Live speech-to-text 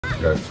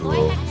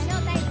Chocobo.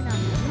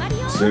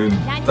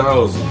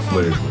 10,000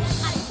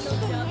 flavors.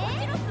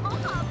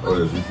 Oh,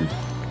 there's Rufi.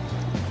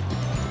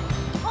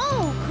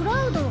 Oh,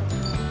 Cloud.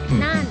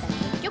 なんだ、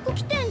結局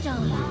来てんじゃ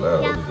ん。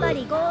やっぱ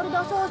りゴール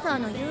ドソーサー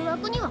の誘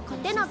惑には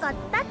勝てなかっ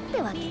たっ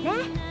てわけね。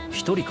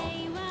一人か。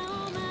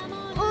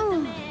う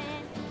ん。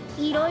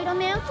いろいろ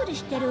目移り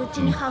してるうち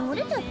にはぐ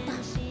れちゃった。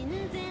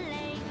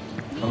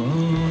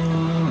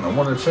I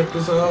wanna check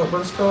this out,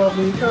 but it's called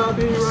me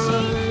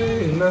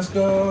copyright. Let's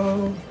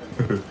go.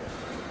 Ooh,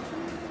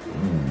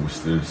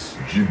 what's this?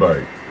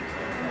 G-Bike.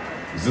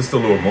 Is this the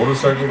little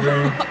motorcycle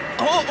game?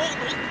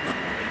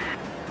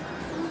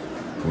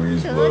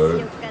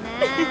 Queensblood.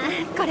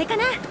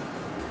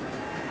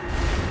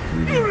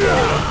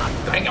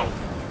 Damn.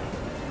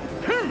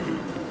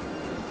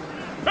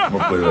 I'm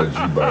gonna play that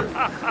G-Bike.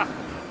 I'm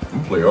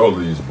gonna play all of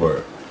these,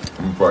 but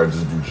I'm gonna probably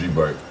just do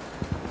G-Bike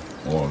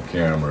on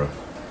camera.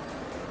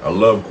 I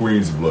love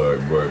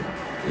Queensblood, but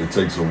it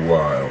takes a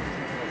while.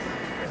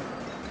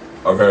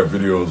 I've had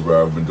videos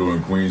where I've been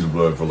doing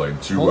Queensblood for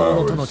like 2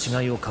 hours.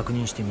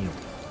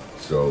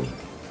 So,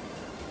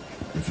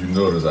 if you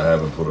notice, I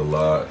haven't put a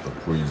lot of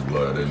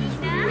Queensblood in these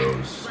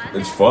videos.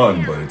 It's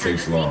fun, but it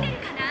takes long.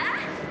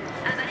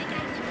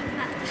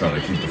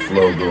 Trying to keep the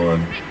flow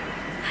going.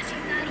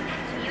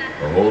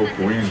 A whole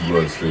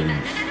Queensblood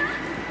stage.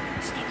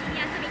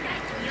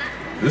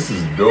 This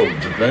is dope.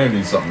 Japan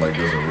needs something like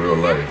this in real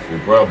life. They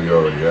probably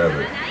already have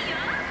it.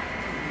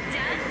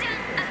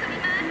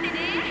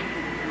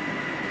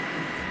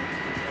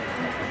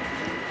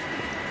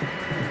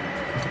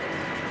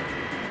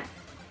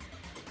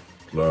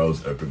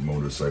 Cloud's epic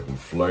motorcycle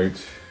flight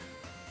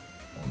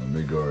on the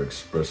Midgar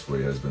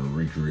Expressway has been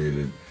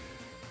recreated.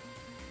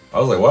 I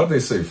was like, why did they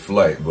say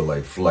flight, but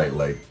like flight,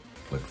 like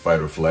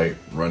fight or flight,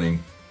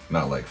 running,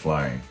 not like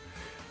flying.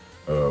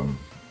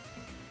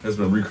 Has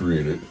been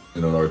recreated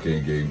in an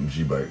arcade game,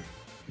 G-Bike.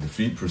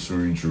 Defeat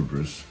pursuing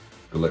troopers,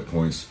 collect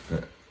point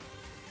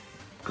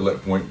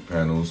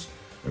panels,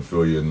 and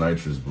fill your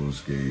nitrous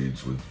boost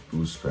gauge with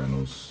boost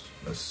panels.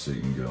 That's sick,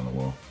 you can get on the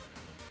wall.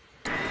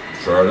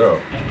 Let's try it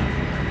out.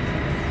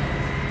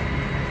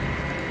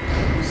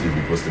 See if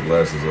he puts the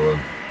glasses on.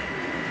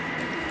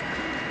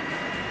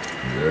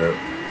 Yeah,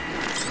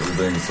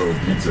 everything's so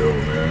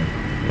detailed, man.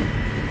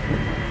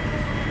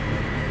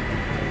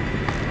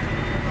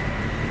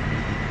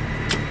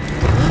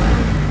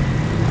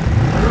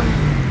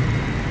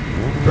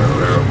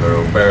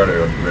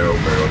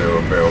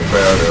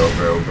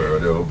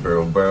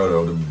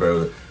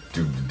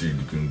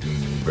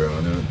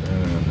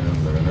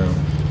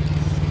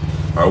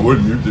 I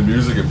would mute the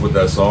music and put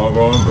that song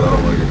on, but I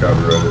don't want to get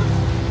copyrighted.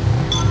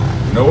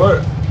 You know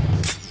what?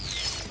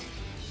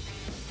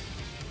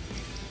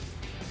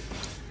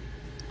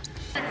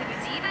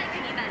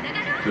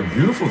 The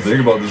beautiful thing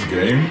about this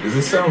game is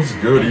it sounds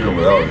good even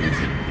without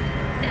music.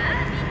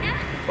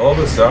 All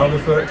the sound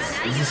effects,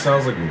 it just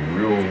sounds like a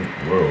real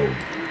world.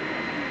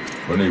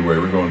 But anyway,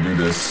 we're gonna do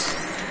this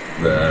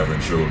the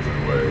average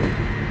children way.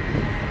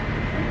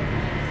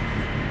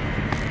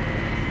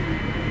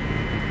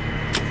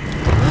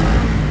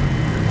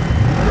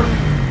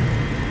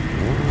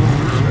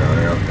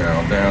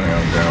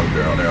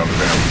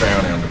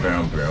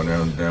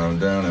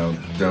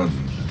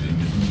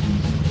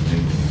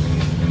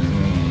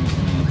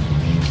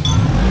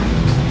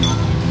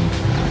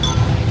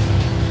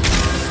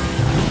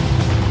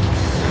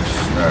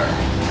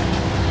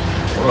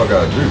 What do I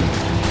gotta do?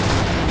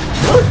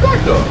 What's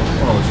that though?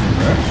 What's wrong with you,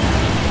 man?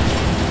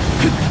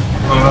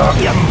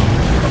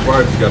 I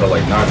probably just gotta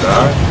like not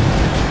die.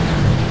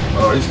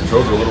 Oh, these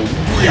controls are a little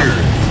weird.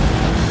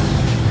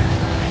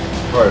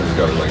 Probably just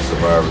gotta like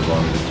survive as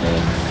long as you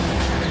can.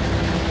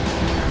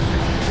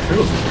 It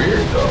feels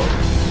weird though.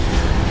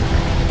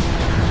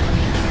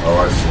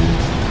 Oh, I see.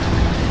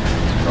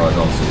 No, I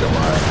don't see. I'm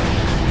right.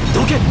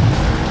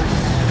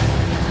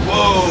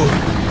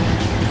 Whoa!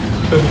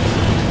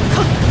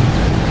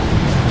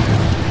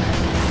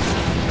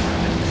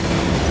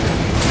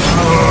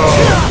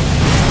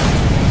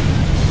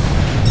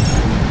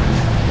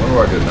 When do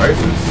I get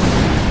nitrous?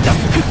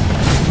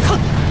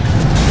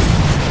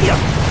 Yeah,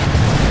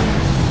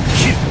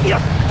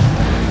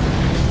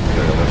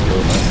 that's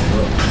real nice.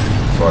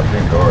 So I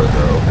can't guard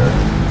that, okay.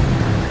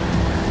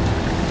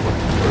 What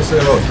did it say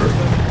about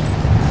drifting?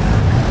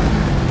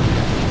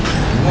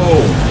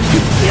 Whoa!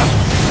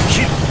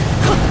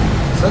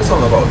 It said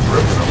something about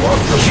drifting and while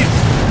drifting.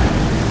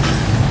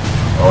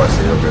 Oh, I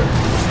see, okay.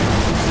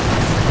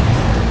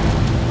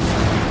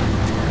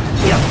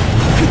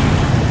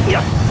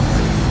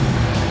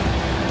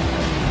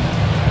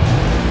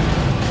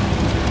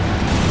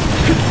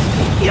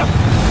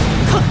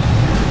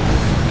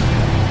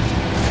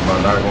 Am I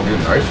not gonna get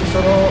nitrous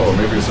at all? Or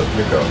maybe it's a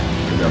pickup.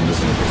 Maybe I'm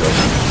missing a pickup.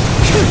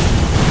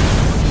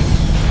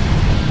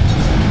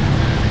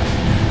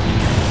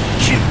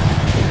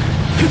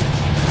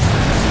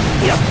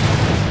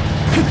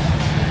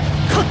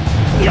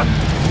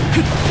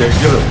 Can't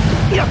get him.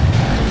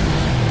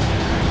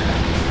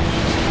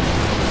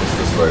 What's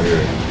this right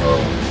here?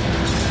 Oh.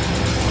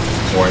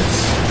 Points.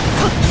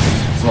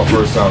 It's my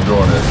first time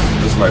doing this.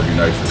 This might be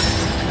nitrous.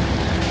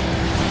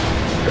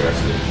 Okay,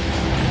 that's it.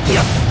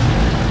 Yeah.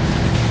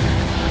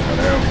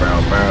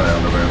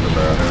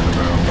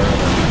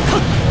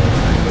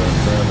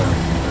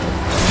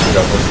 You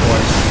got those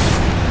points?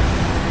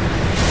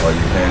 Why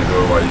you can't do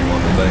it while you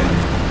on the thing?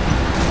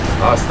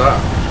 I'll stop.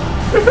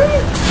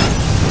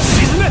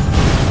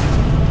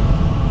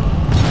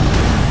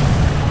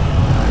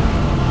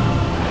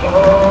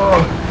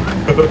 Oh!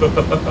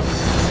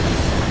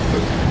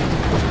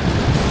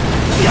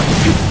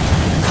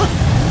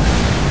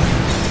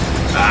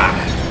 Ah!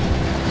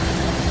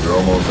 You're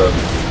almost at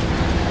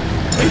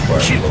the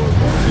lowest one.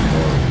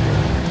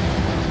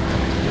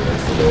 Yeah,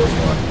 that's the lowest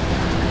one.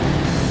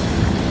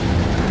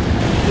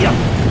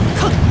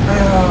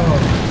 Oh.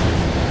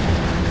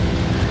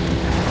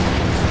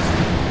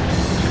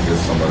 Get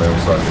some of them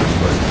suckers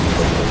like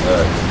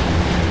that.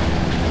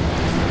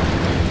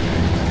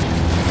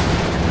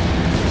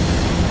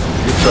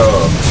 Good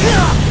job.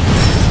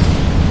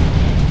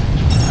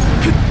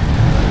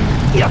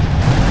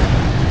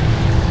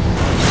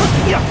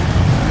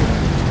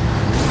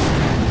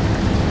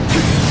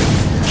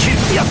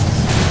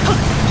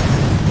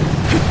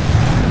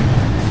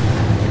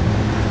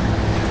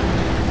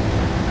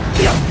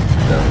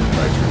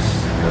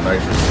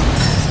 Nitrous.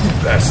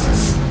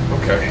 Bastards.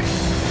 Okay.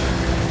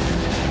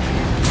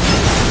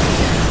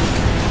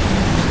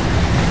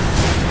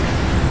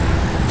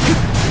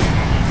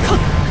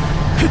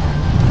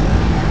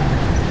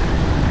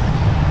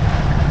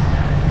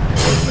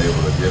 Wasn't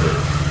able to get it.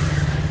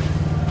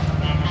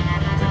 I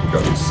think we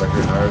got the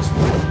second highest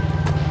one.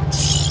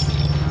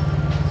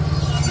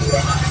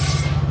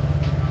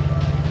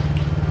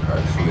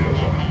 Actually,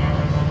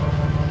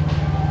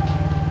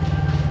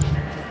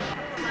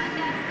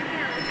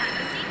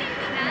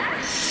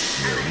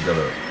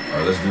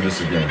 alright, let's do this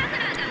again.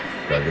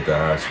 Gotta get that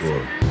high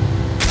score.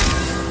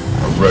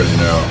 I'm ready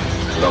now,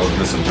 but I was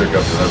missing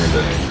pickups and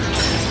everything.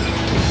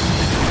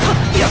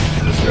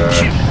 This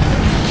guy.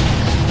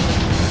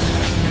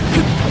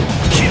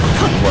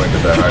 I want to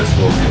get that high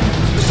score with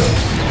these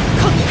pickups.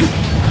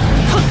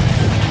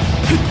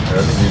 I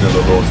just needed a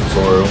little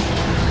tutorial.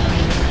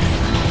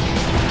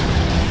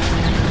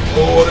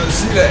 Oh, I didn't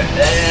see that.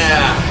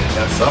 Yeah,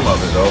 got some of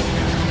it though.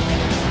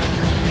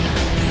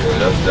 Yeah,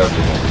 that's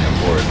definitely going to be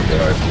important to get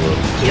high score.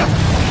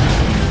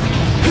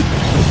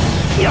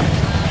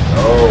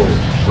 Oh,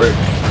 Rick.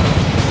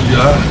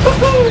 Yeah.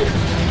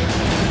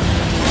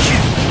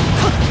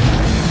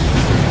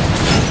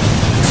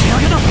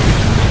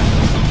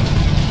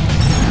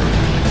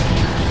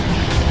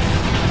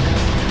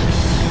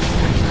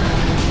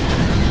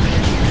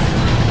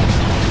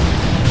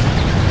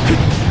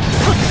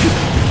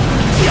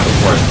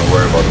 Don't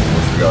worry about it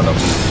once we got enough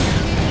moves.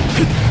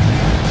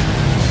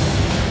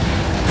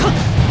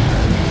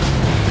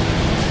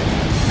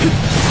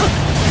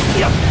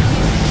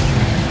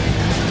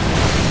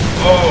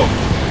 Oh!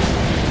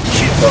 I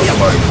thought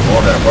somebody was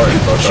on that party,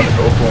 so I tried to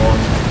go for him.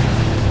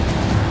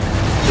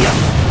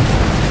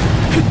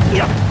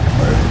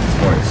 Alright, these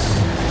points.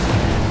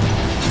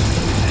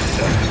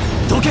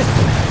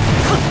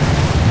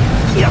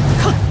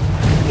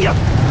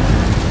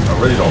 I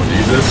really don't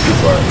need this,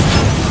 but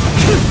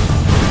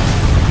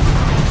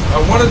I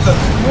wanted the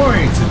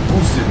points, it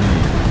boosted me.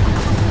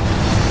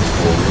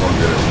 Oh, we're gonna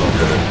get it, we're gonna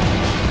get it.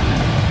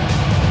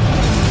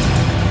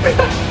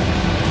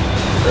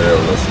 There,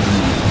 let's do it.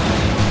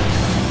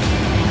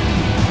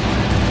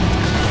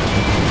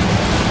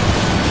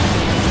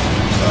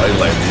 He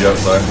light me up,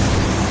 son.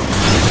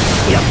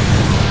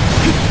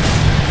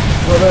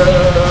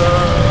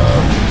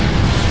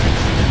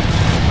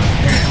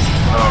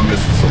 Oh, I'm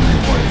missing so many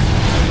points.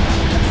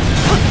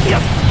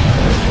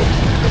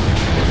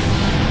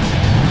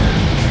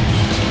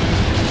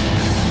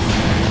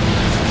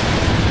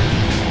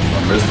 I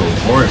missed those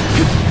points.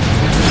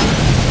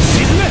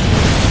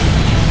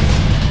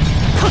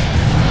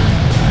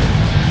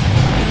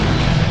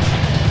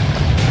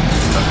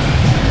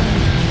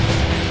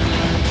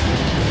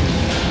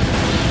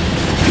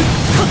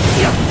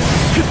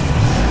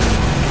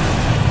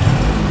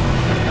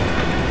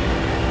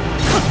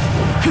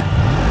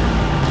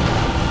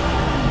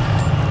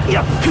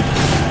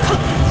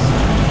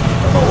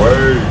 On my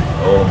way.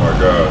 Oh my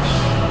gosh.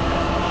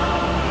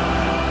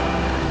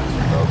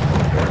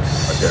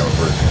 I can't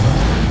reverse it.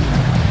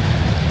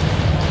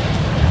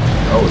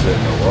 I was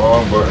hitting the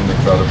wrong button to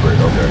try to break.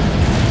 Okay.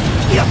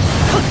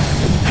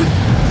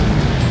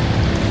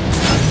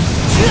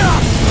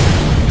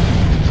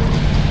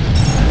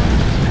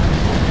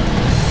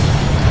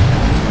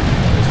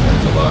 This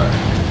one's a lie.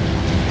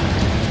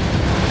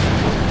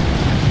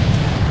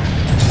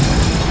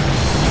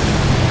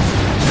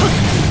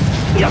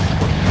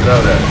 Get out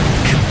of that.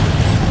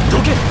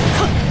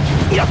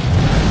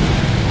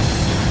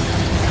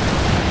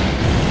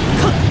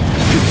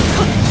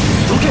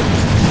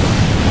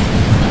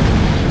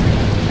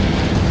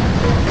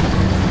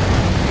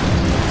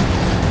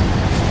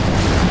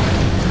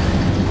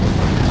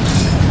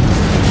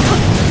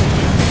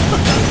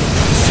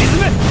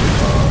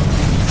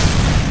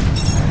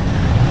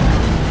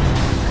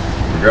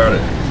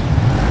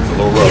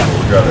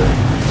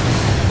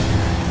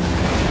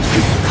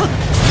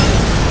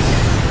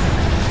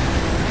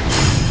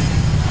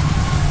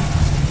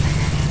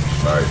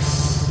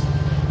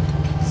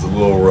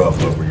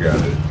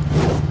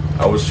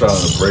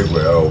 trying to break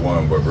with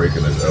L1, but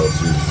breaking is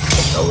L2.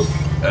 That was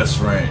S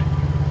rank.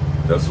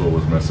 That's what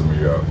was messing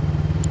me up.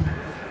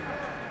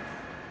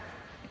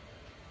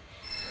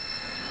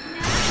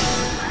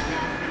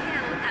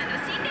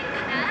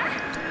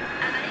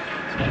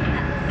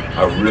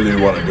 I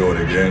really want to do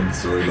it again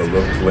so it'll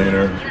look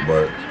cleaner,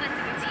 but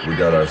we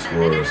got our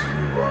score. Let's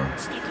move on.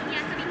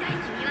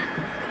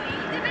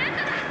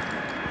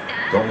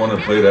 Don't want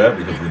to play that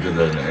because we did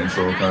that in the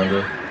intro,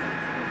 kinda.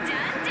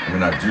 I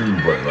mean, I do,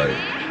 but like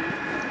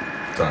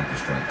time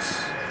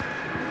constraints.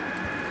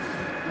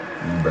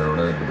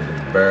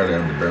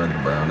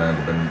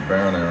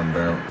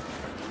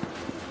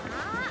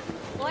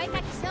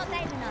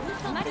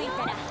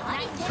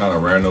 It's kind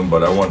of random,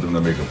 but I want them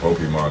to make a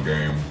Pokemon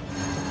game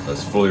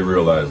that's fully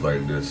realized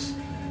like this.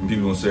 And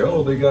people gonna say,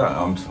 "Oh, they got."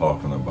 I'm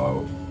talking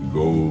about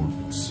gold,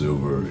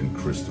 silver, and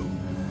crystal.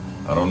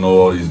 I don't know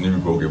all these new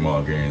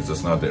Pokemon games.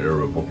 That's not the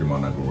era of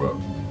Pokemon I grew up.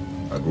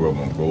 I grew up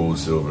on gold,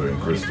 silver,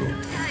 and crystal.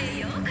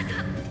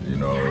 You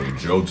know,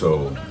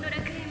 Johto,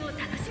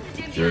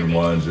 Gen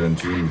 1, Gen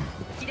 2.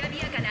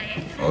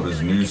 All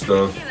this new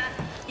stuff,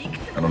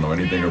 I don't know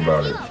anything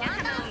about it.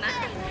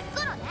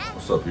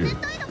 What's up here?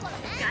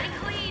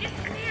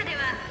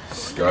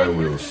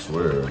 Skywheel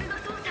Swear.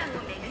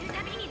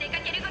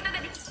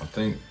 I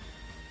think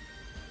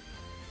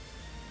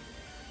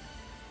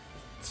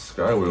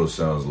Skywheel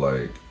sounds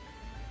like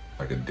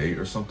a date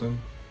or something.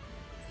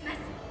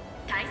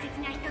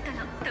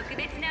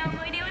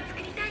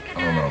 I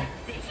don't know.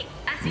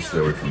 Let me stay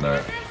away from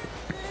that.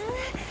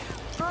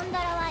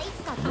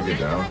 Let me get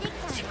down.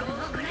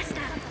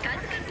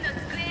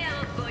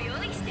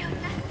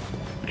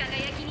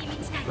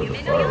 For the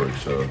fireworks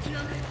show.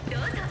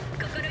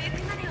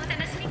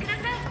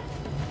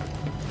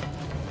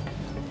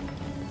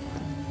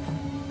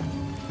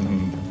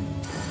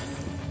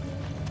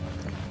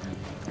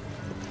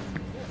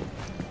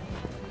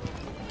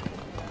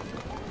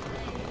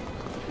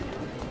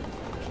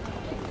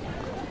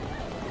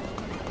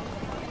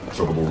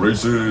 Chocobo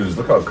races.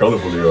 Look how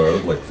colorful they are. They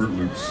look like Fruit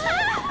Loops.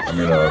 I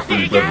mean,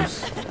 Fruity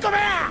Pebbles.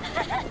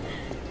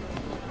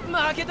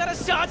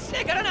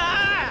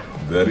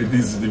 Daddy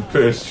needs a new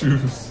pair of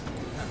shoes.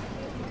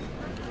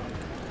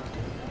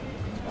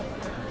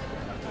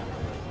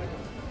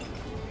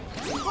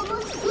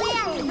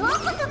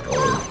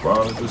 Oh, it's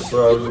finally the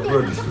side of the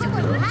register,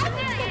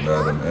 yeah.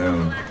 Not an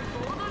M.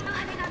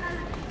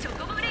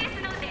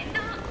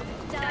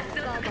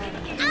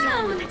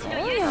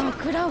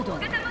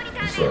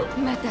 What's up?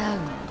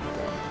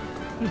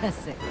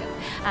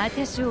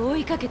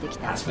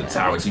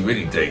 Hospitality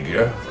really take,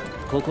 yeah?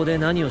 ここで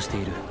何をして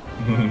いる？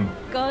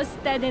コス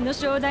タでの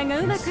商談が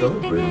うまくいっ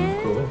てね。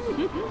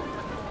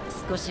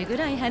少しぐ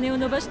らい羽を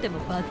伸ばしても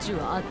バッジ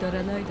は当た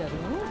らないだろう。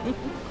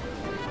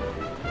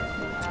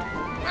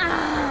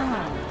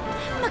あ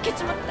あ、負け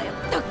ちまったよ。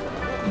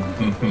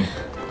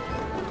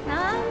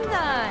なん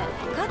だい、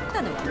勝っ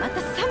たのはま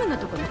たサムの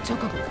とこのチョ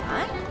コボか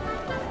い？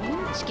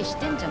意識し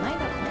てんじゃないだ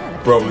ろ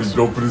うね。Probably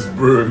dopest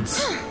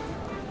birds.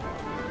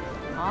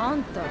 あ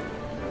んた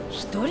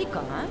一人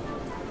かい？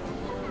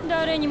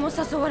誰にも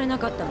誘われな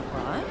かったの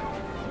かい？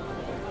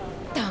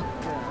ったく、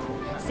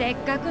せっ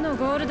かくの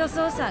ゴールド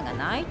ソーサーが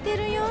泣いて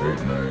るよ。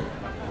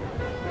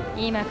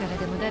今から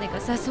でも誰か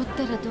誘っ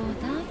たらどう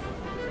だ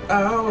い？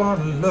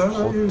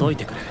ほっとい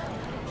てくれ。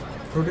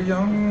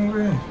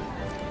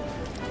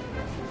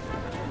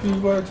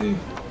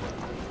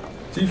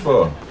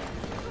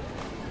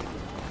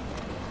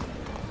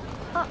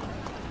あ、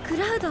ク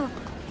ラウド、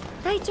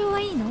体調は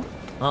いいの？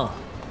ああ、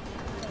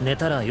寝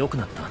たら良く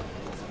なった。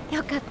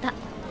よかった。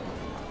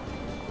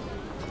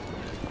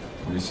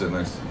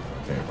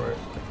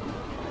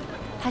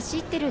走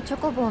ってるチョ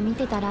コボを見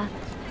てたら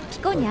ピ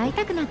コに会い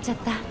たくなっちゃっ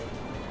た。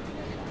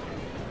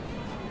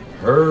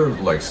Her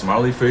like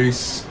smiley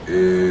face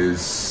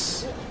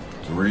is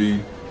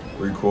 3/4.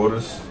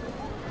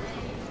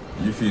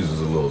 Yuffie's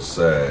was a little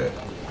sad.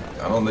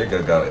 I don't think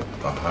I got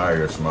a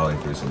higher smiley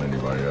face than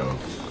anybody else.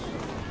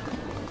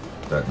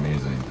 If that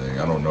means anything.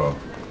 I don't know.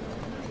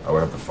 I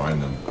would have to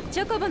find them.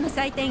 チョコボの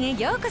祭典へ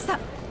ようこそ。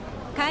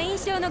会員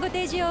証のご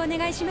提示をお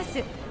願いしま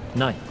す。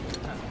ない。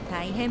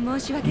大変申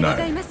し訳ご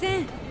ざいませ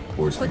ん。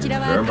こちら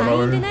は会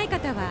員でない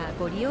方は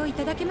ご利用い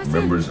ただけませ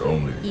ん。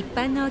一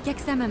般のお客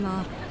様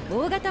も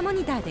大型モ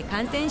ニターで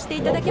観戦して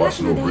いただけま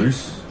すので、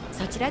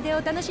そちらで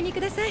お楽しみ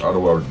ください。How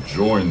do I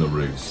join the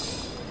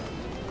race?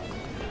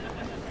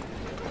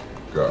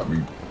 Got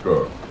me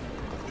up.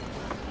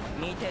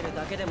 I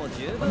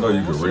know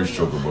you can race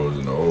chocobos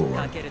in the old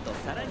one.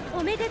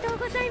 おめでとう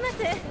ございます。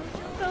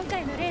今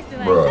回のレース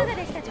はいかが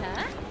でしたか？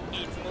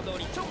いつも通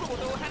りチョコボ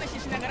とお話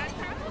ししながら。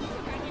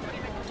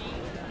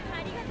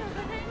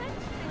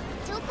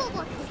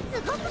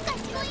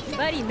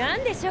バリな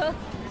んでしょう。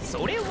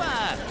それ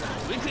は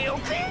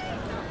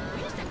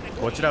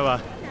こちらは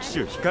機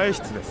種控え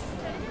室です。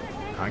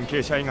関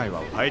係者以外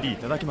はお入りい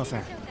ただけませ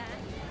ん。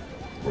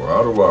Well,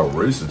 how do I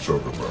race a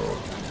chocobo?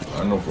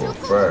 I know for a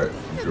fact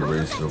you can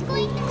race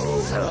chocobos in the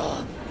old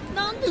one.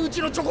 なんでう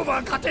ちのチョコボ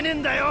は勝てねえ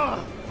んだよ。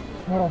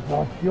そろそ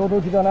ろ潮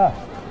時だな。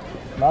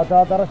Look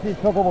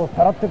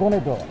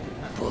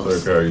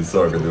how he's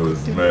talking to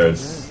his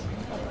mess.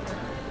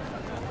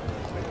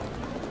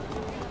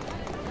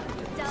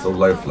 So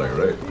lifelike,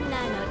 right?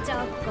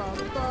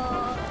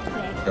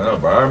 Can I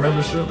buy a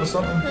membership or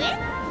something?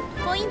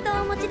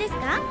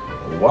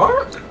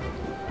 What?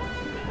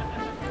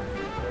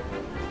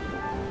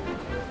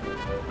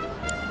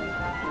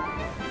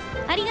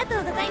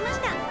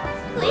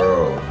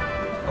 Bro,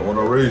 I want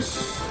to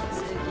race.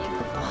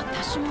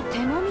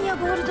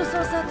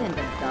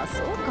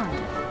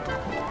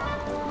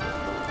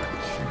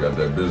 She got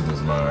that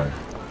business mind.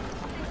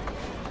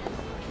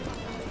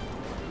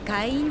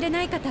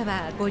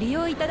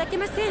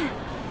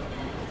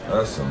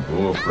 That's some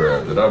bull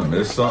crap. Did I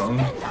miss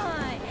something?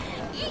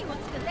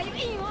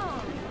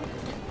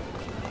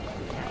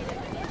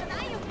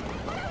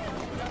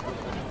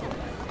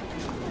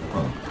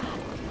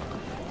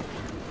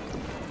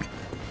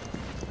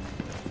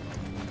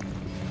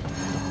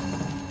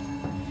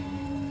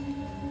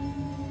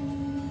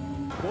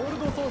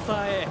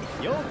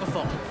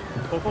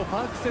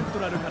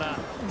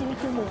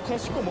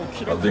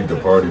 I think the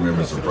party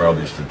members are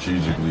probably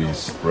strategically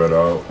spread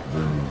out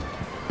through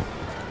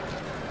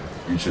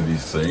each of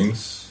these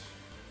things.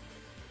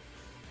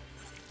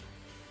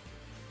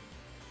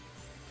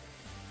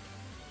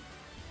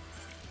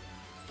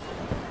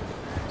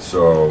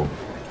 So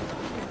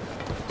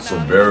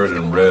Barret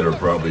and Red are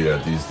probably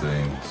at these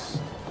things.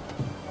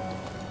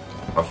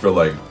 I feel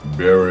like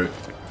Barret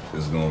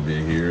is gonna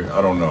be here.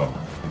 I don't know.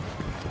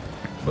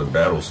 But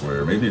Battle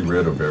Swear, maybe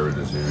Red or Barret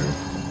is here.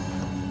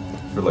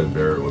 I feel like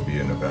Barret would be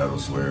in the Battle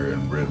Swear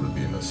and Red would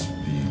be in the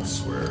Speed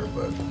Swear,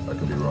 but I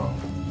could be wrong.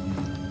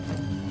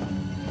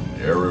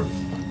 Arif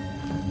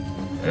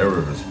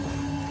is,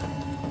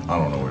 I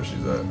don't know where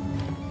she's at.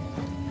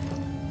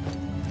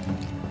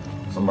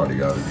 Somebody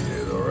gotta be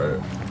here though,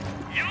 right?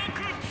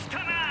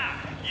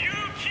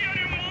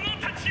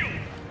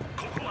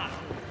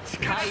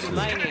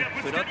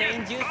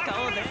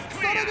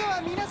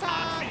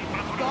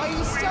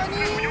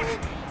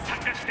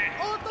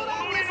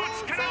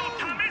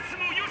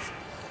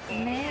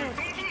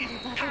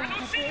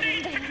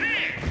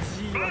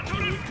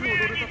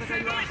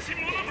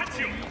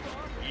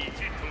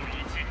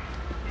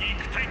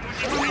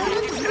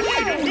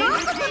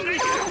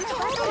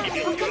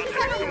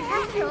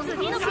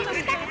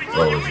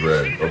 Oh, it's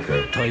Red.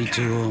 Okay.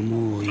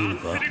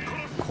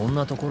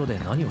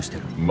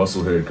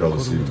 MuscleHead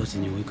Coliseum.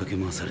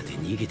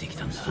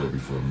 Still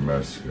before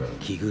mascot.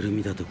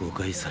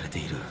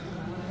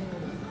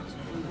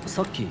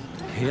 さっき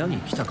部屋に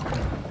来たかも。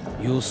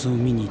様子を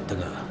見に行った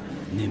が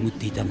眠っ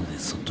ていたので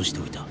そっとして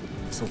おいた。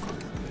そうか。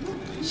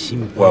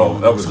 Well,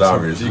 that was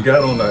obvious. He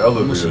got on the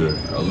elevator.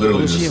 I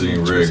literally just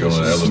seen Rig on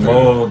the elevator.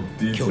 Small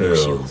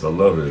details. I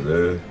love it,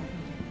 man.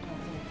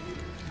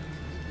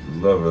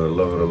 Love it, I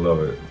love it, I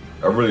love it.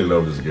 I really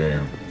love this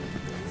game.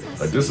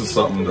 Like, this is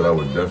something that I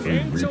would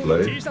definitely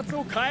replay. So I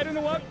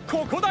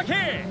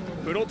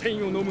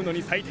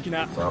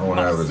don't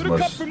have as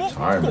much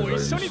time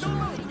as I used to.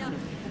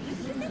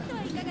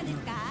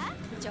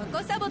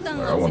 Like,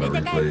 I want to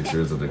replay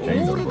Tears of the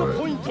Kingdom, but...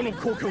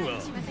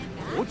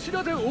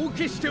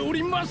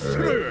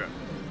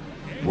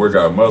 Boy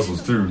got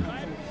muscles too.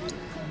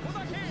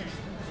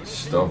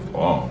 Stuff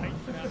bomb.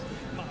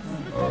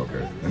 Oh,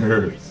 okay.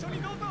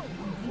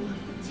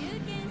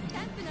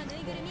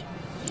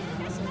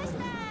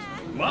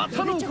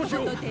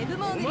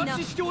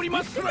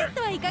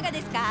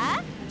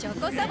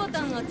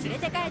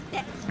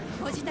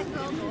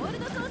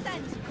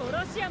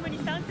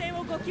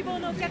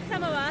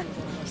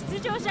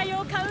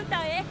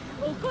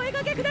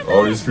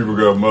 All these people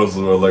got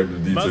muscle. I like the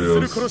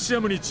details.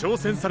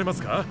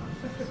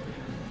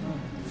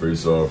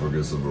 Face off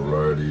against a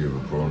variety of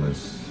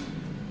opponents.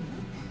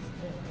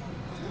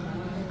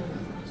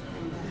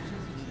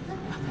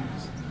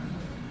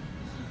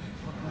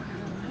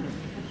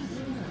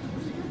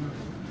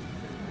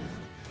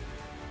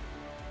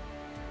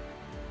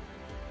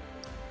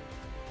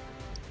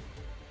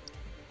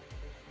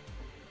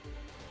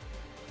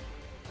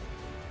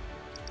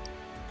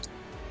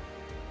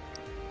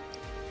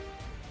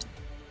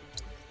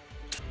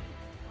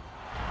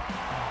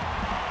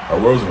 I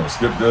was gonna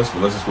skip this,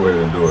 but let's just go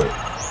ahead and do it.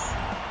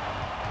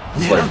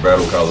 It's like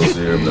Battle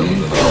Coliseum that was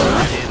in the ball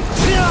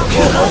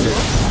market.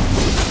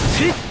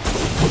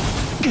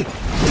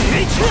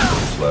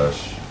 Slash.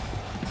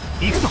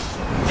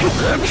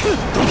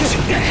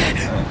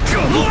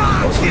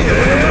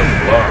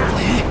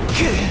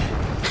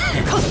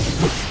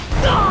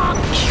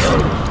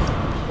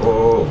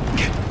 Oh.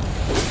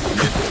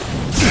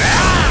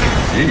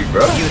 Gee,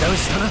 bro.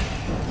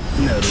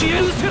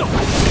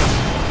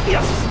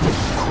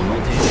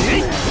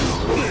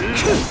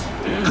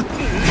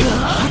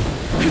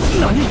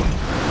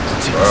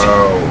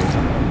 Wow,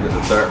 you get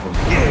attacked from...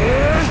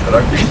 But I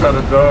keep trying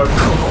to dodge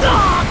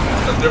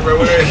a different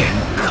way.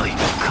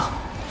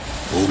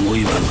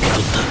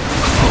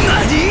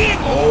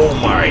 Oh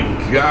my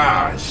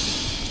gosh.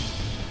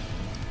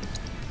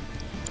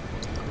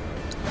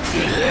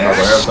 I'm not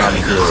gonna have time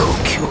to kill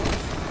him.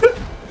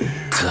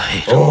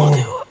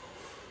 Oh.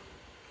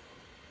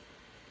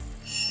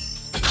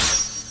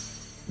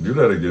 Do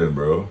that again,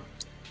 bro.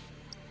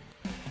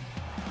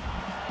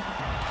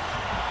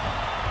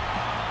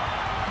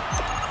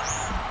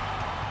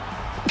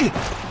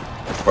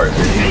 Fight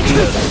me.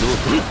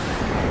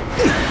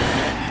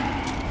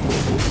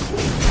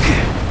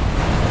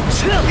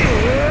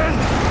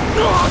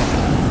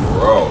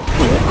 Bro.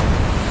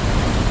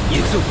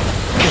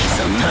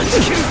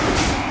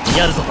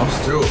 I'm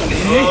still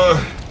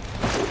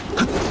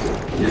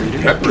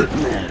getting peppered.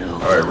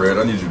 Alright, Red, I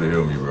need you to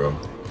heal me, bro.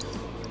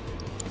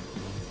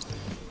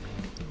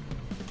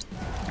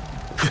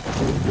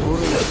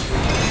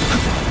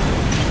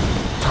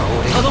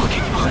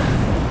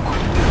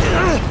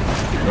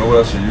 You know what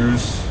I should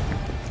use?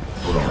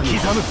 Hold on. I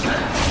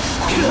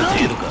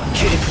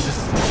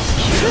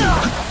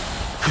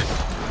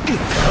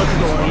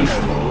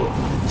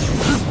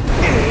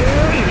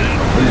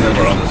really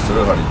never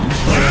understood how to use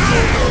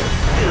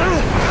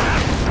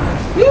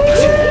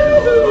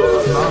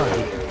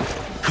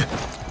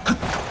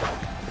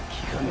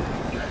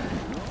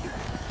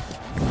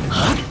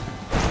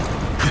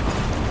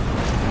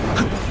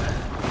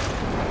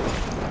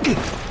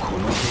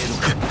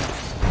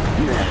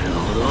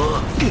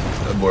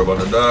that boy about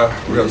to die.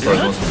 We gotta start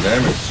doing some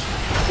damage.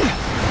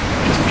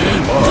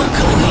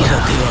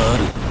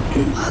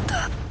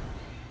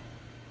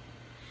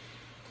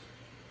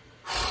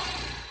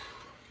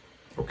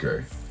 Okay.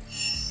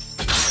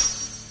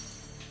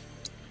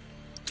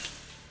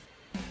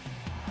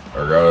 I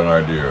got an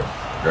idea.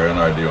 Got an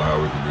idea on how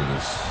we can do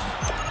this.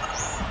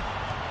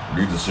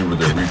 We need to see what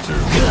they're weak to.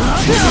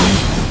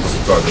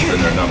 Start to thin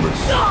their numbers.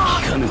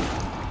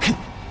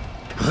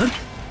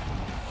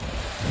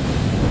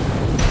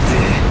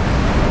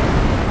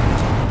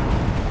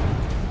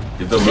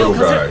 Get the little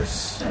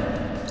guys.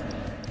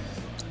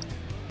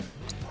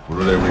 What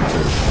are they weak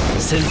to?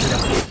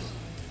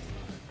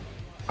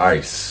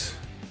 Ice.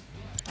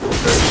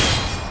 Okay.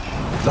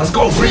 Let's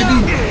go, baby!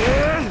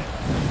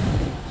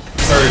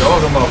 Carried all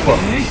the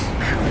motherfuckers.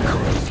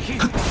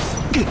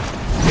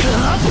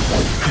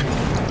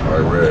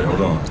 Alright, Red,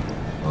 hold on.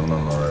 No,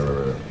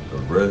 alright.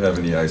 Does Red have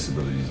any ice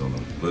abilities on the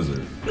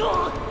Blizzard?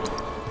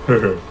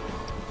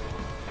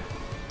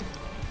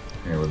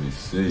 Can't really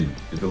see.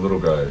 Get the little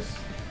guys.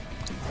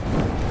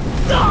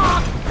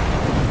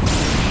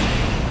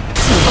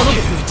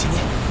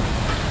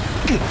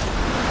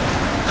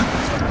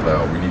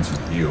 Cloud, we need to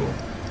heal.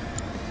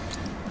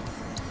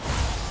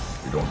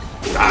 We don't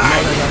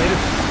die.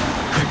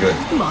 Good.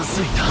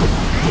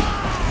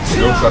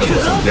 Still try to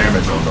put some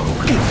damage on them,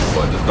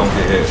 but just don't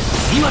get hit.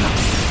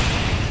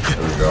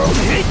 There we go.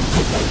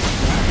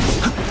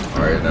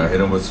 Alright, now hit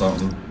him with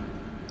something.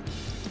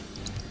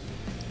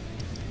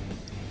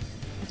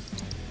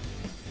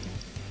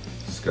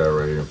 This guy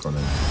right here in front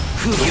of him.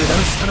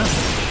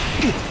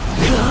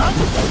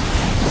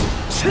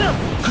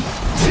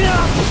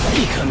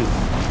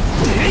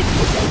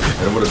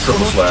 Hit him with a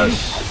triple slash.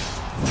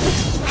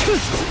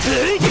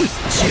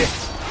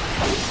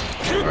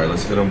 Alright,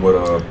 let's hit him with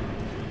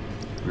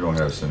we don't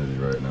have synergy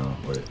right now.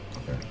 Wait,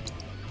 okay.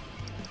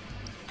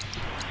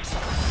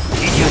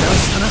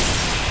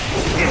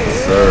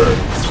 Sir.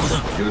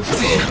 Get a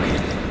triple.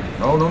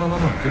 No.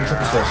 Get a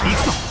triple slash.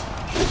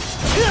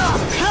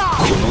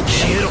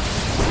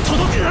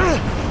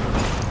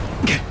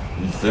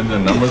 You thin the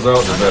numbers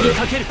out, the better.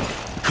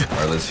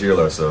 Alright, let's heal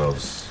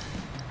ourselves.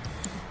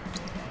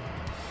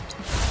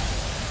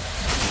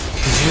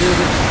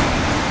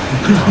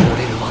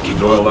 You're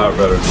doing a lot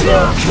better,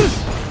 so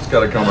just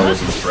gotta come up with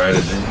some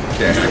strategy.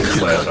 Can't hack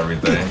slash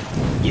everything.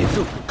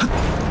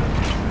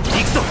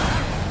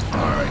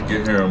 Alright,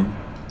 get him.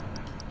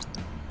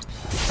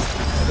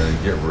 And then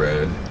get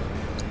Red.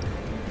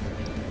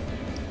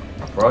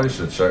 I probably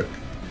should check.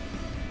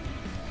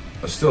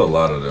 There's still a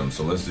lot of them,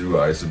 so let's do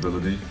ice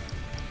ability.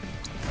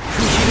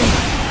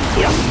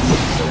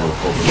 Then we'll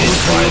focus on the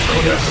flying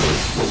thing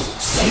afterwards.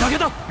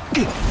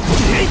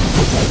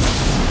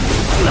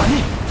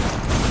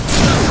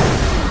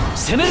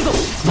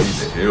 We need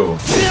to heal.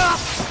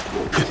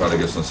 Try to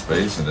get some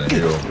space and then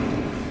heal.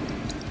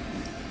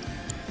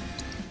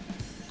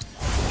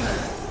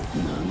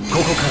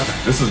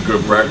 This is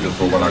good practice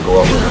for when I go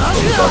up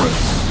against those summons.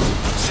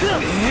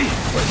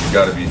 But you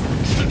gotta be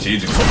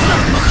strategic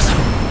sometimes.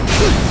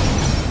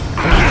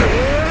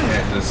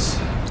 Can't just...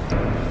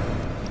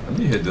 Let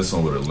me hit this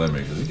one with a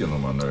limit because it's getting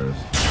on my nerves.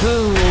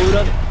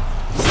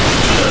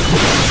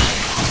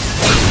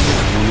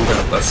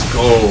 Let's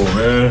go,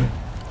 man.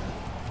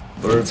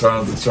 Third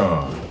time's the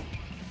charm.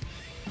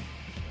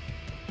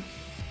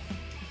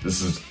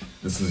 This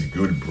is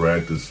good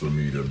practice for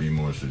me to be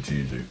more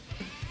strategic.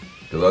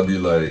 Cause I'd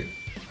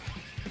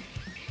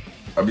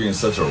be in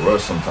such a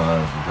rush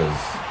sometimes because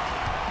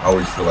I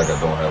always feel like I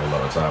don't have a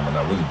lot of time and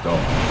I really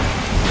don't.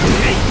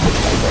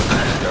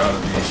 You gotta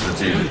be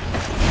strategic.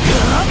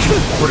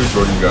 Pretty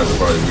sure you guys are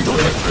probably weak to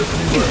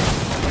electricity, but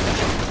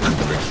I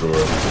need to make sure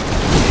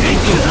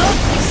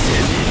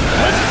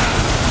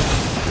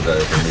get that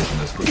information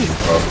as quickly as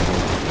possible.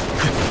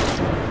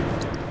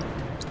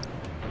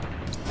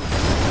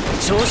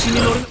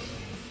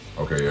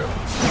 Okay, yeah.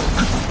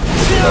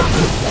 That's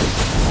it.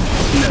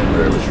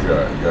 Okay, what you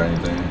got? You got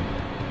anything?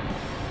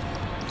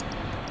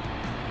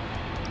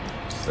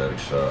 Static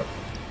shot.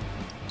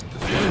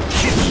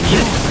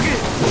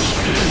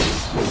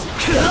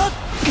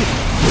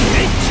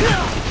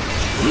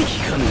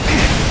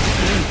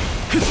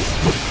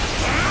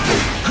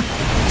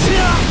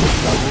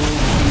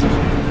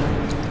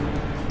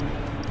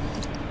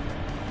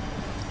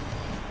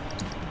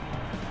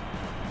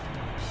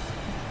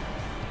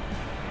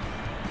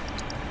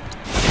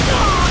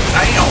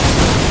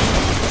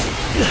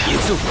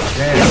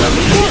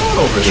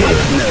 Over here.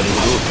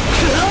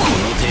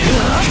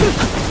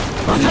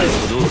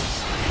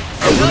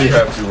 I really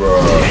have to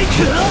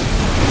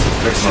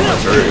fix my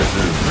materia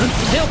too.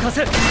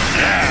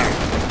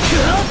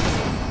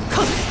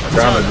 I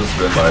kinda just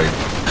been like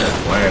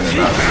playing and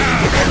not really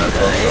on that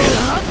stuff.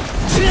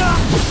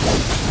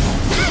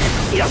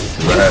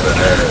 Cause I haven't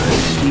had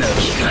any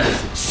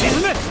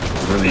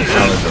really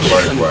challenging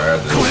fights where I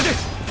had to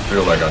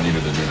feel like I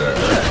needed to do that.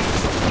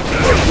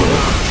 But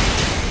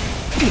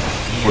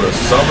for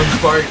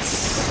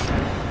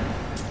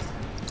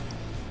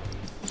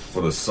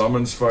the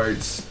summons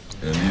fights,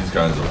 and these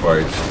kinds of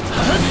fights,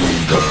 you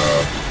need to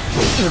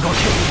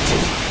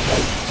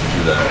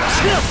do that.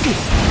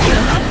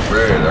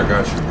 Red, I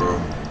got you, bro.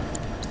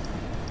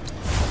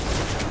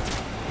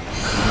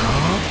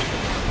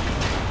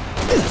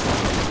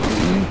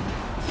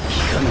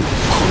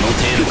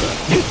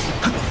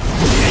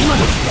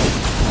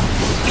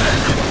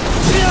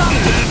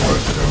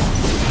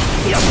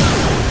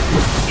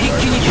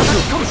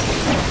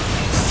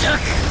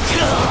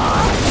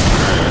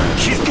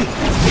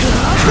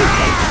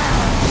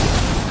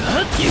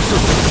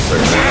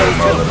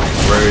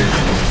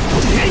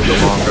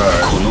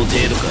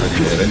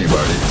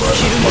 Anybody, but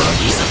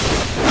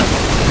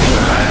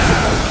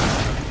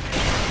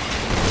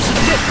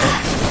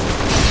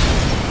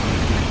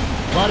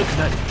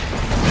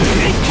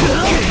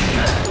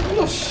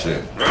oh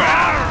shit.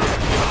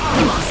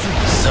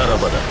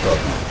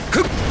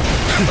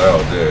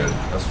 Oh, dead.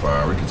 That's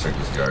fine. We can take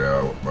this guy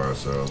out by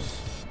ourselves.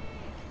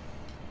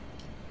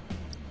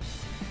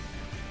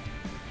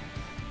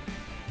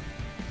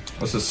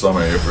 Let's just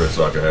summon Ifrit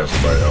so I can have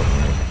somebody help me.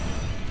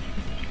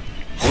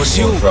 I'm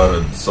gonna try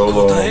to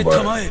solo him, but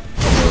I'm gonna be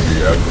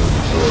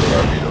absolutely sure that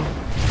I beat him.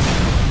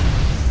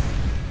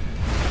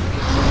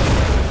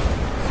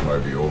 This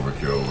might be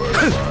overkill, but it's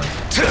fine.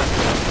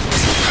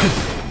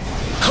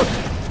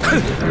 I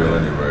need to heal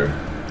anyway.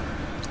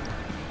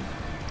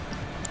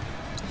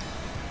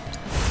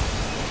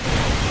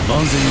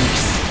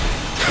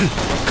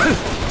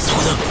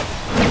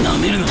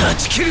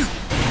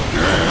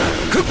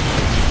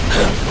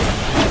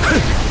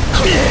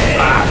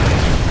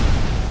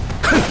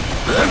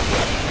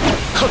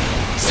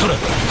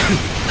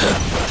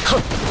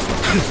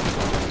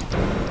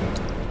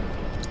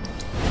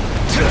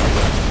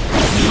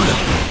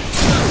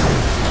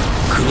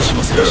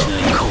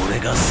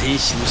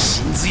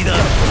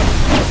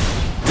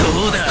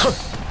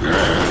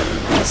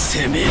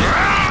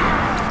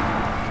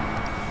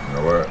 You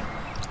know what?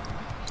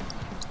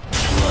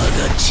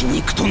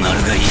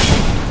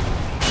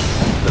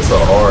 That's a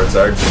hard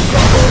tag team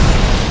combo.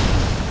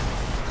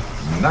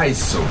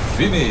 Nice, so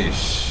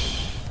finish.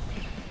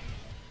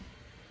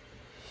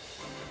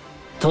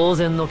 当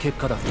然の結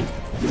果だ。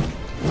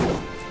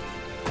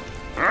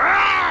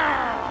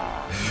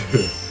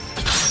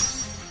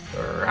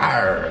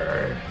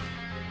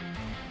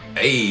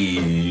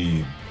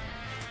Hey,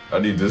 I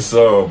need this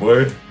song,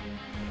 boy.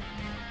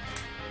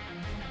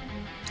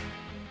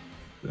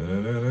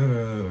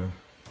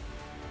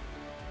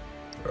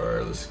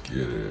 Alright, let's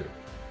get it.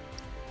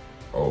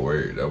 Oh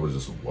wait, that was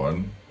just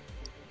one?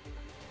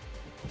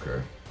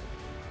 Okay.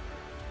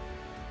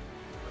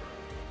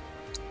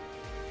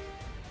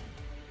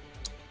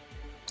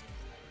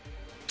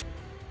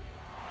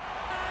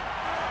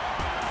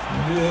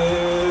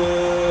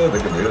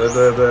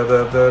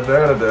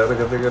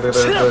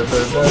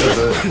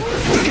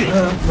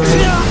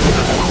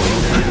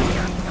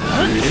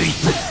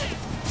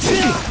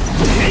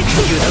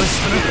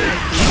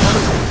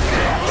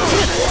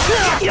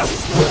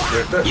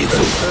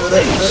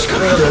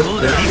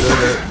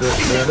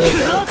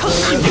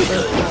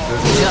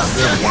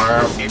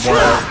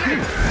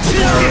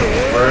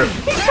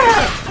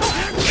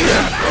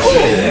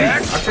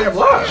 I can't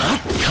lie.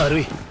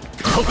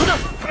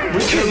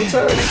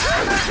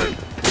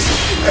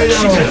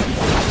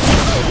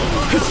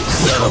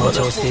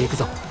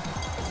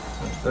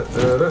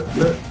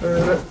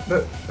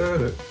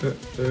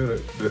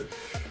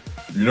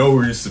 You know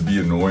who used to be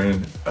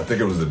annoying? I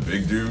think it was the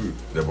big dude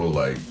that would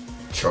like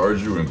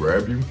charge you and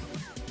grab you.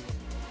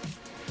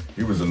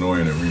 He was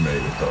annoying in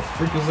Remake. What the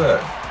freak is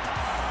that?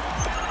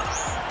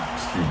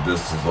 Just keep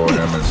distance on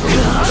him and so he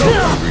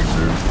don't reach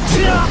you.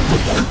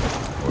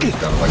 Or he's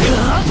kind of like a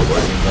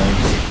fighting thing.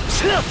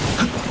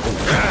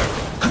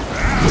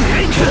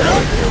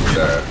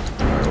 That.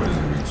 What does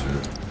he reach you?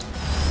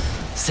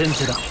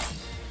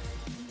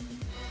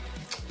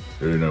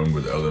 Hitting them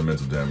with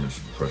elemental damage,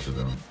 pressure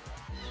them.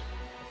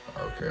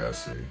 Okay, I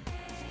see.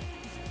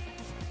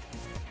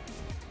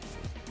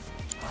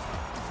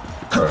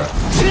 Alright.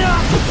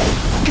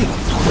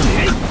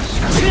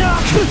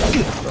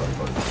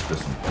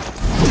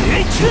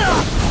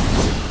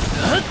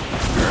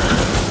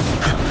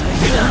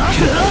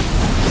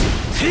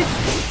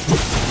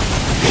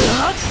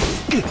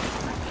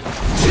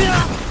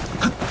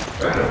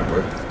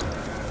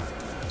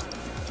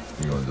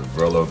 You gonna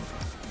develop?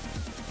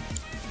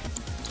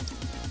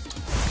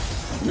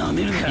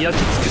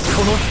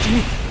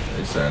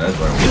 They saying that's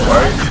like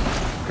white.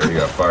 Okay, he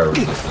got fire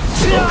resistance.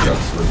 Oh, he got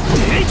switch.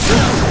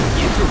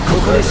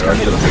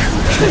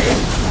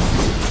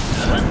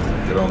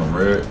 Get on him,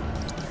 red.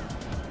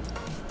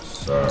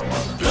 Sorry,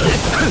 one.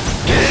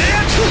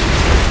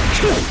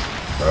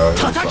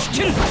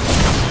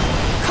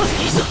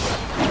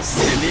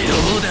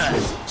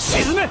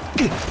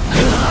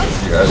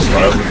 He has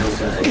fire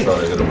resistance. Let's try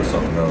to hit him with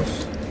something else.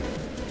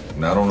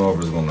 Now I don't know if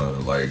it's gonna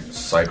like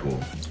cycle.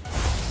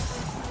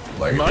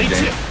 Like if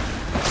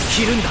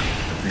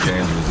he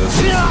gains resistance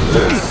to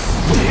this,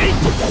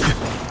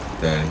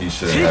 then he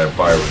shouldn't have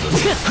fire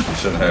resistance. He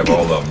shouldn't have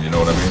all of them, you know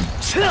what I mean?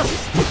 I'm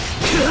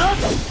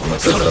gonna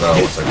test that out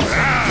once I get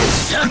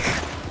some.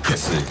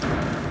 Let's see.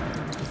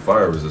 The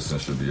fire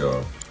resistance should be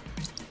off.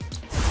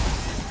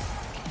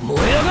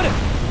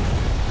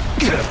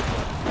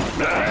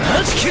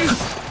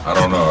 I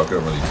don't know, I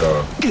couldn't really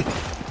tell.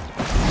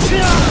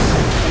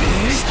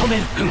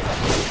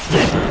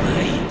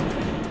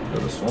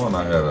 Could have sworn I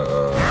had a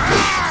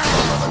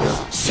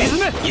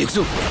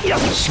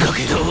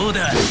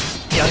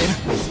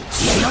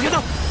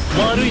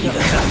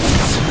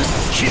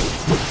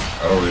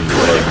I don't even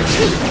realize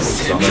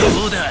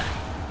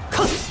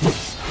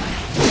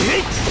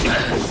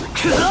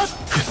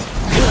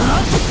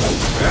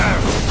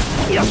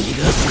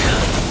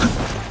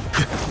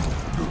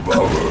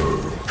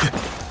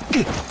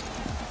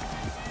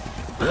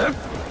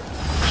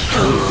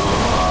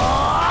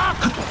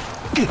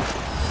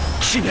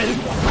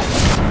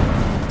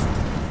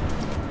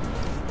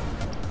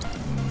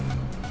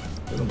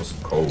Hit him with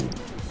some cold.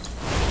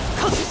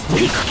 I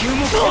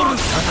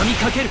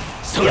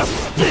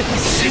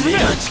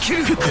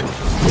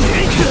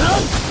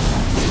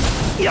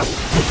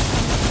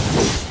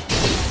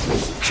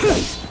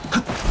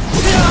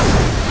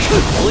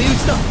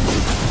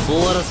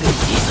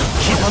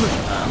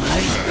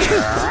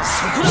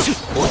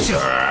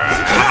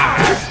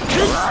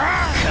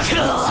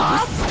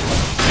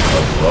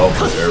love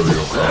the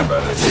aerial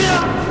combat.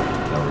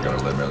 Now we're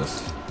gonna limitless.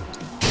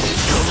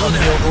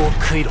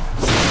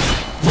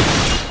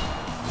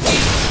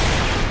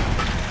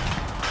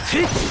 I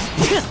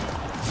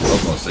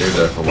was gonna save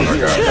that for when I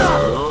got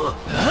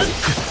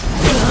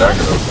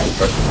stacking up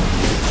special.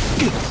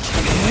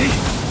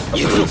 I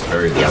should have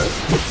parried that.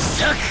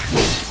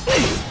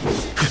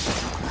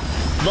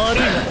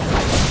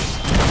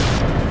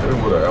 Hit him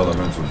with an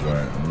elemental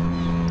joint.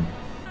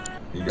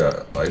 He got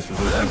ice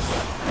resistance.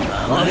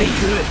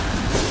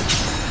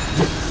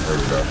 There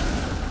we go.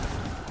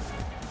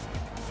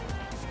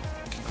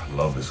 I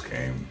love this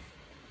game.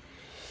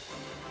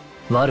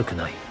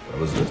 That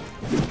was it.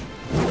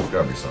 There's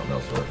gotta be something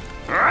else, right?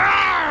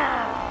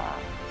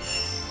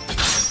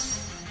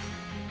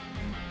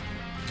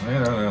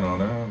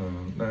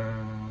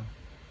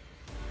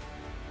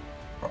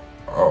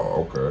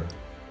 Oh, okay.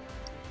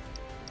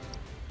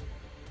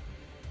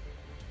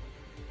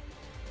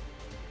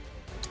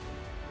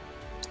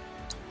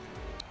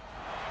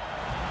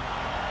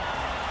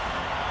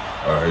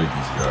 I hate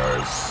these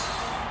guys.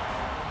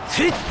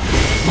 Jeez.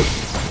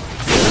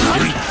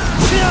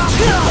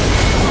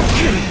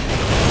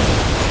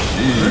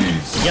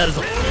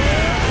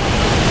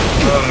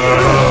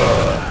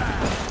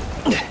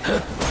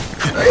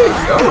 There you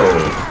go.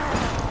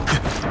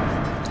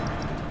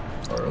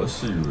 Alright, let's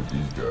see what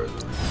these guys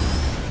are.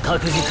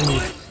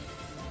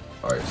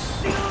 Ice.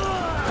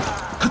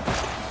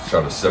 Try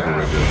to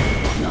separate them.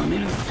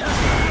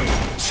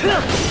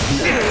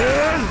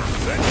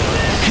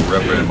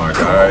 Repping my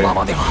guy.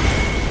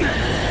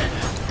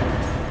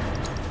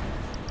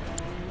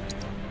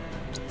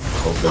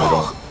 Hopefully they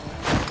don't.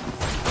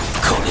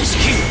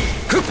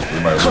 We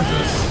might win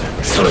this.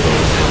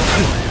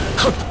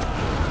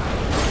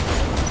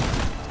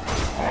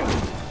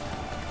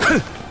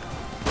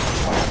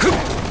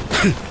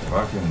 If I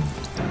can...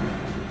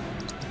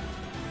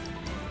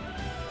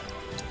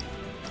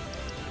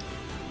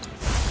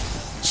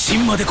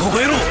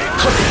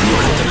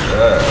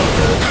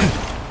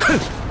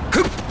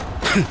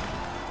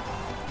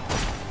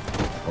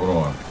 Hold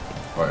on.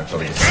 Alright, I'm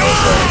trying to get some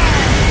else out.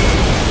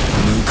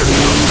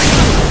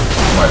 I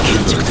might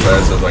lose it as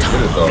fast as I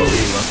get it though.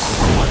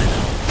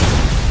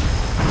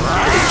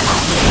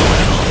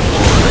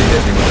 They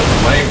hit me with the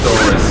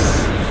flamethrowers.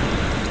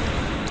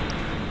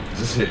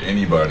 Just hit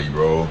anybody,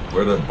 bro.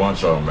 Where the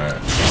bunch of them at?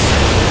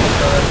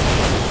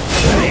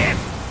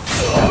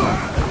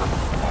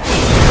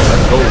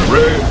 Let's go,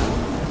 red.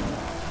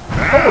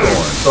 Hold on.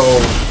 So,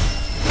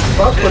 if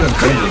I put in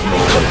Ninja's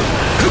mode,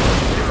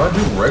 if I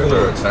do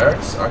regular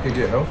attacks, I can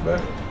get health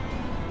back?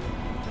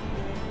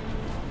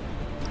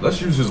 Let's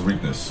use his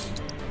weakness.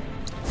 But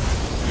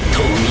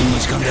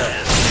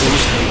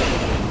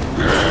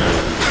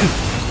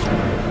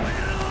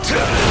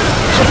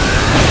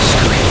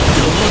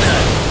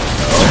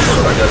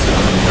I guess it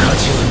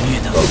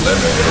needs a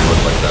limit to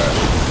look like that.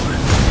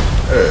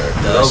 Yeah,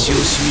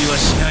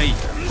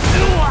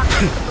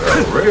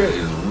 Red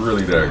is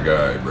really that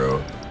guy,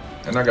 bro.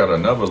 And I got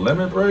another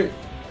limit break?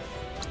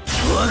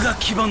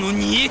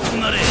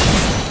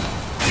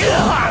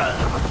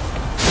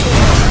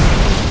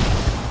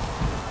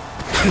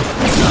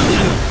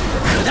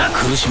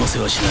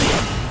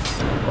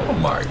 Oh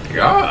my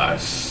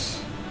gosh.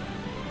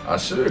 I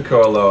should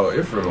call out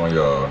Ifrit on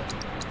y'all.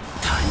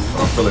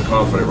 I'm feeling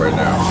confident right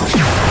now.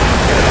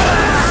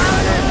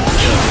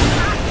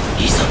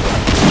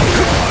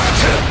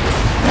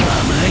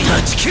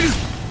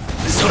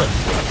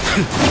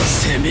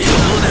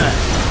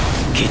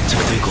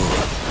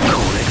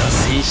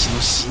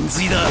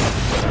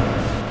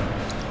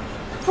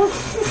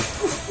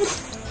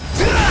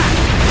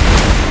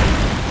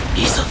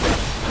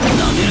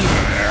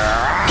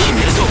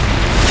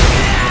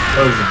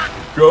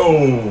 Let's go.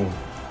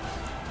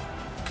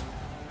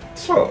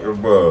 Talk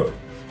about.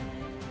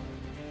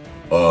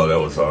 Oh, that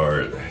was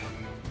hard.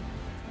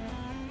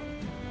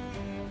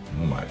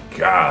 Oh my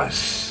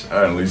gosh.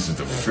 I unleashed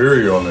the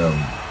fury on them.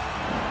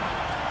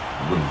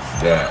 What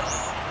is that?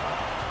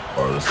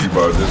 Oh, let's see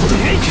about this.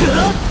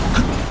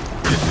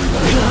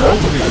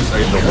 Hopefully this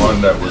ain't the one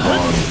that was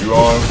on you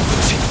on.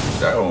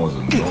 That one was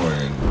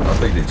annoying. I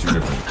think they're two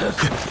different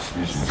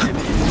species.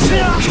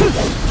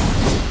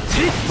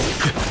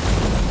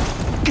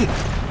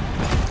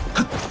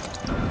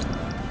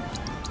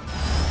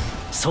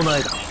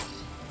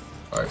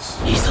 Nice.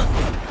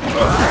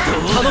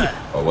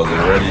 Oh, was it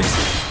ready?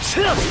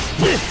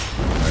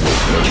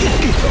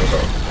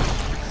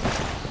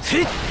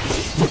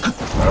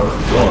 How was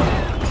it going?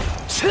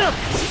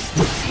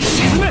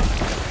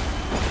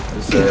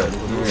 It's that.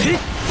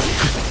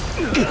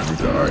 With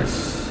the ice.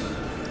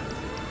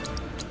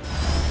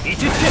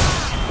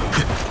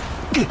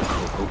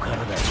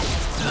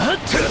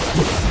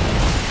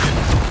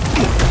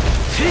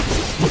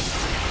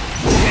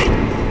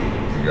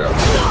 You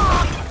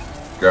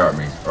got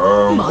me.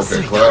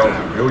 Okay, Cloud,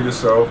 heal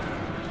yourself.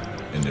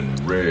 And then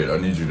Red, I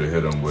need you to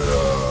hit him with,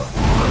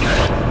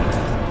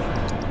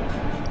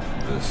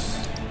 this.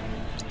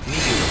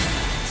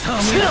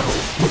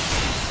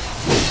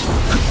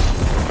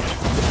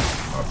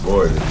 My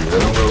boy, did you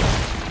hit him with?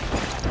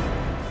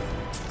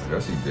 I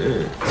guess he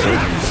did.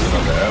 He's sitting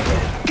on the apple.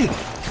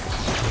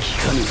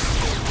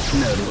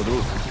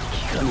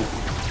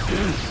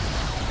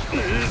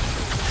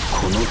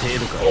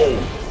 Oh!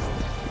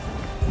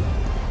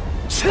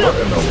 What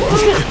in the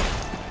world?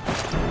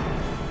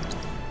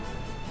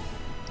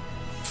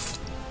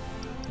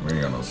 We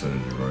ain't got no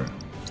synergy, right?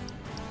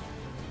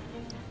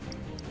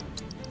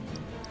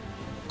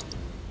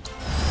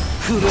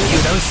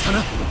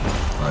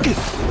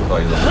 Nice.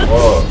 Like the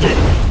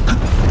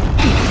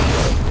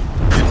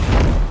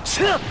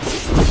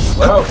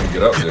Cloud can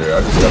get up there. I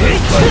just gotta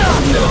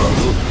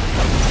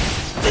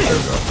there we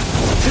go.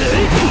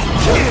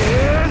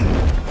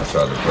 I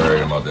tried to carry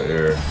him out the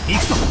air.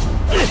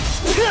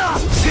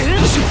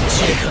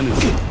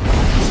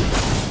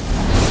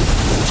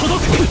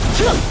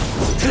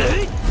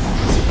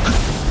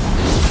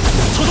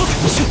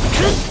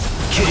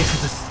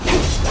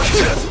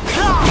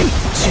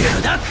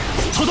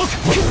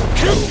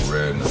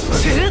 Red in the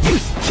second.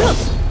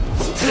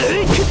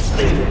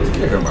 Let's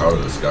get him out of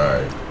the sky.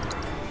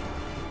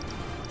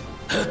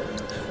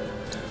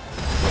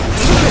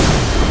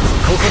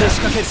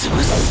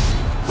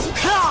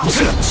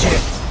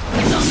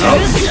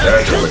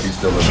 Acting like he's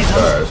still in the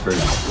sky. That's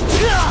crazy.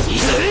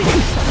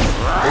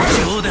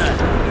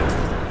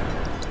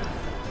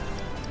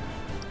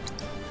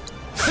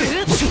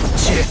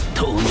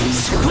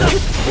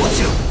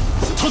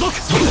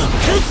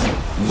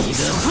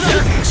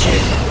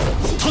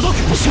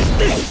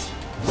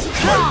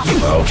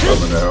 Cloud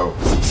coming out.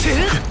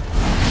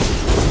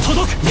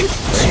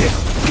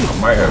 I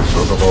might have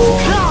Chocobo on.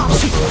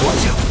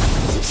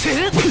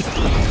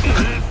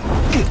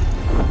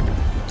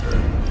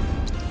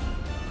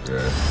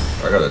 Yeah,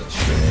 I gotta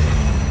change.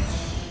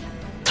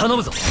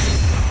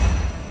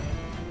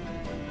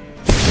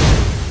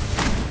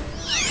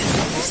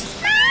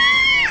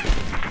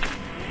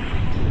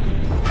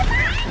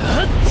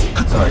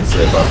 That's how you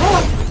say about it.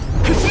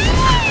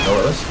 Oh,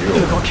 let's heal.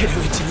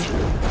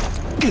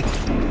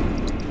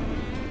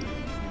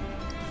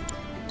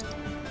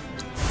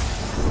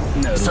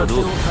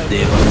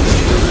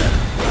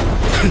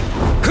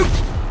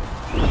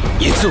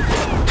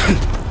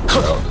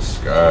 Out the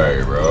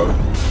sky, bro.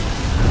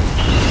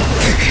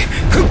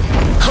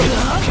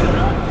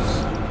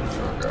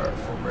 Truck out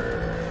for me.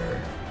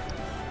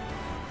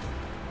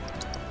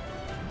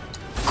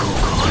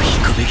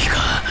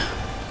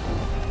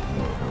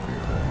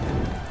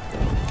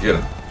 Get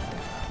him.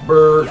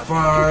 Bird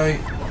fight.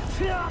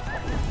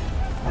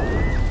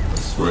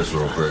 Let's switch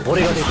real quick.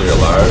 Stay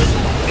alive.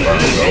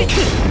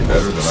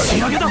 Better than I can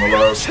keep him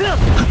alive.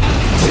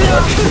 I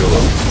can heal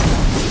him.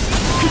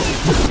 You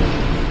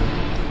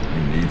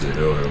need to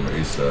heal him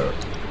ASAP.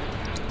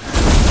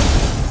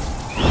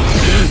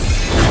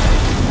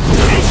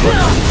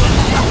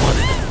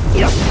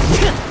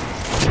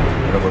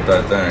 What about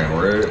that thing,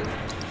 Red?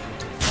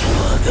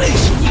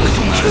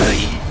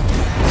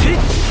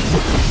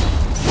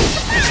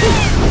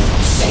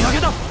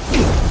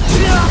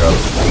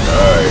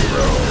 Alright,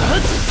 bro.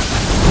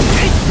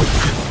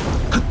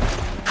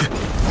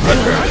 I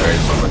can't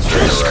change my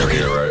material right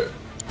here, right?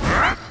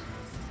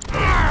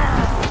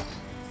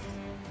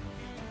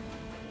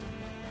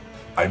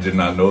 I did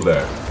not know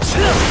that.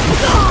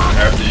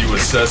 After you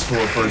assess for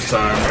the first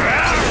time,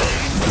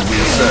 you can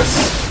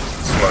reassess.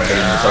 That's why I hit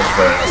him the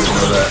touchpad. I didn't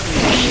know that.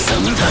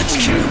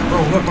 Bro,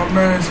 let my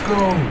mans go.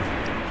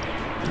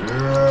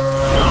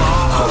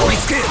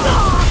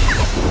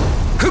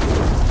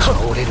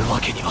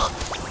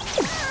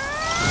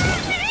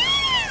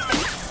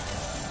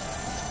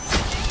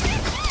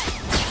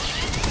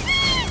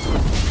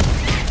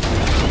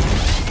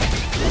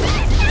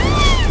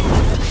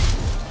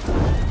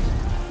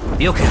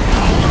 You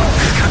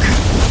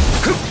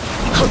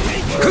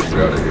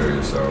gotta heal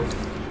yourself.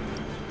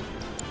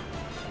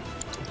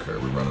 Okay,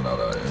 we're running out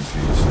of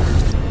MPs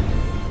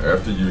here.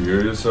 After you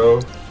heal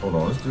yourself, hold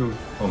on, let's do.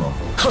 Hold on.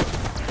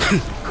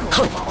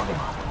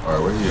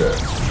 Alright, where he at?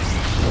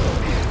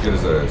 Get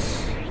his ass.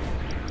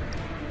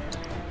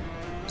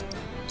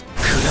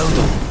 Cloud.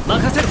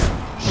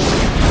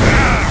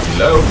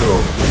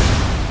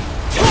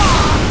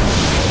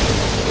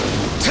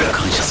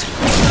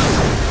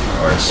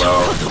 Alright,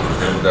 Cloud.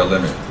 Hit with that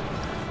limit.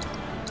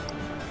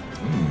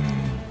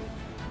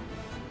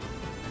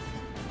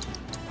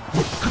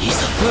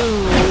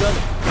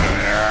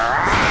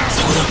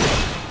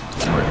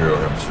 I'm gonna heal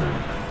him too.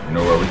 You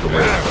know where we can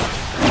wait.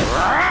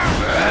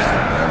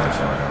 Damage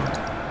on him.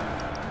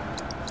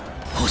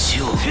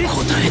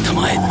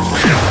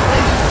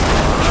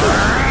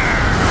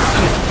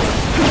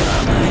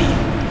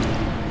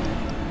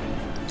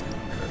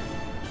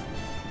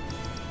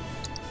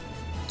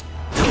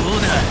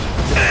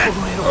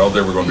 I don't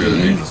think we're gonna be able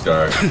to beat this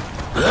guy.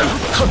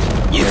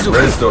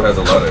 Red still has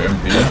a lot of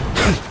MP.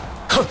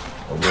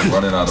 But we're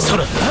running out of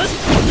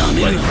being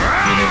able to heal.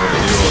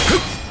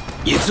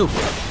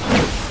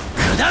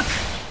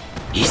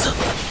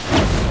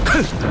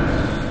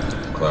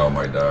 Cloud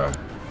might die.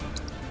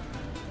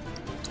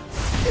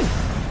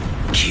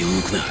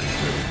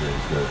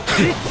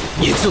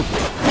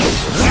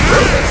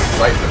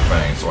 Siphon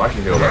Fang, so I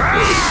can heal like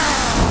this.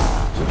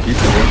 So keep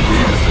the MP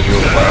just to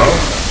heal Cloud.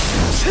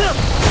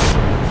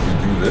 You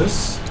do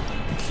this,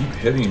 you keep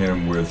hitting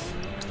him with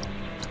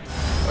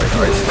like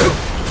ice stuff.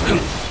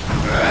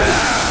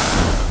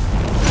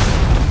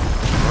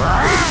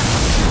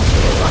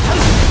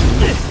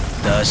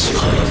 Let's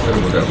hit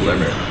him with that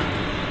limit.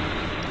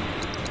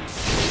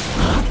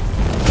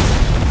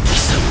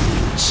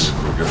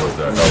 We'll give us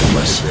that health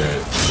like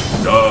it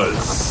does.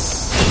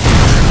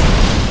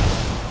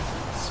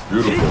 It's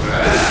beautiful.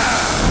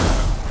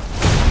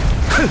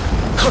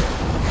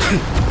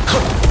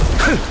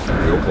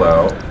 Real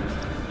Cloud.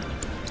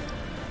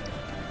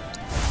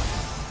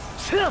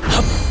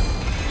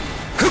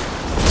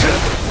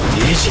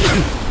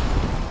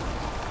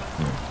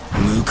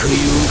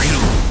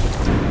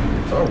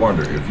 So I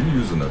wonder if you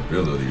use an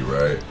ability,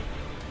 right?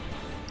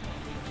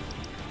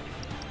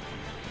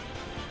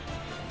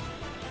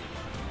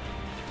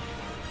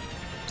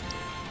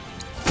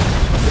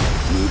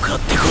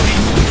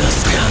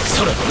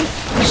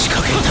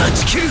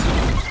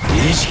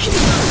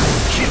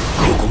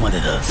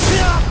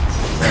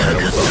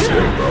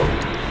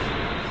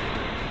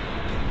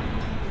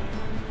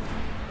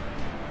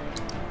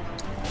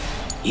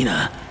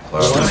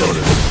 Cloud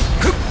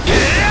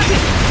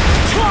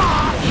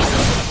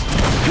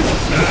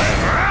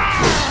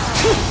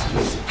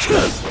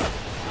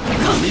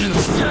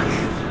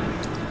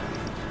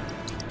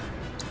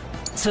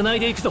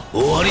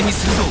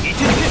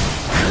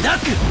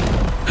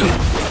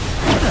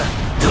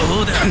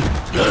loaded.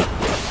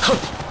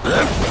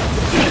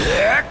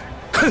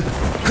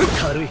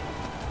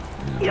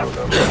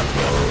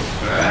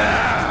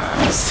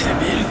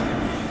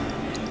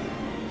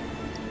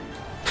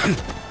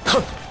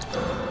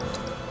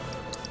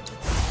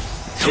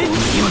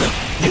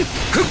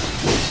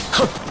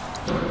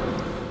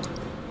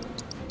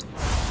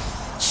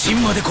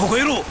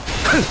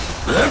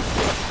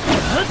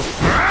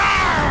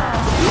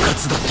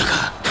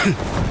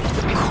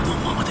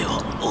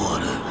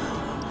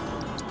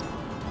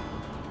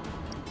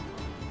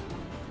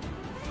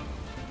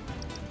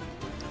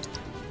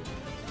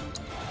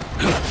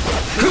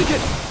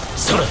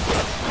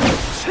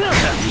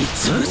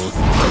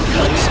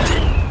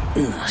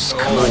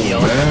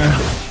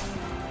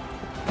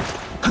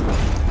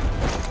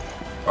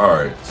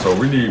 Alright, so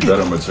we need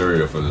better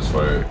materia for this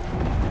fight.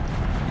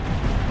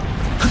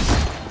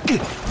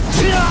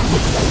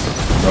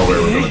 No way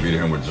we're gonna beat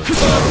him with just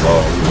Cloud at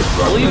all. We were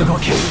struggling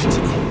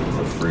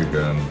with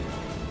freaking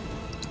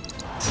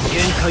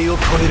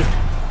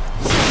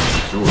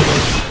two of us.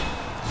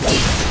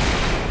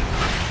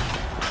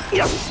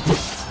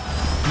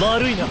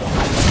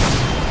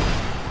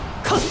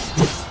 俺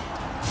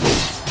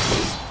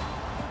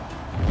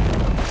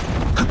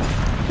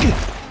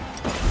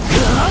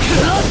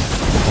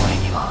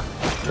には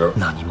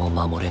何も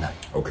守れない。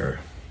Okay.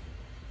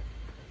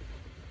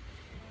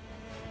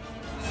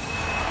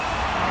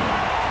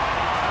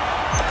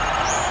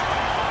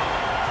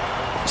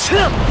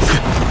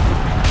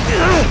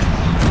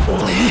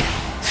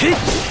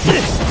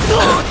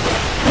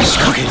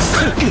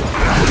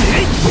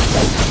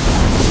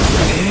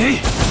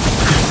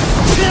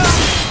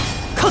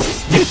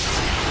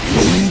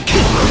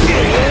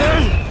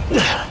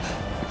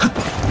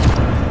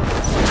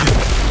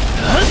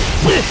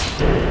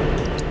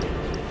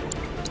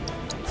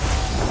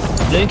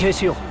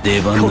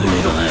出番のようだ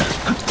な。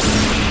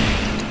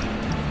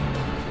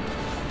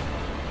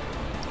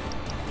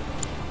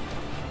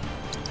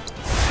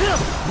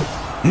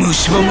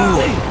虫歯もこの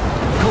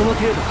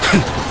程度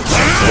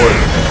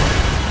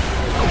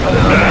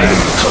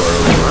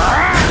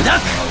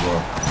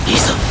い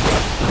ざ逃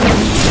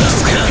が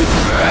すか。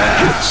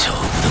勝負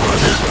どころ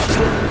だ。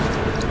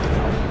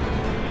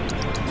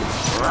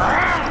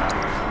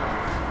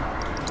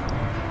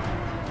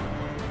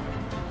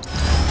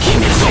決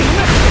めるぞ。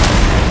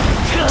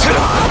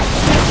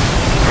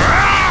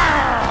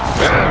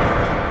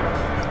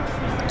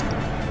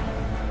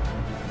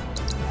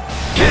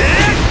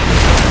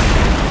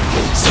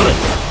それ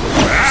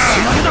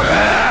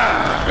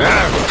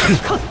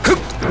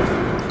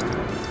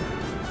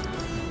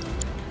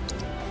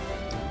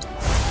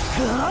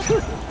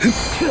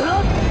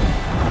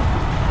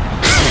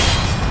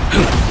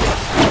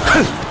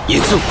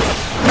行くぞ。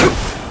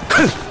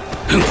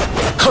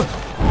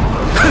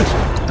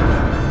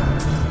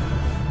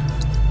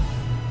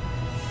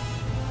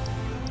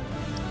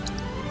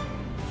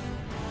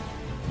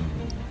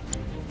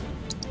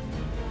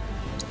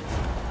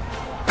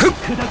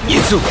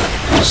行くぞ。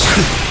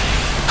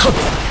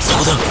そ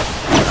こだ。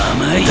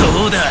甘い。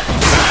どうだ。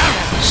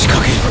仕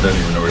掛ける。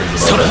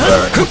そら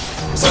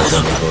そこだ。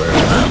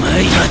甘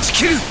い。断ち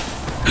切る。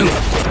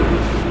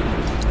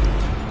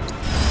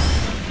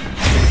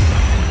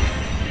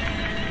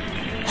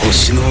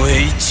星の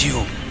英一を。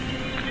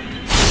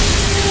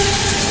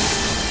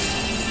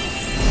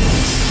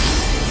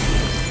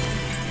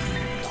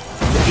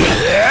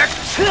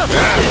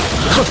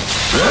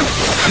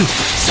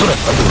そら I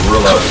just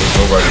realized there's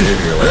nobody in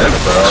here like in the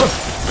crowd.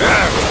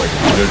 Like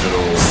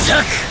digital.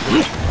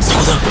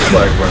 It's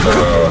like when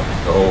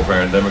the whole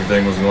pandemic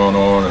thing was going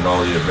on and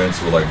all the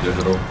events were like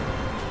digital.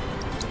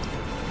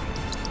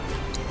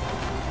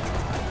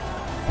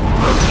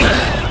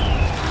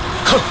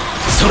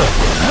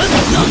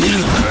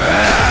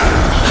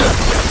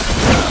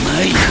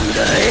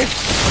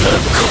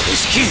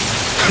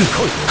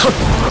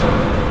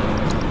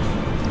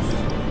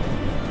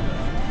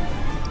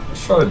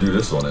 Let's try to do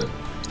this on it.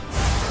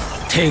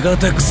 手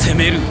堅く攻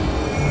める。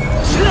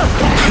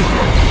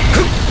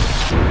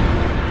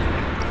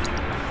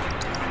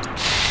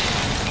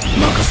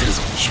任せる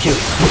ぞ。引けよ。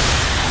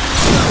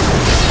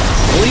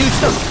追い打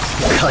ちだ。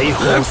解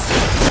放する。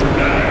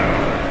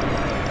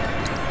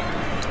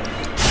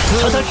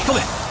叩き込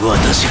め。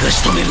私が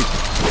仕留める。甘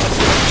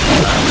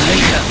い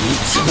が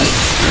潰す。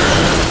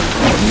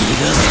逃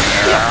がす。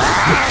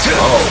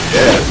Oh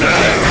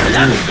yeah,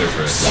 that is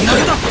different. 投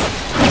げた。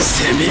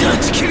攻め断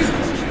ち切る。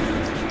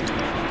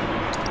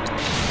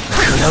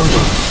クラウド任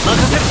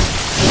せる。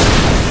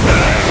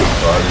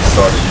So I just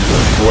started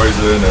using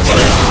poison and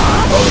like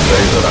all the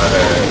things that I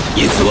had.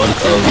 I was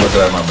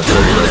looking at my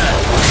material.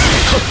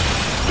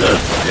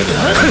 Get it,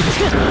 man.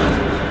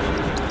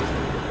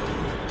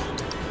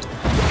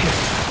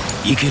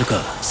 いける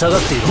か。下が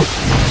っていろ。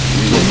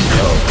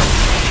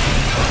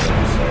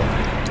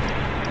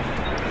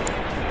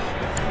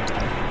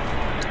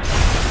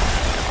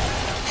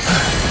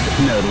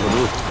なるほ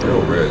ど。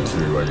Real red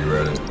too. Are you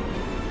ready?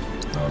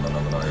 No,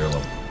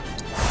 yellow.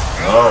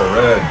 Oh,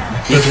 red.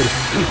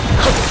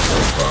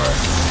 That's fine.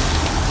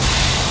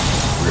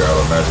 We got a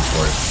magic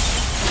point.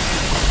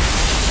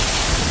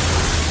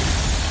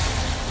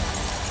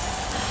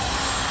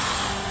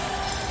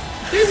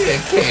 Give me a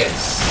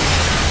kiss.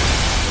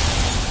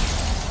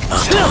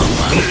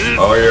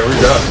 Oh yeah, we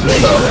got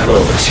this.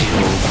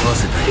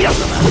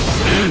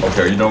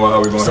 Okay, you know what?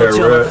 How we gonna hit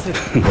red?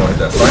 We're gonna hit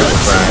that cycle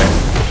sign.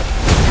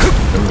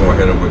 Then we're gonna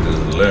hit him with this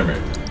limit.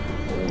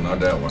 Oh, not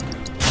that one.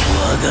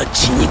 Get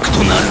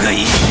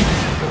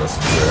us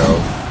some good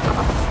health.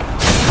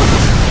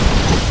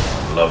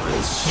 Love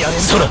this.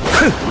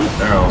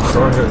 Now,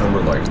 start hitting him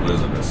with like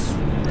blizzardness.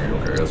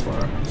 Okay, that's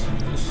fine.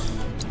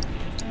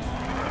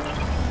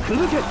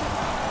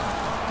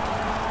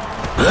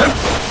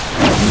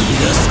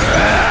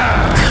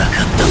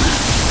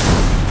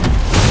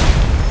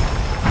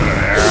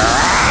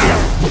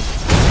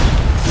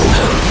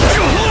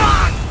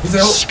 He's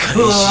out.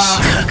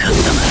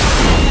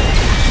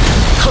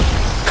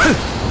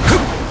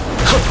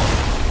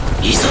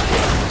 いざ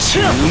注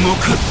目。報い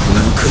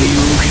を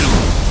受けろ。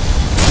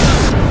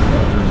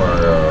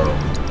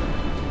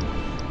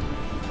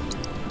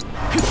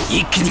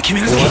一気に決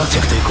めるぞ。一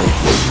着といこう。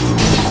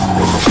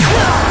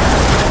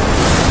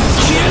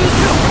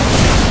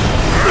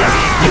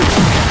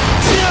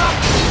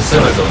It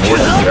seems like the more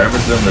you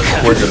damage them, the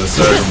quicker the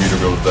second meter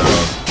goes down.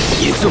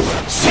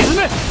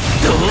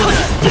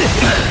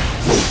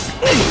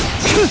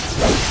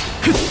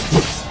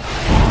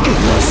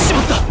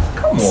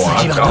 Come on,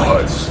 I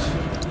dodged.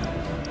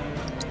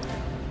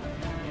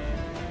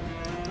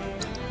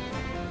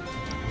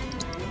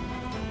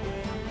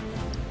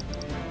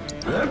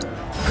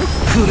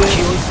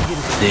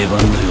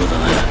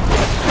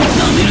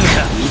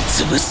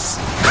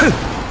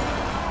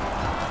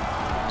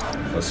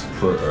 Let's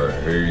put a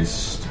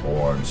haste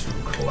onto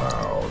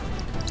Cloud.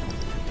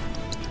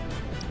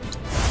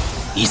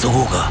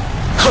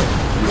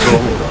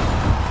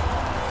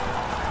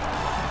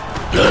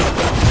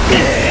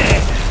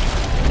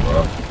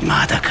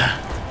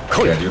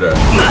 Can't do that.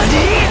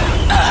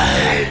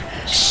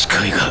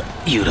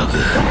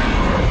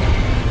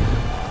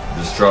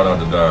 Just try not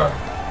to die.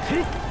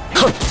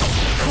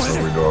 That's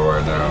what we're doing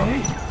right now.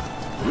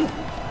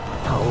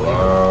 Hold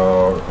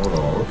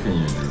on, what can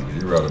you do?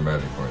 You routed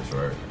magic points,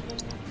 right?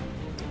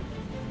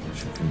 But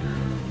you can do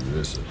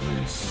this at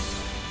least.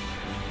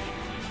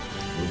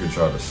 We can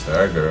try to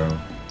stagger him.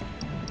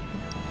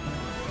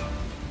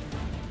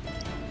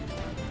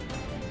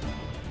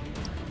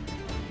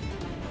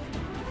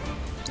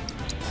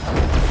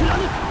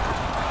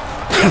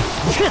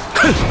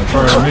 Don't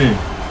turn on me.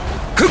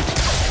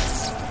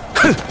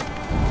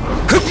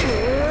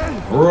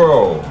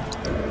 Bro.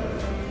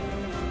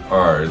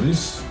 Alright, at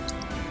least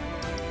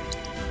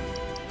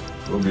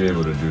we'll be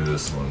able to do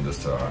this one this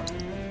time.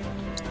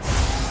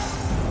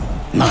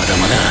 I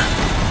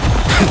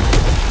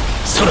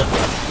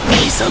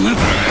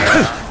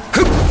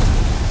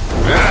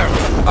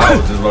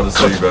was just about to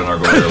say you better not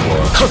go there,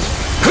 boy.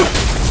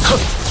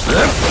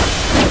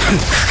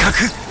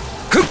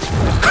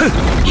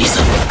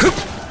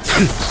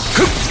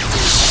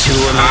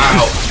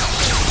 Ow.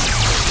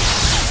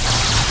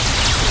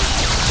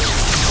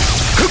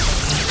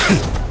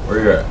 Where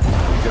you at?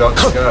 Get out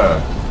the sky.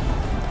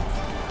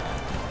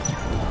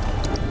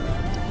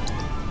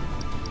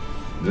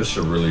 This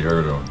should really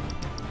hurt him.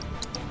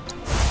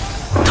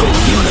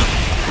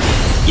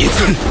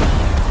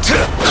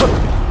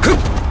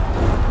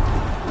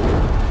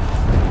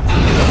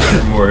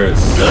 3 more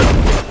hits.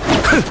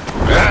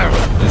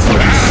 This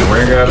when you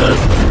swing at him,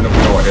 even if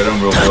we don't hit him,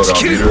 we'll build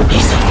our meter.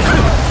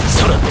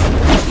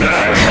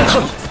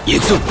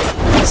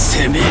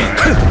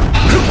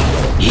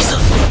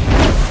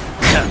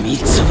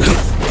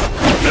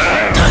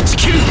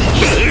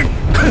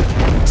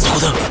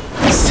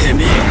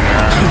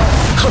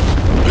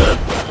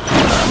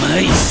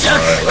 Alright,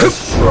 let's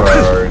try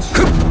to...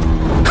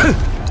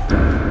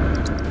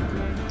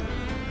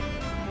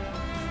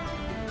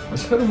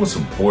 Let's hit him with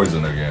some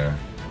poison again.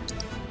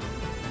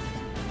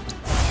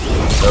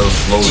 That'll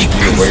slowly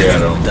eat away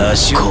at him.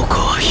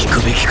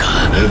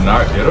 Did it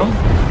not hit him?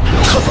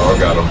 Oh, I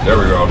got him. There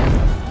we go.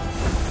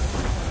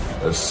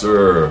 Yes,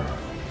 sir.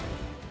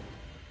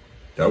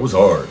 That was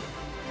hard.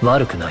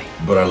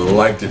 But I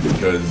liked it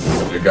because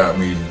it got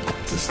me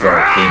to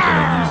start thinking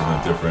and using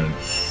the different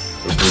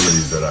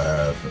abilities that I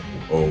have.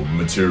 Oh,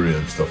 materia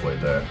and stuff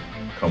like that.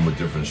 Come with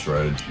different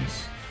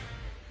strategies.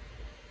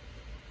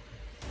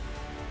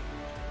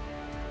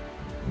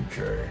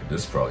 Okay,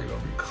 this is probably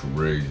gonna be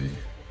crazy.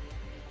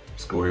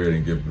 Let's go ahead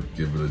and give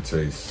it a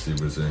taste, see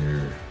what's in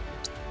here.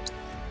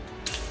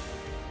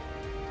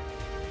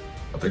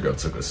 I think I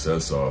took a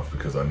sets off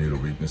because I knew the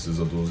weaknesses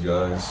of those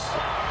guys.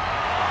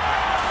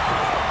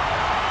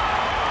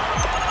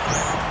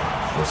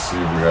 Let's see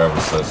if we have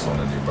a sets on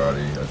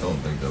anybody. I don't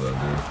think that I do.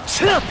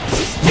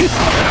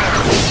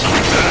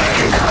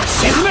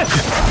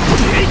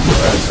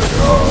 I took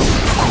it off.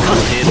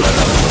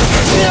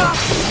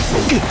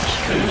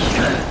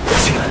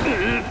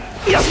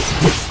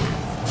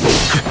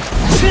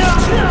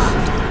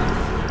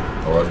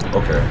 Oh,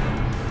 okay.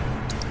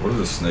 What are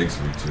the snakes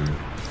weak to?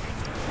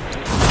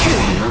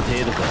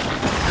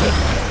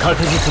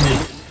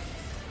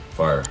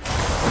 Fire.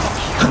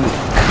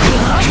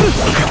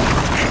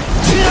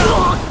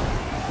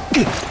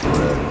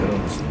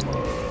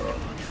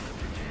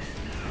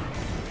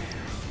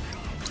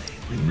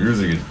 The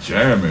music is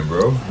jamming,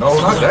 bro. No,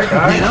 not that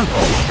guy. Oh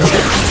my god.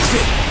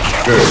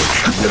 Good.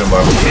 Get him by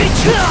the way.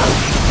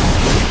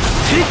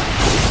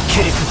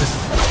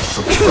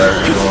 Put the fire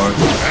on.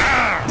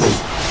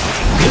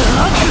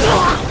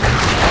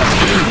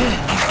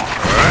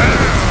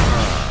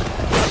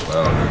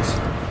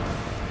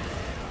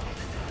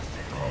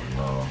 Oh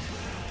no.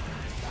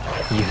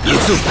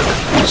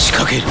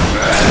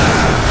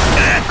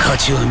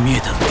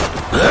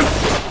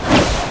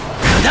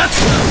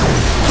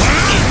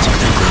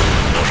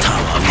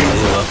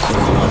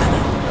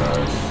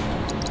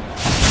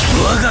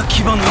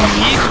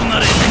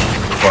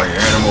 Fight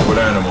animal with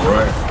animal,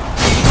 right?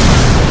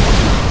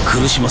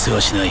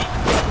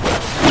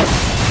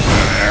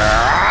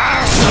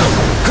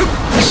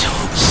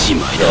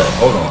 Yo,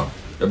 hold on.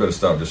 Y'all better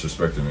stop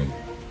disrespecting me.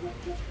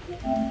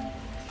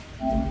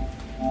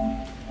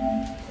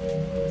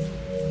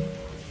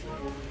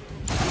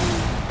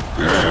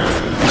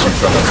 I'm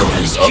trying to put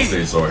these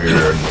updates on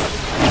here.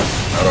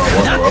 I don't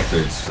want no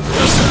updates to the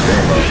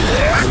game.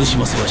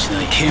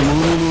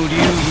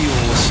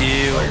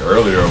 Like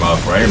earlier, my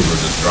frames were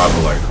just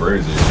dropping like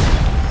crazy.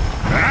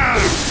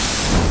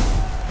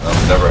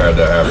 I've never had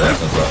that happen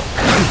since I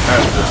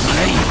had this.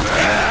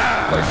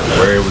 Like the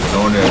way it was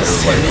doing it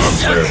was like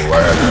unplayable.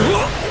 I had to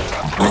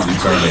completely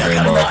turn the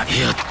game off.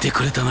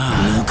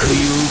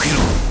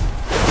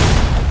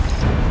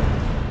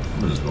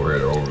 I'm just go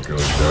ahead and overkill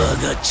this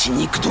guy.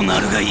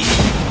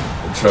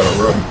 Try to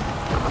run.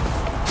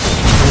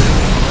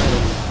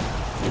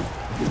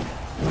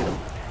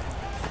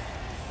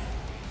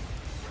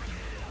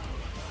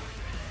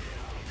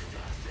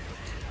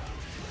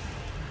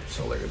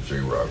 Sound like a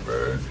J-Rock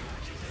band.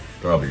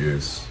 Probably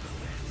is.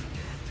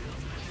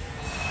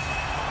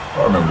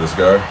 I remember this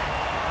guy.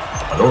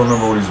 I don't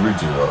remember what he's weak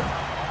to though.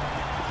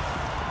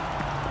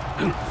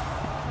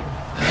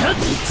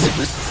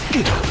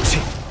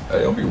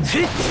 Hey, don't be.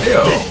 Hey,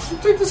 yo,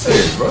 take the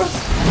stage, bro. Okay,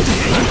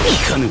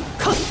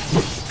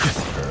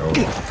 hold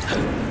on.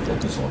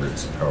 Focus on getting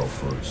some health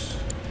first.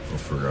 We'll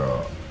figure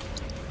out.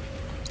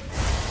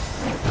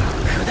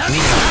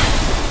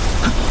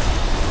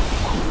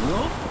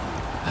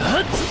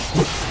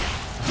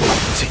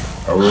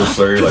 I will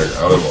say, like,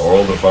 out of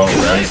all the Final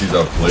Fantasies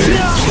I've played,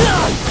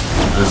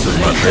 this is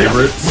my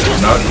favorite.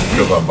 Not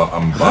because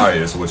I'm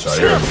biased, which I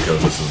am,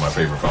 because this is my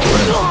favorite Final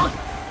Fantasy.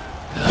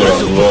 But I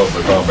love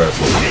the combat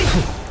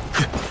system.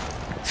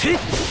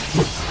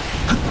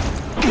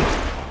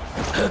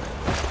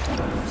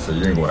 So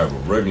you ain't gonna have a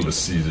regular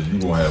seizure, you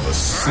gonna have a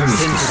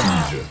sinister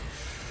seizure.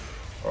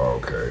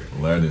 Okay,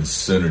 landing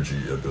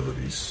synergy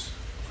abilities.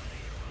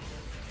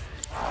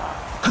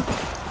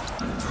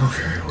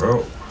 Okay,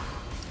 well.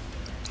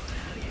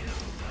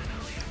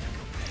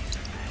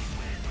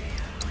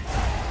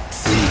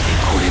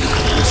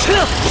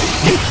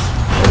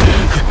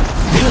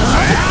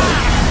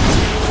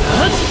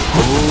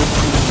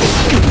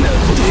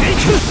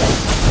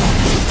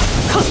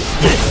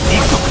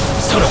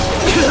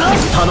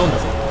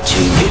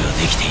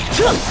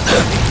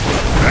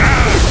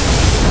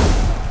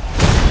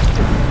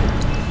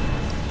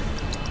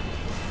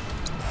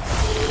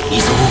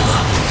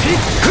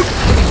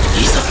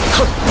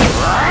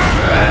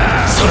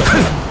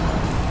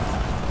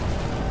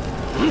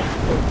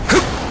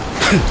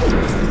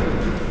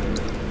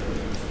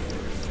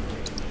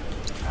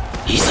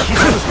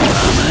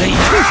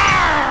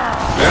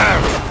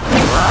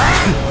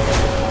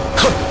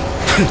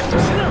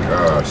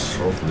 Gosh,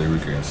 hopefully we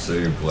can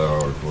save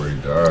Cloud before he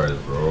dies,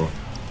 bro.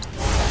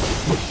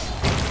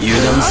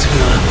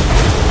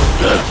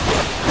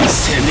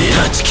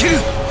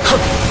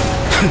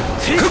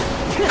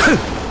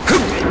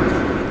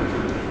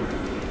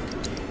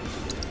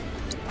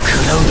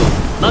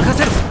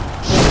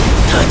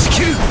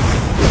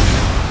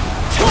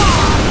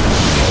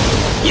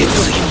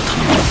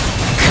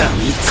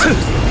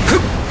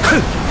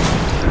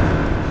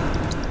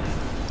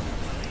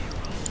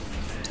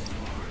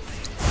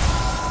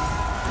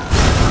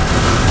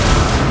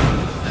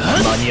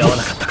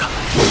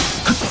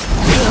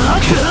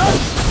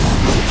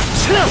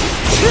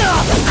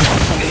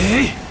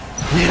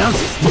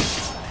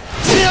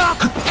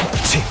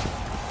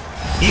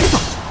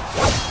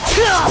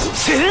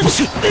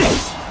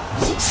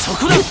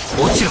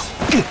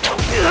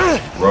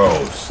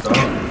 Bro, stop.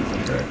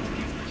 Okay.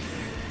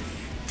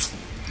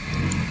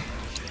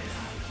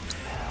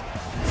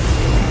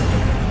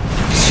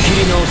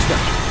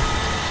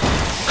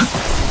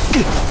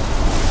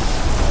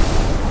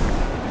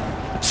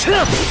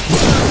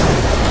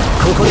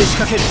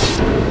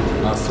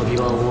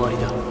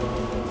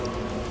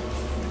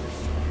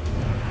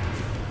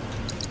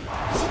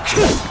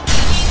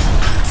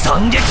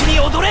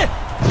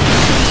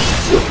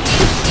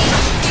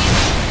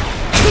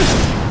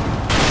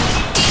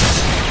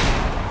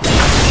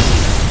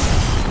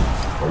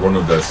 I wonder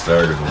if that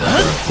staggers when I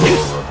throw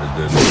over if it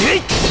didn't.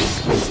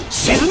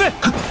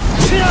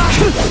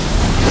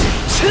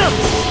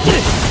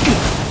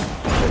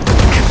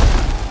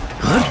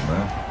 Oh,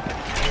 man.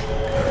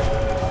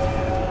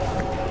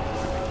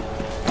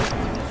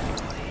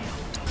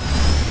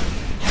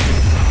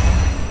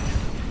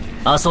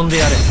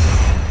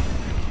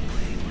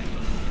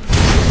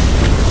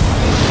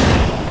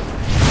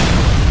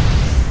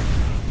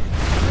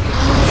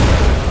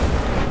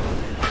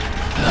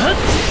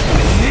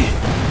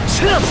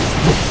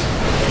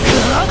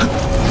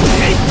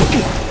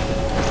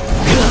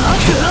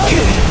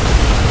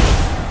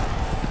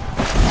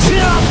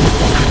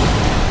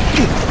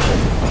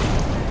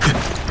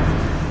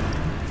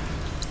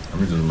 Let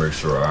me just make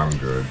sure I'm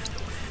good.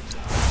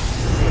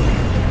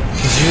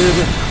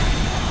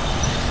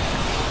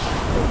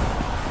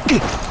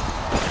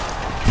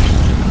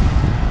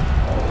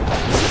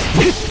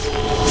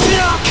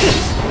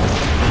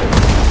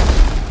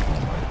 Oh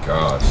my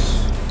gosh.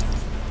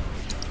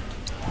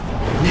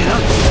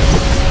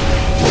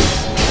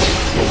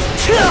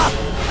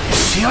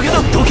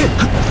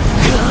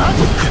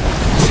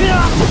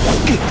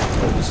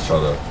 Just try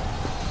to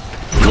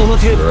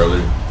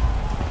early.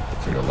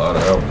 Take a lot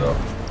of help though.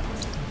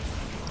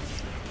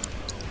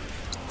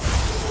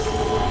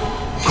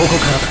 こ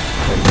からだ。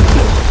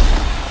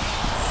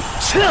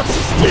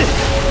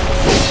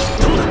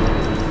どうだ。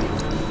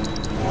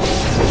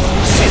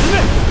沈め。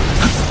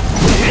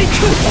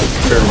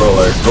Care about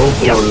like go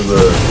for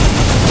the.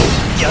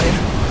 やれる。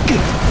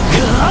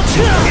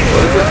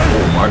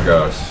Oh my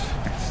gosh.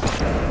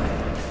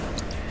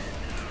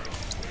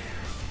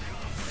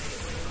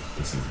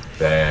 This is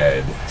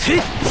bad.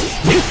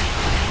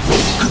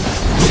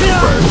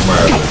 Right, we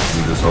might have to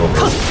do this over.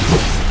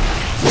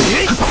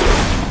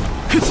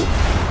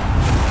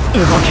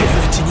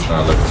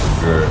 Not looking too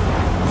good.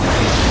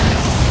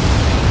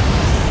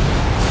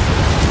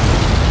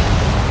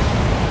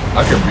 I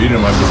can beat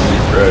him, I just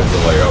need red to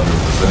like help his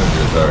percentage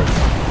attack.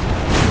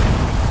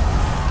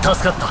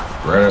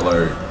 Granted,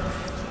 like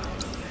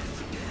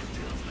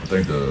I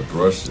think the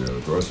thrust, yeah,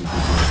 the thrust is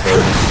just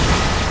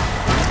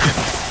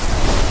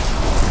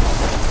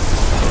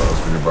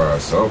speaking by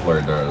itself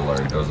like that,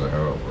 like doesn't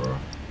help, bro.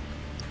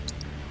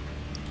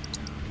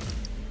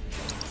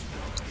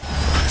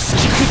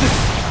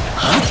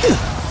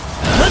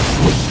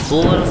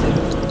 Oh,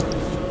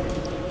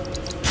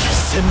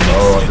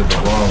 I did the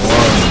wrong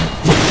one.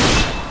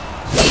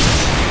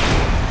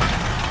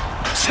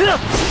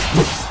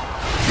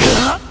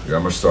 Yeah,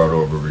 I'm gonna start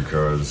over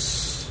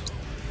because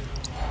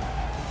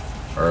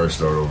I already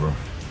start over.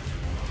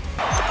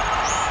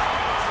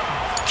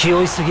 気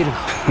負いすぎるな。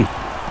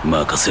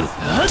任せろ。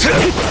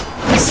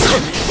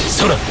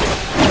そら。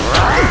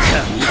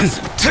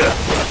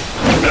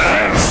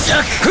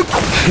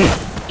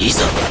い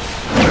ざ。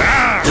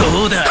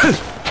どうだ。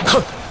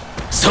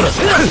そら。い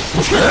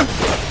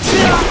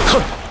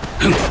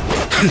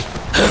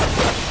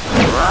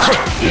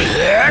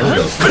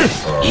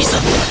ざ。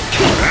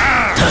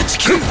立ち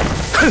切る。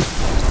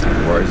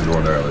While he's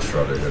doing that, let's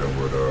try to hit him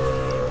with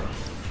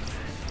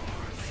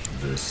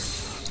this.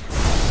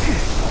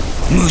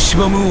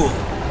 蝕むを。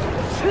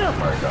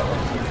My God.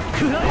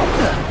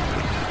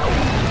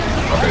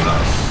 Okay,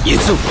 nice. 行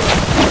くぞ。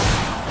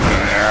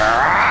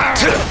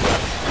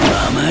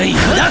甘いだ。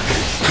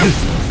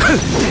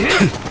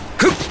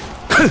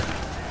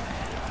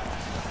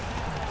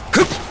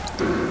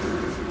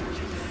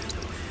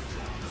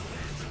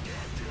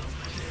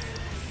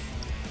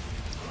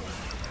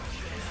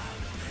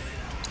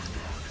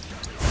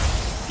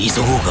急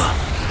ごうか。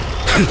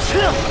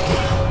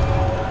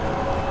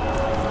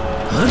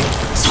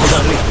そうだ。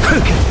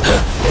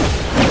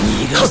逃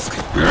がす。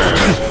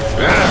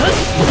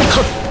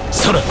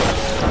そら。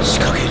仕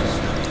掛ける。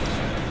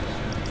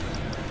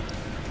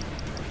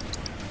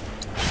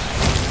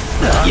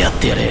やっ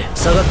てやれ。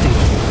下がっている。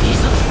い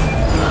ざ。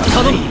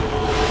頼む。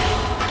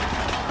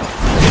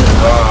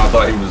I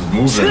thought he was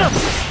moving.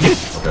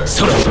 Okay.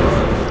 そら。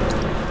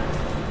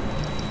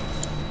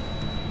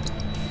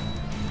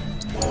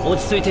落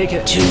ち着いてい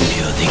け。準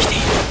備はできてい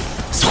る。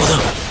そうだ。な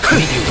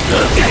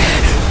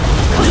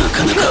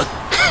かなか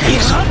いく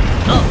ぞ。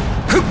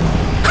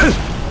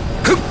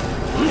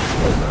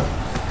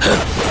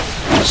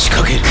仕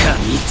掛ける。噛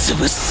みつ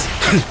ぶす。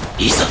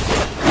いざ。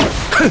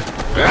逃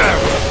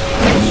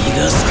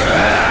がすか。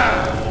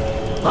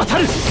当た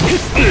る。Oh,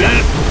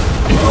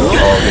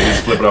 he's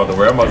flipping out the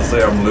way. I'm about to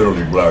say I'm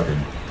literally blocking.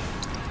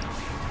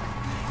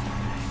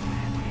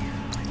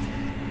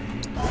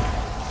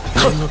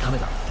 念のため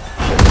だ。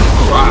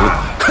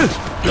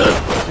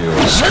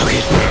仕掛け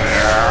る。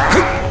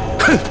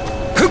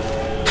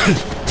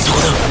そこ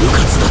だ。うか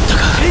つだった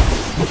か。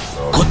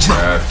こっちだ。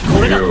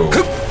これだ。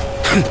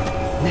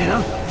狙う。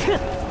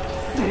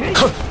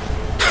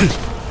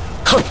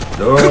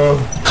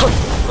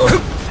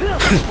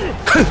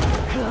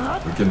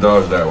We can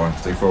dodge that one.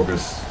 Stay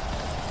focused.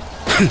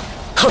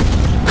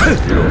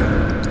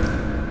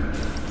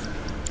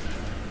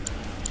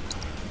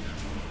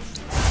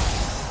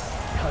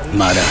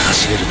 まだ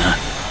走れるな。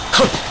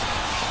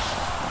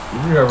Do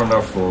we have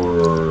enough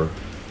for?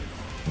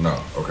 No.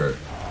 Okay.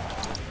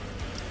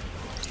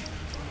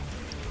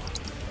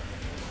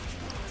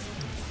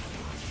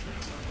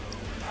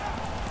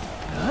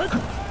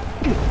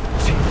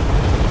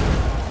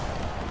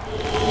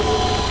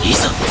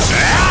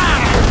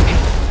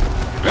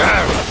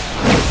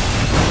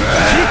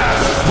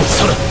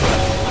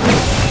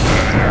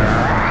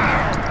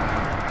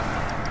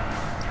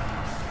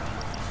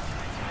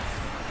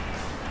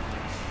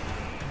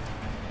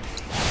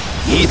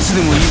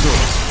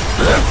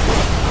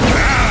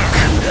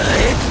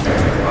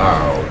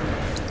 Wow.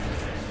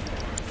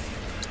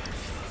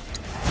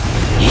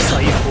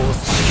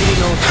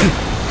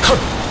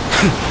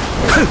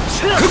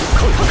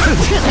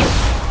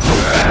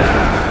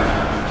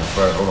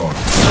 Alright, hold on.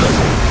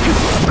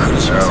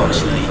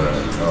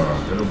 Now,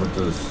 hit him with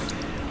this.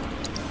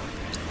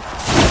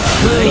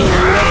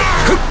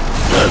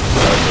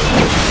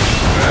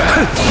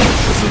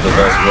 This is the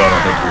best run I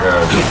think we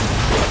had.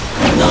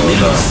 Well, no. We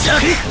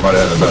might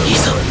have had a better one,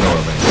 you know what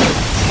I mean?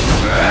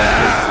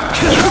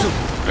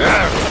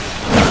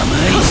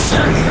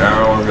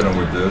 Now I'm gonna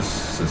with this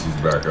since he's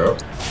back up.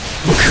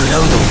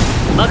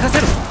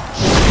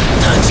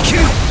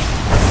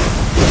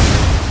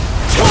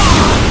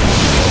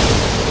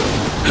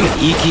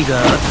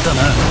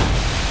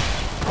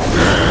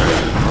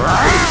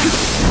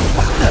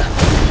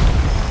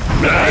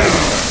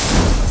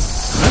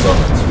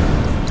 Summon.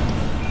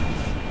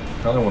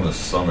 Kinda wanna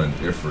summon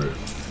Ifrit.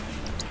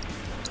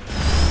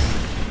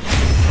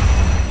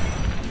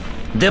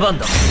 出番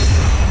だ。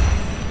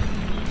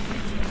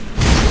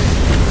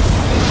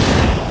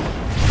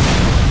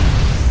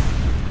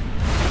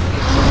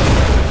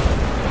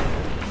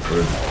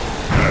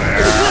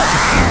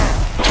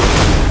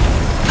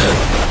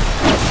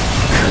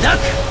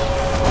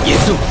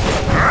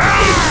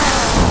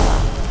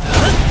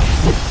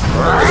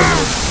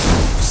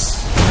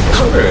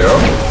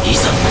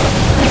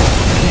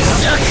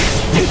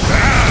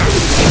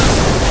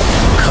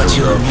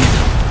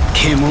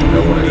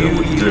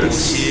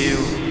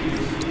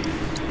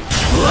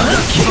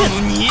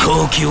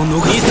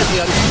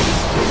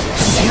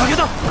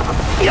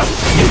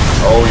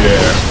Oh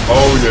yeah,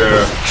 oh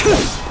yeah,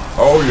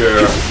 oh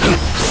yeah.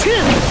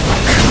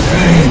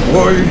 Hey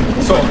boy,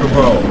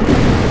 Chocobo.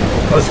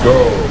 Let's go.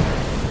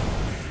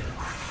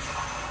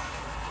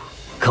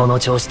 この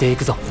調子で行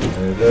くぞ。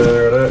Right?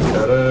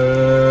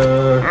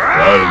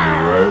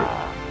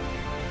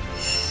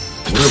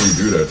 What did we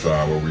do that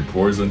time? Where we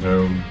poisoned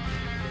him?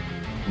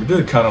 We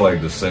did kind of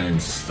like the same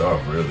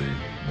stuff, really,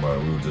 but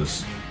we were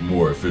just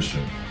more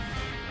efficient.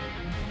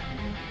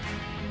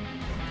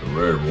 The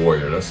Red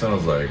Warrior, that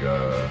sounds like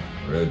a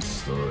Red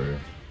story.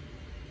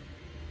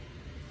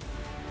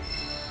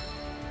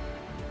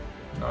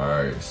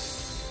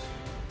 Nice.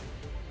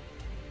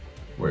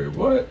 Wait,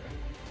 what?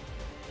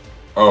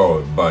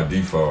 Oh, by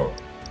default.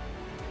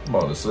 I'm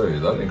about to say, I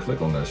didn't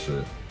click on that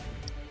shit.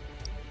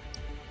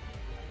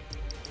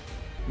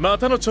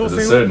 It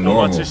said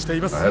normal.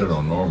 I had it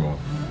on normal.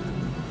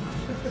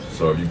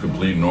 So if you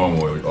complete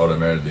normal, it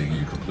automatically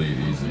you complete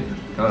easy.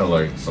 Kind of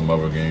like some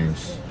other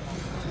games.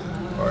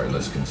 Alright,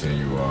 let's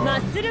continue on. マ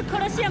ッスルコ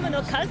ロシアム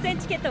の観戦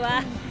チケット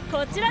は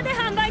こちらで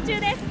販売中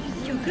で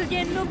す。極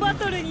限のバ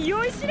トルに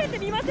酔いしれて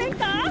みません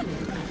か？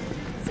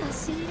差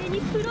し入れ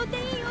にプロテイ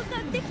ンを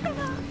買ってきたわ。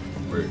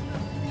Wait.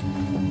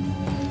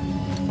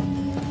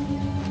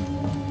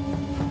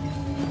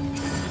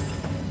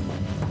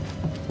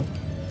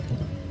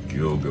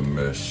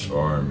 Gilgamesh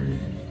Army.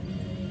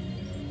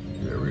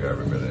 Yeah, we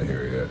haven't been in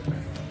here yet.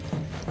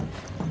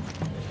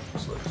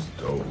 This looks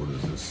dope. What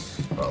is this?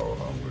 Power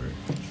hungry.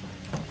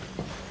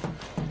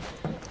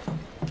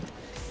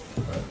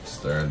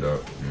 Stand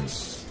up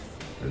against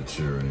the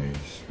tyranny.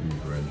 Speed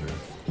Ranger.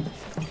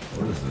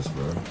 What is this,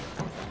 bro?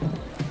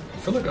 I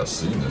feel like I've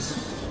seen this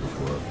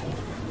before.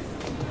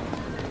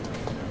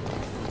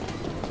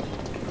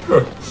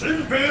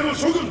 新兵の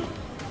諸君、よ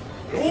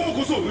う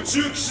こそ宇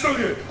宙騎士団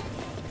へ。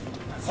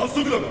早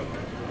速だが、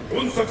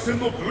本作戦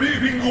のブリー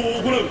フィング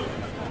を行う。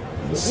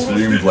This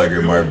seems like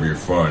it might be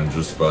fun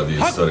just by the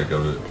aesthetic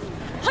of it.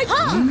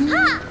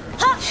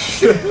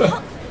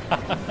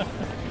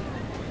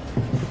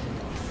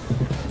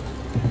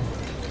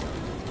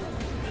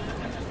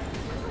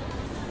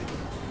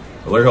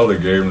 I like how the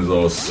game is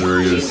all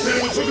serious.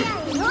 It has this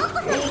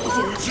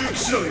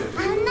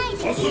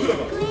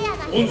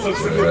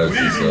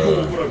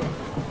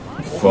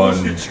fun.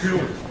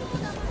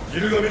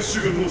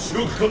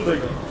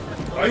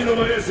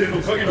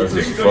 There's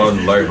this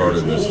fun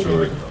lightheartedness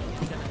to it.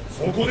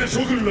 そこで諸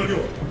君らには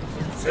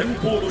先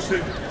方とし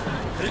て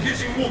敵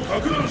陣を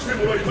拡大して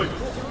もらいたい。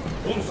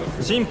本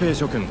作新兵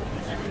諸君、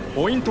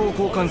ポイントを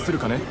交換する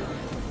かね。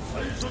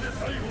最初で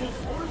最後の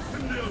総力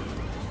戦である。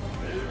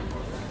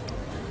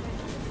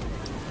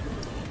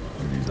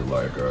These are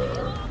like,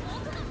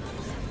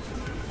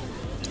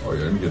 oh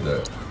yeah, let me get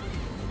that.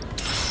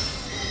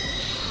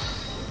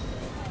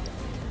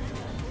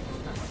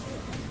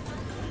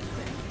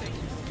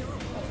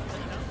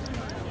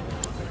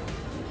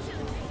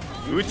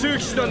 宇宙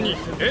騎士団に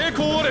栄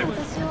光あれ。こ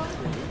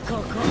こ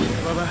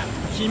は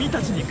君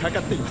たちにかか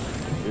っています。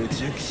宇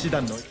宙騎士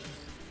団の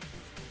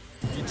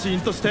一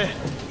員として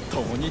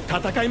共に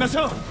戦いまし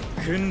ょう。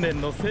訓練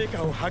の成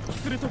果を発揮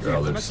するときが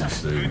来ました。 Oh,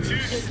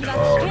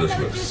 this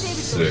looks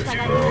sick,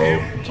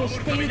 bro.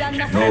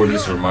 No,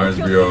 this reminds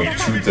me of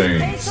two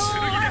things.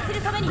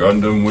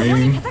 Gundam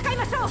Wing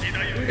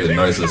and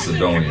Knights of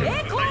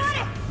Sidonia.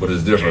 But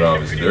it's different,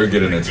 obviously. They're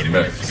getting into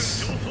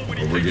mechs,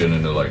 but we're getting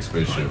into like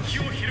spaceships.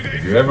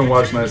 If you haven't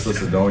watched Knights of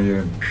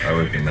Sidonia, I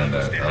recommend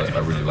that. I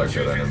really like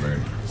that anime.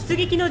 出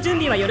撃の準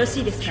備はよろ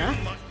しいですか？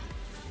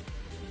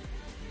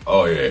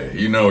 Oh yeah,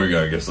 you know we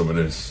gotta get some of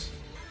this.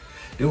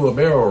 Do a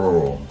barrel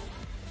roll.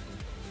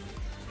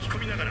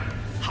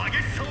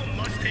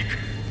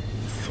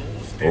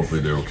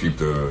 Hopefully they'll keep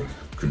the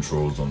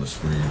controls on the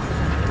screen.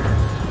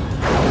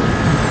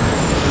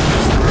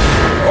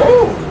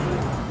 Oh!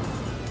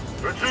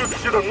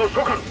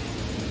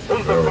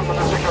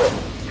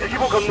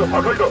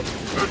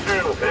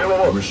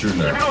 What we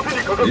shooting at?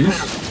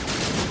 These?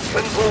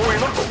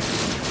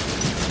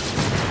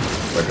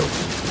 Like a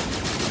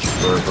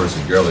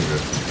third-person Gallagher.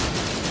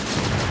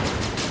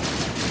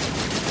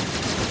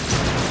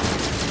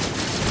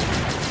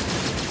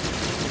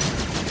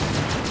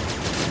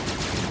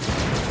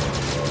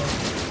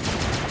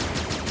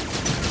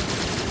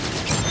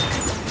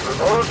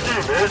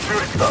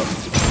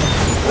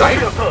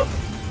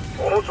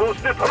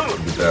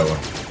 Get that one.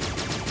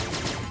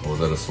 Or was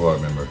that a SWAT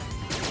member?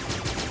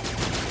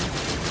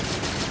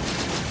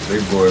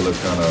 Big boy look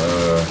kinda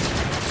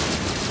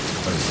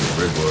let me see,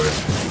 big boy.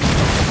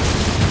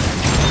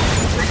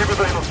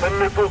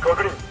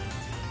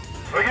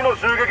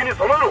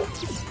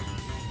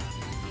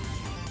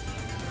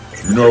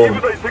 You know,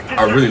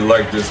 I really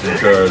like this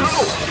because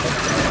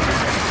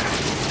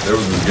there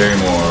was this game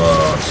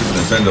on Super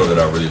Nintendo that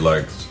I really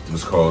liked. It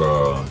was called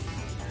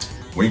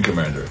Wing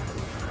Commander.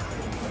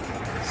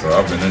 So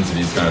I've been into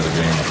these kinds of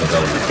games since I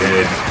was a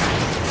kid.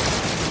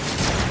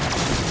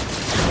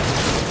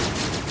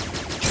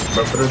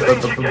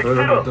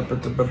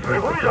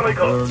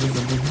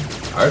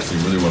 I actually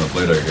really want to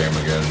play that game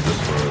again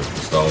just for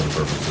nostalgia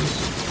purposes.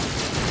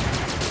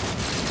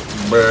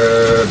 That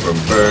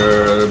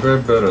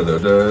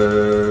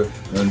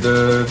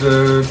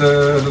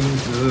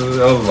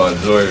was my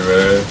joy,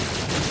 man.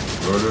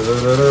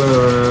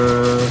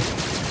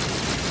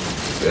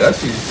 It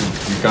actually used to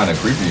be kind of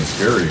creepy and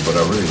scary, but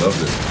I really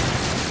loved it.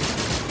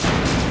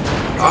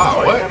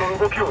 Ah, what?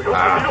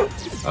 Ah,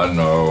 I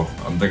know.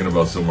 I'm thinking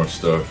about so much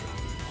stuff.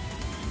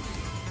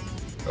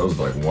 That was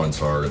like one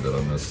target that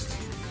I missed.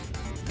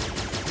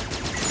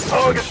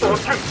 Oh,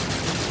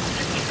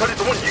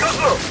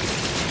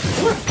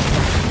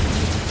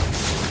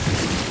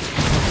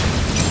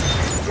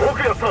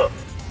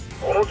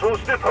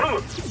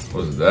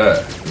 what is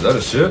that? Is that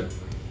a ship?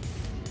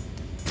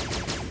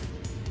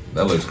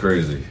 That looks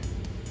crazy.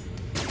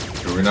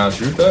 Can we not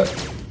shoot that?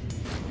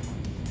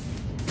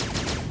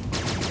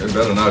 They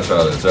better not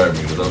try to attack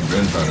me because I've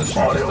been trying to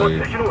shoot this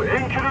thing.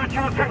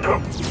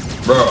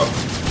 Bro,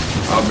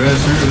 I've been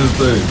shooting this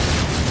thing.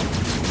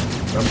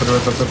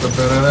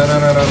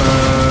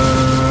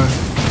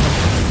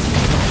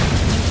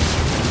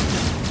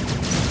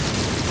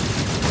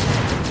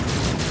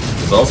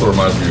 This also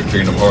reminds me of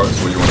Kingdom Hearts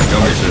where you want a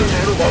gummy ship.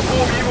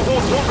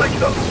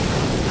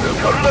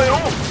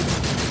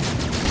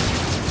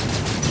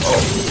 Oh,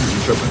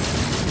 you're tripping.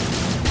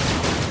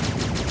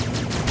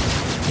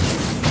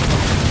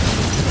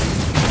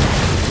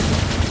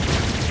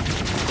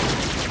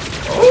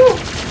 Oh!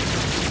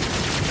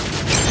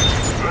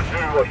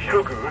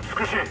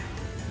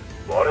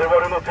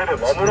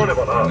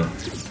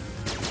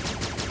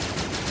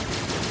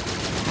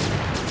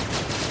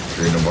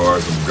 Kingdom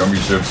Hearts, some gummy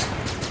ships.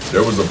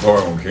 There was a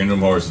part on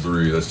Kingdom Hearts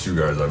 3, that's two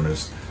guys I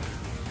missed,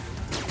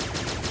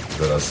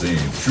 that I seen.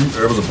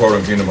 There was a part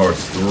on Kingdom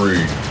Hearts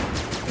 3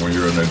 when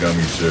you're in the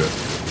gummy ship,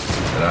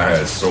 and I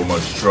had so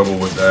much trouble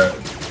with that.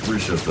 3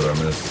 ships that I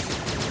missed.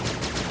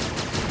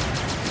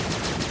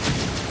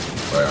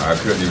 Like, I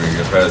couldn't even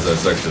get past that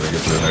section to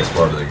get to the next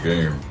part of the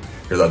game.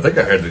 Because I think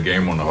I had the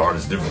game on the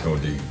hardest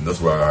difficulty, and that's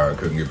why I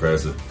couldn't get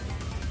past it.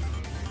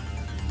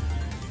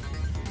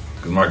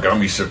 Because my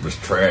gummy ship was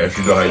trash.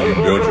 You know how you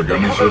build your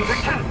gummy ships?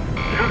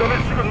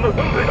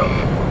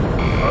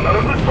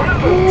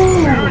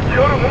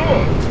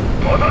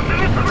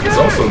 It's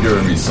also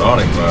giving me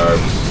Sonic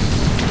vibes.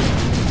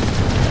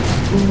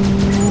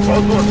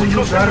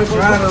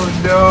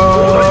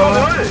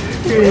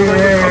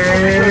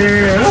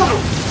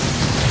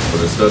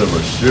 But instead of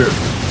a ship,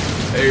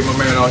 hey, my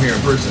man out here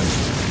in person.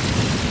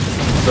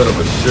 Instead of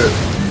a ship,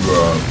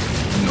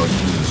 you know, you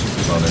use a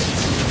supersonic.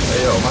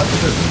 Hey, yo, my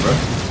position, bro.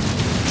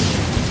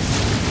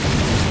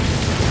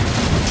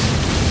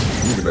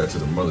 Let me get back to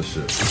the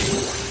mothership.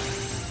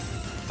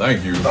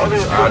 Thank you.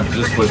 I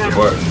just pushed the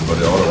button, but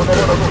it auto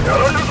repaired.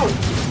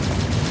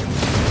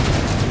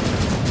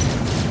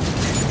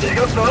 I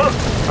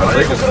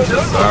think it's the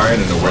design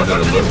and the way that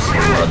it looks that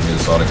reminds me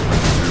of Sonic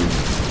Adventure 2.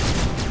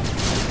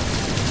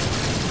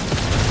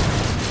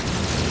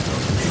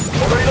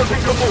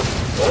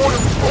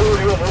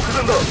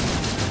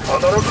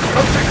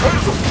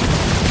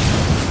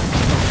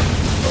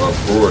 Of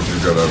course, you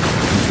got a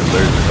future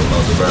laser coming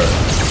out the back.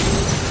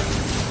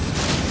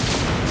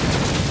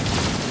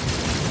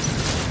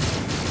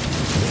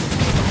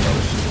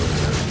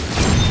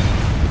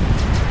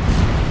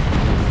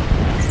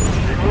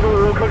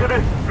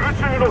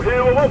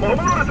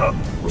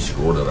 What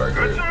score did I get?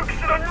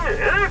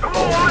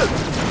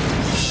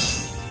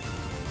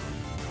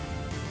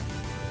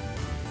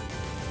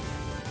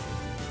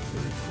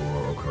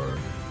 34, okay.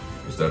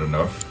 Is that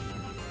enough?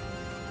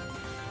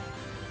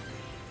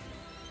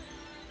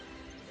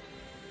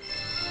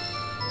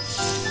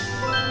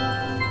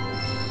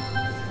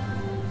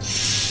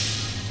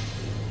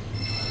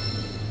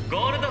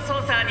 Gold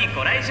Saucer に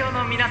ご来場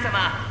の皆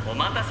様、お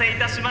待たせい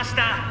たしまし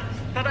た。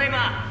ただい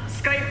ま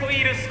スカイホイ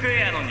ールスク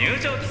エアの入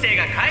場規制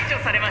が解除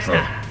されました。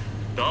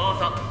どう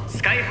ぞ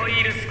スカイホイ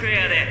ールスク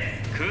エア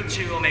で空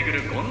中を巡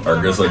るゴンドラ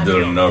の旅を I guess I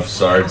did enough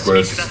side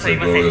quests to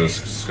go to the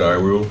Sky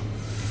Wheel.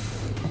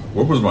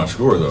 What was my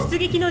score though? 出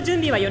撃の準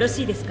備はよろ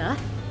しいですか?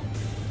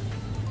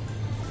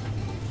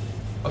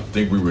 I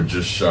think we were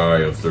just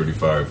shy of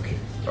 35k.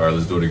 Alright,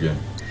 let's do it again.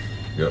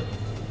 Yep.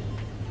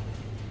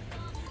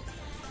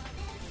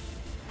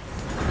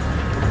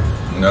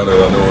 Now that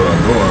I know what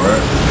I'm doing,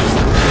 right?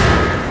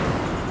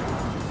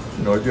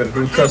 You know, you gotta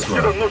do a test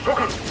run.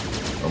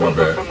 Oh, my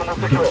bad.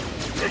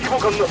 敵母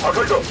艦の破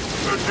壊だ。宇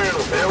宙の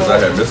平和 Because I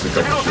は had missed a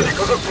敵 couple の手に ships.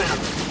 かかっている。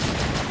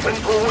戦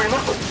闘を祈る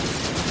ぞ。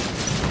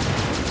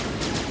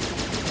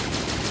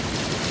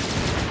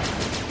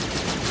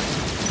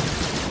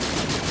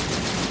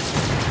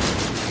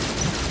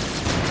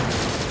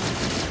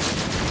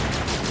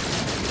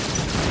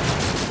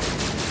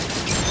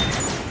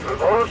素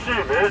晴らしい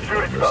命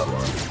中率だ。 This one.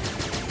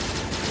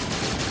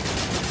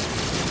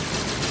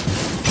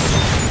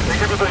 敵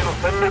部隊の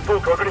殲滅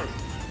を確認。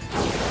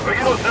次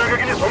の襲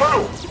撃に備え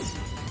ろ。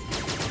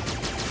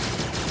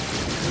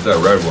 Is that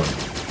red one?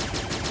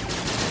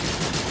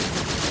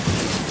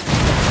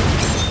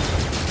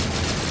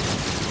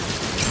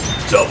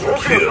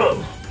 Double kill.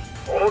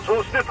 その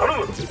調子で頼む。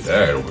 Look at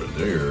that over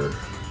there.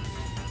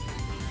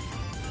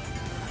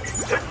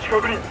 敵機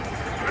確認。撃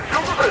ち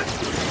落とせ。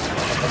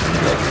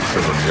 That's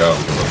tripping me out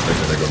because I'm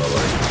thinking they're gonna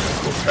like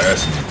go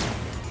past me.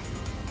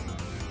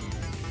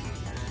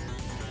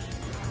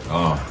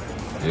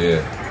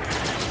 Yeah.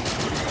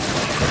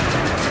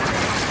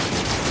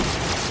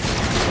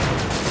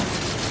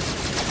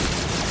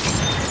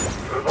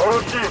 素晴ら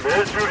しい命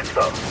中率だ。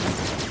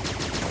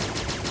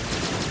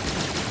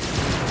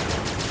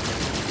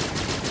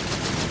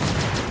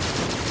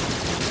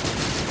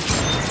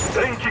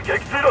電気撃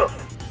墜だ。す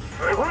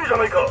ごいじゃ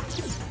ないか。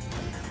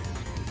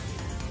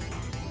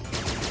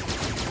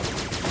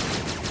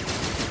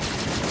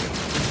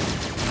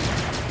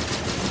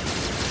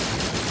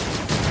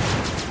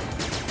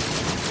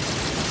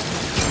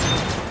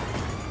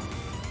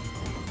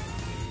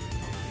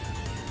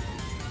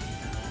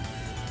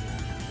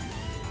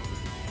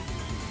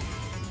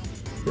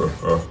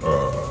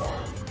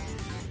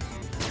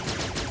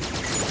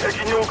 敵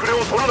に遅れを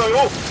取るな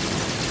よ。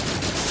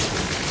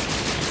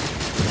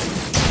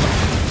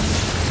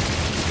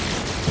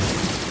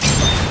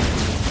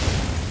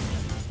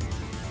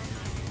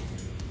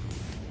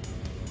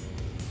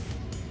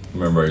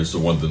 Remember, I used to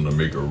want them to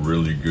make a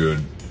really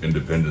good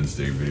Independence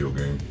Day video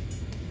game.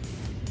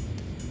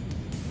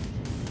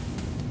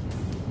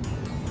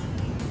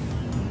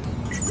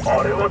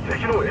 あれは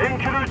敵の遠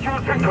距離宇宙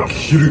戦艦。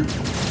 Kill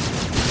it.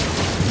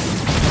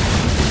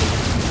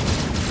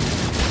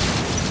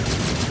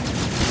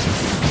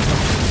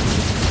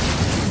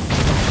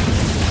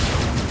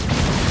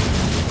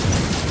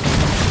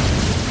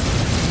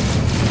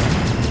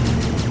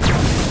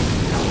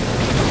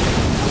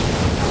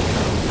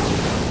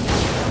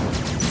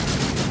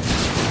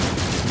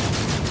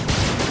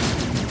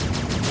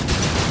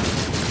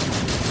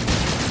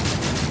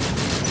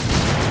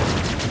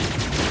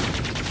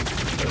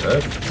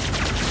 Heck?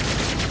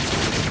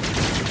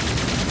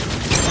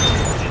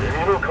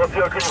 君の活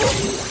躍には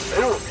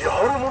目を見張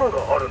るものが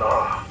あるな。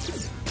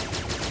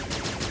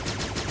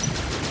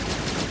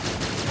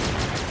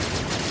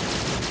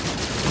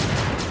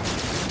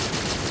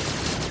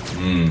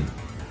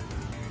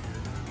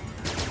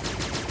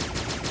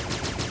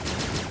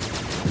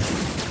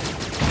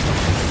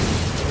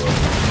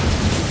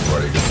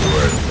 Everybody gets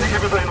away. 敵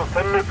部隊の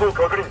殲滅を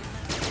確認。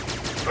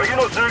次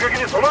の襲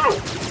撃に備えろ。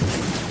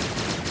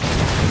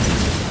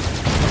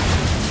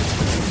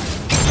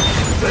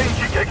電気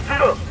撃墜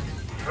だ。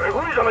すご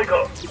いじゃないか。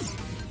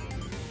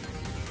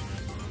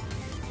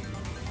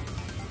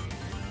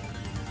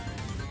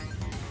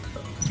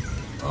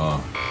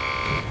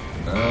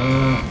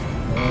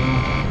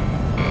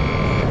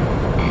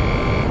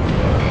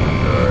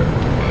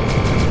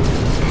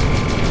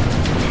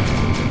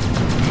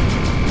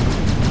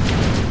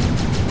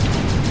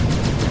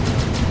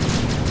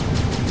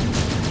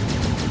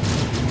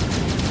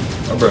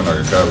 I better not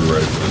get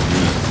copyrighted for this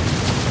music.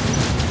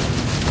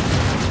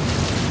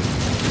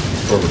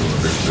 Focus on the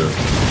big shit.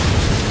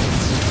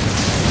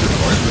 Get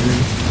points for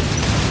these?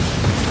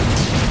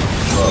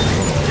 Oh,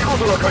 hold on. 見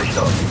事な回避だ。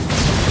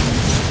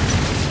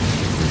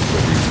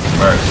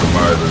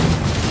 Maximizing.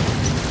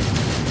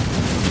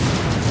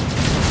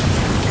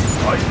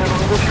 相手の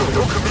動きを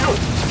よく見ろ。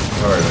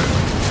 Alright, then.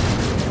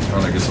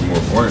 Trying to get some more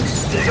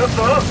points. 逃がす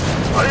な。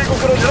背後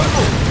から狙うぞ。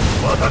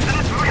私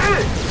に続け。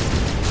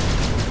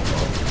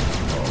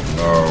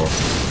 No.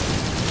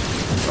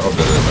 I hope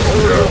that doesn't mess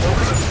me up.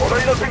 巨大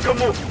な戦艦も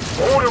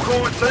能力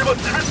を失えば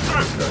自滅す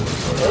る。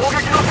攻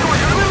撃の手を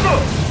緩めるな。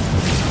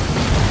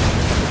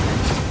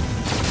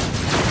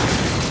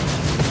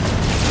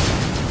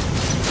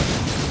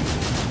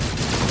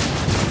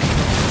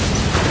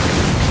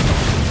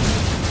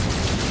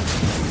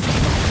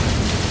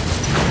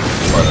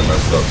 Might have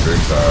messed up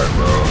big time,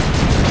 bro.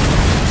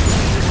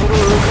 この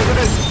おかげ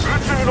で宇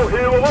宙の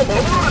平和は守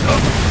られた。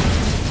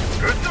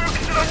宇宙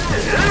騎士団に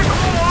栄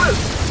光をあれ。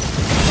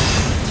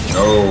 No.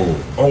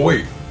 Oh,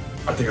 wait.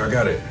 I think I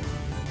got it.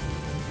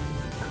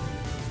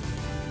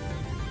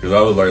 Because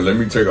I was like, let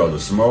me take out the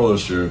smaller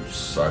ships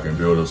so I can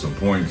build up some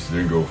points,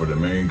 then go for the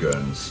main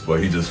guns. But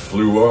he just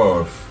flew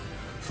off,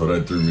 so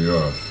that threw me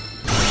off.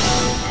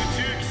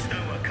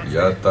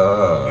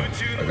 Yatta.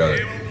 I got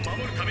it.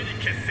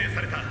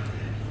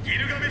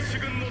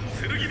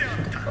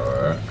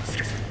 Alright.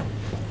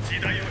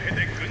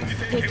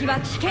 敵は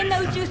危険な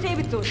宇宙生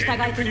物を従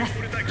えています。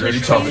 Girl, you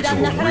決して talking 油 to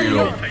断なさらぬよ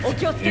a うお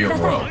気をつけくだ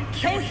さい。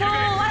戦争を終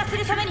わらせす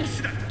るために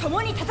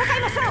共に戦い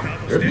ましょ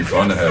う。 It'd be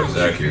fun to have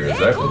Zack here.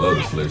 Zack would love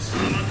this place.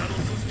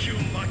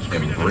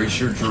 Embrace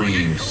your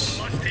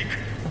dreams.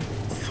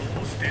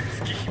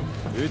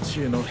 宇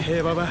宙の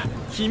平和は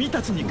君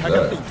たちにか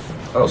かっています。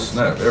 Oh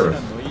snap, Eric.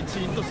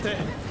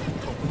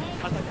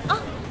 あ、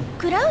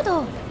クラウ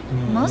ド、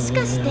もし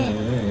かして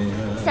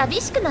寂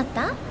しくなっ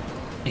た？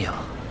いや。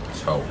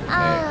あ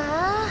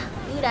あ、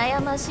羨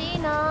ましい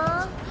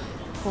な。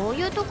こう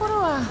いうとこ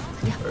ろはや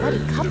っぱり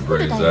カップ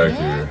ルだよ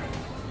ね。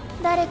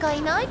誰か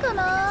いないか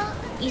な、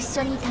一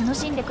緒に楽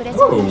しんでくれ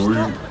そう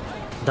な人。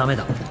ダメ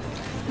だ。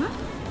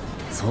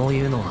そう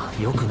いうのは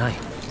良くない。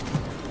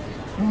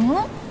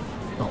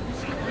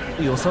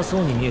良さそ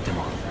うに見えて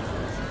も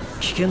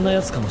危険な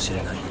やつかもし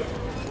れない。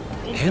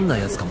変な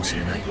やつかもし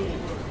れない。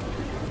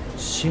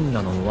神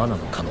羅の罠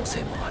の可能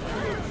性もある。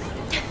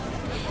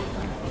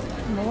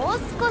もう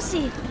少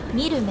し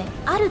見る目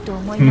あると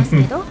思います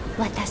けど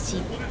私。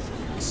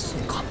そう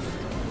か、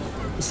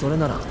それ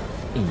なら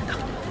いいんだ。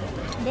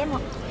で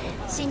も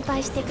心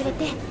配してくれ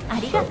てあ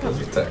りがとう。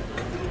命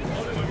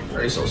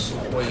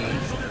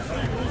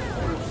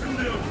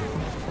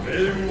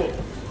運は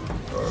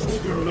将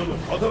軍らの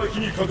働き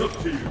にかかっ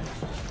ている。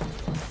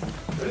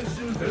全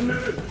身全霊で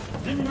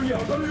任務に当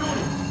たるように。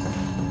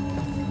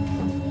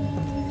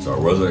 So I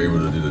wasn't able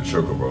to do the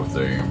Chocobo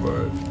thing,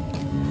 but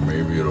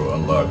maybe it'll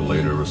unlock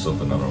later or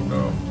something, I don't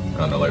know.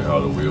 Kind of like how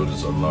the wheel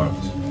just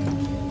unlocked.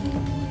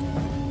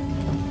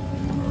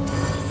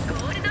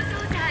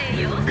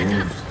 They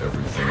removed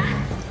everything.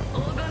 I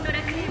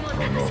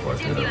don't know if I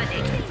did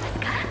everything.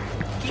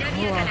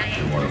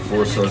 They want to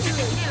force us to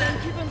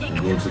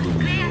go to the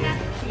wheel.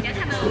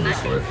 Let's go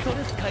this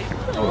way.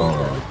 Hold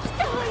on.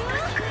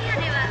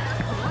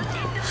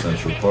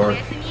 Central Park.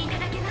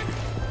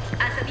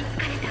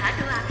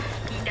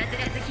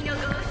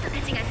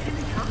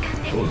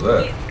 What was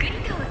that?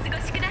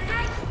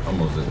 I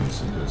almost didn't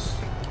see this.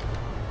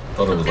 I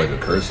thought it was like a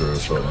cursor or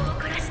something. Oh,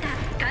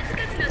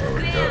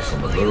 we got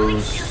some of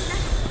those.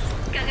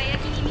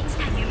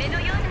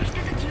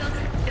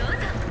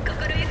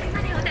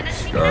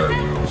 Sky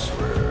Wheel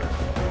Square.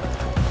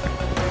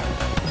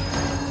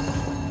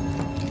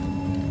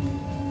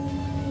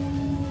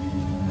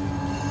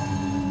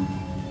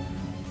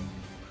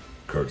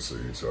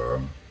 Cutscenes are.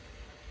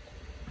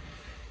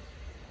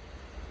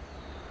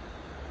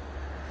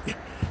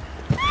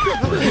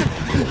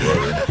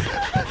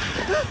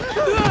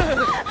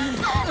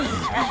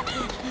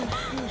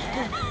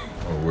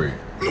 Oh wait.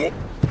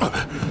 I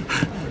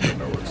don't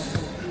know what's...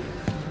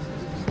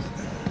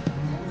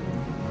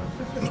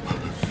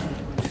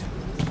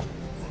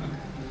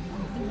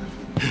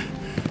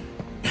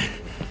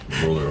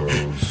 Roller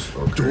hose.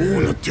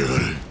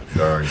 Okay.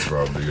 Gary's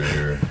probably in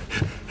here.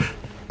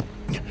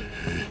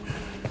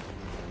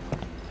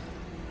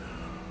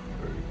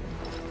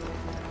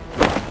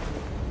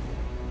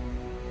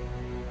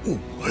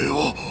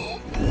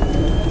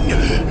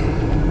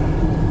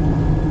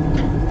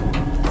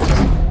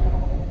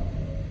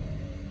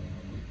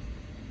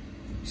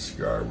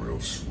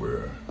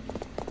 Swear.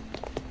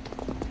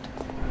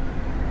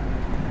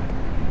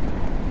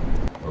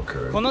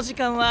 Okay. この時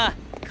間は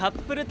カッ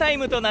プルタイ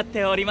ムとなっ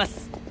ておりま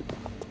す。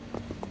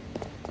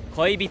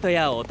恋人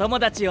やお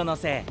友達を乗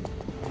せ、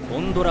ゴ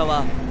ンドラ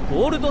は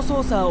ゴールドソ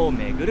ーサーを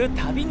巡る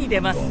旅に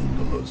出ます。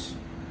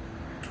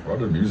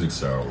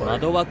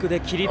窓枠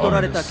で切り取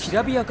られたき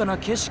らびやかな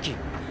景色、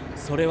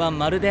それは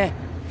まるで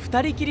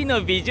二人きり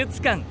の美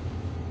術館。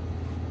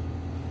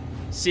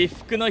至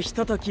福のひ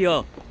ととき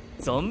を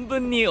存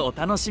分にお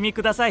楽しみ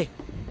ください。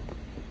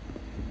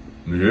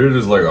It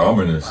is like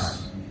ominous.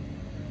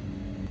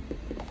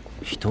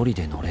 一人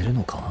で乗れる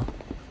のか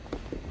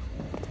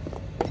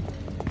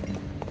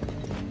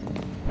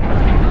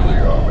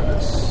？Really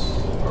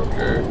ominous.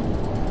 Okay.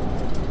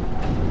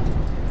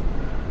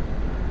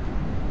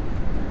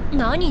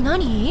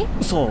 何？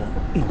さ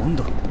あ、なん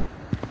だろ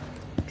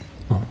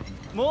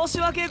う。申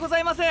し訳ござ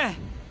いません。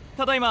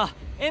ただいま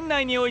園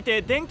内におい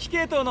て電気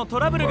系統のト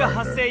ラブルが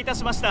発生いた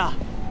しました。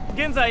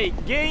現在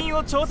原因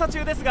を調査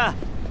中ですが、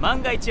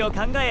万が一を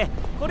考え、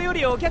これよ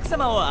りお客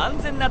様を安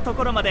全なと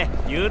ころまで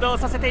誘導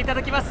させていた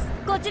だきます。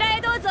こちらへ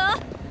どうぞ。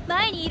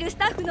前にいるス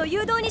タッフの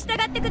誘導に従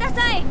ってくだ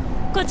さい。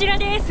こちら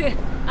です。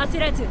焦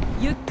らず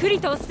ゆっくり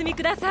とお進み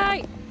くださ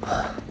い。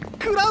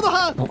クラウド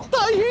班、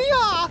大変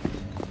や。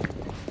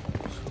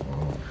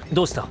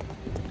どうした？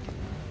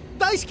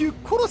大至急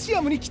コロシ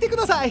アムに来てく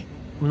ださい。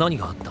何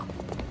があった？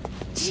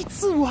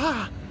実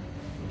は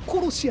コ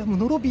ロシアム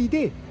のロビー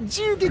で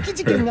銃撃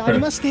事件があり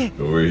まして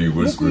目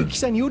撃記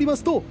者によりま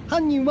すと、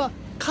犯人は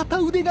片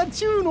腕が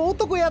銃の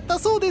男やった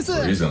そうです。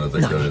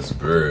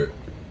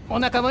お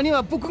仲間に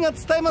は僕が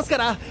伝えますか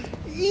ら、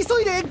急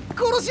いで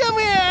コロシア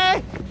ム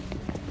へ。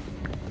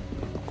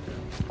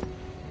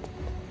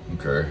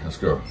 Okay, let's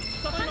go.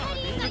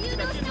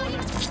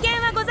 危険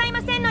はござい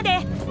ませんので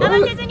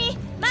慌てずに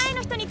前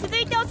の人に続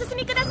いてお進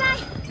みください。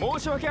申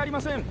し訳ありま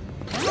せん。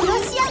コロ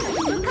シアム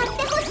に向かっ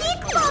てほしい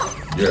と。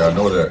 Yeah, I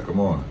know that. Come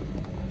on.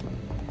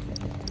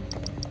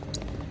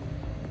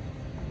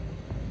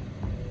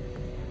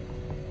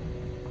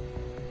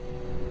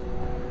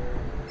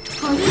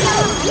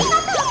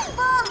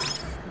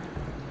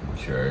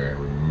 Okay,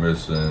 we're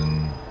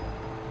missing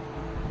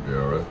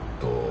Barret.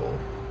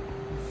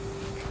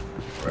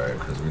 Right,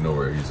 because we know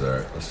where he's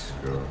at. Let's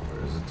go.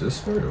 Is it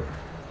this way or?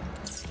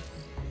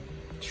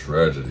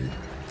 Tragedy.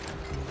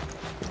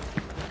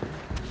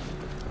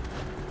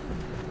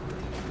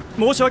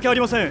 申し訳あり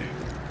ません。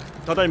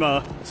ただい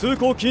ま通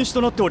行禁止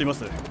となっておりま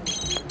す。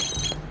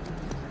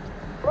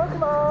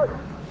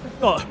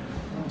あ、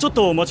ちょっ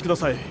とお待ちくだ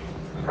さい。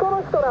こ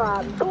の人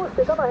ら通し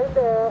てかまへん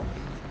で。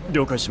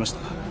了解しました。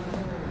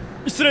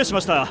失礼し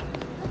ました。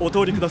お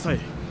通りください。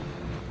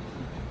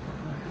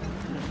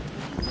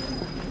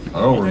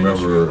I don't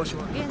remember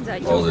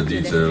all the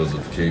details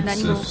of Kate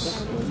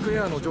Sif's.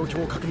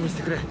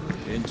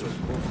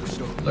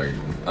 Like,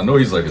 I know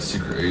he's like a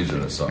secret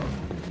agent or something.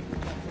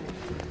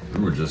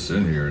 We were just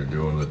in here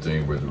doing the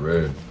thing with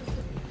Red.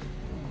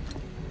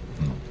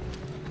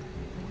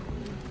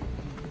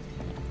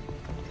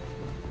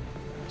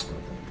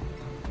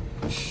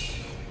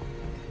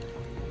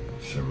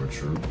 Shimmer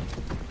Troop.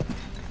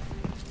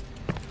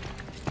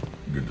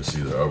 Good to see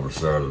the other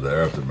side of the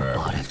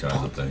aftermath of these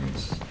kinds of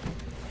things.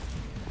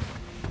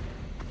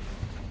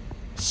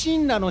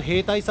 神羅の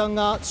兵隊さん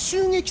が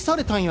襲撃さ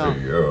れたんや。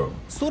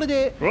それ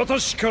で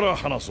私から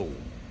話そう。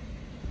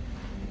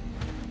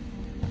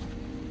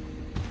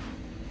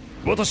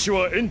私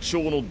は園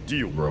長のデ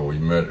ィオ。Bro, we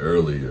met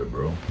earlier,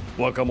 bro.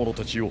 若者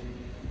たちよ、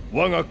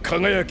我が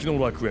輝き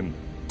の楽園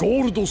ゴ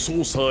ールドソ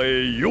ーサ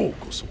ーへよう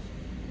こそ。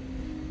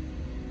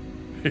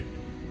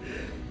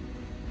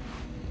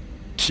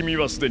君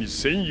はすでに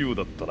戦友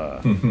だったな。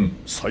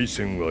再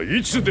戦は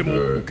いつでも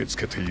受け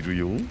付けている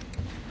よ。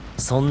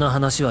そんな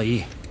話はい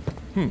い。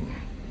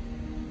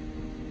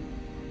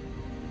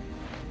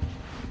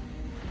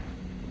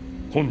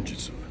本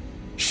日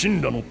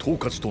神羅の統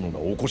括殿が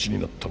お越しに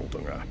なったのだ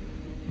が、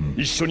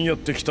一緒にやっ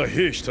てきた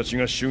兵士たち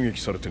が襲撃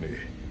されてね。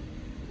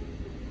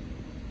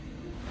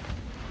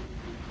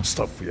ス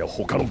タッフや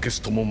他のゲ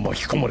ストも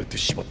巻き込まれて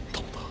しまっ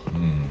たのだ。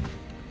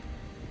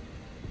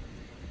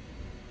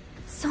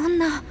そん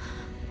な。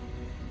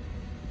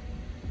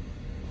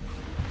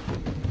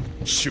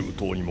周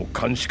到にも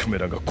監視カメ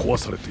ラが壊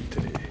されていて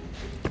ね。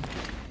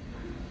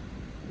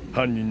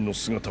犯人の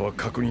姿は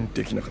確認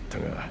できなかった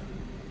が、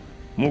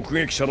目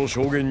撃者の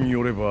証言に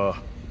よれ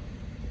ば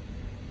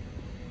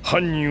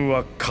犯人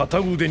は片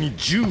腕に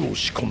銃を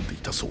仕込んでい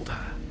たそうだ。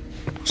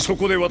そ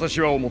こで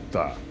私は思っ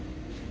た。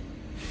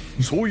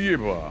そういえ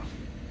ば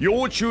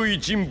要注意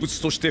人物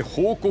として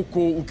報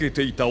告を受け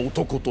ていた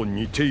男と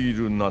似てい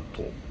るな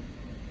と。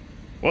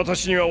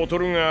私には劣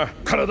るが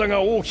体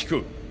が大き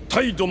く、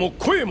態度も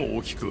声も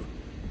大きく、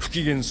不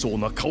機嫌そう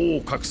な顔を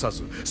隠さ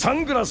ずサ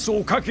ングラス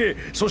をかけ、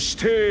そし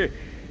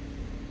て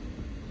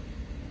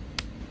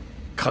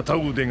片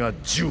腕が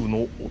銃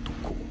の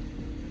男。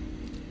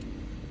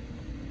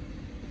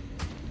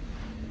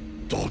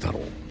どうだろ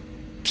う、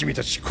君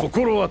たち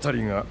心当た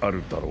りがあ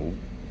るだろ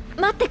う。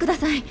待ってくだ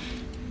さい。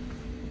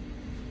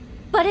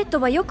バレッ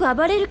トはよく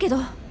暴れるけど、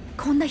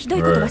こんなひど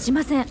いことはし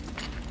ません。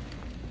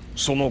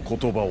その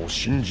言葉を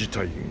信じ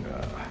たいが、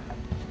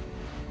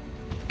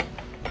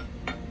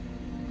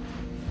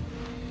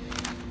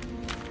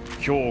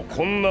今日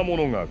こんなも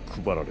のが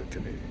配られて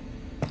ね。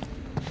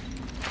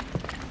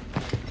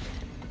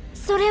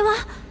それは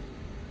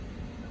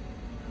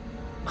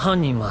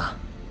犯人は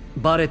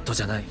バレット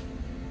じゃない。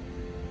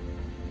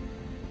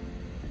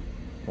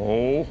お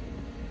お、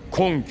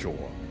根拠は？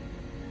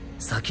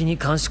先に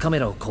監視カメ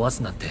ラを壊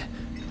すなんて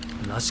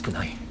らしく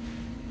ない。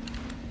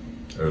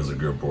That's a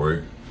good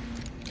boy.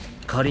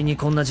 仮に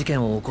こんな事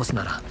件を起こす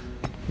なら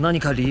何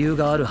か理由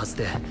があるはず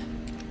で、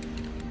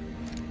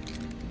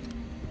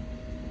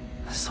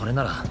それ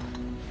なら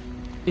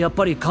やっ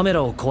ぱりカメ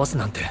ラを壊す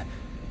なんて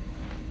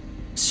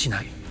し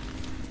ない。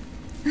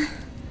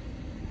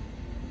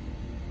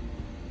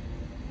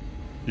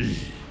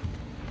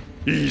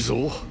いい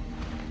ぞ。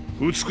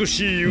美し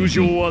い友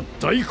情は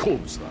大好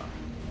物だ。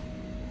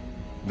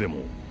でも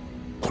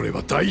これ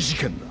は大事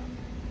件だ。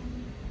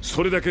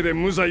それだけで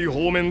無罪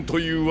放免と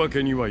いうわ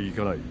けにはい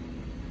かない。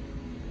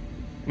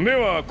で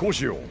はこう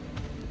しよう。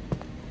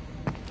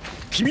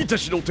君た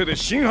ちの手で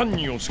真犯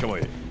人を捕ま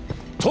え、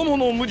友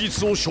の無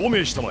実を証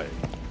明したまえ。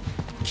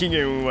期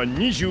限は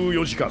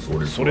24時間。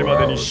それま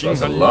でに真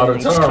犯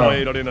人を捕ま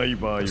えられない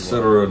場合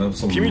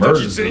は君た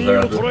ち全員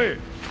を捕らえ、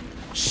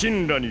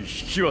神羅に引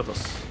き渡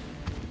す。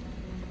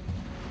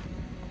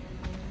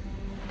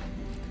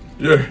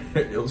Yeah,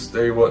 you'll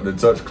stay wanting to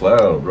touch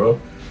Cloud, bro.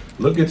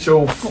 Look at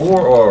your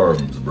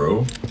forearms,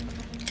 bro.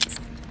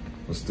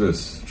 What's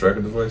this?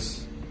 Tracking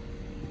device?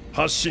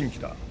 発信機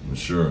だ。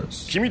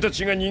Insurance. 君た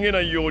ちが逃げ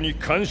ないように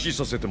監視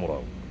させてもら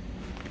う。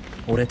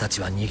俺たち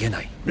は逃げ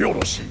ない。よ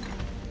ろしい。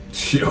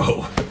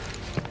Yo.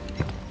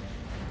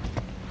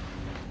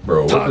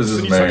 Bro, what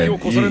does this man eat,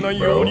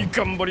 bro?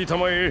 頑張りた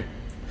まえ。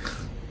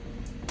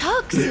タ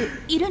ークス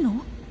いるの？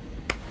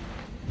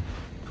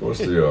 Of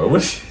course they are.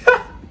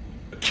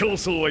 競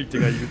争相手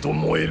がいると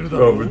燃えるだ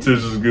ろう。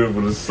 Competition's good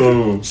for the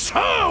soul. さ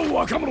あ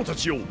若者た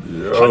ちよ、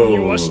犯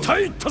人は下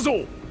へ行ったぞ。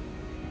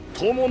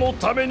友の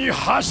ために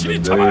走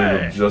り The たま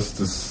day え of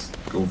justice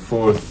go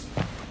forth.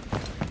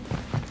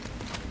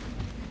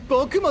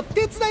 僕も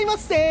手伝いま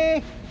す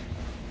ぜ。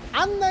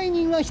案内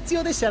人は必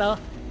要でしたろ。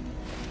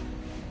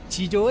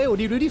地上へ降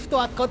りるリフト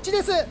はこっち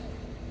です。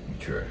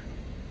 Okay.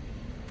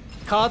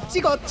 こっ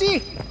ちこっち。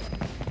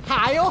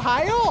はよ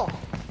はよ。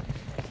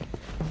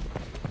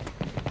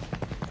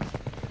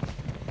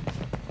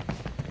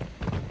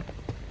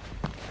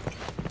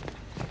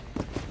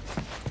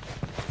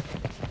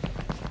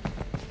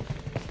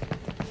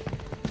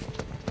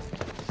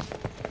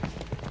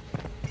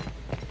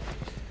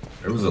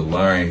There was a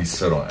line he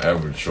said on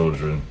average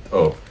children.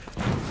 Oh,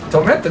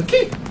 Tomate the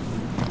key.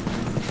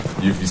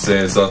 If you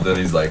saying something,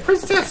 he's like,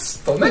 Princess,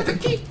 Tomate the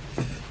key.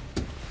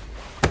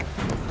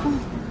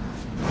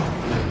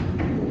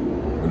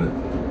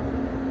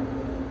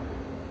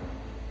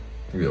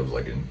 I think that was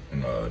like in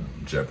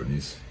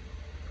Japanese.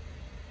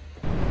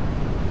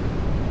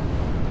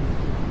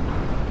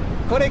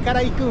 これか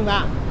ら行くん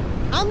は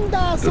アン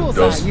ダーソー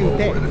サー言う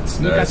て、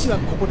昔は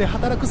ここで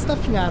働くスタ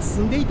ッフが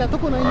住んでいたと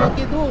こなんや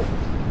けど、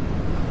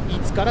い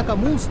つからか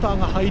モンスター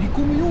が入り込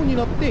むように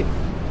なって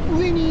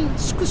上に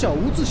宿舎を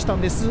移した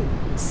んです。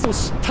そ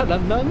したら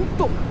なん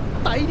と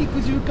大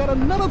陸中から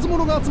ならず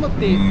者が集まっ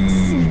て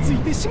住み着い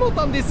てしも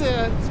たんです。い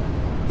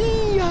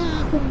や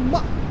ーほん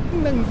ま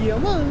難儀や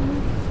わ。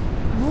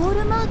ウォー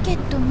ルマーケッ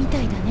トみた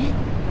いだね。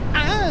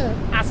あ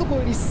あ、あそこ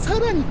よりさ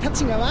らにタ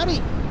チが悪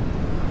い。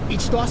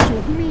一度足を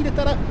踏み入れ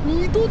たら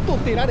二度と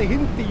出られへ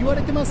んって言わ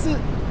れてます。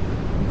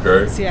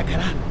Okay. せやか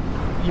ら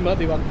今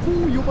ではこ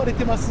う呼ばれ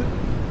てます。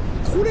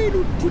コレ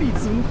ルプリ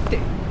ズンって。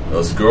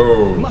 Let's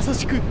go. まさ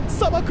しく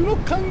砂漠の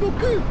監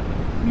獄。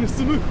盗む、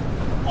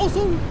襲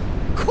う、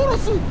殺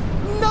す、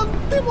な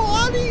んで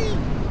もあり。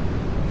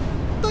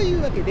とい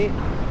うわけで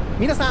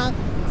皆さん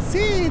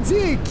せい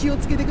ぜい気を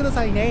つけてくだ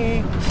さい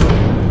ね。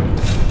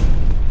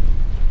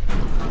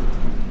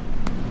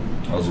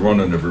 I was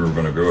wondering if we were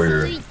gonna go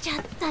here. 着いちゃ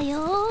った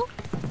よ。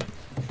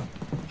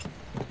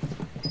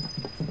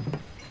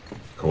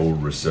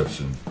 Cold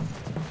reception.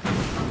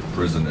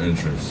 Prison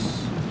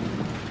entrance.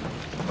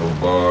 No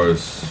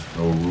bars,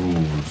 no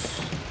rules.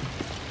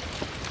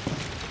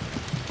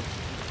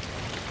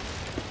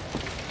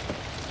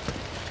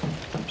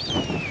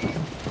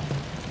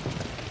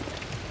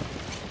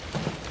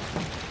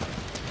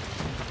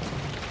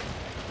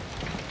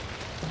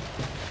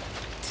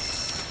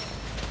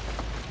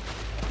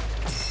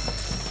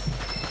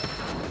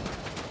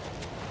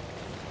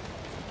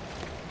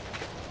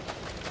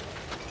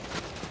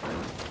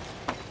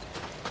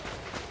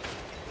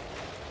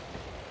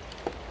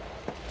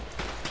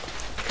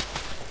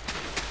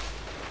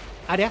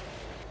ありゃ、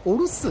お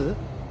留守？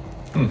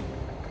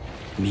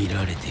見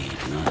られている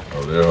な。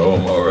 Oh, they're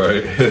home, all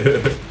right.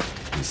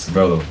 You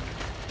smell them.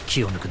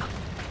 気を抜くな。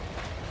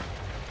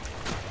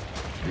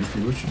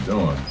 Goofy, what you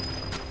doing?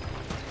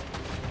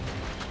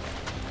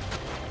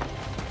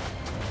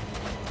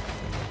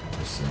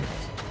 Let's see.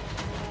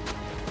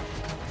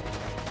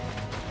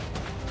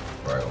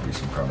 Probably gonna be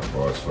some kind of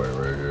boss fight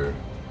right here.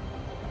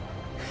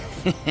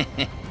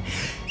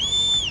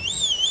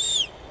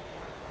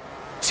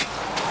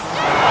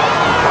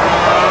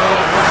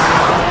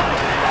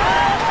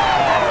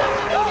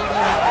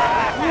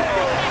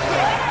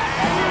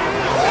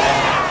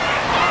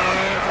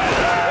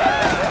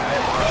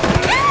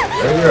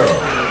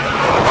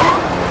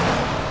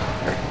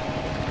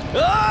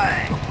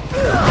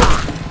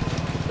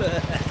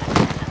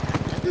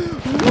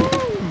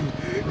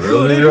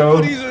 Really,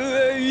 yo?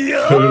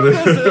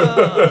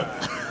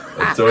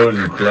 I told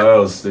you,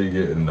 clouds stay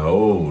getting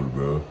old,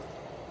 bro.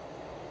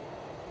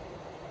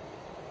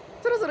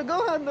 そろそろご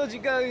飯の時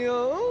間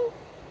よ。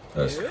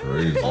 That's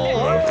crazy, お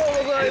はよ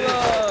bro. うございま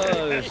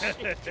す。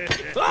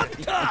あっ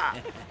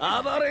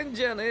た暴れん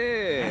じゃね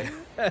え。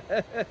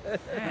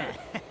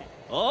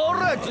ほ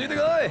ら、ついて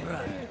こ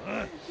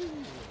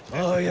い。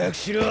早く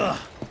しろ。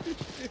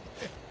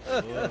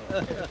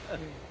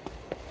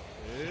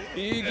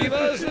行きま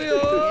すよ。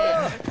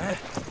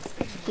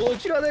こ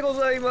ちらでご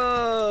ざいま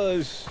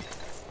す。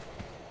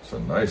 It's a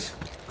nice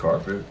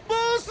carpet. ボ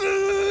ス、連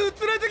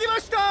れてきま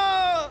し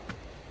た。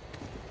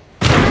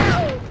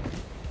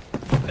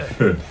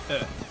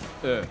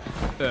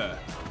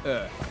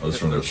 That was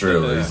from the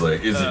trailer. He's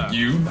like, is it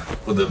you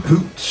with the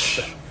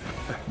pooch?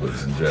 But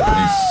it's in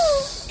Japanese.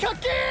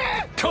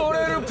 コ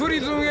レルプリ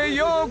ズンへ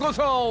ようこ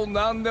そ。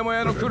何でも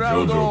屋のクラ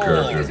ウド。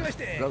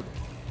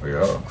 Oh,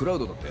 yeah. クラウ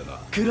ドだったよな。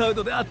クラウ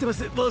ドで合ってま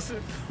す、ボス。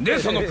で、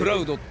そのクラ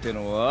ウドって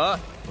のは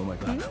お前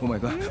か、お前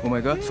か、お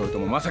前か、それと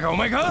もまさかお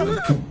前か。本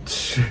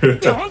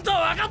当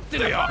は分かって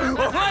るよ。お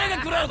前が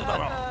クラウドだ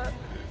ろ。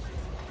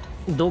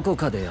どこ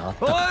かで会っ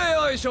たか。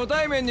おいおい、初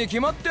対面に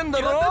決まってんだ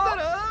ろ。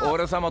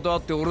俺様と会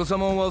って俺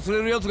様を忘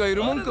れる奴がい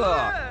るもん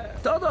か。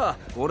ただ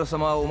俺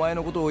様はお前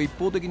のことを一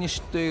方的に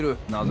知っている。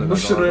なぜか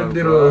分か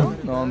る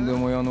か。なんで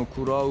も屋の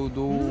クラウ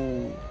ド。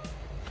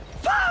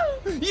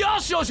よ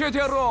し教えて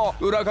やろ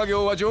う。裏稼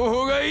業は情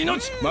報が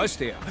命。まし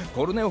てや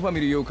コルネオファ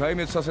ミリーを壊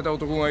滅させた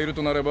男がいる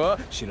となれば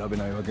調べ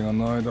ないわけが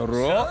ないだろう。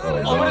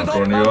おめで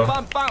とうパン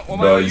パンパン。お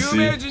前は有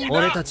名人だ。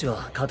俺たち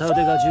は片腕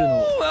が銃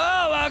の。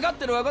ああ分かっ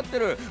てる分かって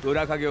る。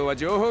裏稼業は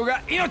情報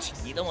が命。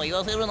二度も言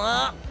わせる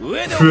な。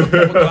上で起こっ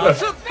たことは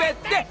すべ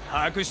て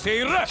把握してい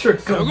る。そ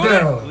こ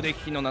で腕利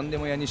きの何で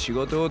も屋に仕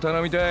事を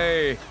頼みた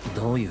い。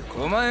どういうこ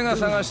と？お前が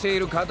探してい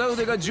る片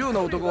腕が銃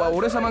の男は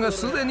俺様が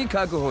すでに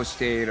確保し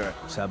ている。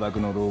砂漠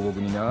の牢獄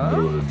にな。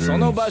そ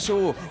の場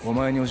所をお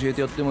前に教え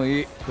てやっても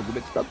いい。特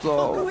別だ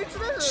ぞ。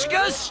し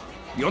かし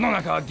世の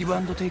中はギブア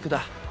ンドテイク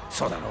だ。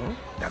そうだろう。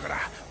だから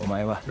お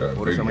前は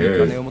俺様に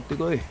金を持って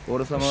こい。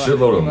俺様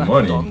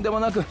はとんで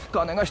もなく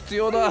金が必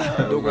要だ。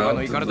どこか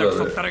のイカれたク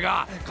ソったれ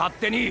が勝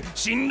手に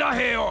死んだ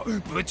兵を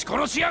ぶち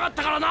殺しやがっ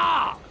たから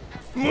な。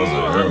もう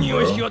犯人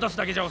を引き渡す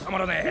だけじゃ収ま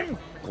らねえ。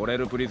コレ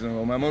ルプリズ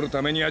ンを守る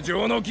ためには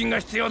上納金が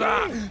必要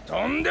だ。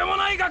とんでも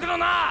ない額の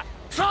な。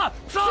So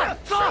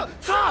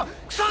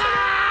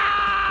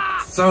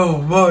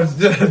much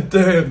that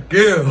damn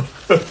gift.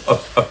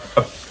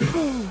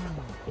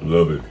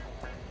 Love it.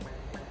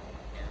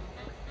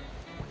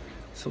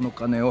 その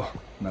金を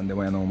何で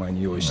も屋のお前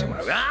に用意しても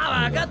らう。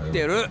ああ分かっ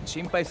てる。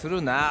心配す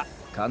るな。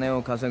金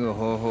を稼ぐ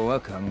方法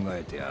は考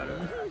えてや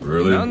る。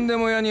Really? 何で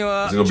も屋に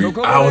は I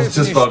was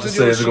just about to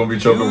say it's gonna be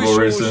Chocobo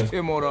racing. し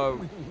てもらう。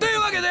とい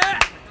うわけで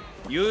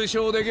優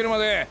勝できるま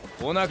で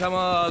お仲間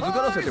は預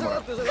からせてもら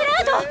う。クラ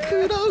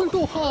ウ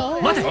ドは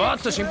待て。おっ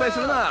と心配す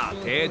るな。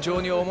丁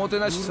重におもて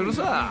なしする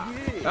さ。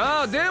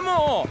ああで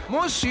も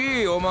も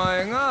しお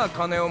前が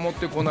金を持っ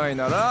てこない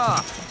な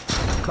ら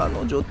彼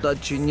女た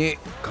ちに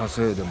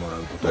稼いでもら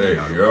うことに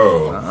なる。Hey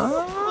yo.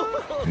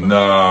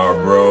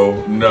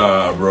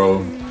 Nah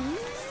bro.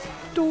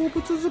 動物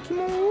好き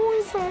も多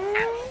いぞ。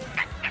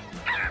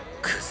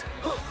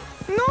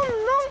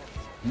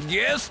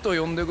ゲスト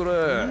呼んでくれ。オ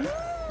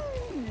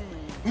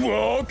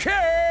ーケー。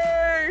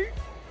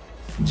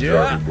じ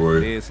ゃあレ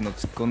ースの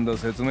突っ込んだ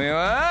説明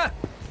は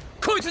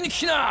こいつに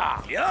聞き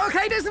な。了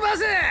解ですボ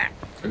ス。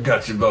 I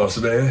got you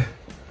boss man.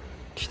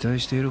 期待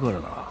しているから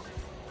な。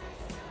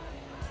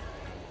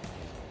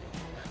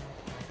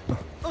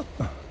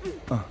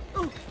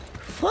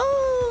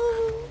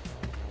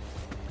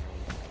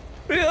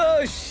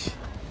よし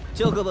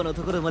チョコボの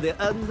ところまで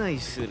案内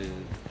する。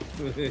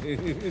I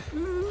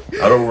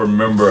don't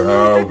remember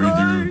how we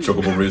do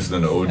Chocobo racing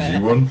in the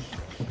OG one.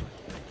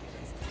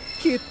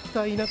 けっ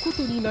たいなこ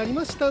とになり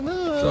ましたな。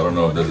 So I don't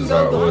know if this is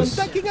how it was.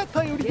 だけが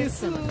頼りで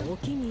す。 I got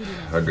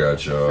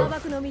y'all. 砂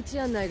漠の道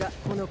案内が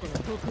この子の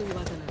得意技な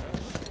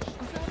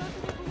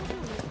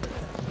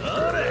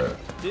の。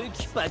テ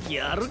キパキ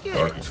歩け。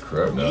 Dark as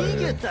crap down 逃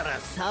げ here. たら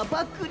砂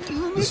漠に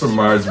埋め This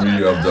reminds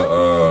me of the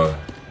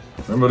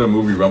remember the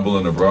movie Rumble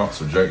in the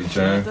Bronx with Jackie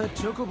Chan?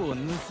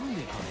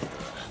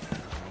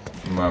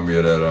 Remind me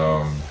of that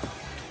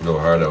little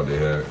hideout they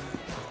had.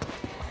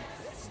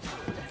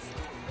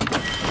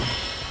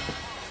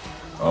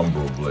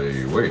 Umbral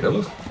Blade. Wait, that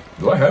looks.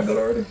 Do I have that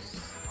already?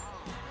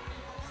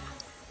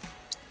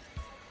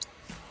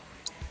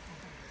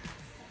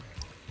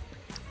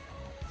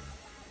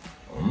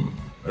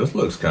 This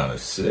looks kind of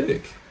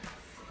sick.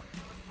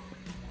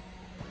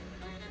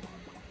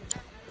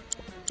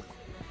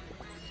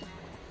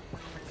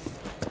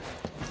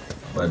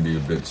 Might be a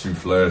bit too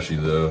flashy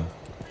though.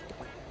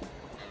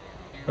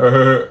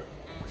 Alright.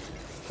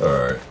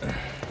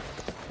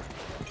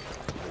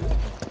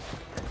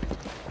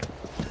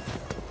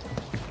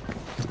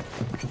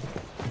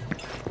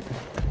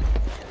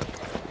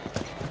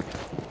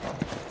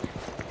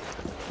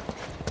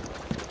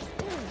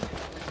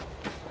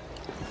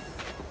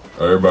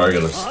 Everybody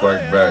got a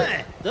spike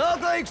back.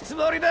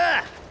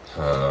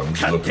 I'm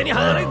just looking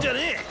around.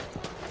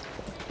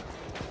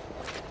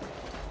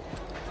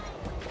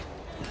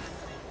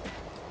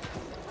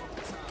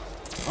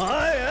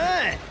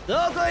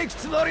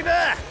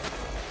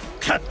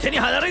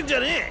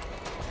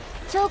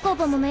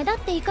 Chocobo も目立っ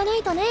ていかな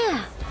いとね。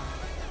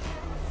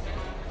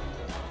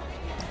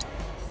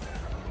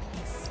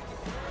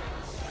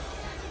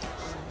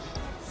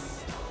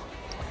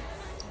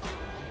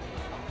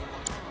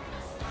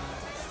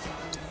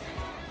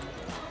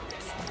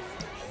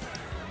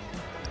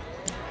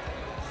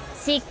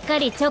しっか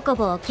りチョコ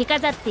ボを着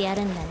飾ってや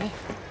るんだね。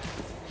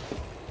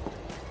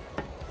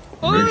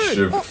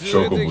Makeshift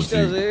Chocobo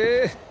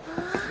teeth.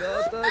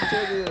 あな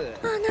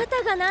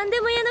たが何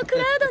でも屋のク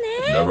ラウドね。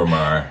 Never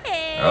mind.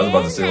 I was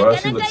about to say, why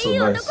does she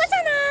look so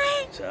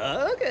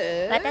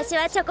nice? 私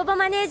はチョコボ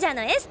マネージャー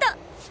のエスト。よ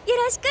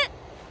ろしく。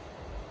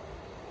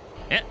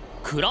え、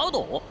クラウ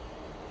ド？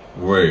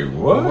 Wait,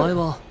 お what? 前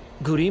は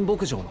グリーン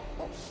牧場の。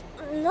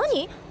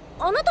何？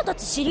あなたた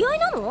ち知り合い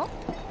なの？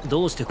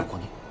どうしてここ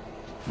に？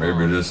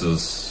 Maybe this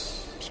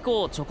is. ピ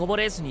コをチョコボ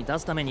レースに出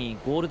すために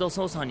ゴールド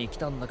ソーサーに来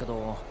たんだけ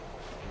ど、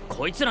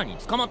こいつらに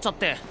捕まっちゃっ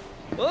て。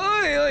お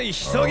いおい、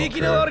人聞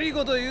きの悪い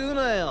こと言う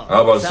なよ。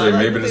 I was about to say,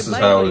 maybe this is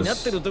how になっ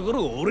it's. てるとこ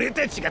ろを俺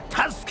たちが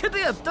助けて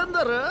やったん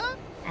だろ。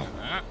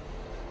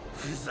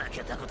ふざ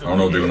けたこと。 I don't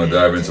know if they're gonna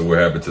dive into what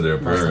happened to their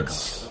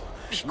parents.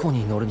 ピコ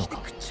に乗るのか。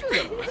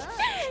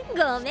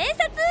ご明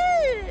察。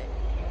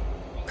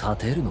勝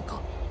てるの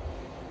か。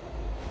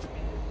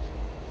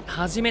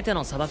初めて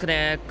の砂漠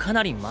でか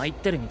なり参っ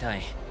てるみた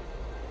い。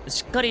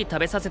しっかり食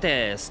べさせ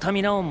てスタ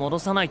ミナを戻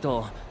さない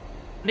と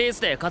レー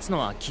スで勝つの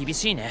は厳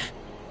しいね。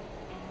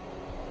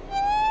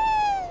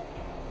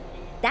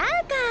だか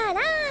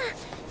ら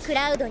ク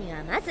ラウドに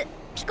はまず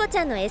ピコち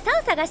ゃんの餌を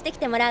探してき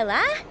てもらうわ。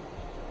は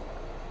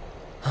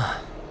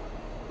あ、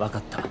分か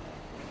った。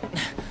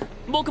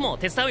僕も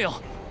手伝うよ。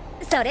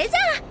それじゃ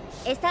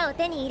あ餌を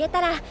手に入れ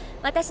たら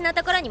私の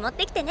ところに持っ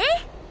てきてね。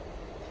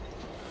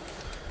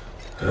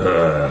お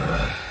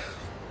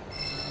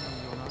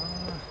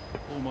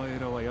前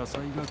らは野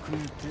菜が食え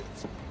て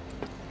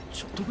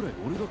ちょっとぐらい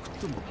俺が食っ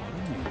てもバ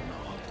レねえ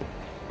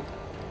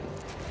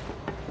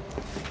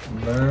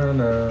よ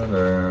な。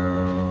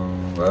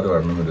Why do I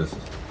remember this?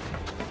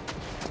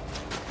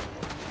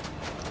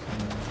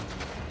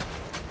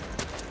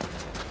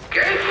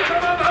 ゲス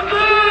様万歳。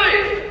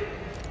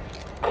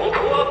ここ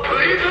はプ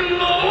リズン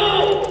の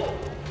王。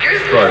ゲ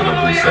ス様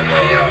の焼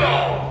きよ。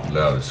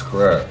 Loud as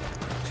crap.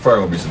 It's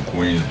probably gonna be some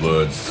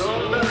Queensbloods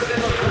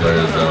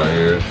players down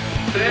here.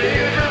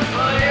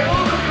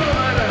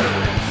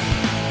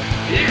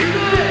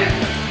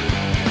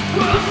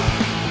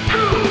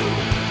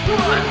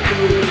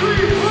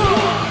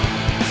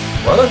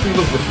 Why does he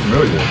look so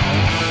familiar?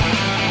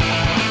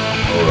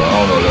 Hold on, I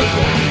don't know if that's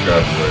going to be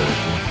copyrighted.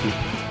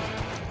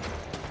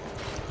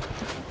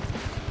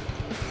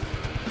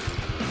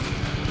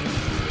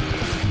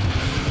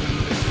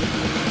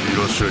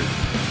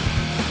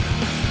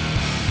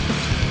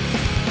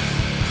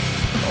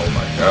 Oh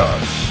my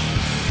gosh.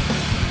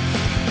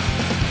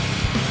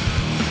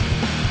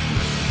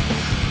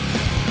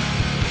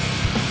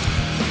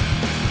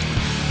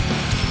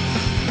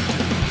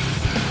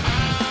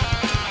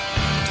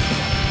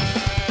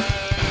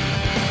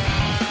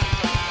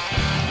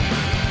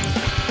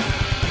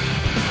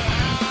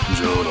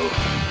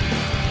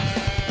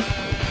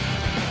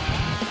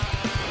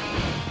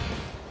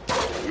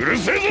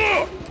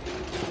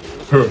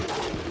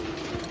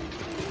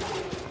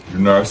 You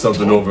knock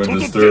something over and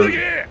disturb.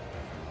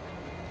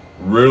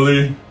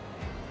 Really?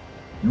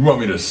 You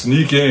want me to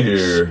sneak in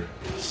here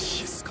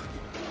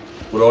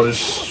with all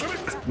this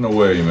no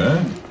way,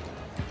 man.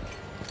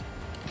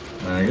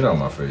 Man, get out of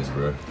my face,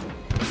 bro.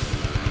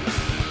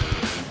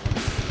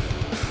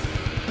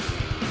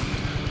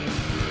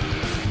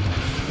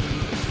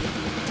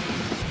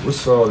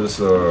 What's all this,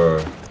 oh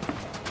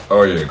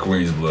yeah,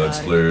 Queensblood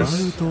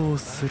players.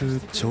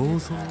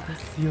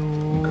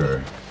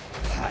 Okay.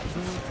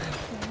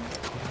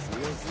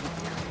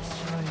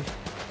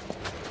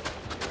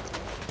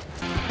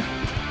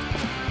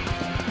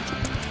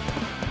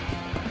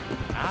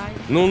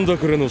 飲んだ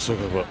くれの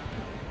酒場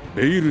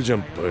ベイルジャ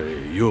ンパ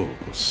ーへようこ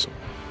そ。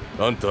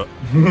あんた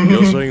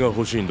野菜が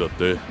欲しいんだっ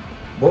て。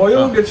 Boy,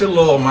 you'll get your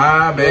little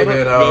my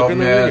baby dog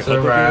mess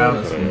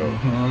around.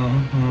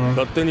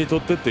 勝手に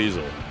取ってっていいぞ。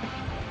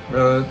ずっ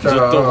と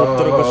ほっ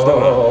たらかしだ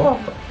が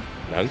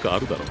なんかあ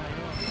るだろ。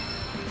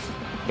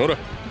ほら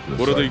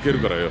これでいける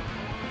からよ。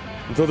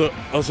ただ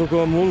あそこ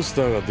はモンス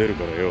ターが出る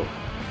からよ。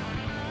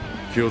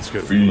気をつけ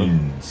る。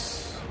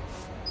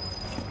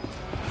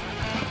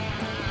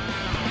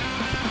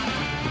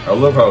 I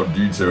love how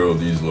detailed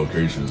these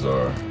locations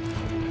are.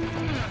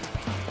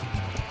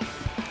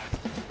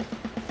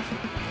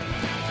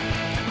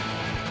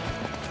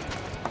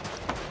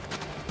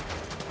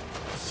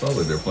 Sounds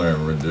like they're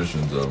playing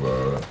renditions of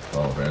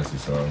Final Fantasy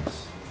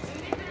songs.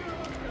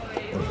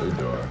 What are they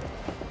doing?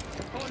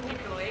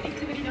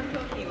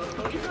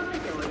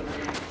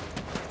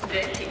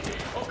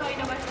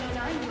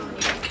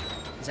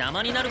 邪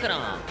魔になるか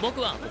ら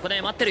僕はここ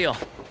で待ってるよ。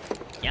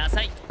野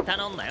菜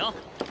頼んだよ。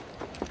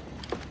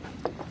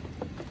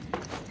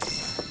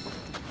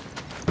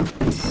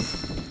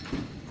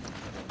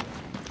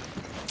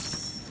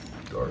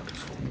 Dark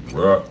as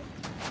crap.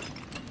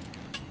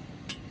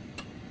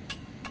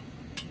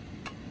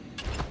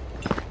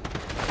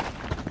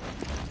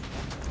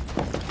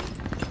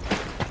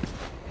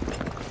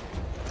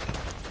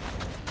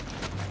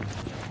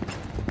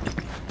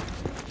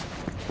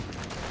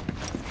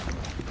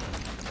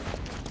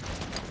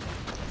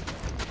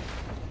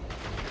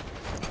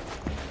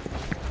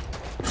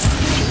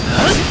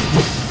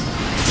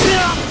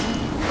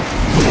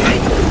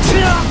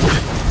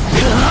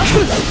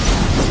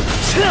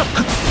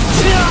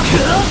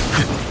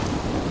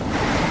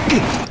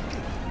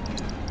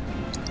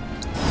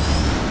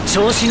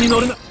調子に乗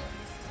るな。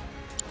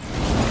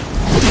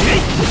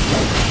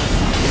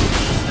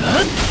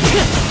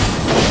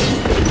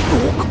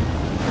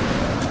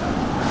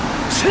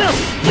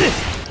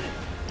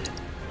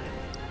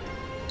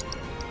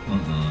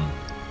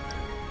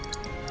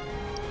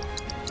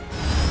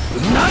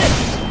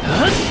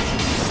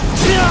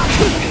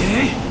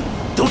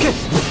どけ。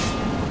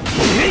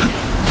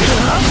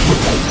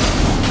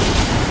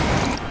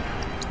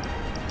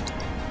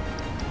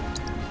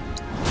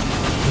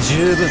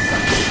十分だ。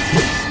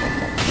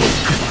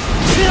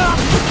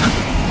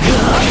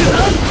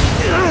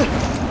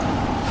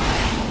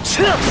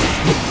 十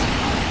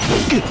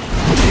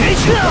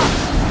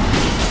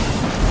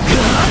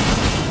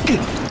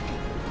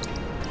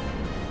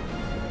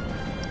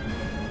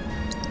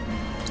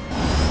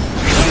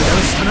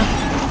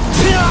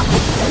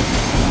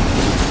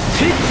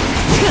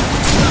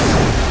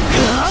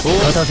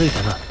片付い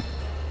たな。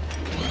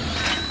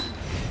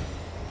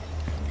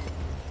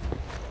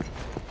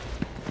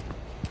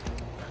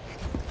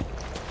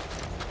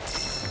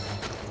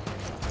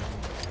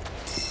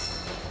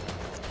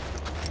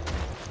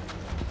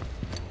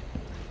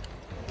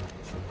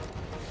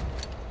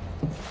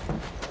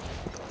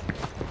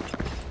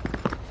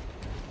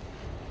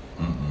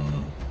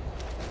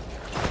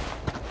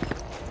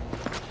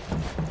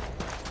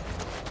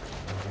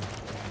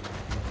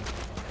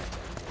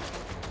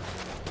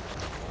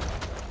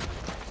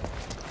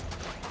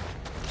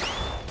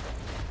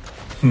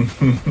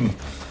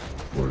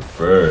Boy,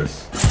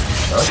 fast.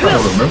 I kind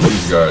of remember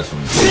these guys from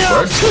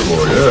Practice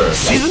before, yeah.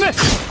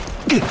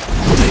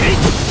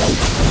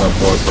 I've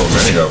fought so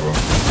many of them.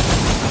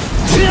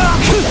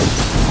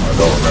 I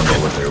don't remember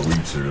what they're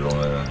weak to. Don't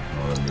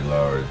let me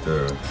lie right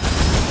there.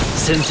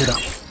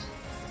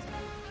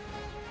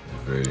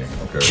 Evading,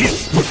 okay.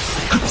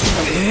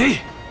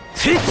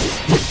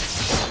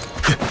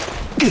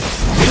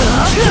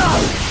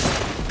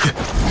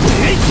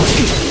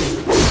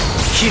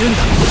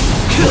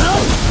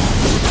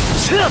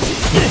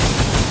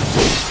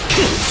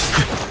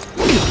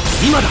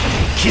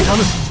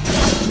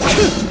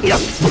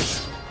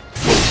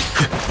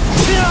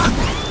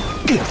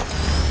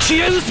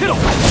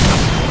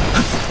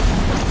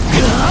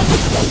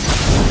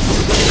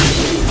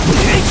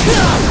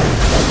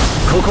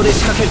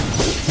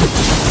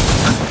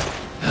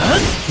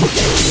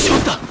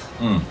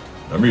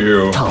 Let me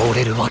heal. 倒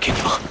れるわけに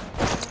は。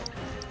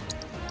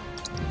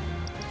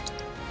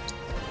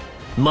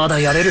まだ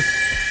やれる。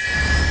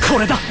こ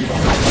れだ。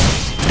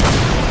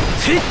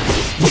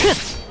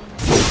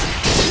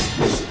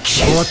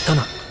終わった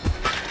な。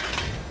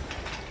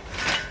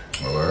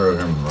Well, I heard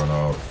him run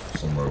off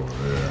somewhere over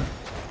there.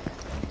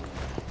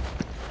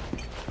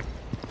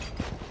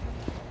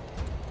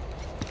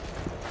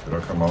 Did I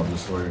come out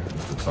this way?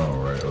 It's the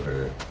tunnel, right?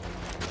 Okay.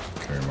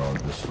 Came out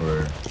this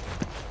way.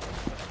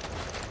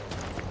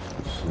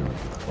 Let's see if we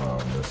can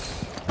climb this.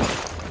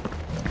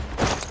 Yeah.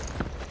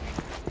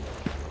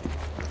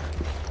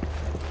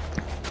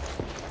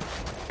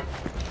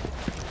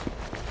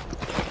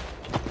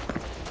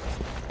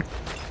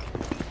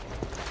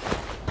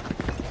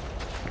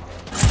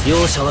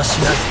 容赦はし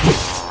ない。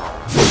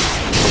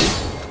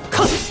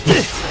かっ、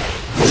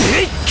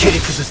切り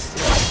崩す。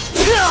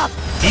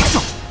行く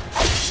ぞ。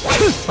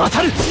当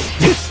たる。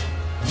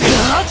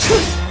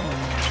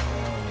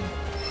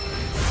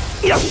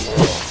やっ。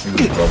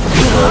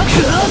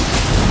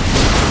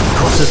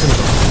進む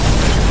ぞ。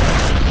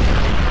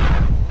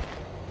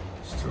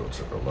Still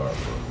took a lot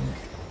from me.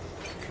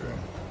 Okay.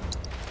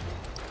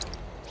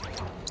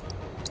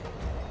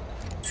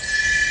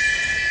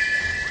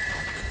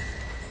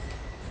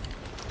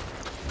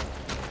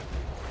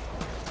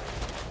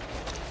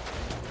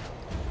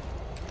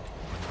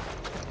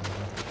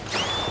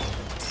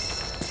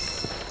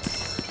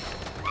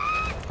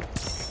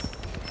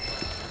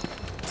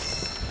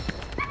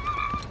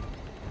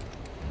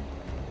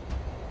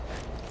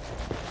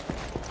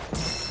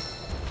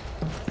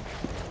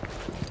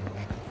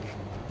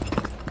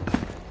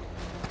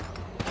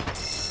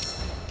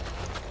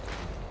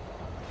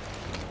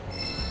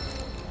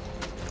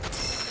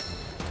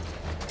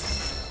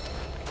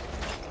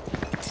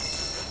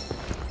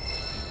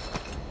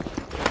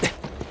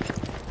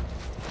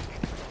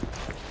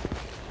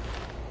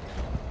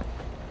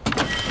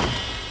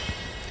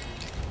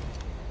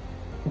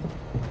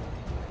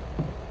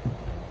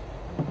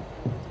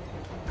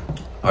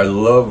 I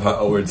love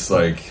how it's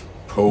like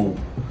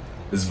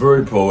it's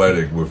very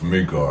poetic with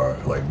Midgar,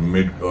 like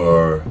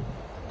Midgar,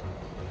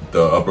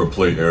 the upper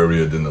plate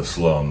area, then the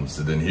slums,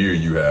 and then here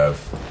you have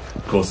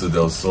Costa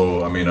del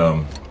Sol. I mean,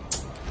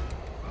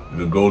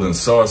 the Golden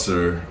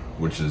Saucer,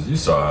 which is, you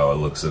saw how it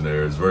looks in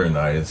there. It's very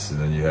nice, and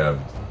then you have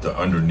the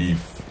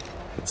underneath.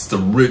 It's the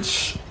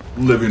rich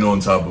living on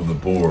top of the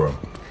poor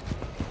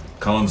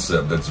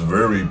concept that's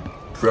very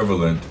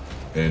prevalent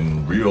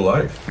in real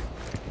life.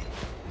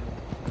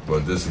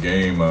 But this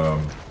game,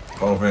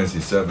 Final Fantasy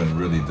VII,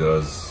 really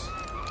does.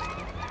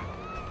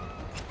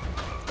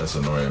 That's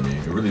annoying me.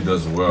 It really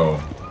does well.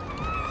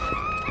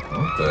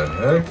 What the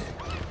heck?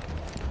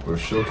 We're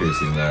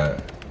showcasing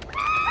that.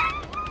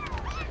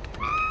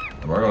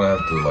 Am I gonna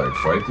have to like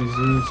fight these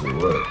dudes or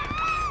what?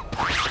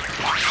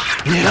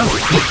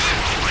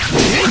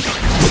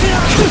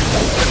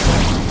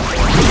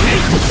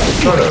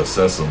 Try to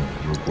assess them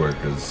real quick,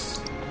 cause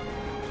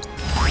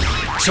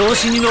I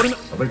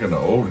think in the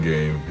old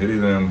game,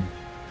 hitting them.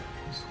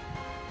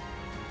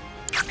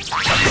 I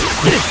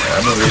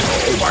remember they,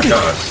 oh my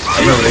gosh, I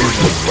remember they used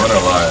to run a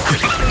lot.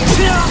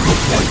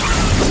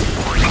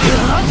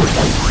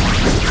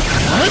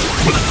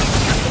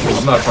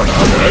 I'm not trying to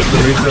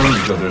underestimate them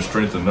because their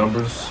strength in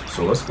numbers,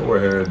 so let's go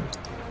ahead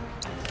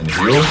and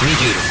heal.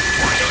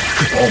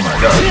 Oh my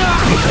god,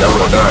 that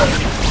would have died.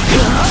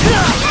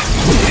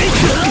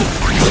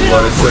 Good luck.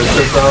 thought it said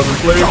 10,000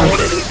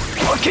 flavors.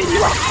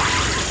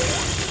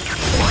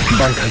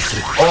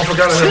 Oh, I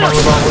forgot I had my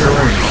revolver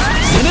rings.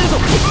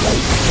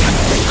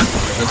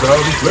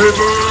 10,000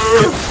 flavors.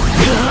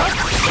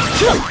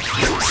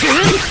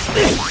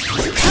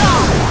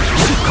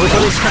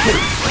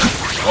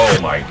 Oh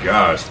my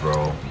gosh,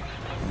 bro.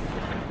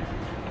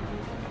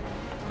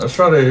 Let's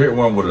try to hit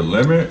one with a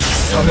limit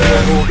and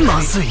then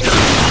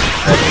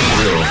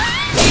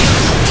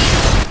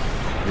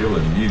heal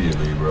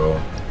immediately, bro.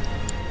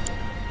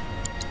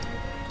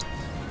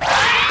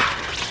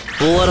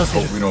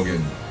 Hope we don't get.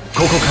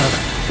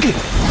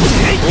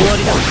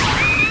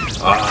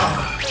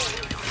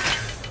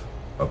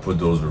 I put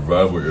those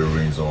revival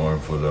earrings on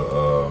for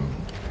the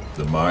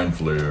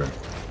Mindflayer.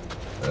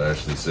 That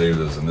actually saved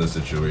us in this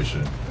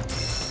situation.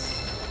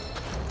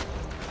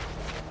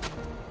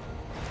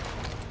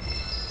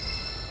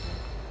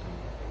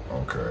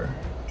 Okay.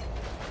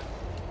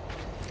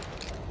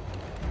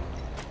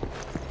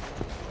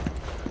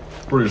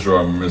 Pretty sure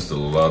I missed a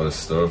lot of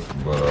stuff,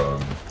 but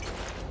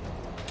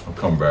I'll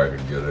come back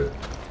and get it.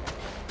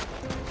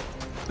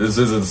 This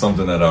isn't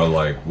something that I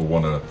would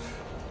want to.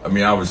 I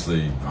mean,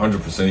 obviously,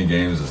 100%ing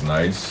games is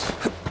nice,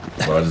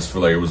 but I just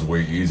feel like it was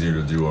way easier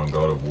to do on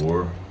God of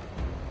War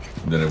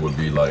than it would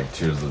be like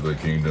Tears of the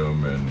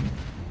Kingdom and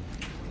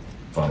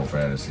Final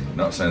Fantasy.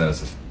 Not saying that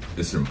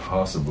it's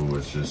impossible.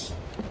 It's just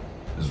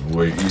it's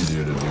way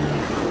easier to do.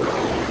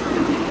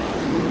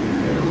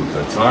 And with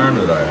the time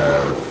that I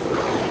have,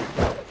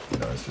 you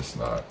know, it's just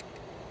not.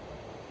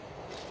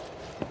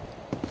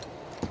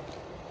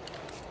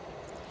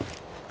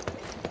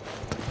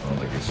 I don't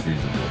think it's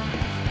feasible.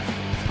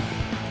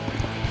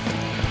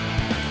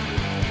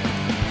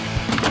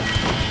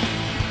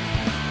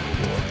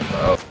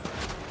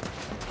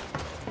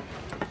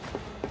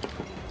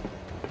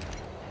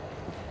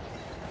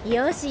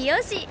よしよ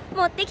し、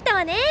持ってきた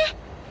わね。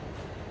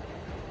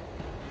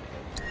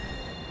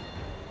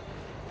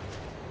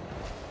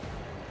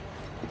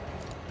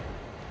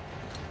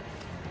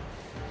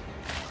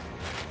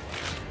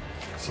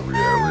So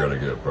yeah, we gotta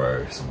get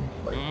probably some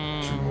like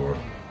 2 more.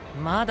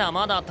 まだ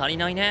まだ足り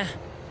ないね。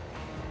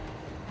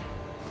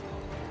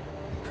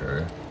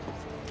Okay.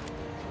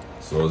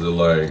 So is it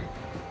like?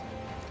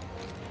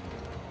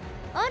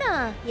 あ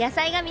ら、野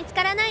菜が見つ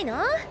からないの？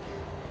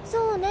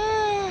そうね。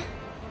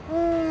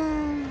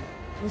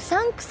う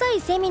さんくさ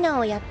いセミナー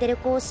をやってる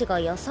講師が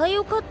野菜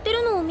を買って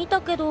るのを見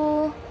たけ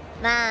ど、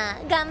まあ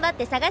頑張っ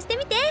て探して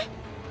みて。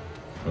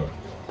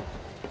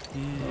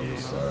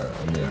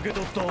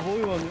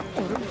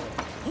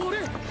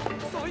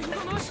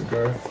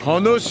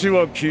話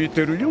は聞い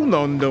てるよ、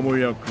なんでも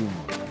やくん。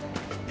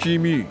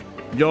君、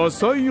野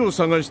菜を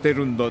探して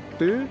るんだっ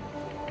て？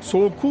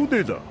そこ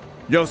でだ。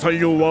野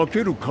菜を分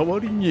ける代わ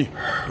りに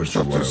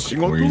一つ仕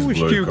事を引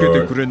き受け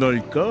てくれな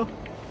いか？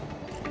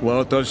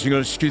私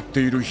が仕切って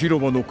いる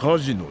広場のカ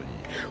ジノに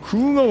風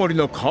変わり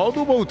なカー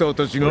ドバウター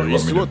たちが居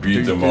座って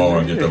いて、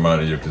ね、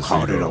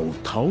彼らを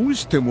倒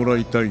してもら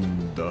いたい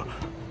んだ。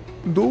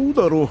どう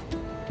だろ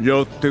う、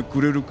やってく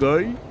れる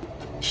かい？引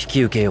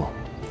き受けよ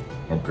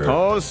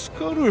う。助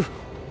かる。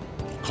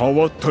変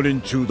わった連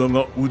中だ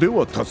が腕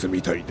は立つ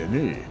みたいで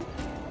ね。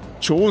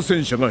挑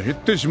戦者が減っ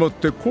てしまっ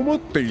て困っ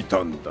てい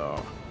たんだ。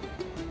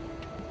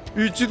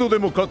一度で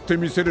も勝って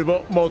みせれ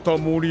ばまた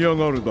盛り上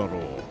がるだろ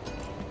う。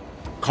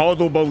カー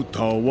ドバウタ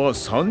ーは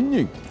3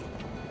人。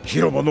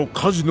広場の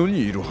カジノ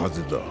にいるは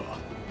ずだ。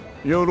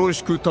よろ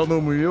しく頼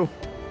むよ。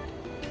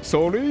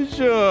それ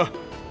じゃあ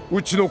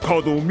うちのカ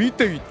ードを見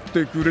ていっ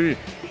てくれ。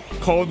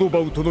カード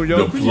バウトの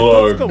役に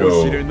立つかも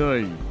しれな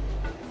い。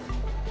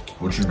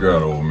What you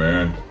got, old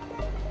man?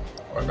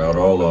 I got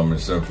all of them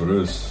except for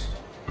this.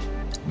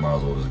 Might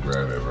as well just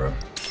grab it, bro.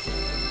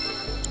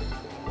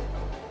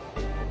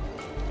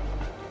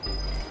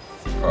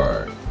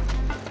 Alright.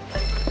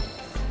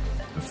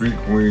 Defeat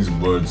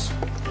Queensblood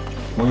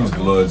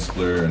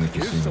Slayer in the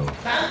casino.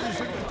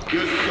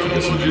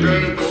 Get some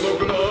dreams.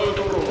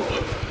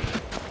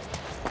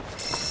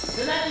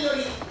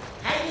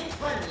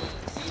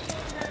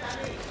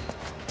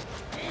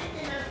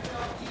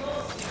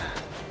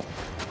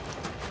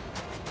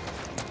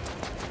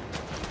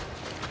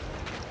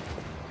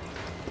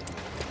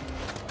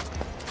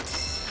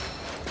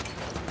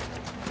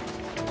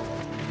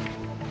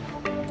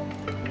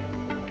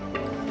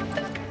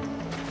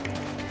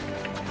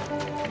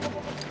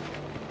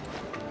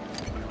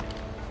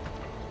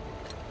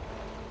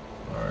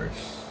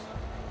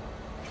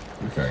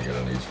 We can't get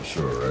on these for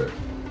sure, right?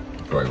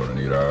 We're probably gonna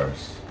need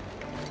ours.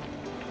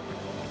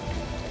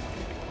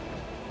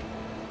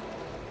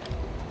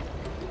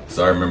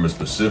 So I remember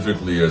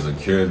specifically as a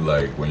kid,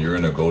 like when you're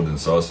in a golden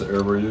salsa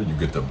area, you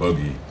get the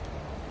buggy.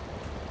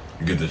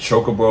 You get the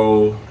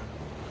chocobo.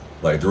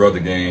 Like throughout the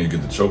game, you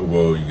get the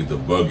chocobo, you get the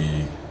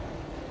buggy,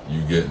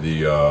 you get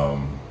the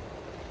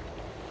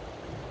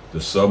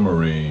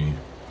submarine,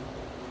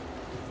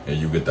 and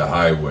you get the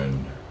high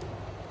wind.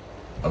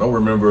 I don't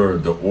remember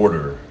the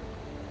order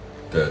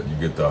that you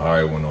get the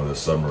high wind or the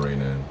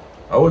submarine in.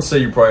 I would say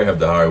you probably have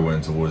the high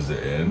wind towards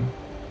the end,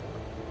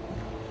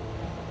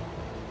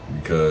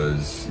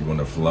 because you want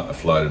to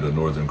fly to the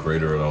northern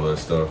crater and all that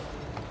stuff.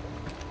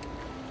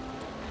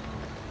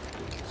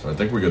 So I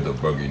think we get the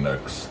buggy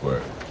next,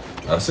 but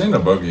I've seen the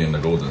buggy in the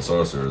golden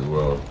saucer as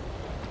well.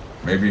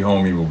 Maybe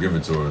homie will give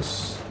it to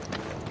us.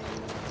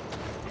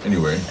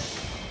 Anyway,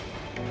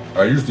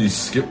 I usually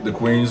skip the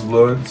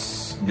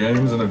Queensblood's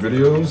games and the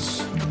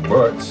videos,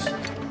 but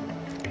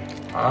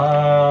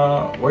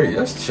wait,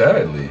 that's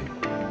Chadley.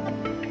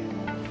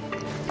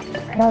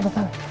 クラウド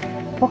さん、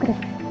僕で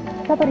す。シ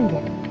ャトリー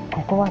です。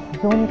ここは非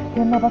常に危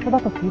険な場所だ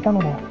と聞いたの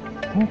で、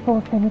転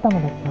送してみた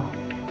のですが、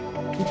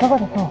いかが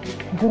でしょう。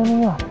着ぐるみ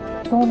には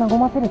人を和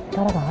ませる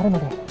力があるの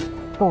で、きっ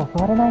と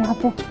襲われないは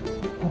ずです。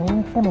それ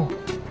にしても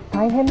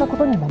大変なこ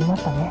とになりま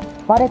したね。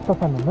バレット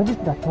さんの無実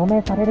が証明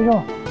されるよ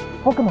う、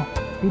僕も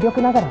微力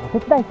ながらお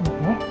手伝いします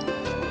ね。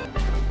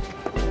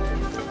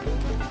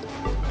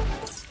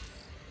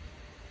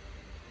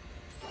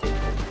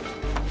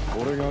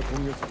これが今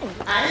月。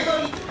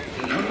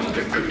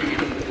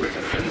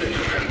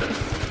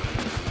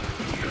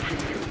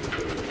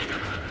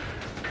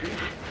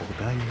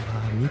お題は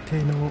見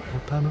てのお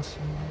楽し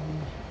み。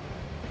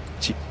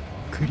じっ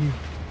くり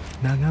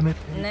眺め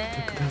ていっ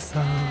てくだ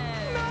さい。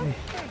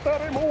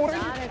誰も俺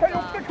に近寄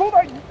ってこ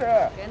ないん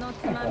だ。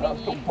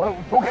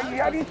トゲに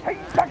やりたい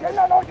だけ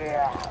なのに。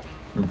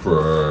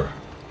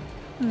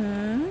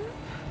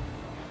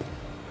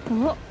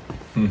お、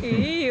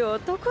いい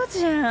男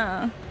じ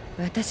ゃん。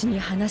私に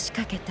話し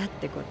かけたっ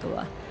てこと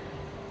は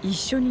一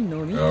緒に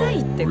飲みたい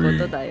ってこ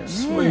とだよね。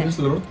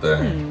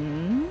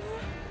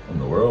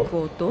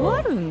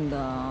断るんだ。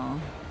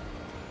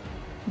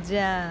じ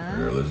ゃあ、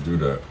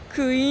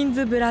クイーン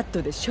ズブラッ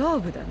ドで勝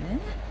負だね。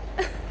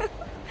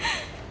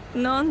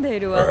飲んでい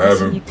る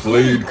私に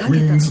声をかけ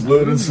たの。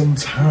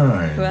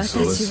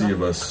私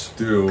は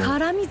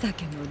辛味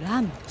酒の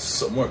ラム。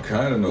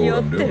酔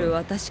ってる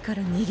私か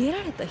ら逃げ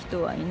られた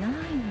人はいないの。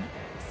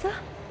さあ、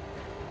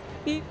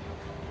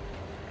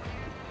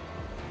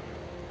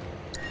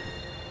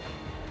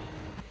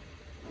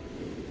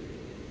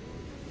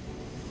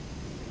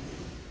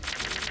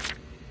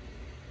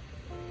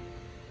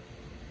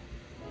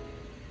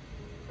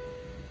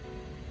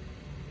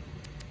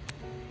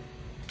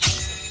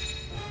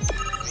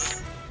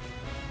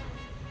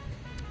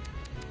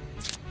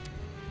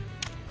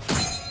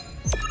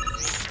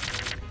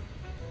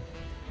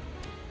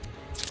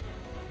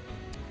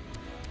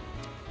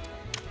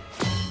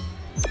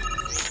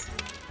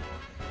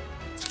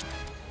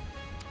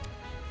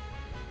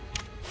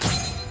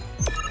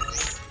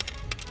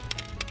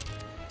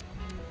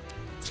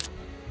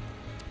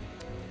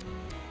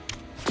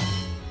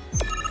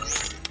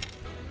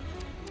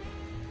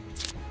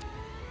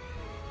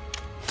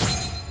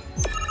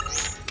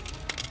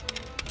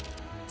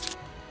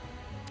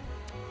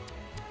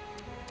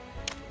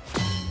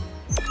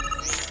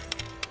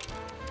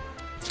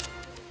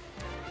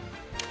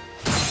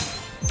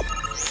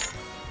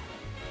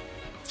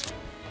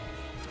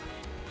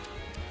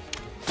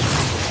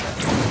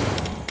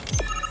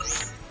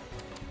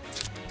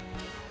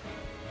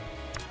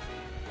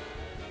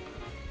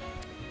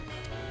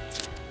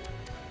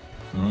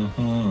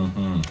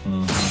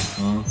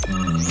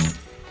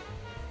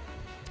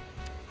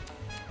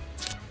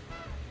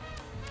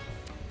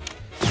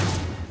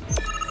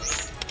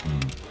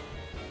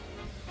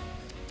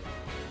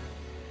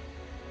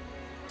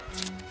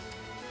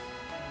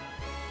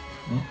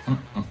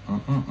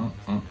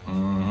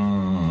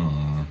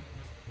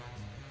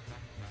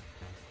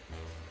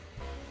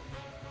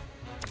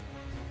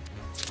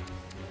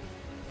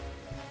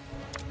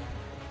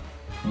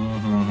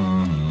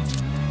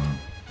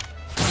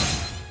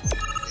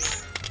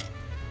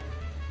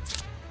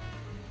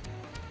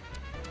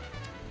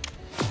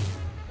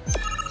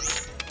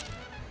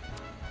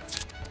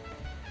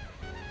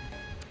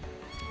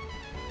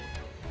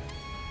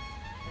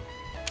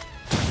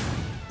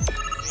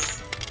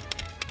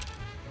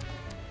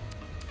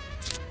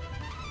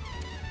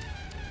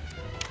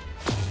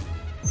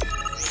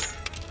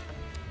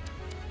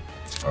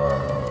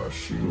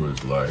She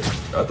was like,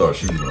 I thought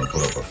she was gonna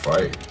put up a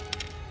fight.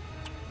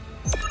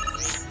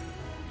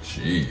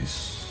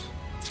 Jeez.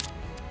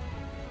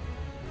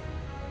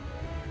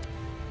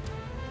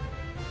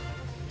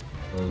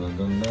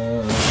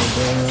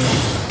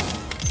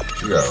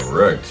 She got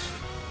wrecked.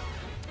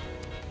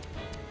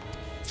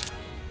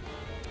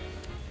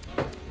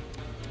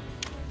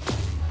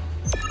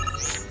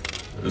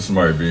 This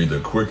might be the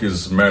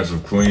quickest match of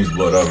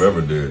Queensblood I've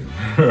ever did.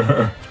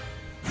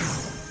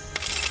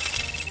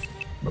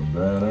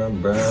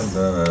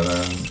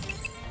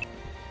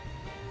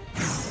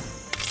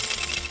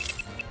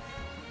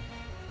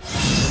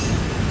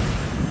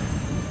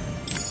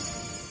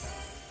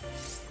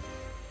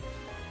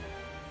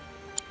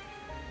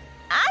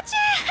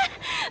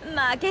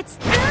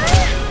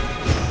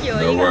 You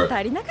know what?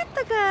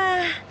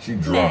 She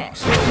drunk,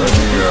 so let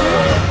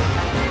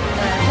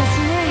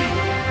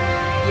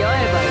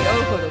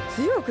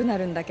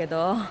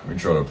me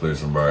try to play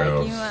somebody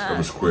else. That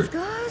was quick. 少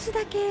し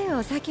だけ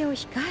お酒を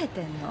控え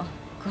てんの。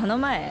この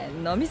前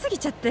飲みすぎ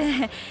ちゃっ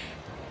て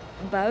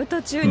バウ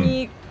ト中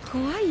に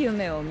怖い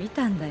夢を見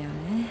たんだよね。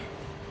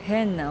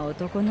変な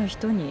男の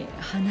人に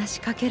話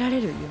しかけら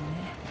れる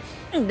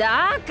夢。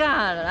だか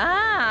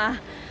ら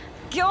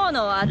今日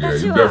の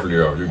私は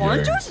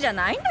本調子じゃ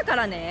ないんだか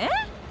らね。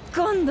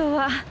今度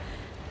は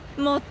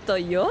もっと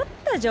酔っ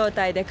た状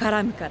態で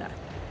絡むから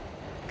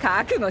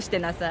覚悟して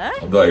なさい。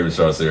I thought he was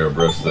trying to say her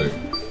breath stink.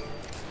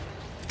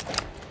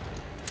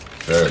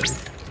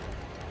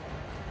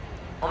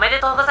 おめ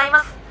でとうござい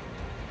ます。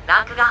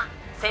ランクが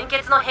先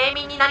決の平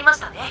民になりまし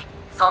たね。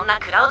そんな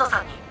クラウド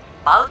さんに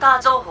バウタ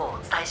ー情報をお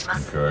伝えしま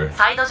す。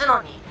サイドジュ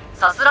ノンに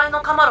さすらい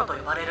のカマロと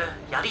呼ばれる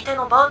やり手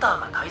のバウター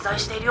が滞在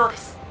しているようで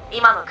す。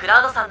今のクラ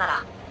ウドさんな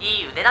らい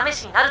い腕試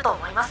しになると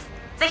思います。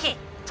ぜひ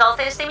挑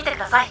戦してみてく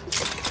ださい。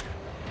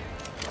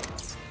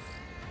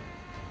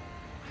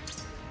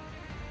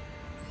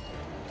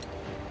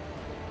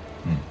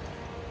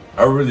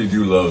I really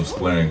do love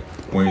playing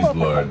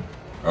Queensblood.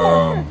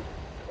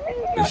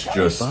 It's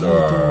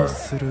just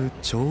する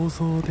彫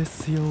像で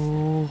すよ。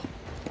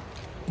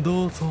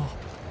どうぞ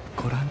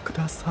ご覧く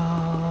だ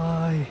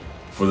さい。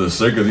 for the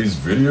sake of these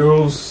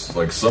videos,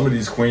 like some of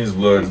these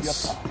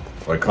Queensbloods,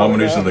 like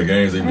combination of the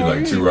games, they'd be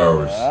like 2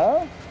 hours.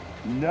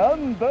 な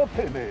んだ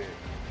てめえ。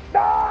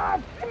ああ、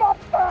しまっ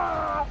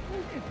た。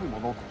いつも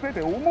の癖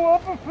で思わ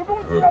ずすご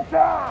くなっ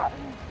た。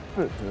す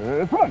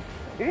まん。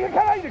行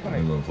かないでくれ。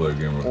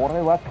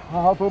俺は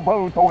カーブバ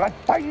ウトがし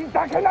たい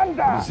だけなん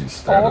だ。俺、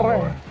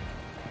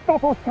人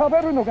と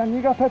喋るのが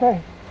苦手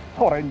で、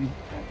それに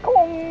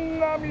こん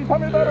な見た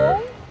目だ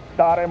ろ。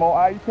誰も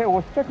相手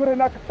をしてくれ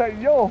なく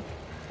てよ。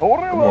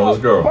俺は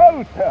バ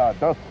ウター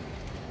だ。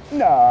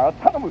なあ、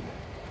頼む。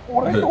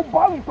俺と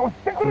バウトし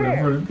てく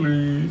れ。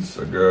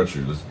Please, I got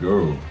you. Let's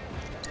go.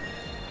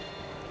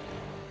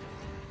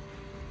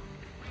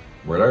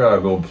 Wait, I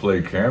gotta go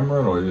play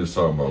Cameron, or you just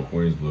talking about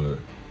Queensblood?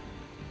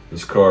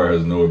 This car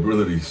has no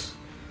abilities.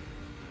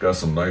 Got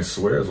some nice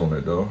swears on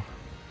it though.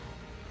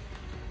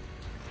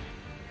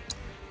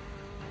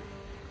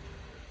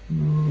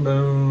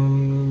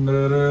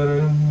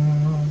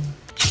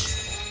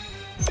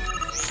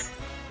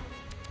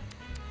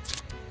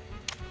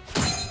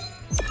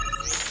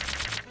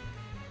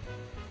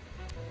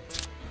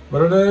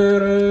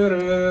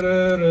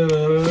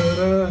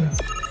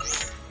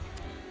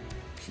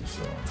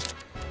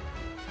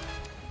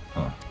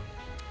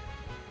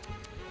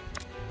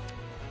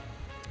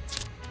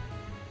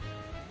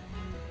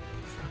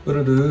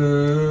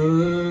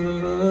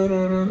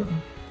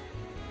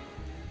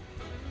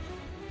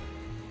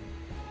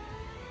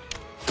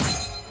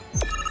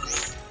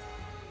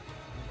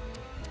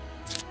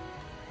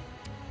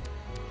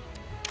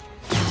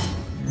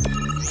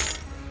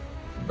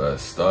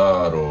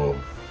 Bastardo.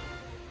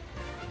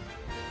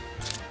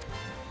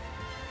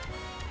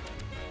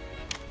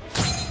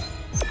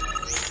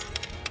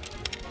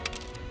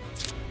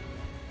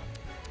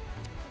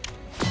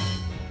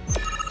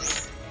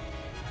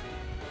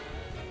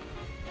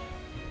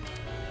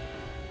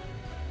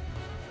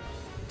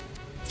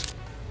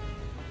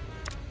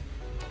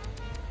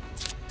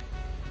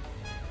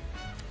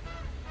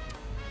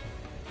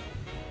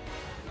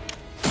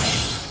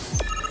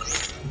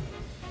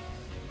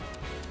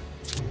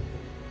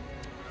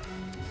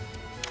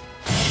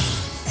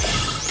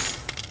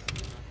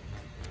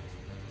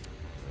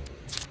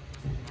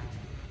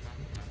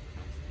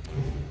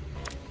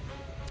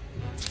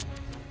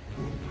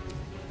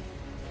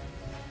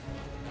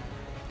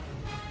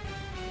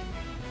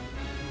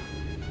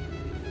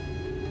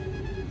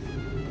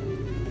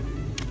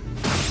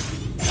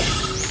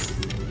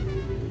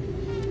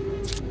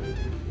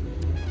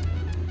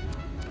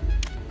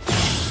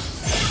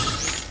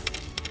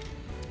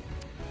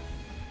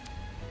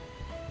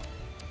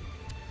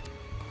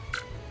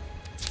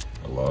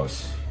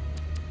 Loss.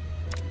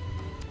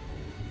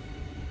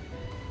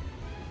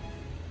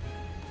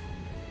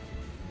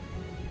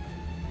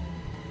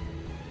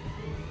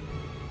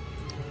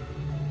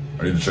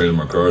 I need to change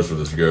my cards for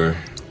this guy.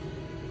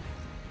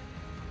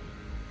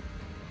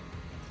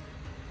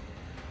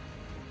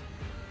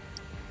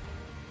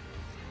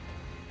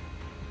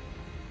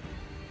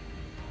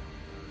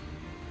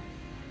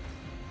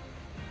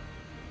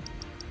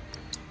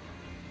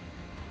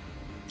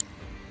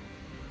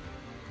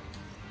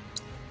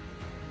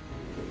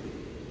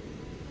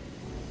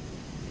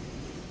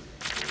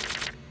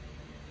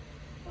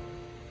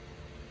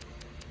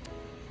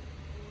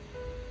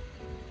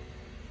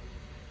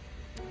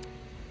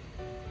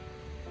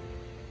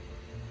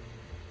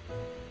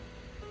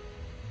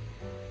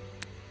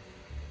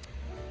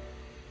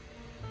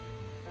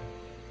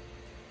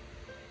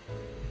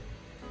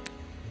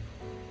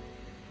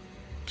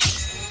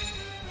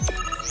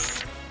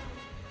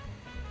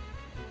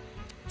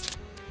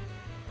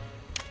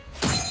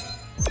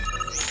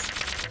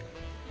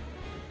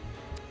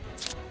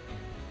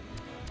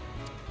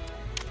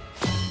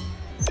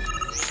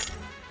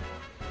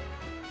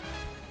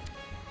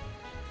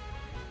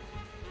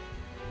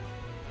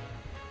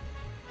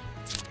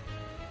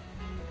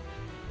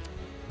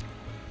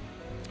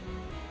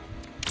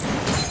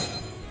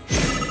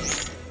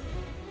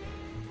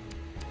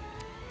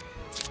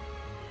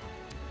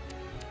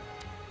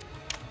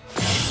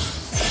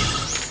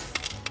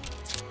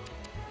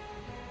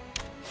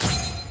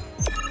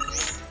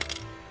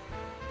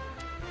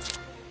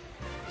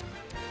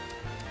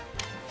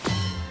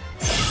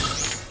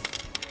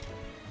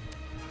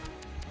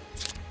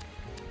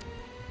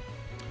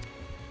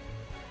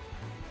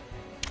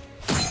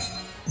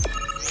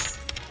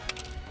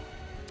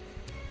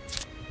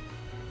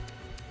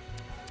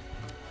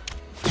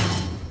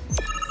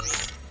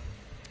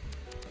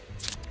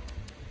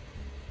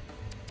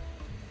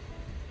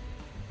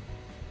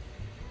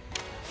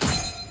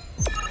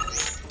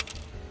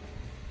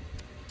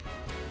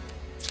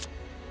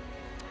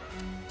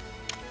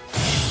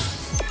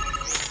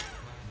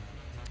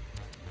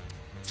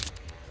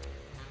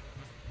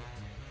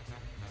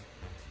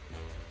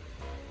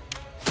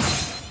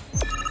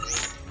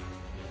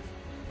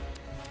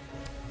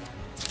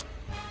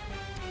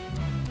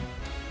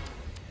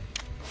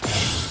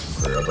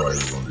 thought he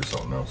was gonna do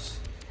something else.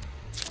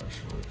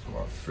 Actually, it's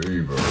my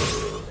favorite.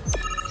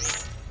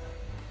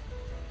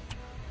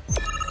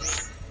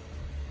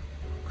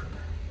 Okay.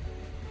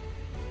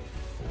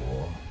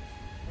 4.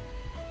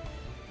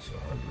 It's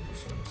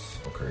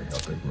 100%. Okay, I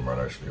think we might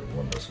actually have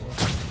won this one.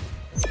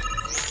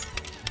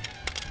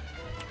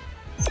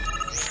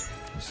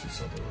 Let's see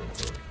something real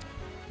quick.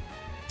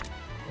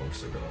 Oh, we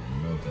still got a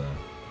meltdown.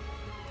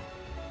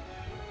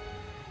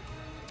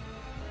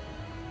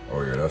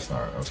 Oh yeah, that's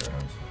not okay.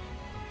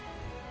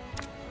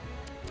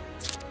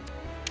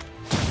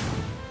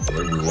 I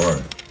think we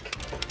won.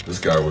 This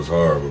guy was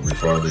hard, but we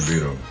finally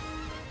beat him.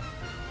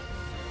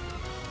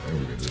 Maybe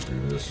we can just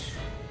do this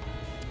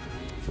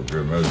for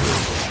good measure.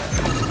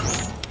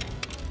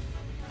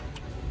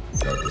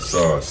 Got the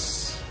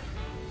sauce.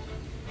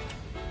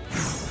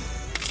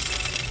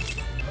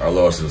 I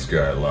lost this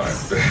guy a lot.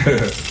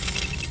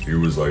 He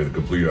was like the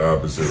complete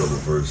opposite of the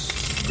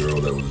first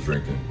girl that was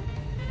drinking.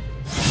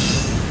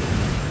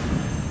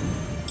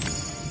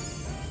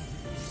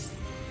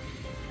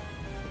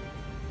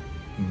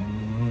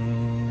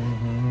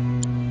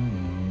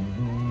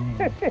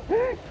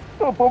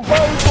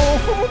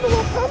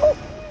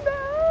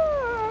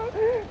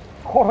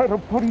コレル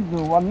プリズ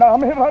ンは舐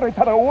められ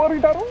たら終わ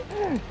りだろ。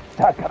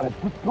だからずっ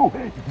と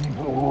自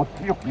分を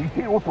強く見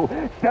せようと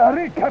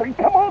誰かに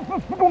構わず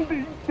凄んで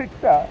生きてき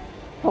た。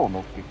そ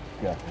の結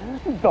果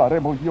誰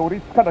も寄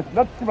りつかなく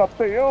なっちまっ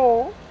て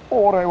よ。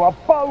俺は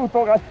パウ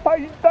トがした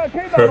いだけ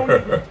なのになん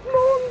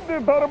で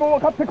誰も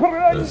分かってくれ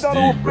ないんだ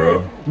ろうって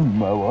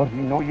周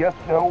りの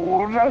奴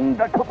を恨ん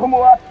だこと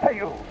もあった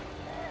よ。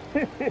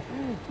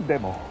で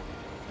も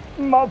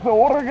まず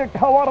俺が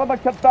変わらな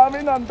きゃダ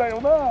メなんだよ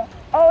な。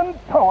あん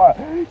たは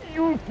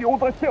勇気を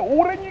出して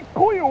俺に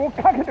声を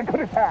かけてく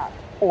れた。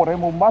俺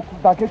も待つ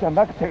だけじゃ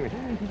なくて自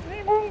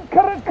分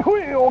から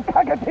声を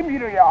かけてみ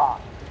るよ。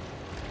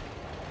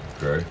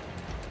Okay.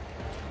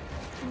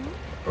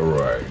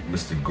 Alright,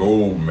 Mr.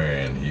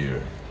 Goldman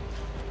here.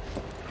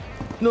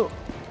 な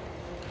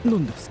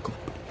んですか？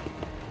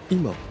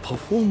今パ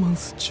フォーマン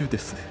ス中で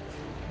す。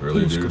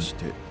Really, もしかし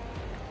て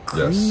ク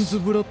イーンズ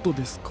ブラッド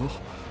ですか？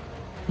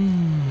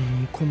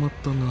困っ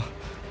たな。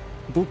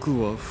僕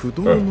は不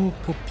動の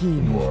ポピー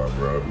の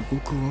動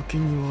くわけ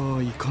に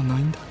はいかな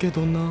いんだけ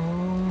ど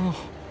な。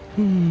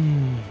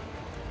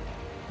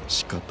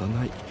仕方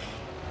ない。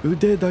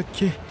腕だ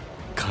け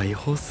解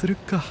放する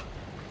か。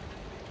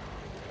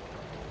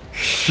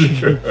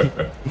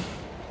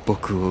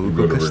僕を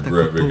動かしたこ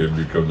とを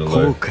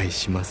後悔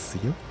します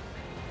よ。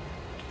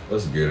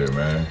Let's get it,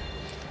 man.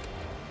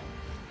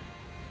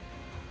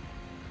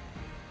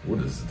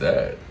 What is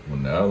that?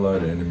 When the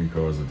allied enemy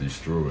cards are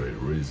destroyed,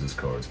 raise this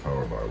card's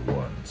power by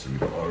 1. So we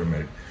can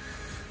automatic.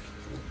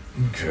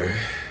 Okay.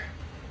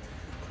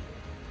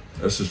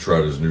 Let's just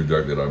try this new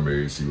deck that I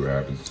made, see what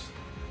happens.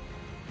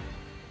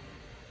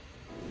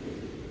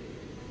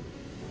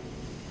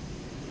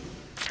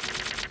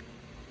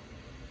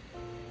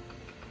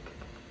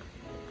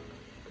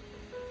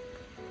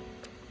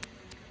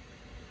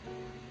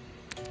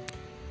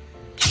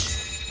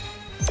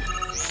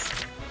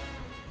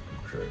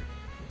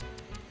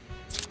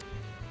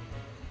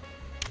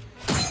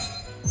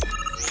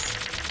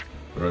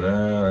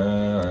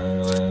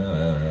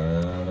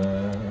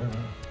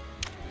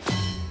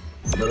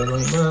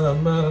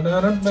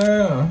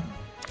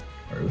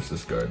 Alright, what's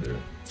this guy do?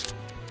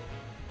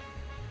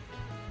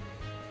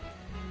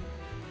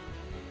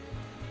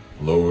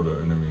 Lower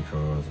the enemy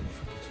cards.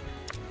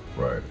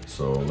 Right,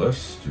 so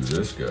let's do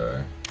this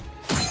guy.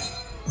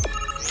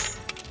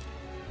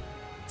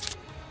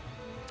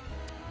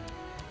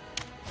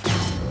 I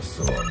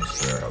still don't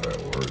understand how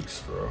that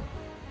works, bro.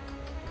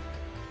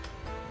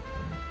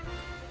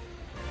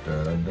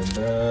 Da, da, da,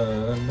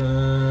 da,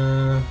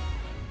 da.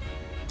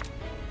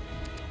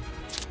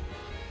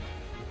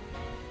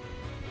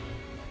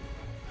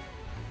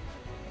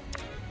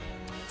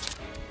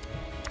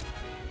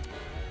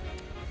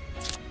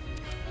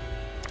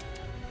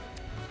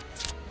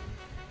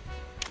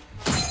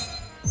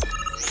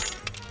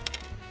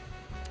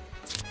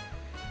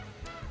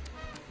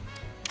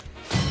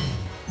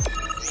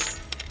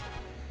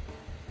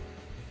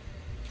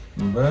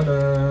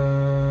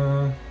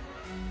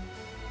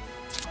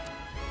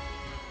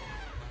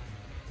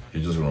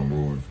 He's just gonna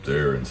move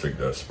there and take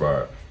that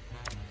spot.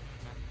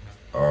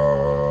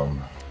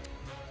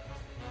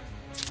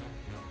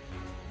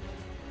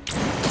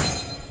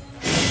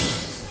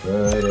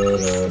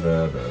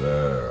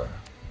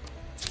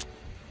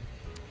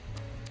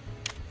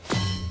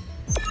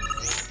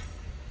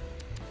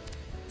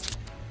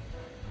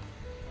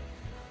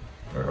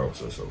 That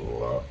helps us a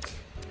lot.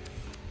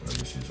 Let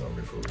me see something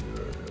before we do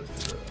that. Let's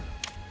do that.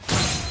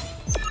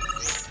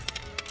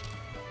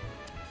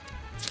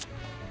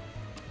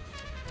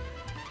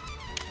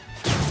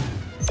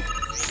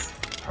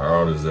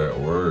 How does that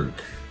work?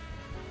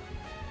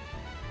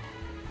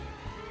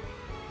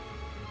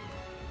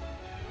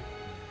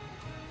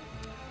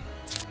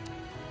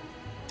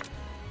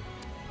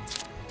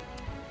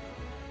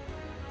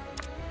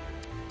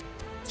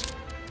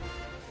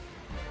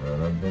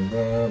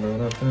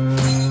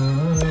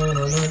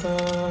 I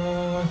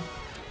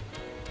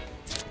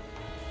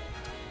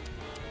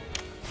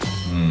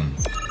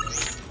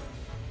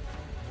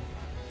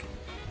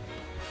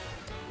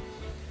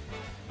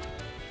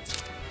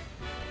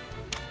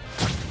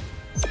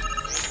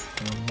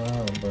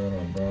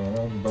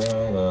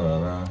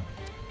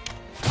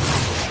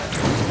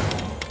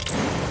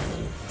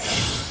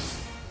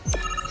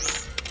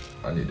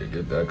need to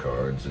get that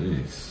card,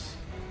 jeez.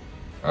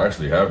 I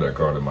actually have that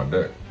card in my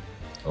deck.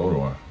 Hold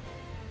on.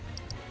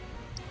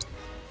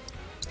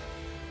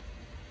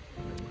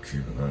 I'm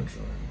keeping that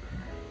joint,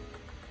 okay.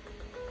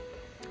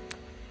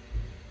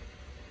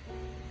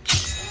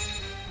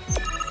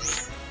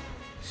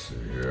 See,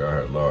 yeah, I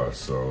had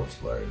lost, so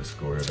it's like, let's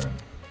go ahead and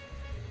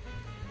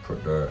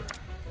put that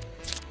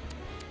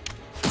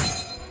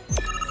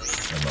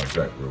in my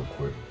deck real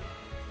quick.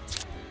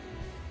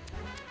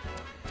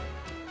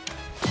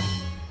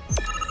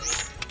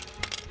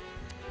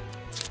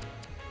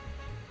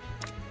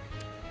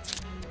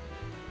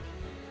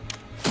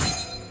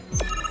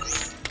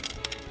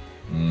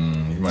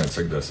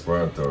 Take that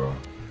spot though.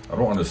 I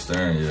don't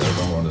understand yet. I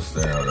don't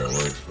understand how that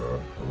works, bro.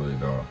 I really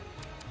don't.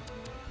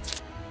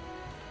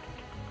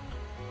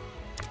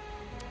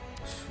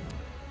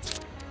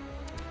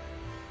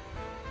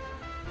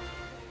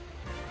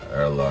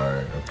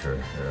 Ally. Okay,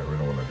 yeah, we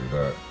don't want to do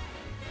that.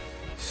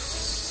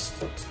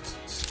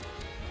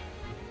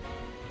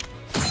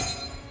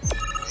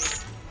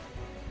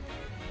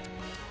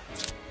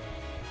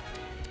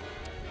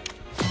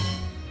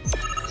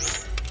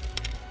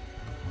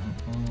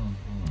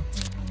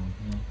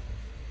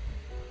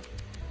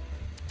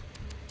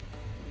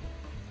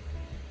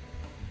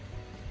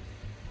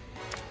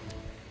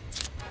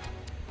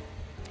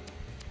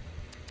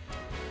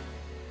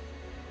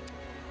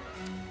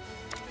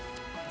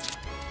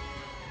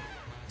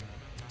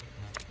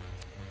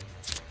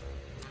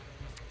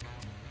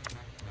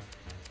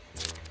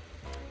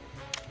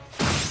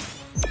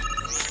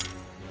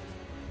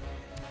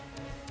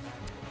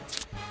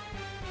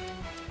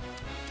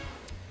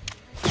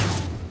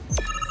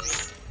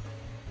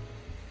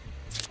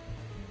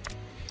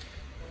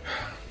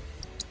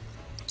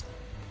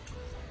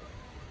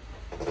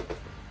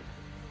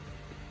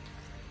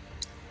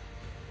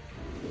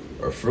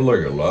 I feel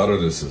like a lot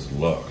of this is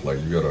luck. Like,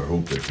 you gotta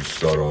hope that you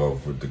start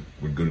off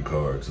with good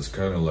cards. It's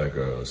kind of like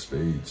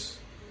spades.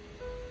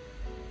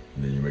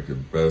 And then you make the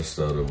best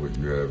out of what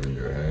you have in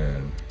your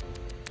hand.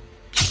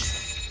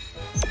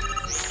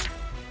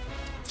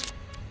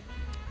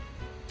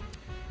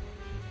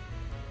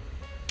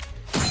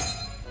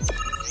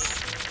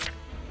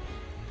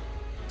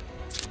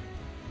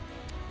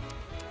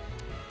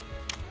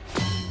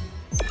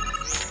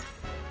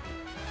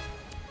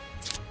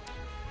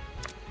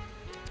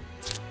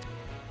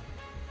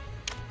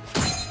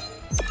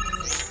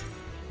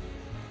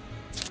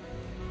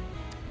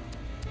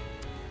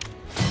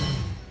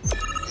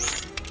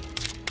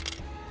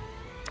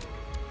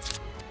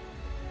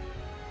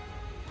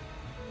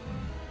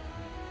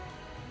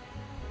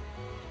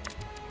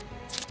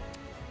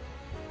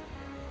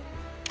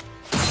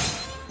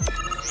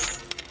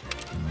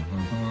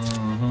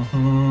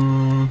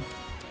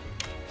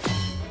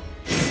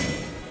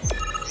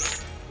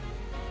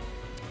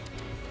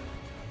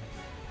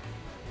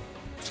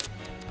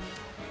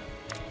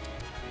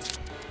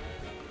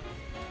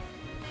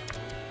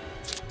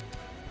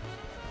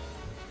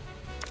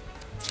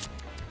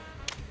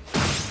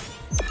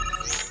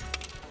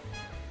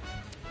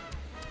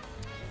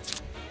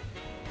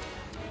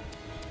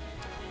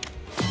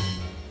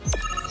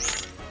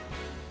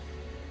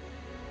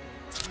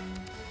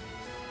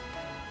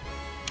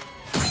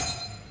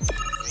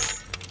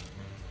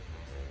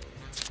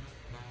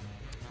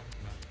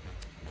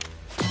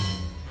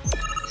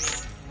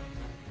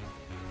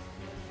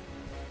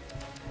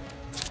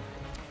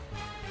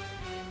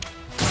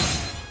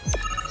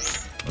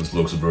 This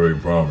looks very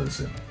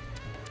promising.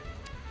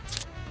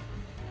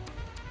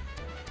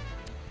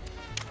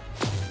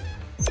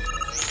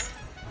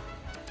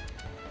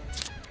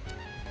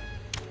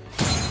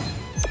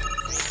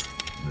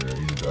 Yeah,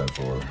 he's done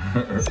for.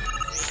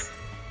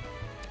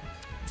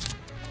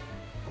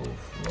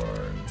 Both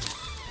lines.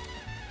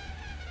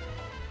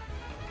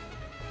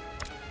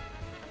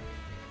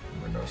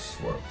 I'm gonna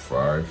swap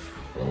 5.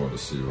 I want to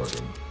see if I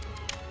can.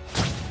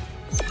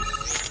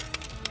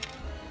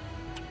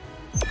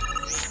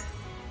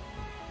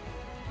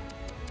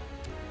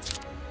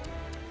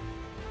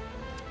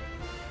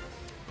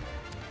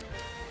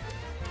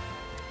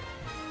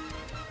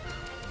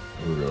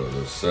 We go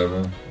to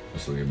 7.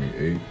 This will give me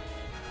 8.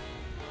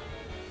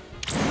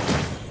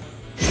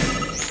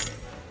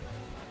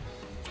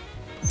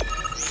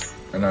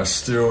 And I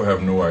still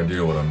have no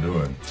idea what I'm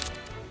doing.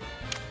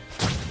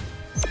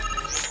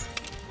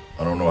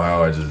 I don't know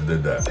how I just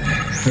did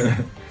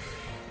that.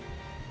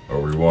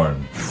 Or we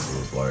won. So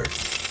it's like,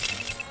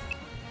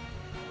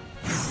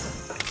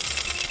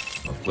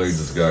 I've played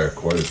this guy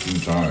quite a few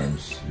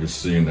times. You're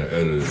seeing the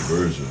edited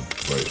version,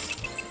 but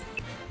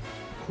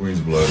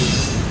Queensblood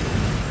is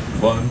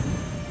fun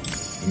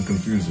and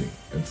confusing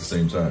at the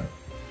same time.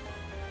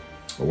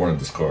 I wanted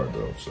this card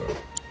though, so.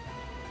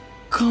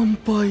 乾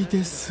杯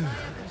です。や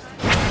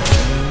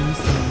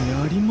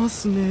りま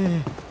す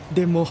ね。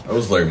でも、僕の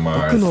パフ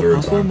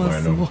ォーマ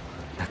ンスも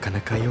なか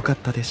なか良かっ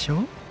たでし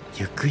ょ。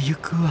ゆくゆ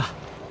くは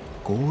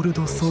ゴール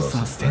ドソーサ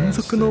ー専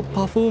属の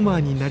パフォーマー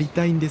になり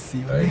たいんです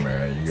よ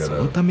ね。そ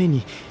のため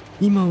に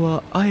今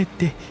はあえ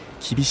て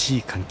厳し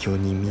い環境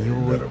に身を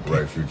置い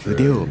て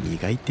腕を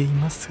磨いてい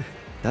ます。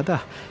た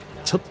だ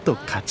ちょっと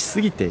勝ち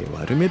すぎて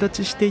悪目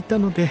立ちしていた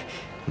ので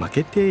負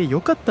けて良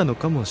かったの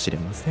かもしれ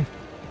ません。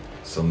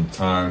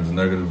僕は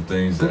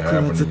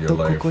ずっと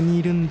ここに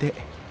いるんで、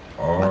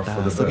また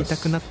遊びた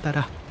くなった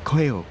ら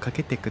声をか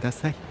けてくだ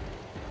さい。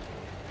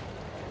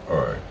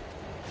あ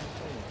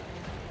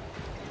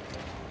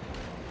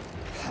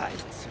い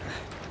つら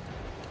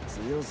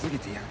強すぎ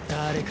てや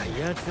誰か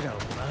奴らを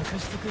任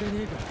してくれ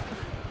ねえか。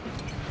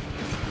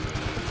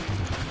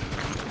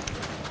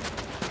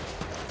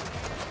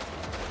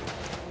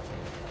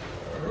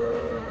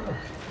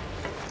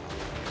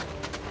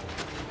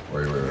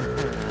Wait.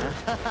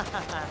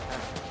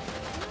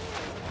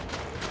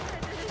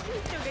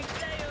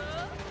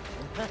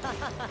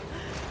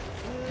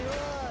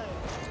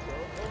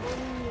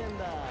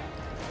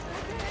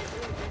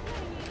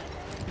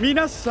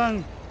 皆さ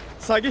ん、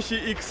詐欺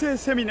師育成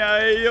セミナ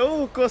ーへ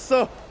ようこ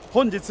そ。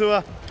本日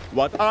は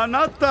あ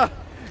なた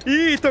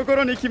いいとこ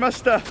ろに来ま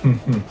した。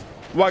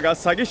我が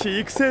詐欺師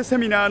育成セ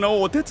ミナー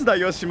のお手伝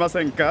いをしま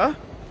せんか？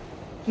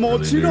も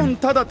ちろん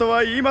ただと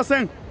は言いま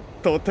せん。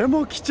とて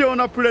も貴重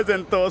なプレゼ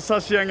ントを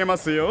差し上げま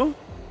すよ。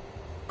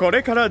こ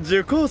れから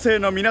受講生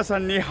の皆さ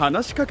んに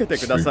話しかけて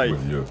ください。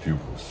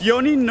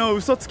4人の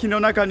嘘つきの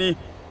中に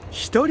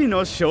1人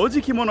の正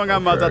直者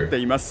が混ざって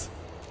います。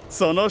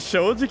その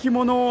正直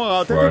者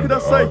を当ててくだ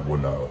さい。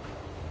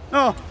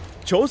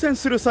挑戦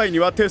する際に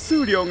は手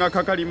数料が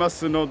かかりま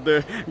すの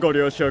でご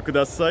了承く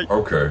ださい。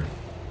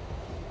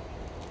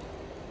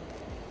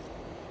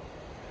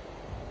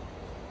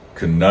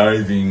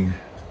Conniving,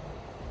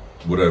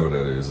 whatever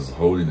that is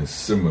holding a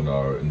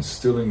seminar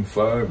instilling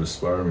 5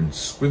 aspiring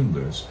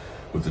swindlers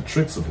with the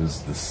tricks of his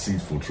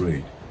deceitful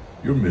trade.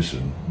 Your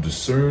mission,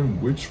 discern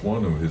which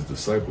one of his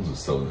disciples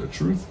is telling the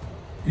truth.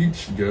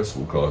 Each guess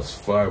will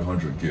cost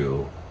 500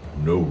 gil,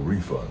 no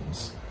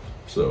refunds.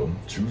 So,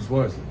 choose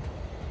wisely.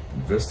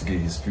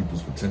 Investigate his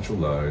pupils' potential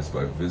lies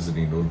by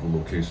visiting notable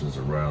locations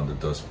around the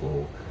Dust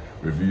Bowl.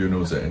 Review your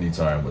notes at any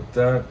time with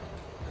that.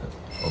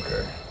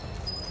 Okay.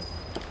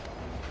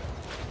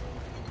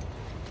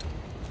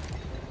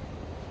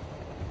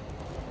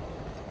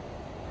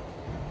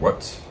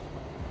 What?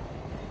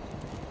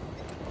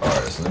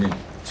 Alright, so let me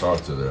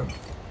talk to them.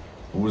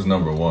 Who was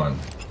number 1?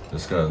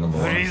 This guy's number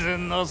 1. プリズ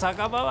ンの酒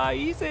場は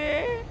いい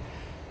ぜ。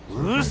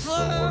薄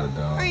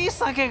い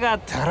酒が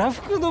たら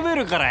ふく飲め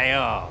るから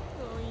よ。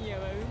今夜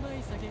はうま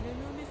い酒が飲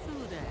めそ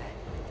うだ。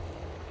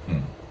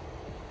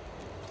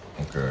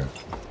Okay.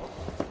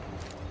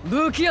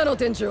 武器屋の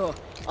店長、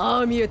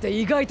ああ見えて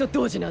意外と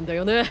ドジなんだ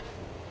よね。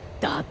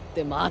だっ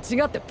て間違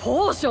って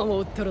ポーションを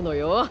売ってるの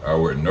よ。I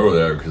wouldn't know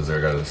that because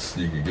I gotta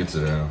sneak and get to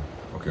them.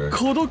 Okay.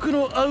 孤独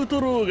のアウト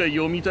ローが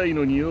読みたい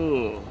のに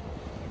よ。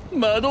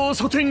窓を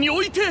書店に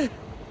置いて。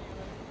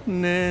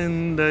ねえ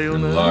んだよ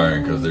な。They're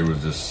lying because they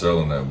was just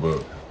selling that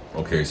book.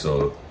 Okay,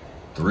 so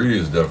 3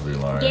 is definitely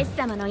lying. ゲス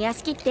様の屋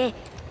敷って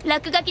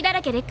落書きだ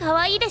らけで可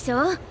愛いでし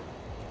ょ。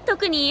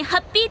特にハ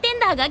ッピーテン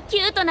ダーがキ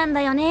ュートなん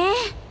だよね。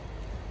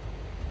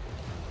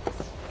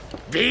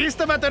ビース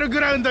トバトルグ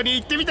ラウンドに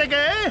行ってみたか？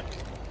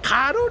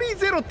カロリー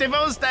ゼロって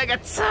モンスターが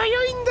強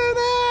いんだよ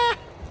な。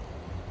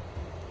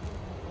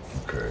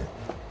 Okay.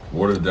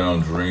 Watered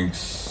down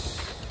drinks.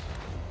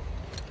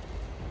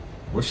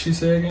 What'd she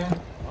say again?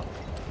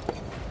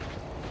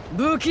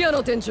 武器屋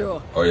の店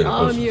長、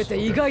ああ見えて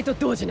意外と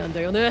ドジなん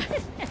だよね。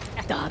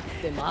だっ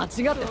て間違っ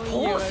て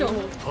ポーション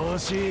を欲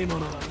しいも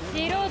のは素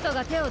人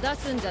が手を出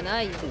すんじゃ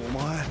ないよ。お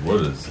前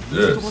What is ビ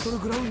ーストバトル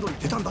グラウンドに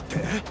出たんだって。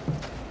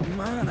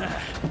まあな、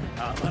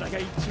あばらが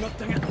行っちまっ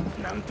たが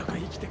なんとか生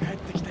きて帰っ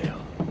てきたよ。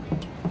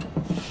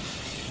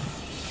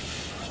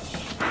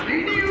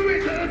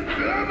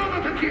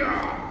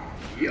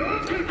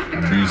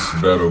Beast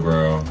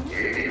Battleground.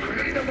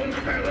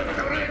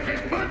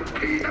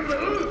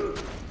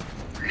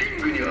 リン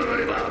グに上が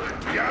れば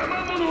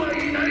山者はい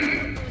ない。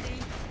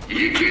生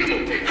きるも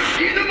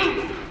死ぬも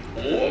お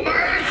前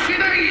次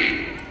第。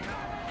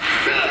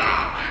さあ、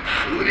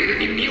スリル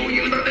に身を委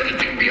ねる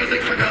準備はで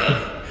きたか。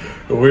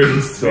The way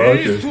he's talking.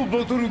 ビースト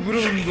バトルグラ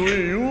ウンドへ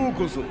よう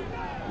こそ。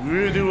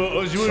上で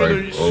は味わえな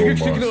い刺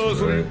激的な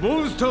遊び、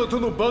モンスターと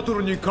のバト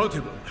ルに勝て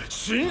ば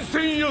新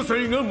鮮野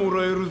菜がも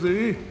らえる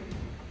ぜ。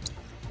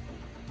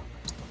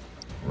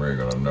We ain't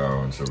gonna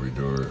know until we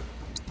do it.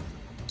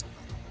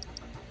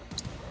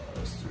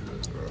 Let's do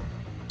this, bro.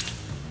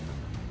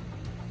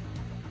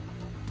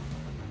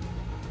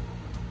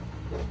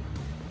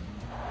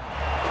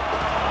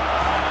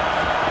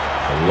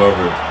 I love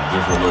it.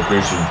 Different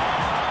location.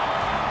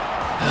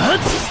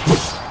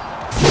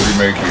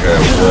 Remake you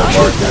have World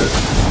Market.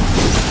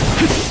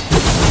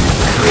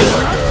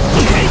 Like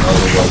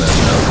another one that's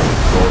going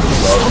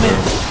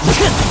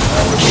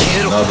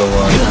to another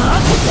one.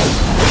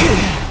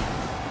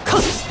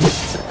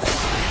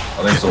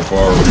 I think so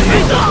far remakes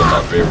have been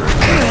my favorite.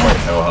 Like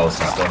Hell House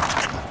and stuff.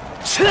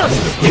 I need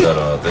to put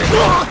that thing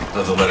on.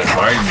 Doesn't let it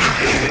find me.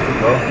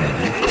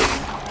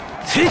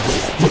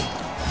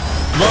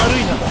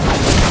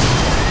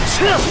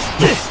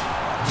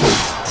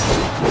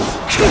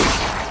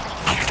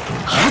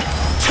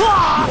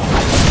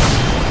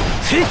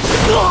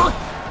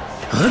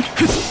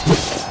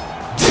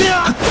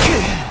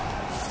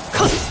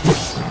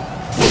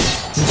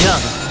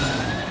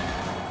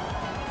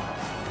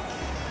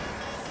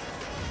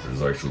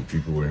 There's actual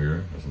people in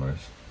here. That's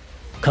nice.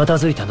 片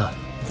付いたな。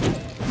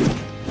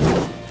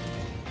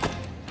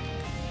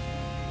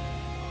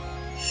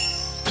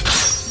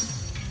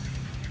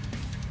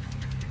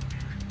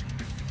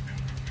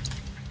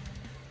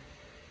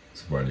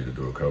Somebody need to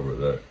do a cover of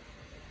that.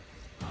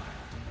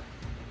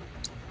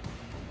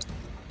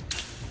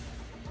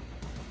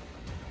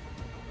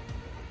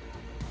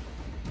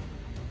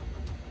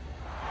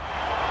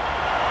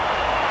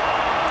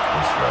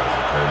 This guy's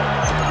a pain in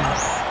the booty.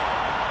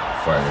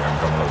 Fighting him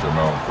coming up the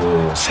Mount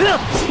Pool.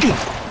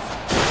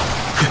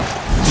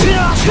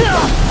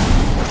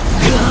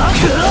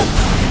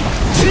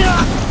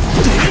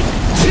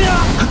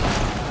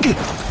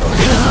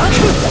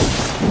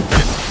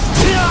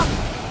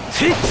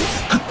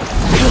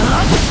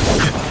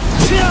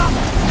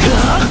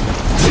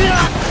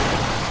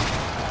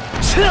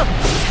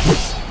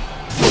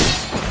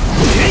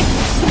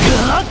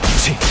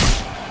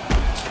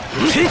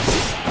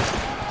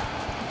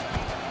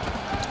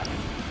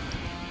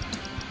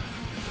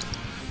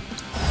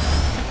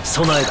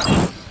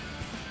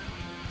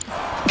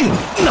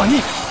 Nani?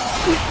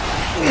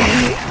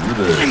 You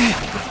did. Too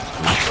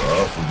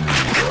far from me,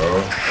 bro.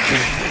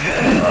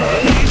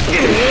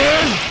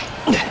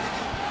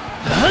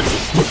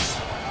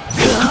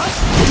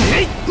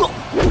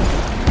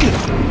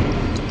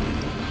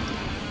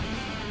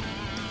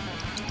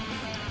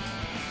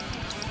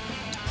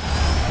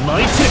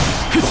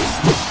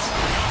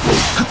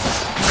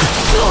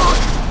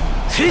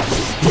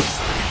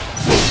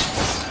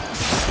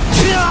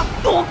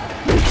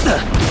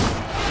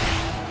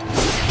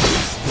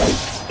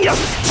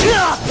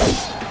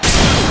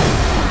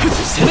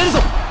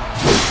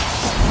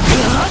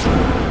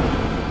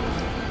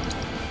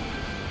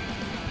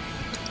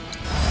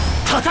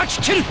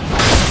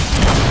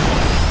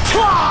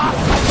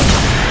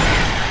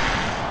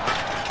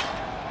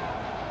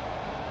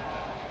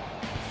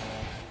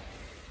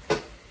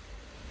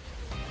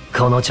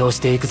この調子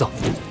で行くぞ。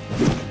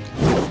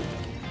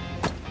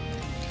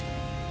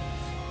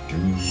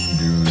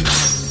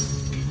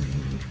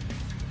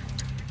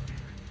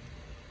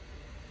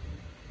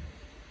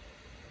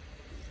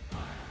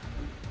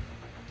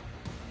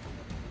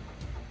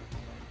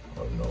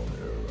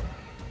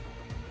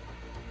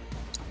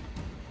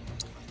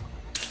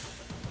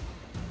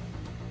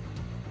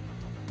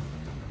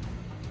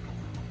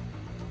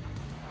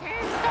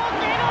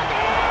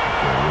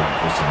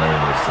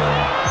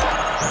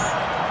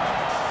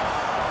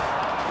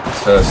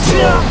Test,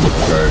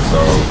 okay,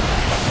 so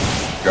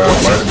God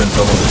might have been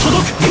someone.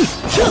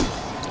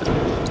 I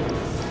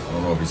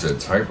don't know if he said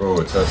typo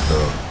or testo.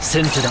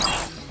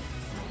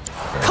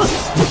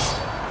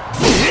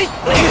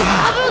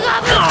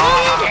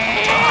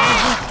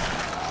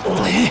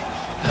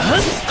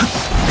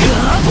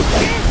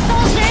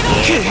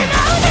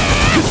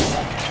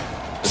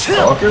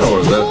 Talking, or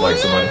is that like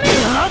somebody?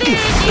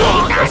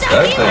 That's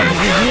that thing.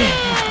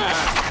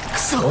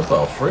 What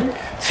the freak?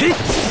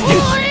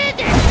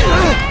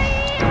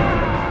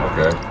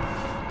 Okay.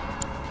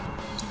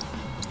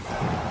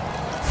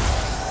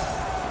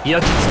 Did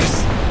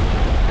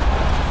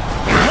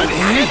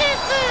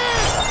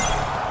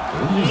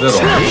he use that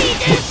on me?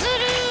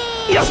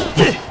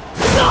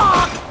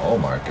 Oh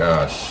my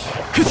gosh.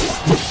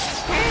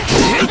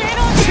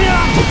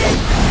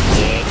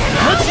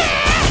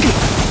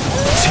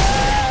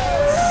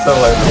 Sound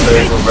like the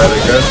thing from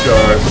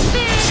Madagascar.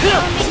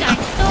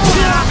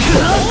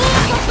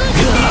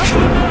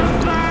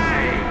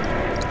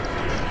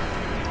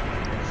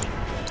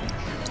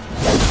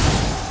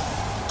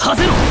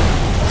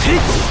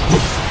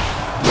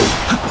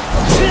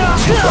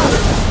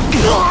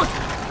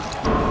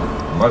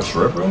 Am I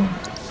tripping?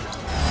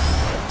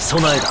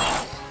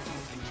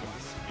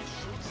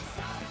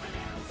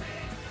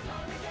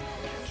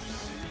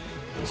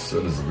 This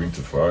set is weak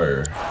to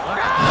fire.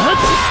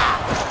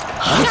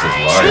 This is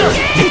liar.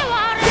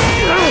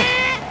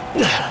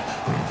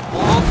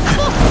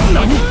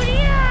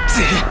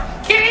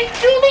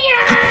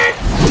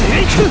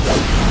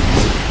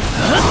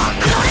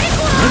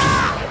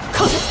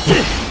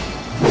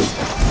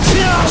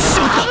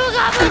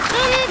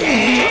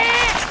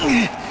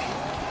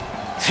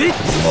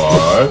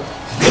 What?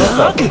 That's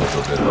not a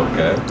little bit,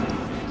 okay.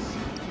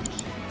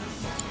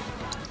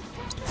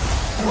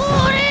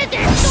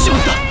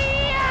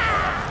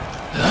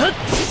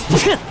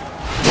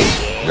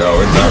 Yo,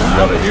 it's not you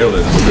gotta heal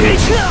it,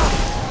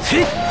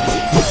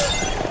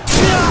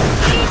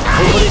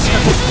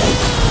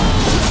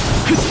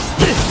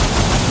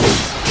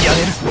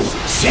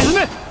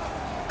 dude.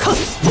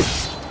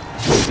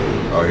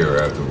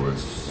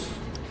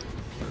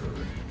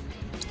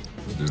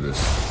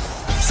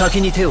 先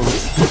に手を打つ。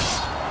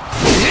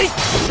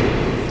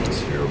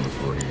 Let's heal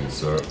before he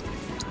gets up.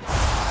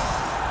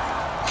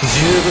 十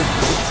分。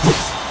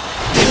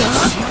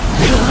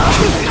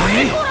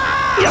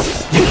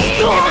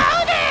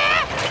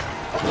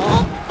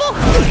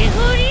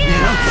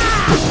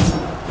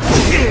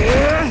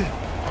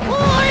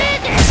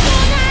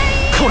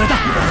これだ。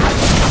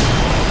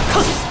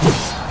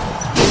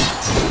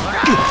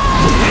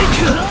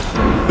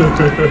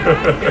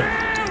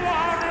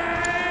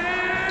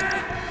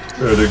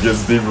And it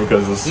gets deeper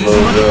because it's slow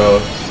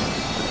down.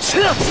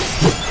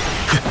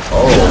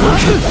 Oh,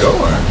 where's he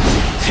going?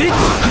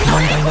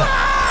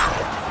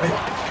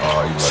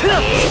 Oh, you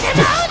like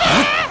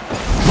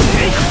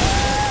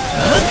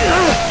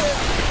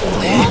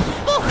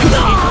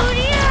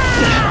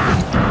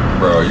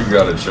Bro, you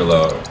gotta chill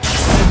out.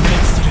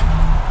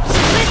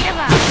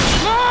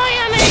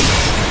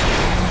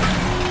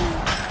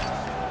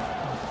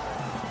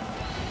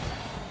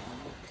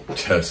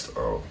 Test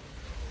O.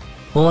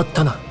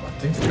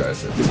 I think the guy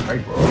said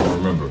typo. I don't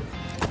remember.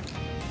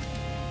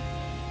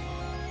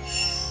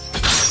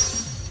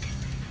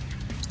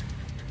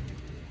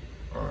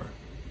 Alright.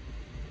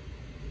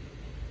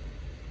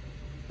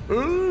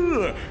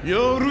 や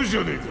るじ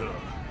ゃねえか。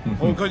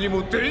他に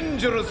もデン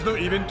ジャラスな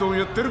イベントを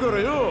やってるから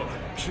よ。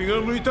気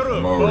が向いたら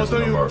また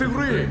寄ってく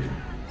れ。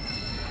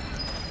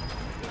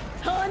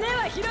骨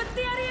は拾っ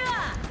てやるよ。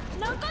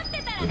残っ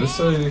てたらね。 Did it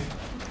say?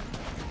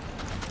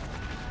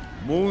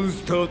 モン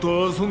スター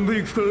と遊んで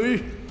いくか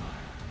い?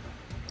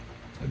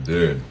 It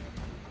did.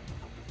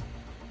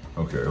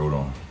 Okay, hold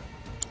on.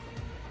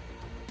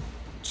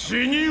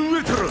 血に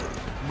飢えたら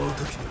ま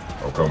た来た。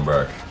 I'll come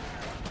back.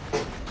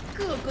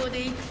 ここ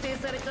で育成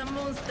された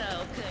モンスター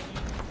を買い、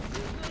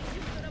すごい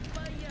力フ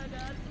ァイヤーが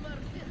集まる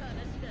って話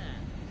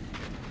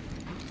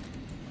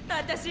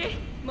だ。私、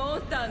モン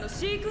スターの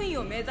飼育員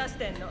を目指し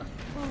てんの。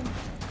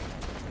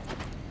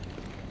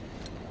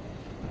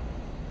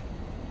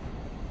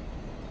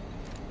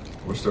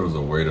Wish there was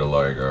a way to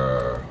like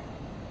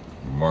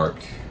mark.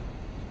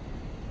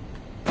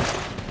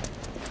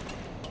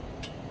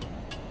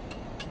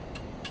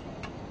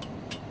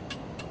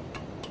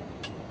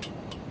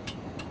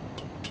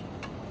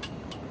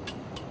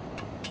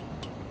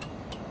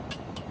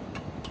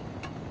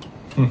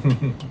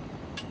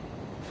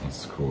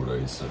 That's cool that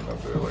he's sitting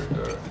up there like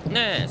that.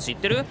 ねえ、知っ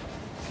てる？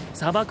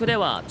砂漠で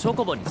はチョ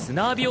コボに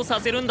砂浴びをさ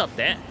せるんだっ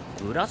て。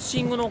ブラッ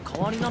シングの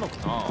代わりなの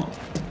かな。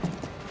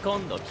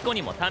今度ピコ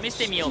にも試し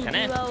てみようか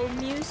ね。指輪を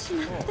見失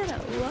ったら終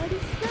わり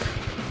さ。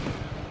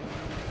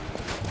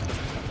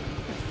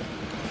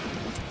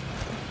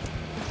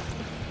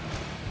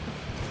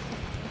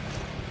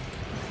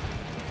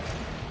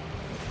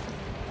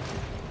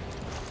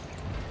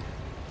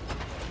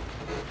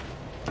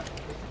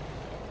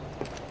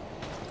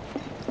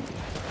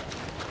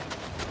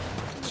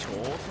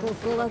こ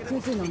こはク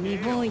ズの見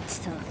本市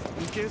さ。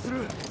理系す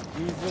る。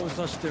水を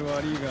差して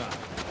悪いが、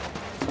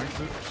そい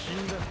つ死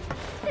んだ。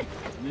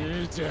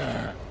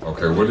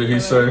 Okay, what did he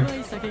say?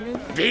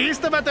 ビース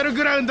トバトル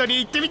グラウンドに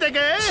行ってみたか?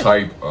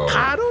 Type O.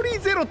 カロリー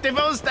ゼロって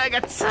モンスターが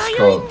It's 強い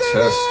called んだ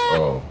Test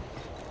O.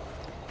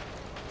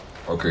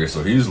 Okay,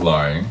 so he's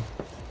lying.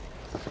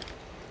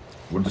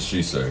 What did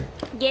she say?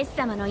 ゲス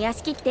様の屋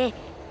敷って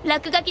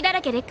落書きだ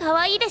らけで可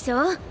愛いでし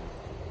ょ。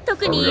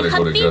特 Oh, に we gotta ハ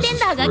go ッ to ピーテン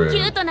ダー Gus's がキ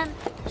ュートな。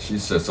 She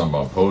said something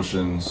about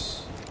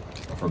potions.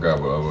 I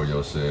forgot what other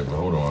yo said, but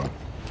hold on.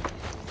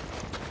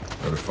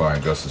 Gotta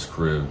find Gus's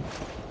crib.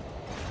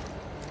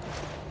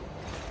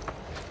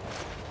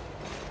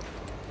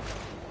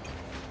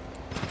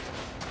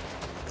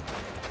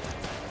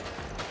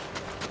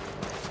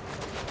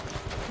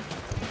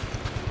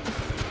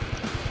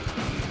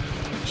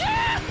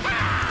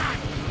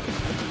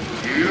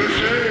 You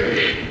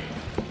say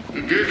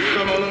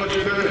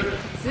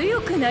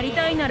強くなり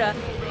たいなら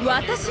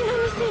私の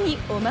店に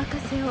お任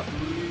せを。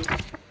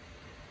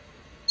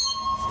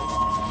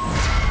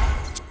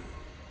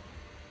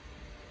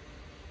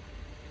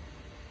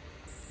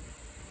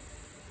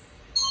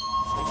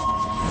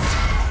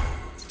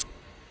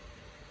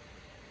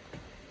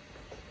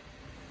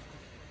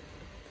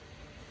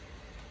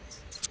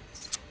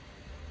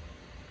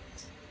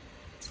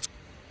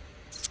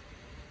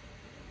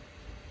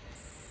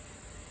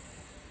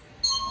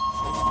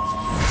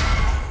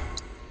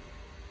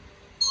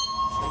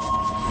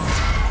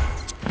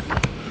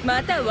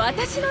また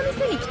私の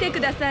店に来てく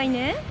ださい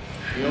ね。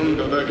読ん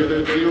だだけ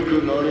で強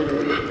くなれ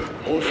る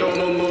おしゃ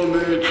のの名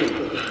著だ。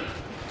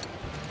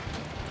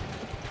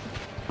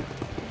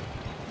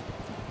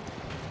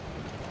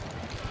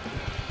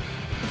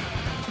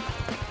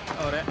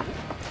俺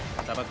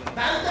砂漠に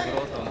作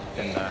ろうと思っ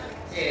てんだ。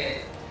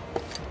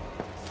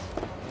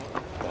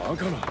バ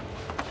カな、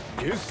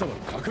ゲス様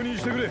確認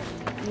してくれ。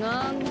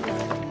なんだ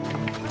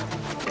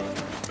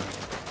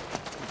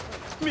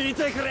見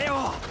てくれ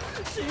よ、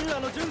深夜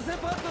の純正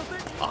パーツの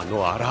あ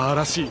の荒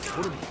々しい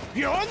フォルム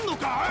やんの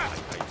か。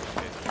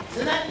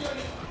津波よ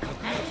り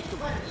大陸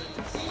ファンに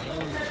新鮮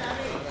なダ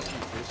メージ。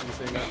精神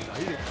性がダ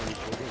イレクトに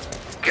表現され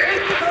ゲ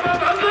スト様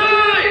万歳。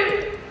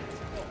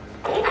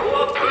ここ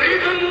はプリ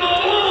ズンの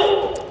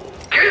王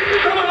ゲス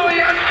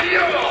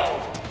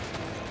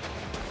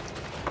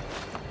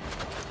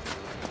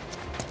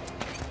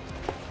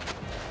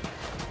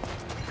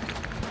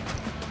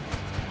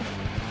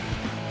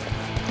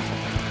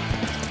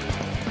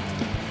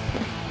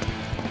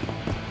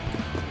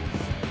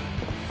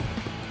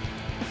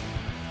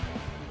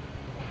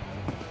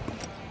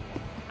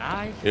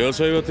野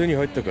菜は手に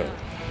入ったか。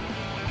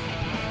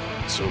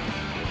そう。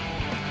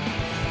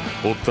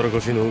ほったらか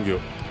し農業、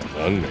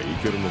案外い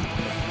けるもんだ。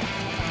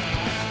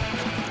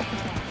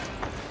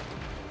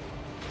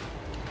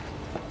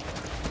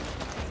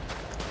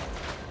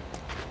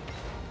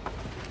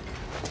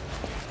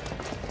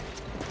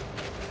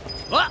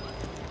お、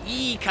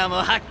いいかも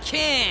発見。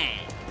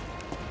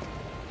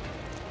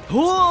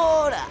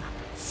ほーら、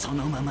そ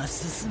のまま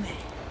進め。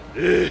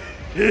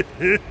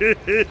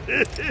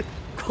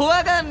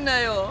怖がんな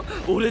よ、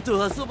俺と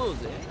遊ぼう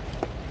ぜ。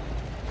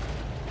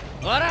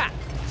ほら、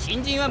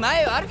新人は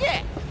前を歩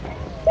け。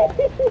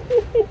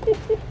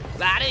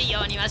悪い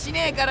ようにはし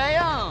ねえから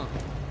よ。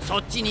そ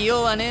っちに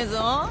用はねえ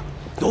ぞ。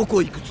ど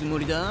こ行くつも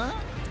りだ。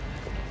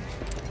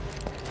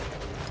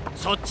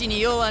そっちに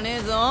用はね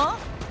えぞ。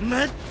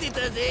待って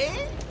た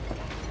ぜ。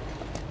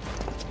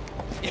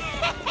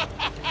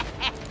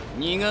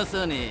逃が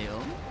さねえよ。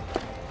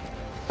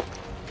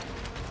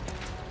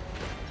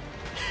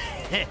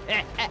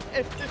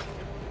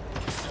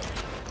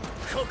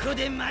ここ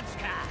で待つ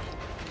か。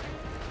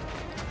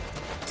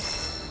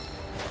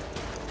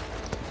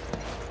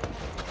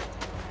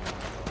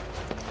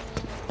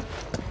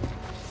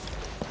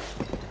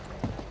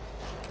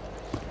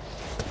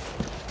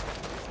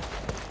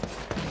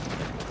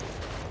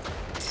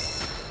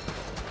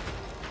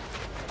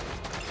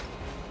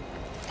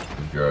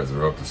You guys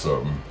are up to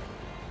something.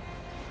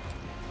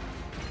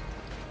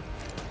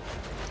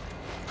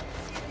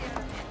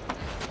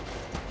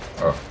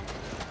 Oh.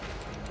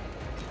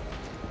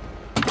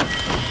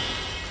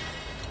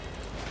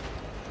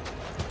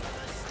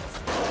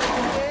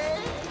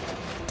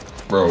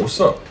 Bro, what's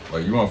up?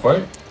 Like, you wanna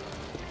fight?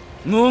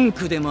 文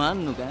句でもあ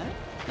んのか。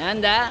な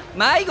んだ、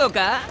迷子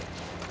か。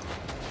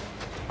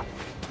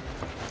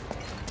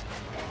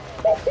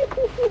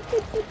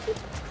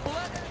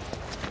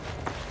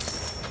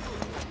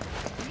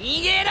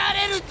逃げら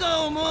れる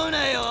と思う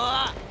なよ。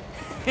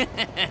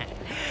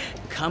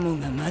カモ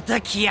がま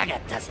た来やがっ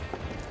たぜ。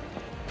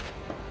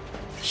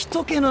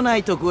人気のな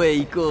いとこへ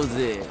行こう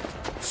ぜ。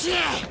ちえ、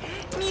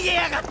逃げ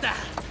やがった。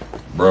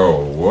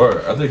Bro,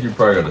 what? I think you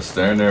probably got to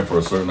stand there for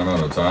a certain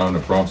amount of time to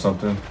prompt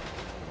something.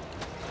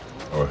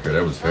 Okay,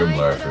 that was him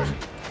laughing.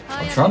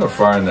 I'm trying to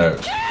find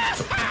that.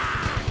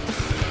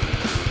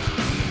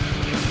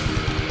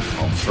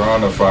 I'm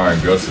trying to find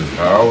Gus's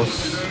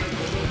house,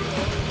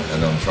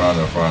 and I'm trying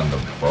to find the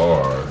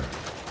bar.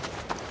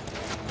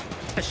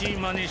 Okay,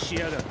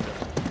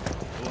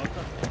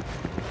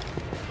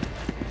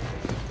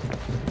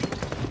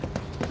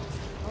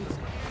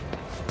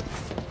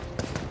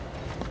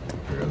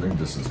 I think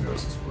this is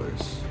Gus's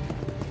place.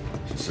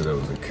 She said there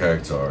was a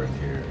cactar in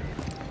here.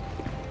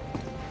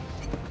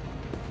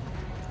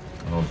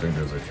 I don't think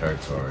there's a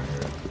cactar in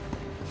here.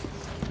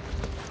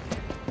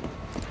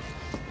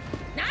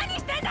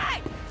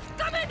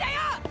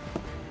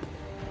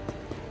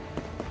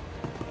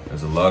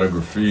 There's a lot of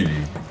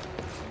graffiti.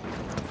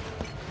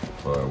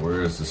 But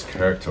where is this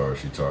cactar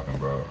she talking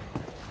about?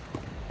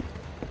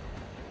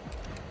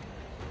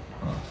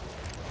 Huh.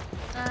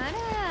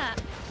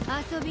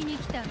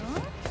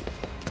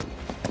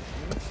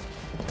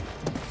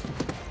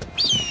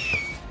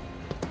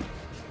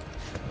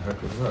 The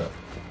heck was that?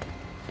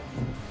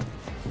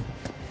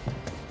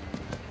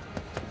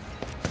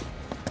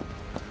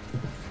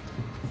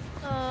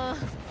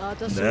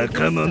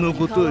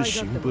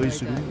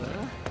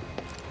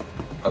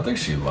 I think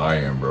she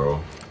lying, bro.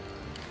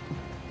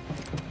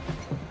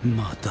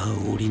 また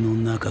檻の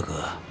中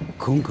か。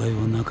今回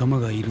は仲間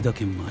がいるだ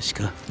けマシ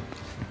か。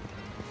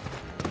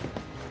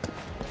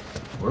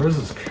Where is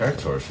this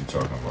cactar she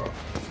talking about?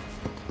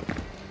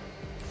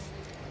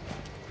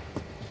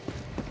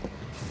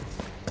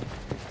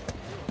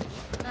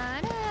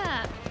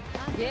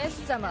 ゲ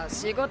ス様、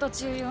仕事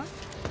中よ。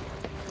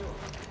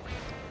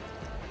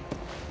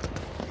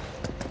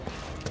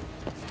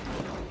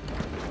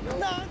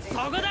そ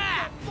こ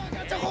だ。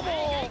チョコボー。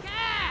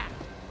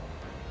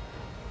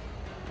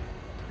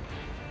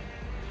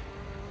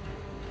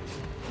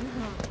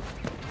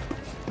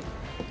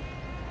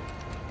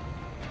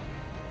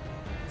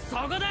そ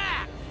こ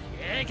だ。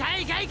いか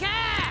いかいか。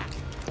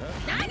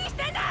何し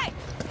てんだい。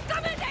突っ込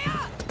むんだよ。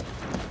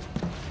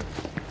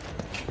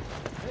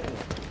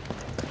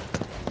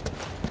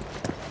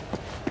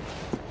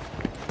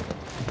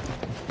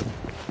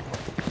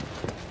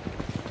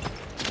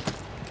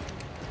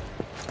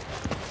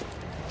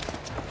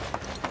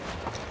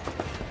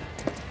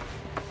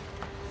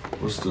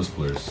What's this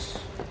place?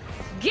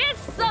 ゲ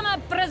ス様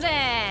プレゼ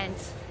ン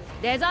ツ。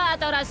デザー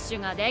トラッシュ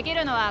ができ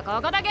るのは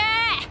ここだけ。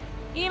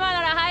今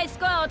ならハイス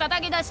コアを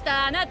叩き出し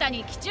たあなた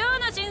に貴重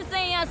な新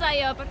鮮野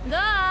菜をどう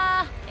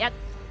や。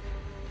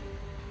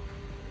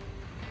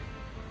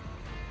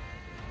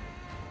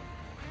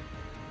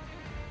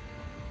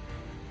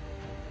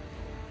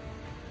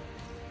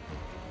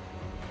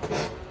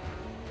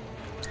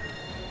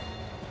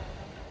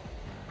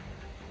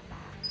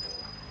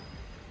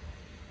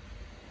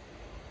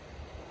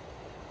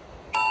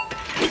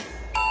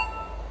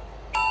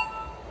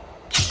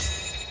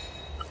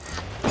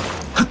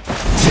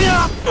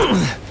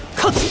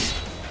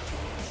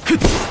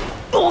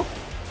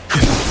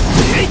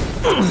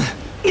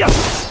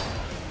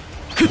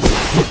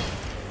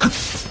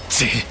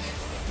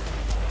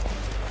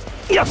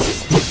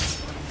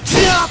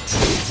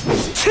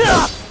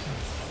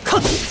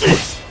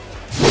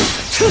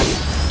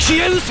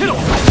消え失せろ。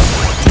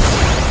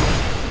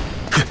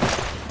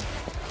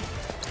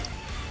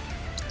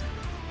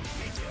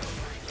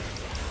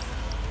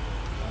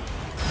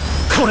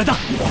これだ。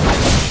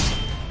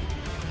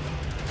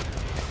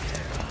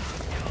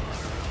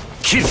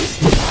切る。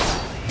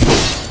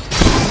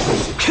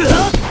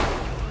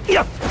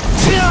やっ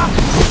せや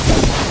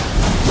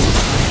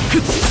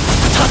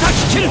叩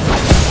き切る。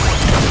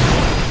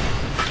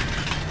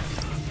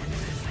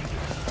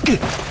切る。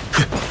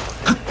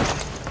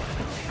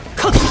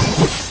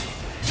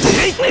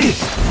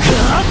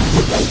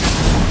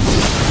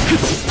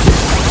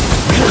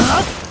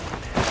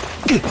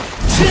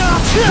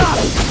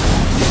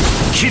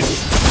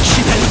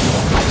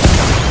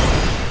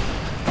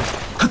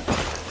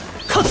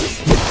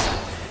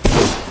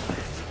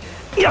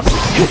やっ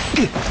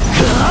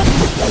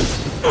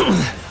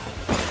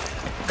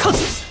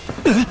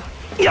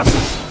やっ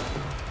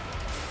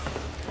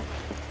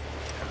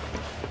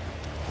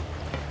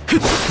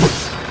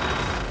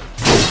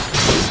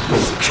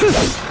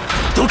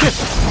どけ。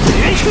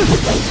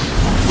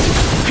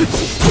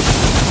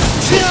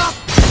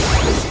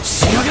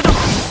仕上げだ。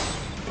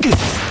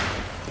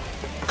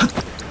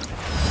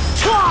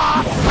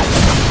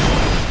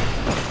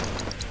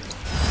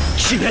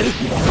決める。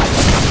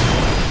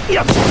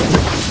やっ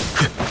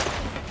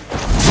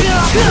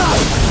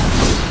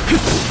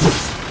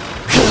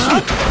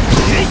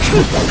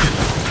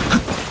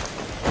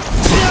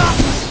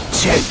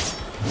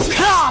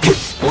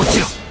落ち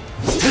ろ。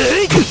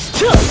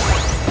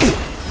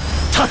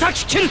叩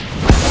き切る。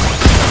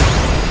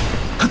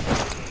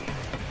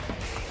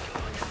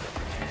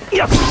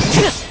やっ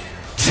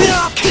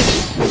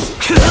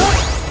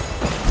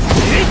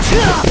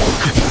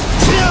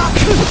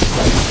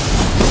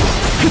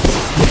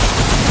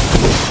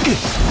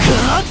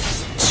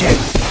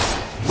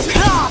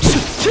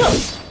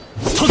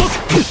届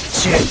く。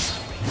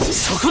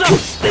そこだ。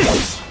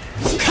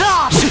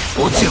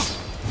落ちろ。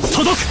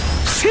届く。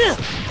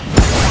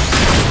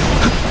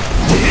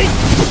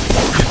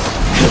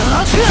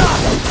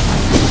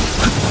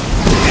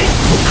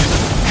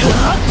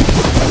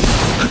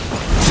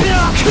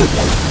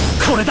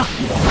これだ。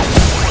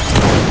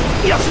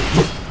やっ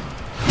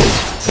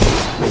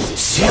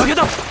仕上げ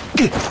だ。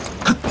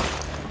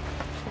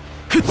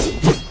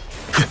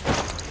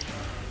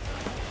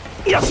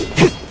やっ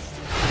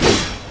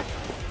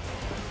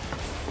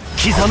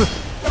刻む。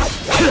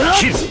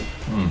切る。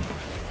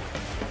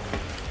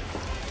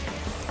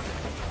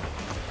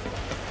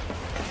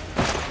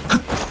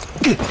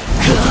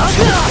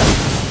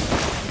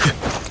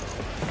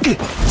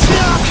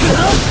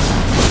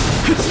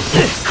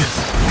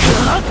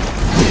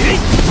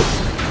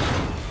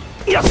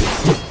やっ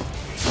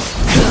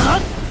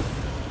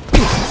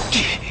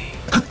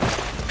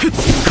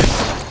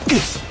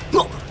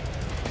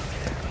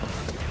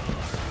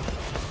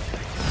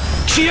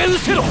消え失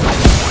せろ。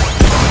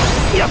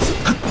やっ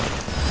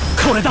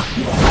これだ。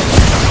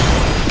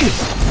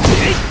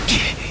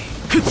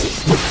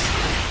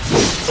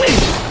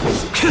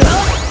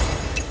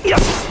やっ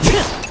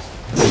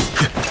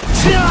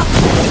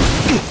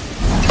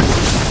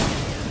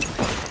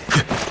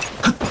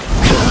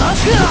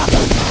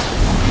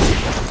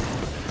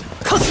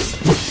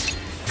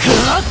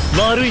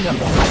悪いな。こ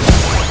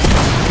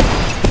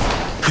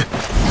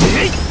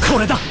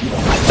れだ。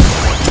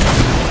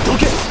ど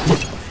け。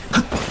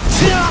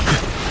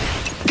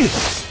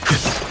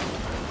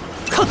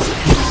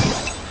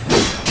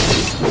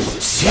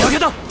仕上げ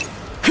だ。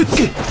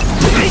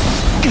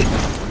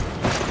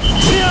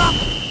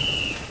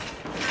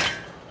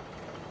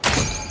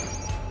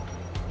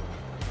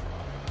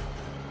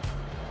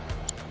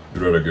Do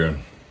that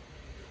again.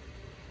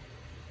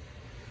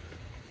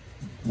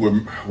 What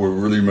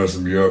really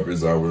messed me up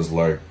is I was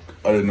like,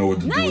 I didn't know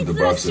what to do with the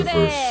box at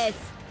first.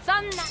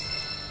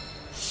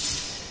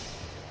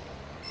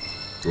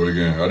 Do it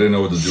again. I didn't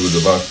know what to do with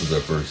the boxes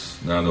at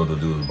first. Now I know what to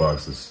do with the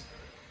boxes.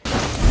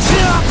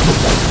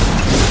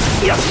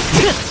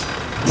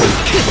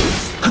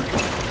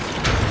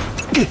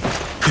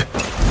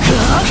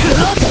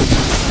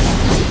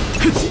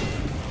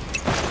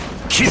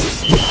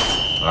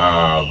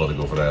 Ah, I was about to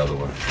go for that other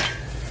one.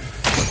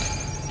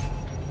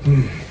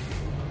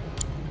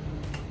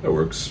 That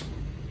works.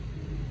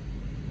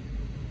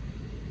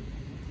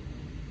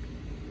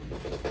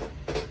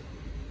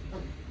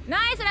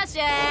 Nice,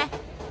 Rashi.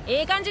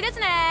 いい感じです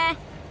ね。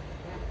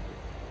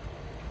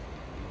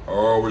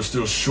Oh, we're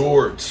still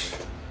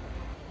short.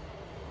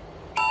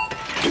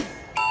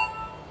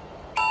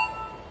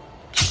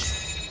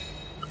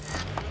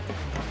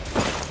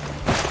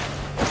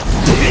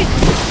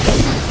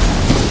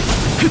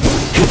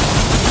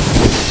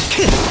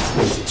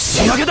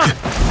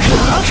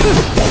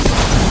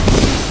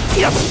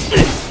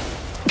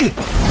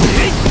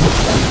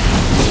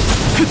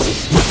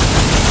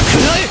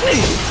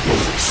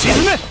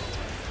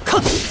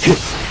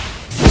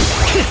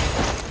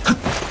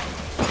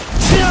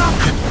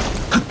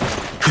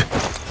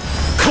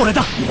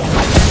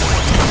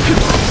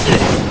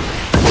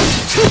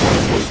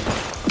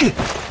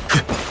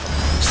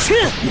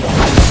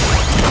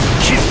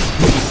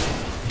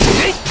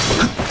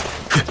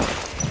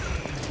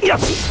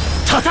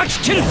 叩き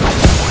切る。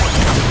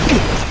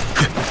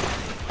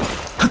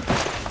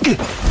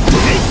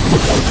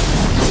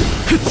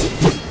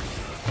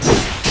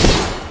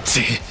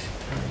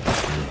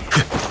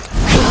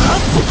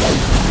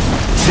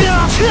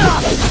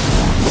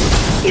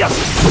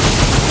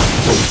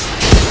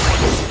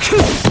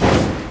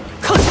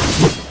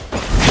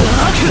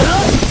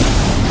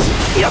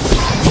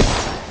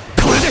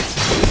これで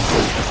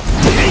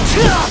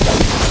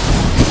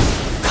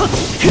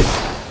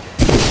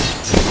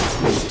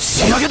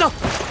仕上げだ。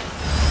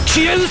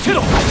消え失せ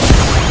ろ。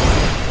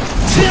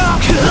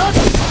切る。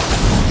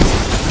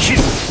決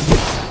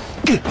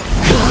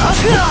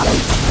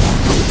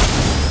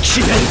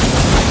める。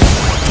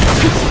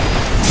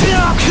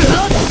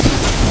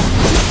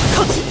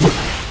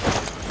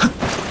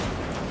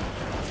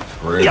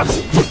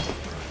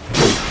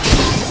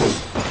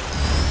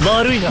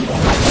悪いな。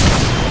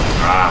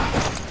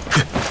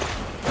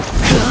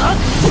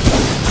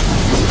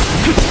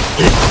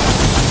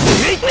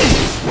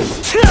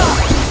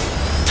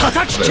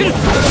叩き切る。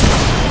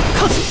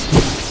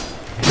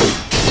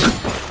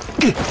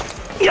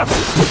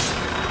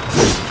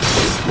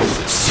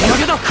仕上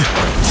げだ。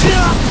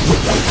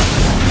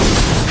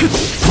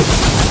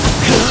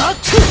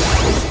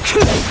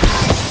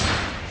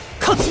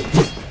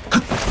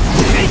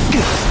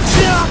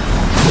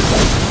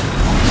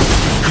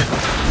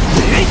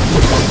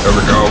There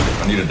we go.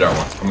 I needed that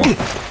one. Come on.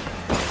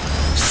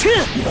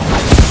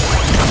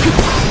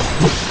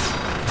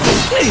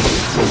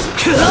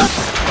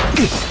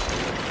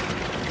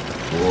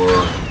 Four.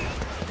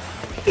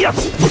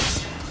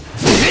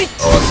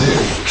 Oh, I see it.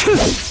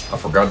 I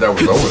forgot that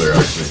was over there,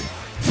 actually.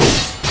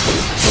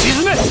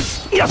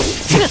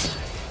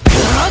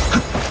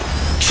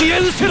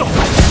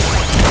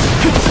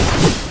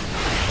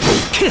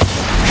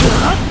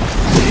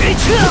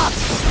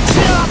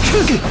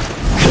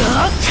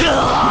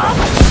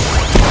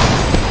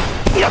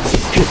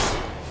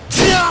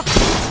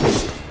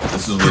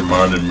 This is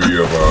reminding me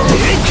of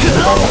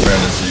Final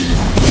Fantasy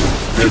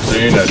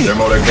 15, that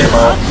demo that came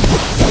out.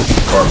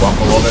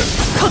 Carbuncle on it.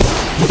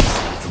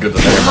 Forget the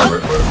name of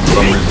it, but for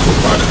some reason it's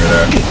reminding me of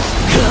that.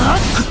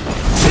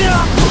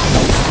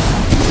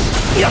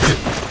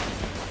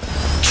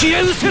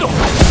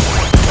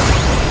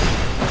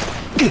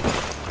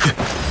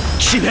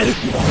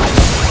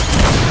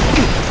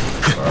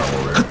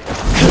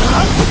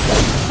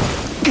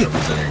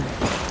 Everything,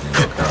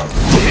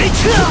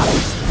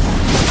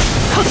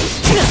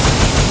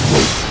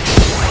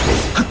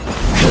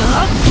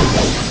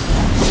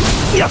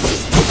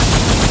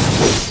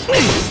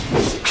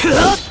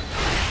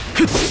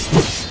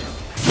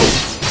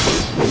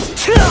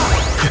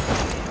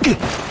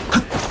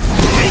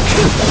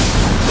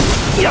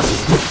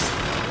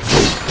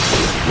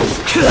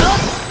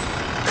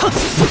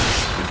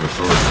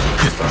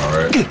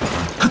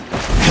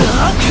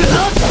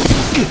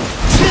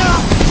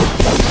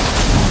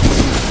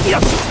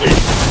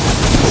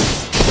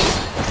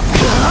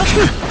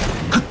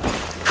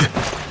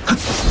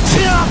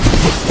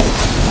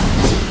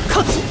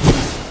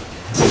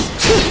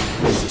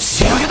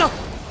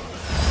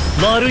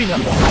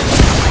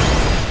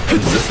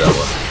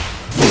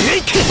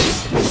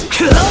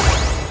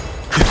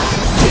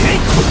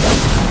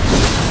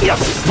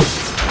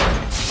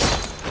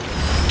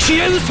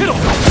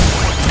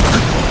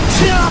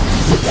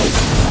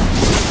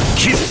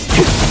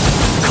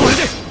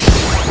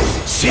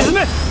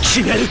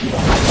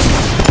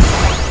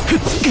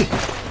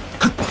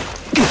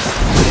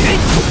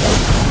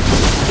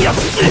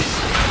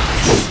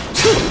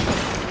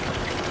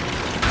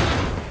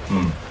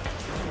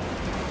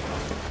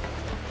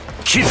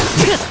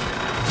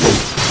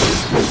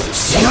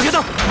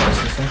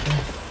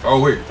 Oh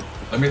wait,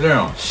 let me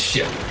down.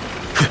 Shit.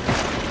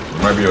 We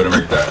might be able to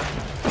make that.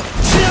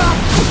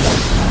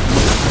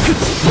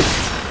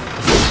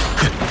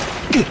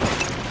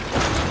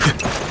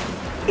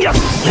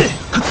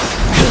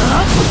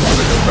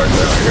 Back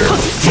down here.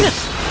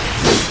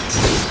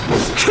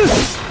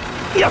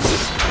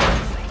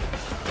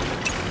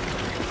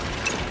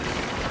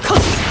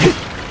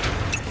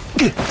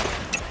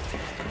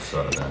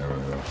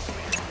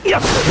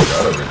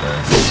 Got everything.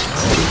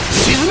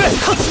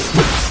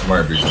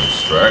 Might be some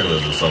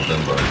stragglers or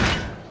something, but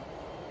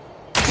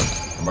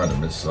I might have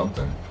missed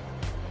something.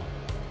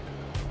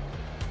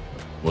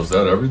 Was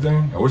that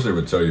everything? I wish they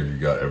would tell you if you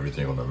got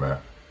everything on the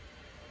map.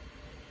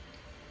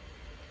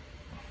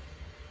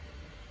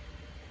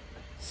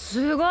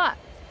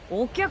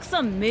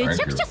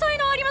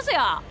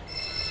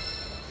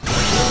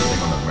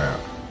 Everything on the map.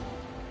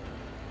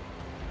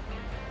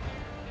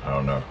 I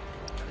don't know.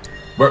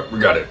 But we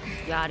got it.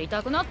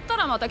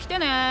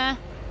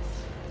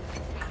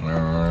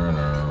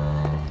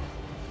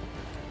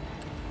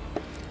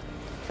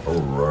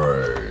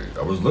 Alright.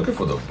 I was looking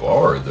for the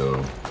bar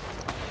though.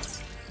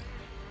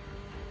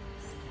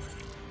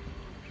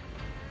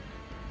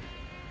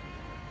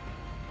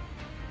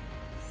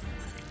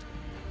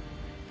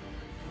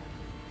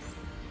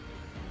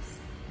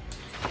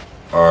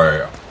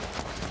 Alright.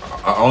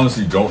 I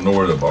honestly don't know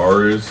where the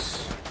bar is.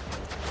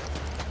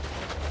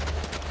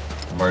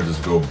 might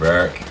just go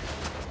back.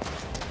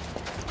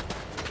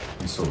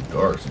 He's so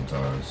dark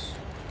sometimes.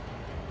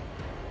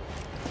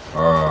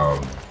 I'm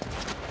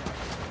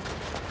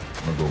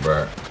gonna go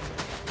back.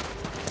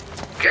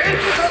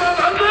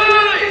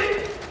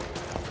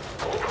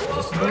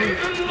 That's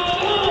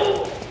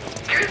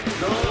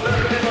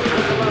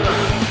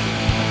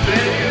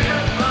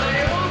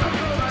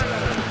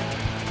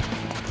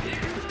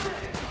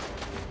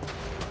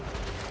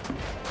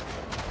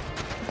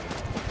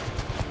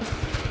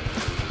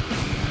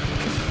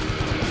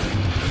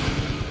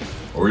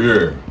oh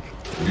yeah,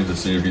 we need to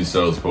see if he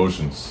sells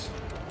potions.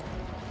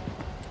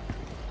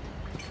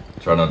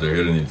 Try not to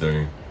hit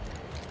anything.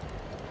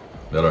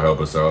 That'll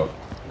help us out.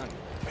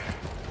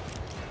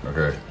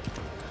 Okay.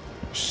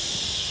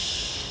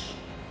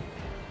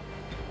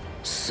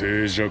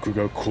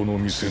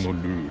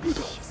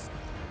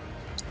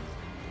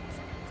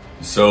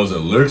 He sells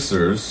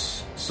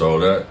elixirs, so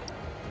that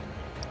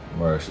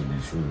might actually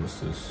be true. What's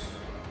this?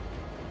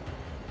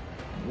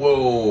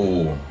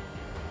 Whoa.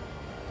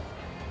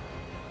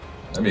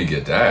 Let me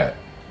get that.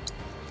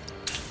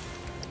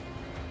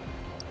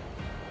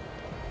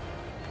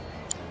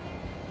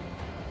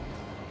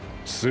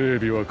 It's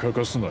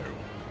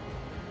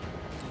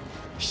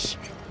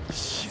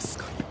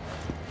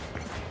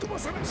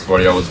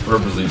funny, I was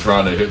purposely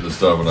trying to hit the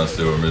stuff and I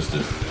still missed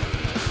it.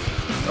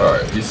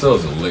 Alright, he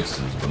sells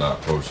elixirs, but not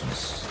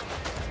potions.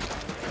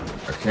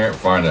 I can't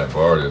find that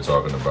bar they're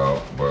talking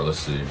about, but let's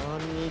see.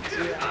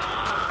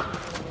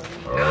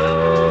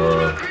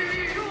 I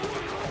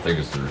think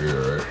it's through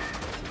here, right?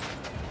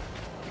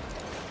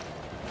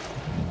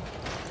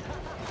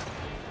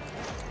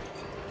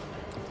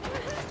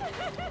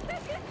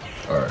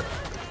 Alright.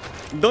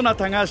 どな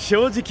たが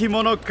正直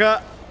者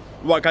か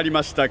わかり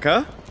ました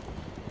か?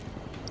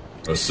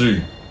 Let's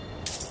see.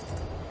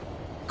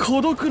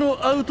 孤独の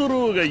アウト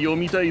ローが読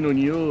みたいの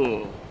に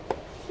よ。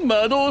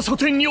窓を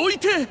外に置い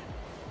て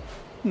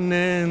ね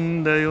え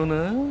んだよ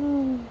な。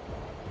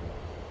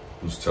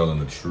Who's telling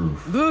the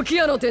truth? 武器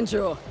屋の店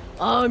長、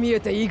ああ見え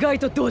て意外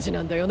と同時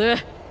なんだよ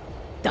ね。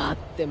だっ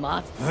て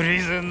プ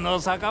リズンの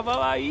酒場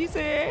はいい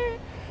ぜ。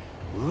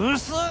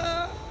薄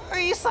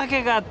い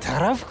酒がた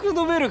らふく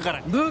飲めるか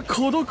ら。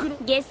孤独の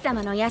ゲス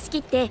様の屋敷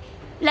って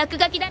落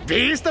書きだ。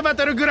ビーストバ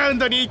トルグラウン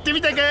ドに行って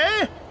みたか？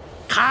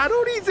カ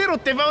ロリーゼロっ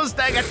てモンス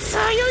ターが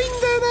強いん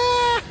だよな。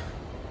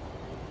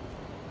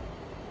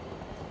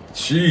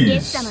チー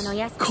ズ。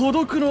孤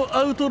独の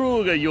アウト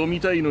ローが読み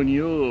たいのに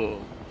よ。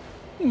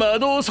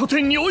窓を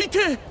外に置い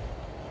て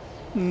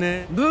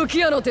ね。武器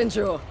屋の店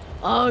長、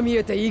ああ見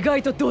えて意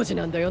外と同時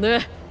なんだよ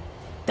ね。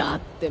だっ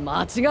て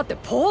間違って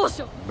ポー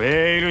ション。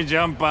ベイルジ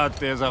ャンパーっ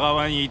て酒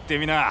場に行って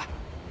みな。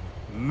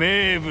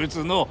名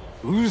物の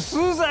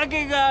薄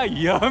酒が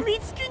やみ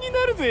つきに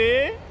なる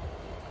ぜ。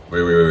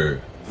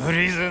プ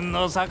リズン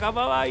の酒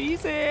場はいい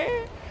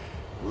ぜ。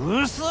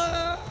薄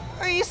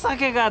い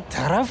酒が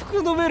たらふ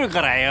く飲める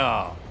から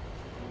よ。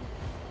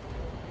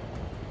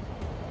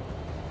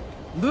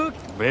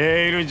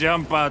ベイルジャ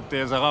ンパーっ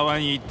て酒場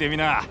に行ってみ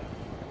な。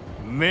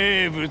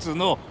名物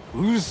の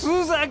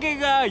薄酒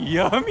が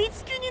やみ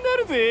つきにな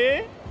る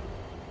ぜ。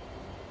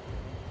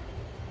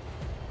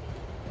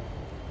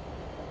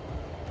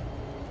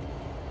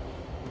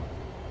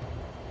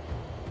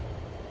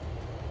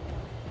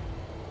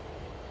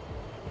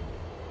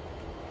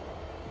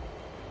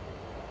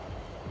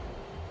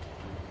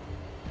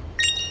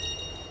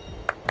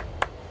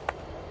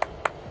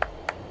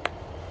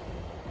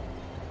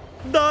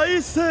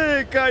大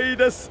正解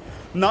です。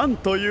なん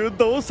という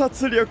洞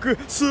察力、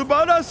素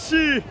晴ら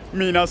しい。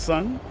皆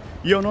さん、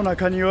世の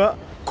中には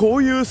こ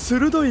ういう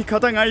鋭い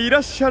方がいら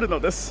っしゃる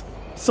のです。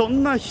そ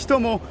んな人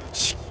も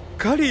しっ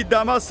かり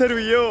騙せ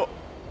るよ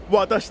う、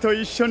私と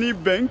一緒に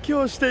勉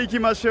強していき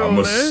ましょう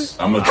ね。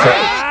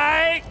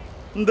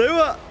で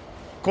は、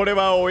これ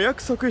はお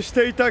約束し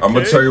ていた景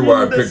品で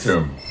す。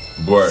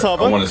砂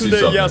漠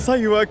で野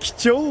菜は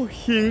貴重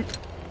品。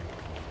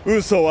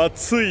嘘は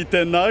つい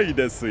てない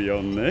です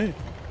よね。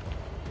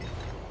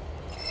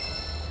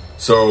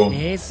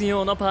レース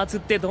用のパーツ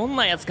ってどん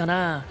なやつか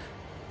な。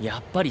や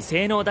っぱり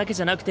性能だけ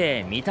じゃなく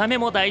て見た目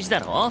も大事だ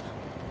ろ。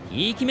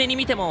いい気めに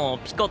見ても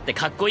ピコって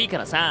かっこいいか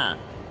らさ、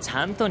ち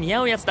ゃんと似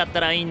合うやつだった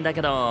らいいんだ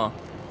けど。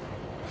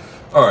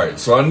Alright,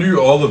 so I knew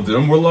all of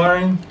them were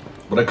lying,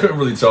 but I couldn't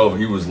really tell if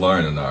he was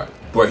lying or not.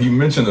 But he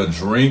mentioned a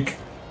drink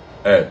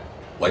at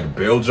like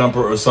Bell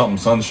Jumper or something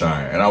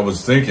Sunshine, and I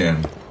was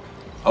thinking,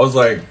 I was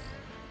like,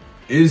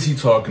 is he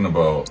talking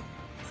about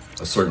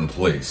a certain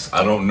place?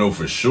 I don't know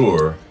for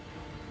sure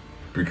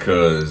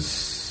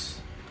because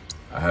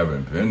I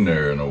haven't been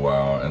there in a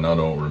while and I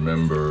don't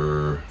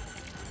remember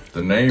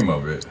the name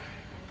of it.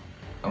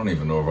 I don't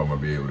even know if I'm gonna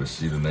be able to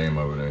see the name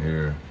of it in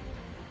here.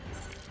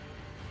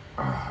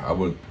 I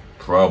would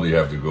probably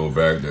have to go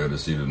back there to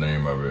see the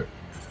name of it.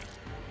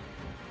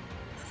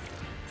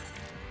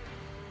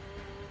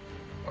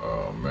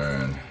 Oh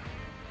man.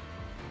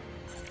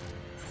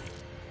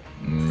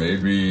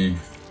 Maybe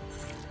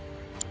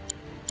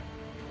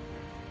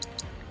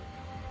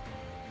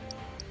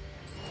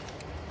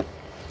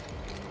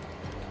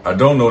I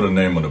don't know the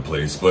name of the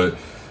place, but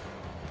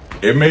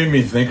it made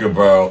me think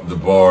about the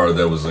bar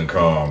that was in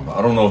Calm.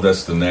 I don't know if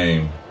that's the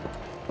name,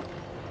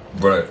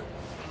 but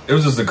it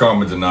was just a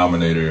common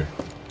denominator.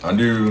 I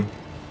knew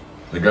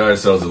the guy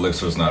sells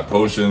elixirs, not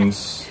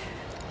potions.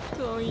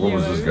 What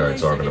was this guy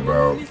talking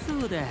about?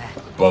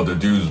 About the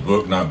dude's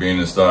book not being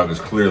in stock is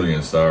clearly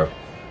in stock.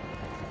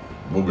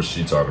 What was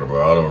she talking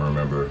about? I don't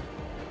remember.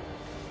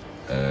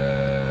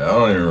 I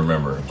don't even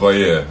remember. But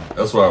yeah,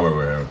 that's why I went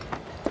with him.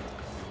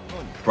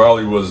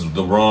 Probably was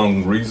the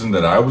wrong reason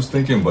that I was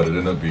thinking, but it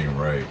ended up being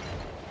right.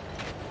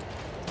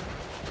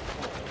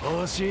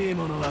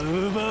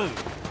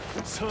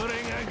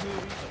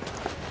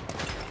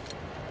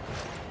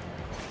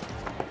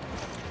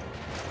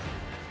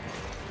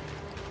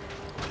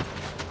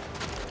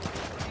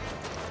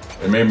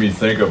 It made me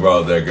think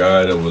about that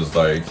guy that was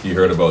like, he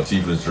heard about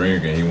Tifa's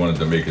drink and he wanted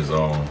to make his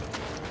own.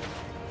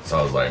 So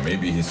I was like,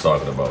 maybe he's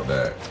talking about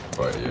that.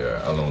 But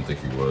yeah, I don't think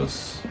he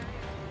was.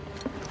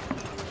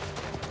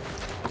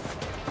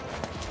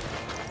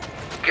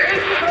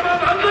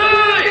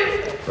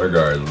 That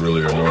guy is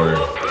really annoying.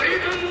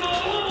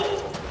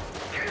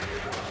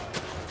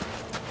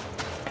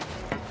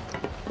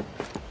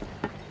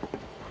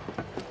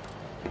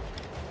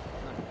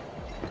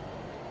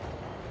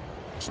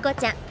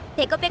 Piko-chan,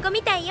 ペコペコ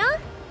みたいよ。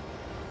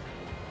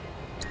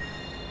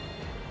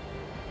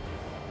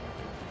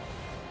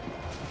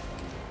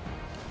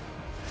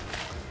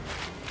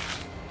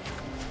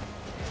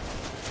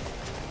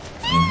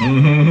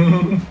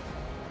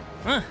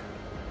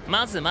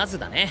まずまず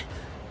だね。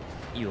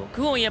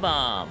欲を言え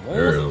ばもう。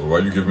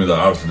Why you give me the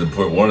option to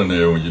put one in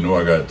there when you know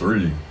I got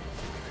 3?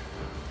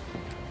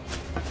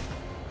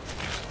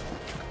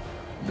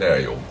 There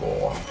you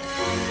go.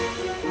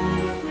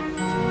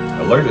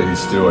 I like that he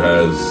still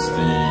has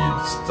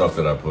the stuff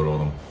that I put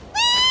on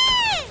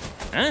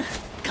him.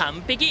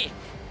 完璧。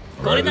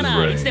これな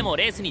らいつでも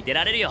レースに出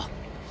られるよ。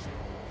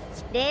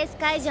レース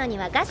会場に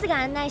はガスが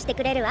案内して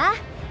くれるわ。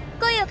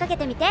声をかけ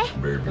てみて。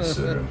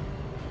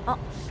あ、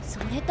そ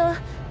れと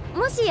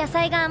もし野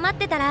菜が余っ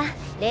てたら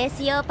レー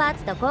ス用パー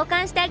ツと交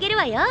換してあげる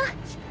わよ。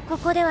こ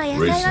こでは野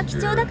菜は貴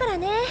重だから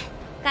ね。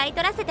買い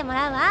取らせても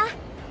らうわ。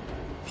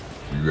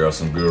You got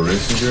some good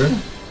racing gear?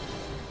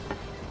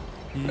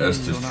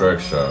 Esther's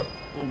track shop.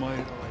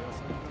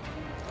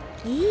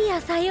 いい野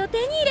菜を手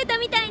に入れた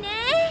みたいね。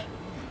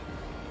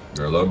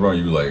Girl, I brought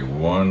you like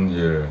one,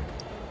 yeah.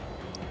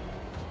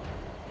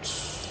 I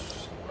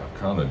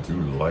kinda do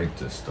like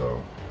this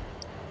though.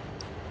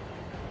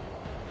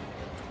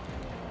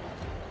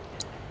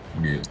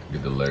 Get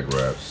the leg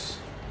wraps.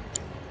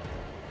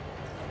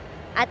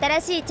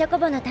 新しいチョコ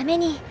ボのため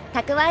に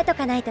蓄えと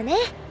かないとね。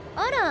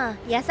あら、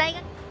野菜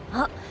が。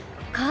あ、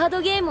カー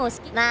ドゲームを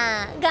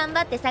まあ頑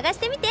張って探し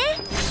てみて。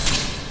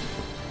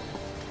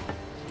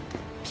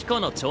ピコ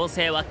の調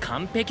整は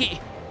完璧。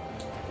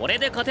これ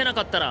で勝てな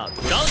かったら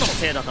クラウドの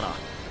せいだから。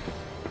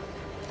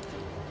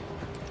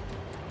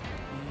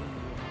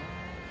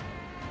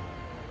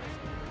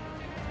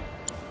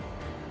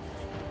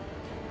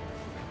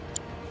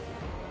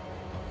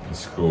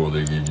It's cool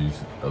they give you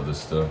other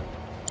stuff.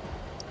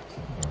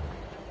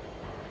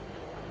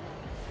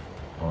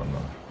 Oh no.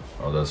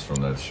 Oh, that's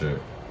from that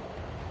shit.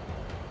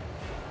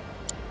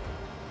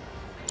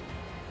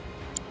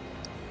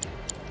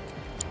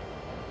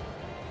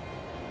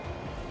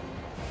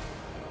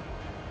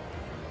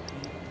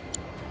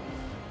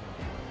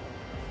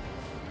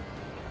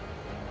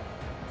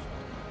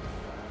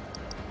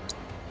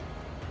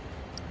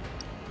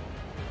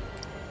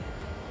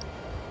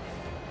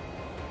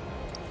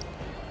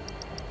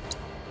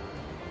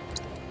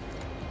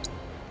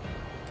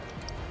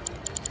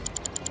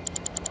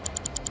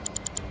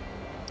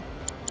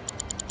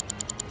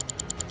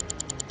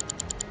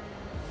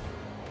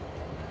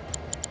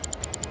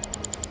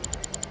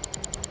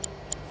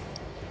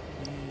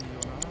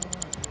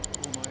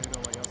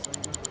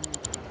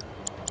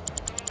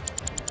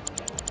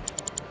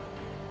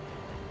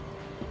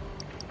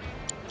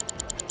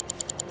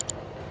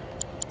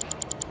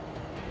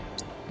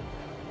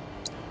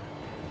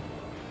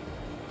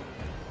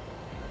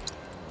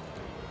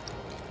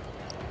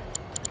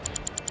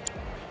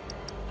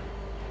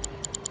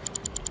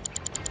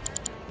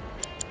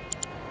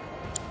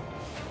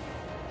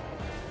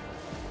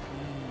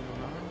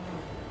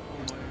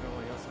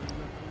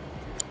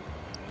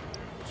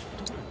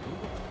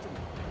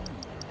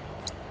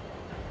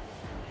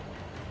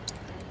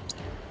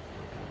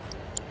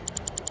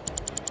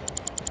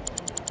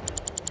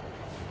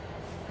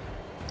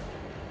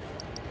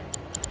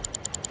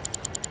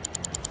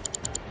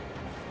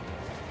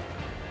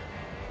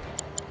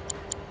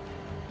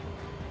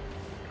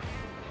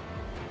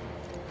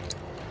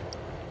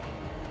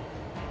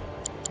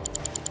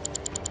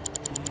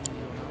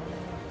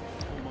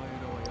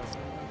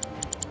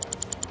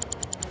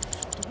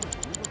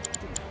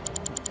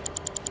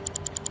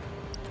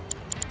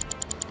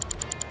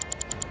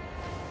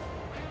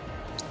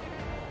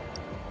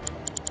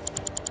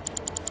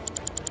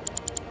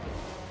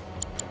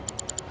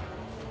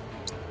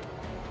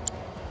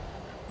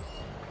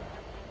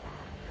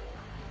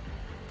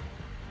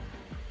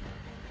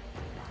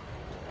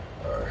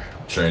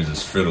 change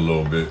his fit a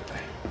little bit.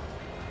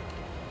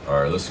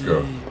 All right, let's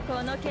go.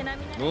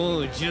 も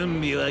う準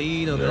備は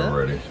いいのか? Yeah,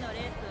 I'm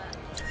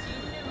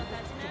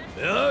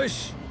ready. よ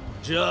し、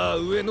じゃあ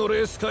上の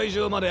レース会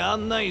場まで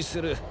案内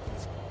する。ね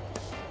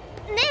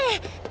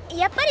え、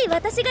やっぱり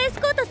私がエ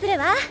スコートすれ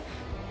ば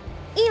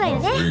いいわよ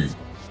ね。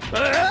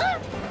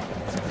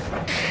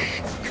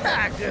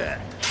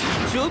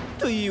ちょっ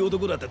といい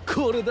男だと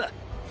これだ。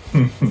そ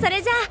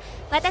れじゃ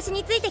あ私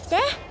についてきて。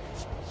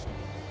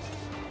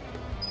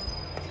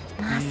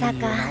まさ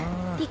か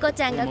ピコ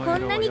ちゃんがこ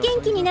んなに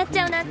元気になっち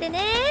ゃうなんて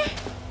ね。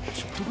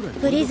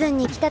プリズン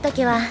に来た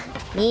時は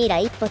ミイラ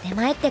一歩手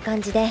前って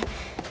感じで、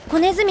子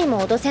ネズミ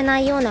も脅せな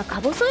いようなか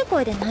細い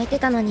声で泣いて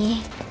たの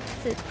に、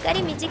すっか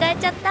り見違え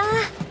ちゃった。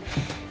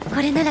こ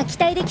れなら期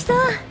待できそう。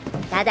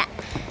ただ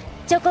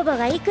チョコボ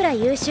がいくら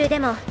優秀で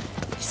も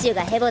騎手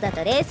がヘボだ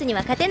とレースに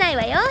は勝てない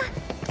わよ。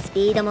ス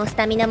ピードもス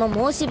タミナ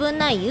も申し分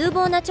ない有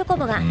望なチョコ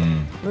ボが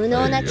無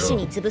能な騎手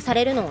に潰さ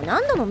れるのを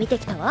何度も見て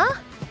きたわ。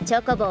チ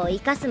ョコボを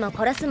生かすも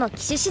殺すも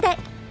騎手次第。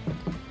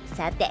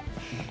さて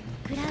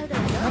クラウド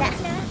ほら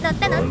乗っ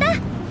た乗った。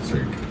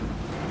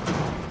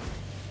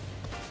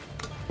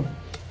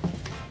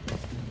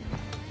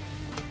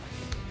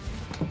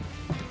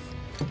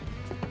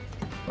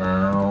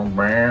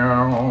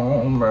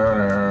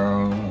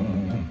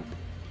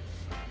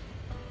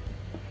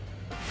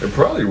It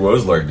probably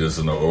was like this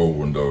in the old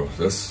one though.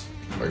 That's,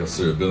 like I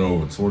said, been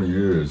over 20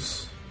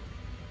 years.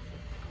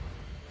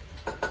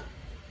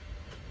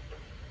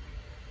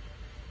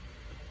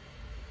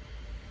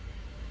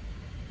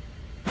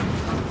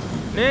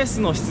 レース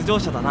の出場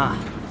者だな。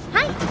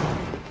はい。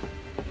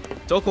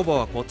チョコボ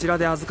はこちら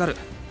で預かる。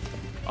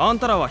あん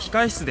たらは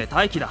控室で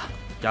待機だ。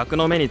逆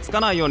の目につか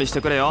ないようにし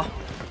てくれよ。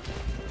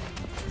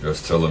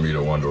Just telling me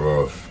to wander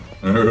off.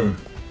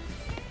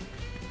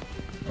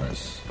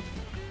 Nice.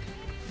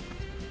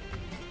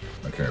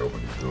 I can't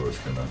open these doors,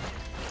 can I?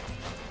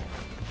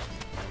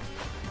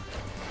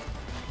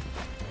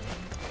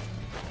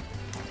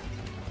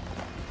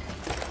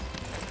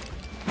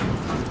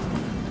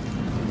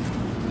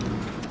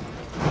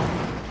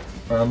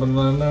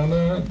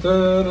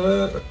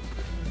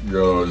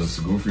 Yo, there's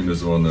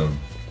goofiness on them.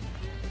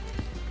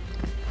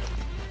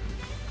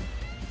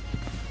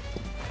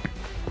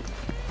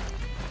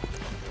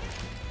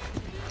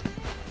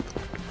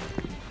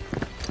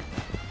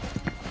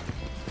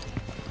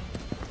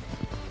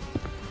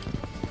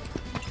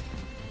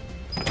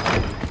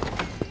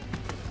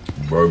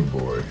 Bug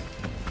boy.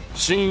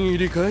 新入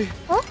りかい？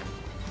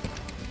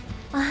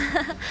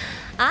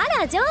あ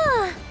らジョー。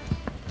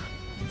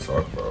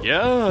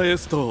やあエ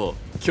スト、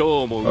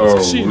今日も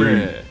美しい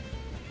ね。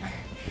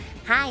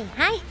はい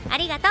はい、あ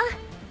りがとう。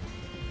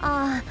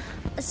あ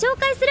あ、紹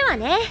介するわ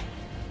ね。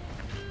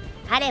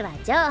彼は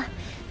ジョー、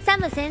サ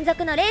ム専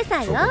属のレー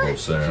サーよ。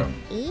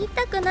言い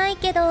たくない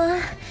けど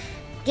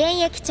現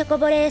役チョコ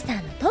ボレーサ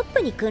ーのトッ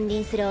プに君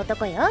臨する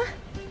男よ。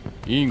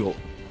以後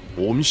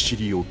お見知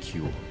りおき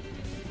を。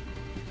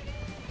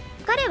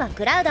彼は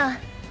クラウド、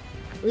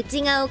う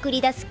ちが送り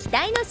出す期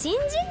待の新人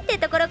って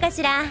ところか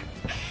しら。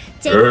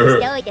チェックし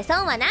ておいて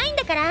損はないん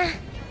だから。へ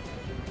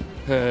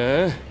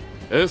え、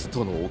エス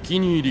トのお気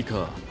に入り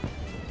か。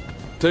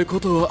ってこ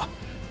とは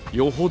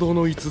よほど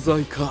の逸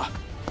材か、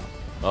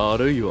あ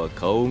るいは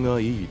顔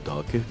がいい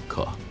だけ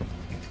か。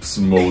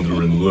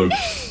Smoldering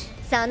looks.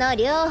 その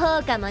両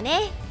方かも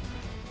ね。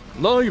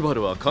ライバ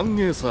ルは歓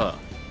迎さ。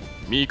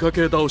見か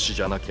け倒し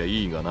じゃなきゃ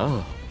いいが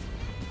な。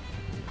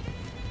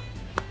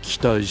期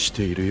待し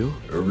ているよ。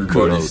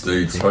 Everybody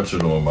stay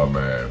touching on my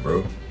man,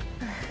 bro.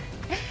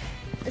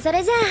 そ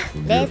れじゃあ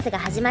レースが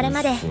始まる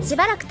までし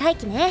ばらく待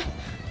機ね。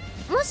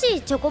も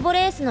しチョコボ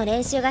レースの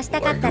練習がした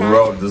かったら、あ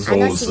のシ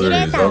ミュ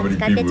レーターを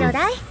使ってちょう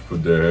だい。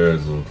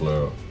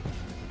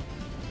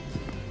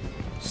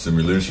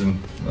Simulation?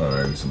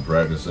 Alright, some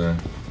practice there.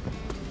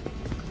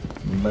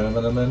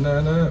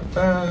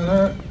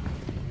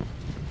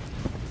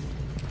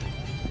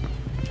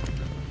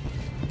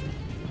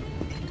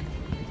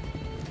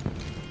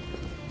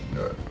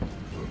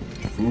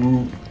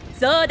 Food.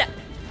 そうだ。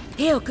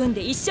手を組ん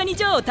で一緒に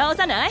ジョーを倒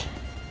さない？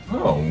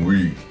 Oh,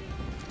 we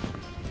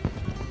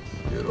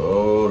get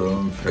all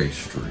them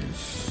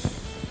pastries.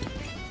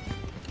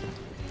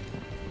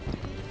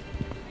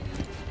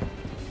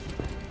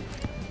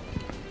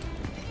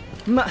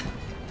 ま、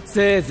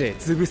せいぜい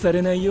潰さ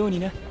れないように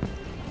な。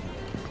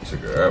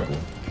Take an apple.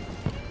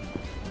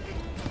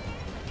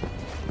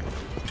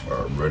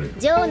 Alright, ready.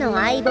 ジョーの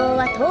相棒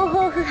は東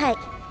方腐敗。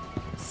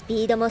ス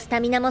ピードもスタ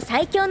ミナも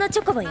最強のチ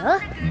ョコボよ。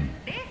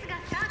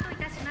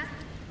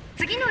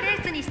次のレ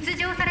ースに出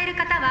場される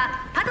方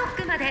はパド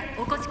ックまで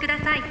お越しくだ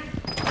さい。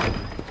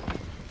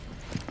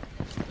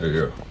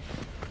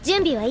準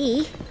備はい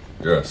い？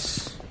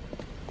 Yes.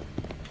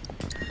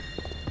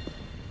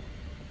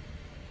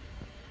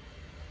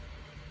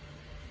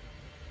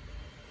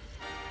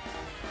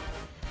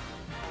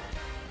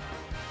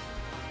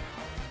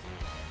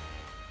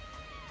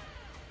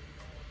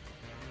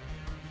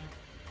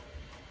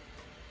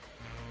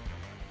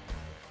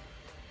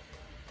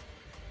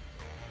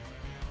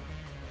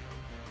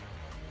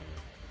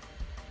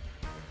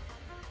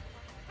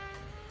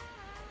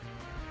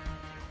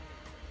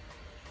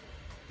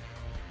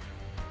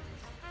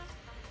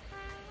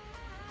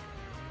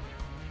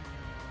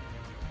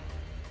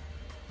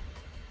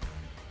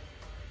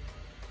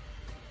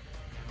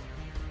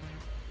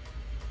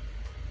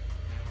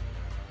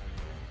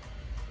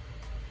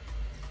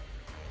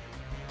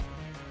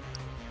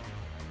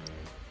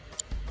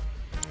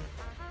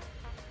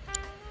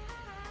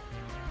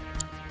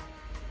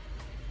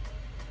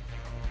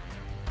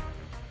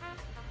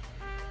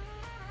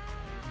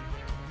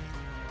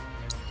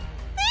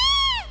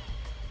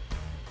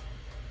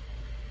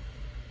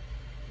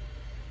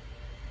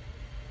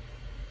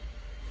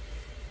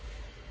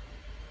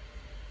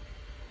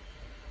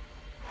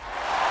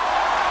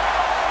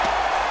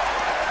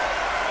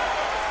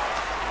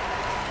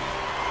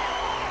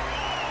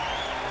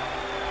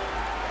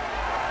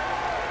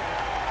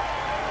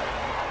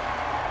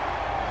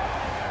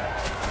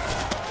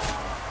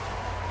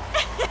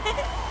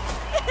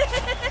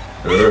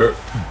 Bird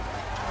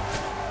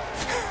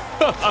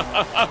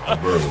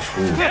was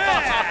cool.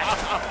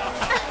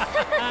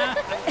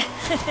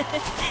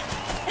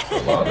 A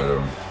lot of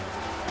them.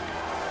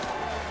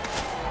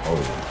 Oh.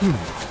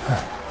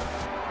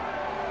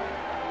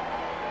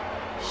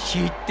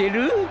 知って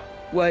る？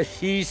わ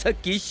しさっ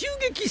き襲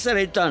撃さ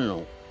れた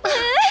の。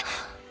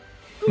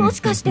も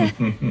しかして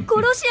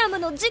コロシアム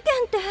の事件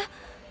って？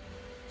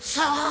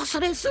さあ、そ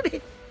れそれ。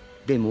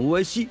でも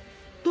わし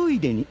トイ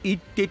レに行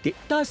ってて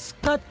助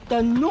かっ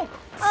たの。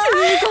す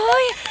ごい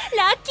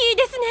ラッキー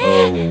です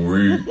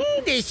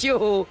ね。でし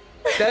ょう。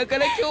だか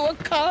ら今日は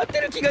勝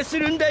てる気がす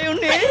るんだよ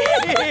ね。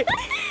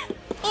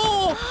お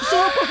お、そう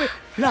パフェ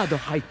ラード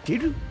入って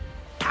る。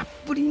たっ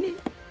ぷりね。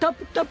タ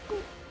プタ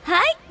プ。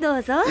はい、ど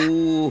うぞ。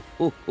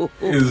おおおお。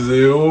Is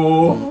it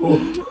all?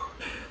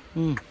 う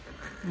ん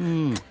う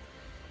ん。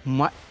う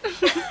まい。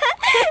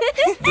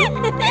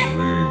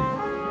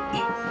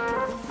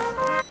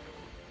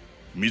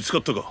見つか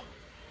ったか？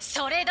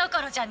それど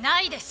ころじゃ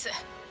ないです。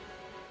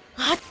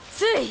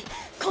熱い。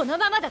この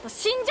ままだと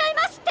死んじゃい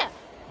ますって。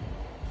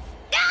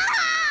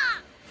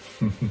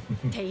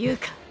っていう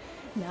か、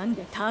なん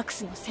でターク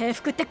スの制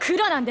服って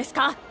黒なんです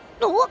か？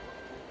こ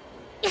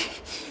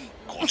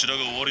ちら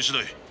が終わり次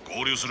第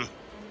合流する。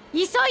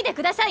急いで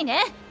ください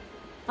ね。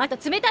あと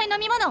冷たい飲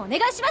み物お願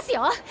いします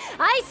よ。アイ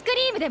スク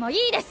リームでもい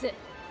いです。い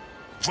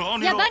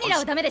や、バニラ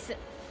はダメです。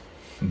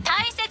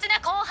大切な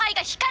後輩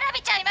が干から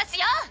びちゃいます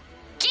よ。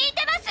聞い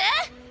てます？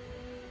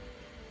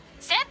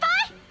先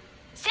輩？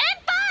先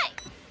輩！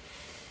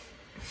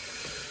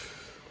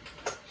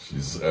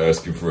 She's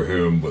asking for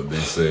him, but they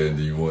saying,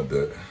 "Do you want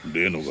that?"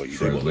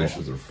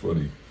 Translations are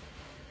funny.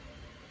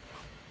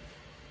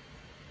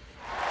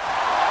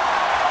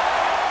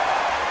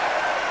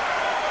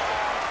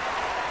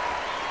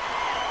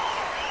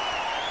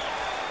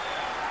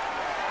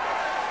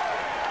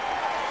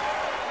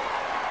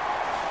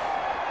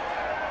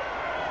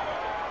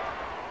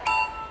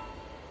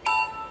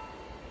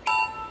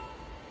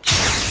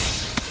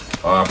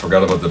 Oh, I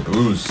forgot about the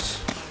boost.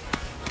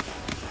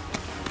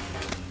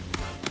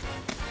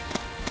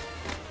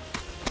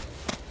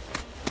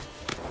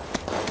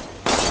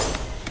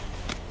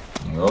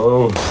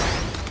 No.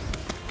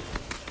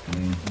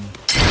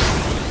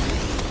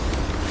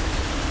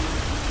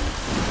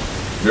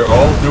 You're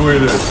all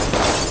doing it.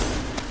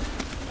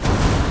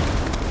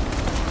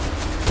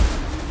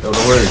 Out of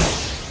the way.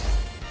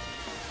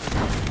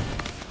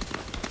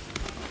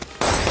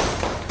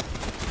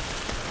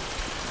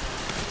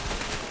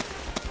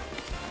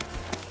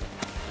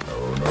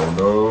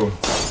 No.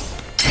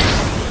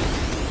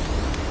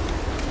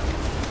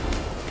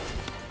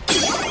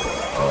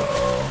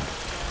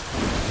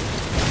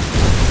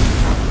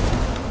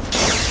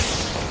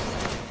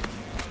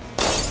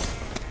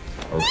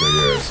 Okay,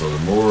 yeah, so the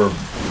more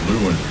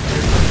blue ones you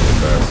get, the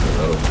faster.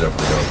 That'll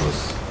definitely help us.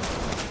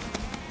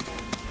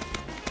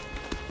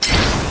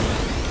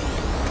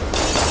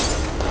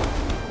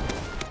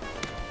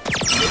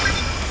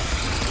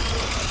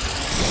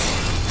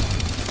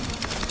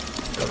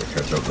 Gotta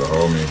catch up to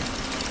homie.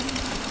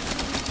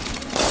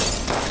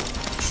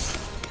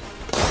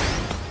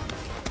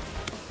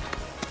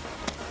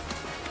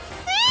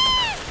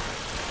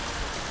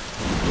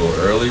 Go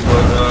early,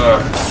 but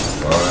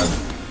fine.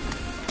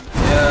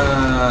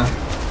 Yeah,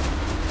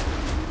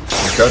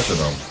 I'm catching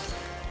them.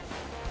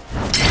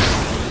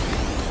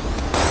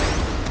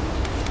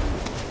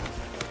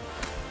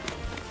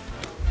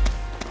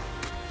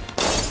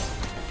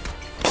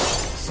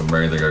 It's the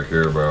main thing I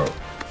care about.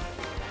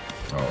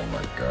 Oh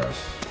my gosh.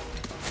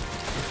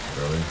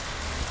 Really?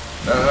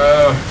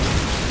 No!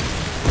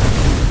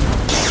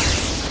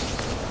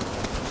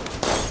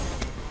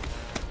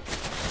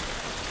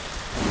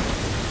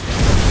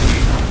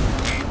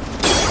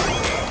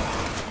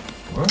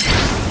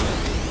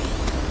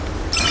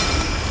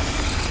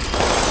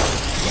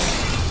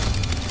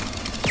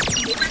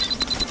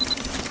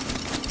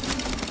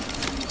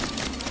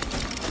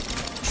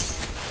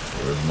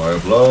 Where's my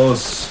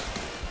applause?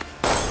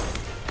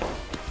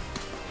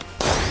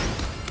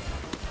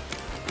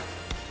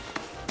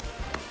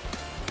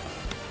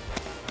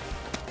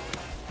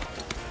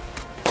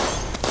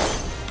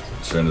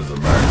 Turn is the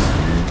max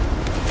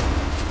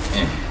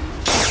speed.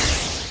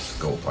 Let's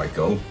go,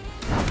 Piko.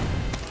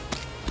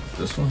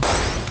 This one?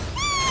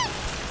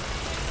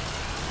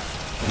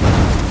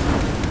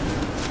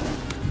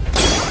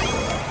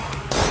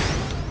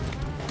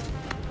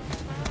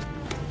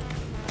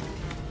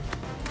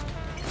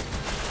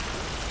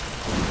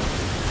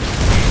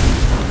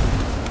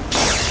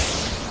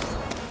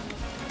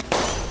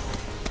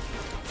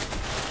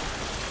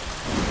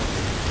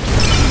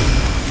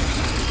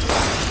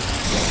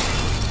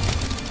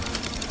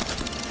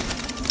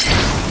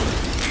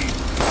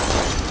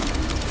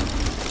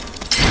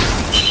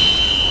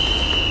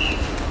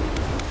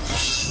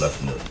 Left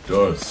in the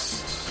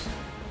dust.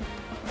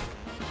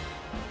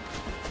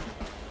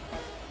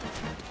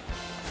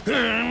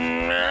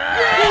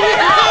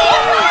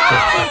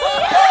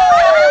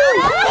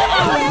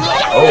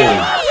 Oh!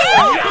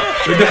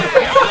 We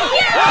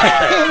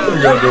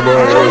got the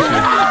ball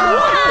rushing.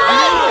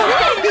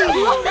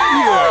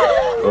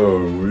 Oh,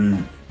 we.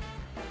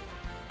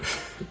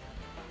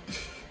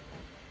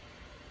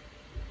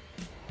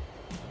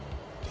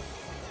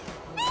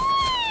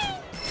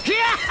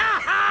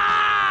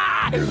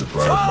 Here's the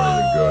prize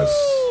money to Gus.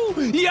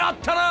 やっ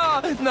た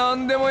な。な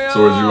んでもや。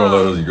 So, is you gonna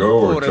let us go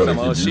or 俺 try to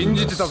様 keep は信 using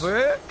じてた this?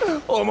 ぜ。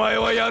お前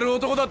はやる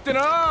男だって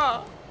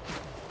な。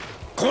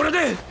これ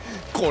で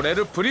コレ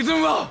ルプリズ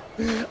ンは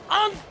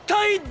安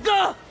泰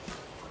だ。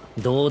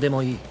どうで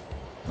もいい。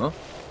わ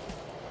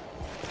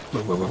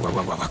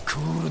ク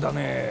ールだ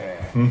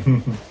ね。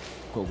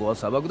ここは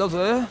砂漠だぜ。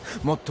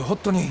もっとホッ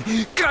トに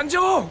感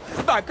情を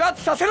爆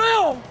発させろ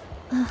よ。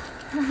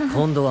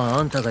今度は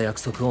あんたが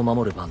約束を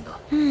守る番だ。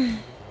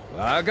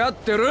分かっ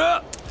てる。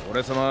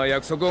俺様は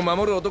約束を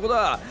守る男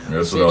だ。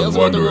 That's what I was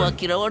男は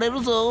wondering. 嫌われ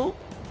るぞ。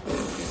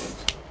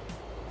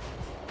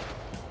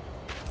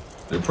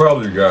 They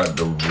probably got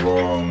the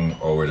wrong.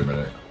 Oh, wait a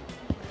minute.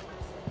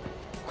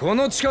 こ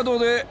の地下道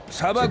で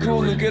砂漠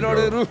を抜けら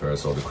れる。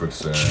 Pass all the 危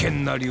quicksand. 険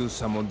な流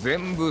砂も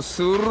全部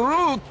スル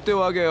ーって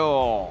わけ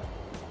よ。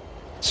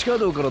地下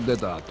道から出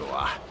た後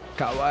は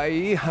可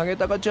愛いハゲ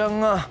タカちゃん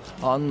が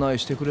案内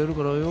してくれる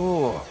から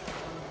よ。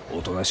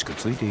おとなしく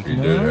ついていき He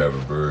な。 did have a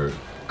bird.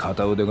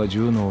 片腕が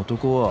銃の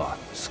男は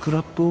スクラ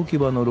ップ置き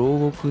場の牢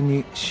獄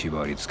に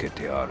縛り付け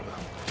てある。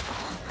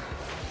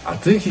 I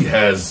think he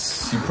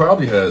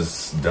probably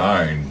has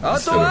Dine あ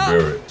と instead of は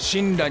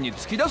Barret. 神羅に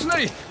突き出すな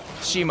り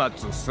始末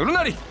する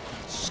なり好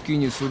き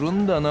にする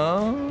んだな。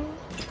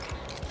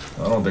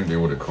 I don't think they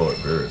would have caught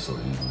Barret so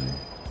easily.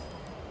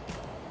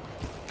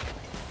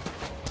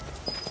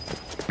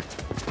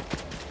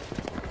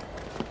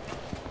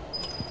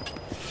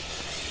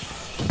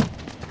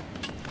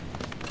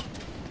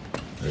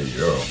 There you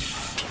go.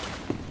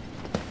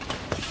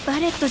 バ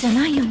レットじゃ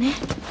ないよね、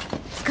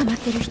捕まっ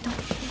てる人。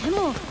で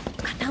も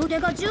片腕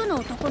が銃の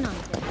男なん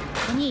てこ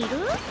こにいる？違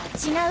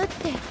うっ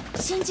て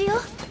信じよう。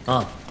あ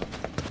あ、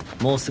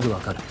もうすぐわ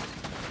かる。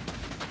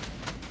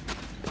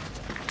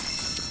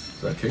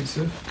 Is that Cake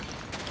Sith?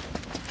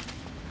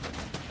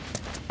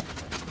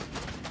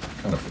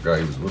 Kinda forgot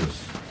he was with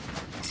us.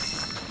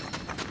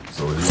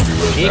 So he's gonna be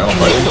with us now.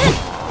 Probably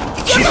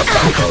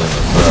on the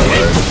side,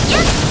 right?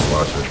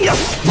 Watch it.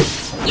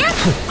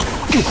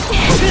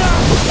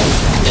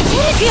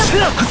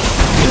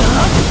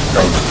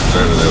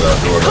 Standing there that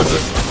door, does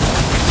it?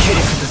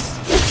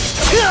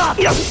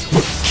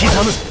 刻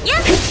む。よ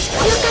か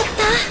っ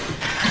た。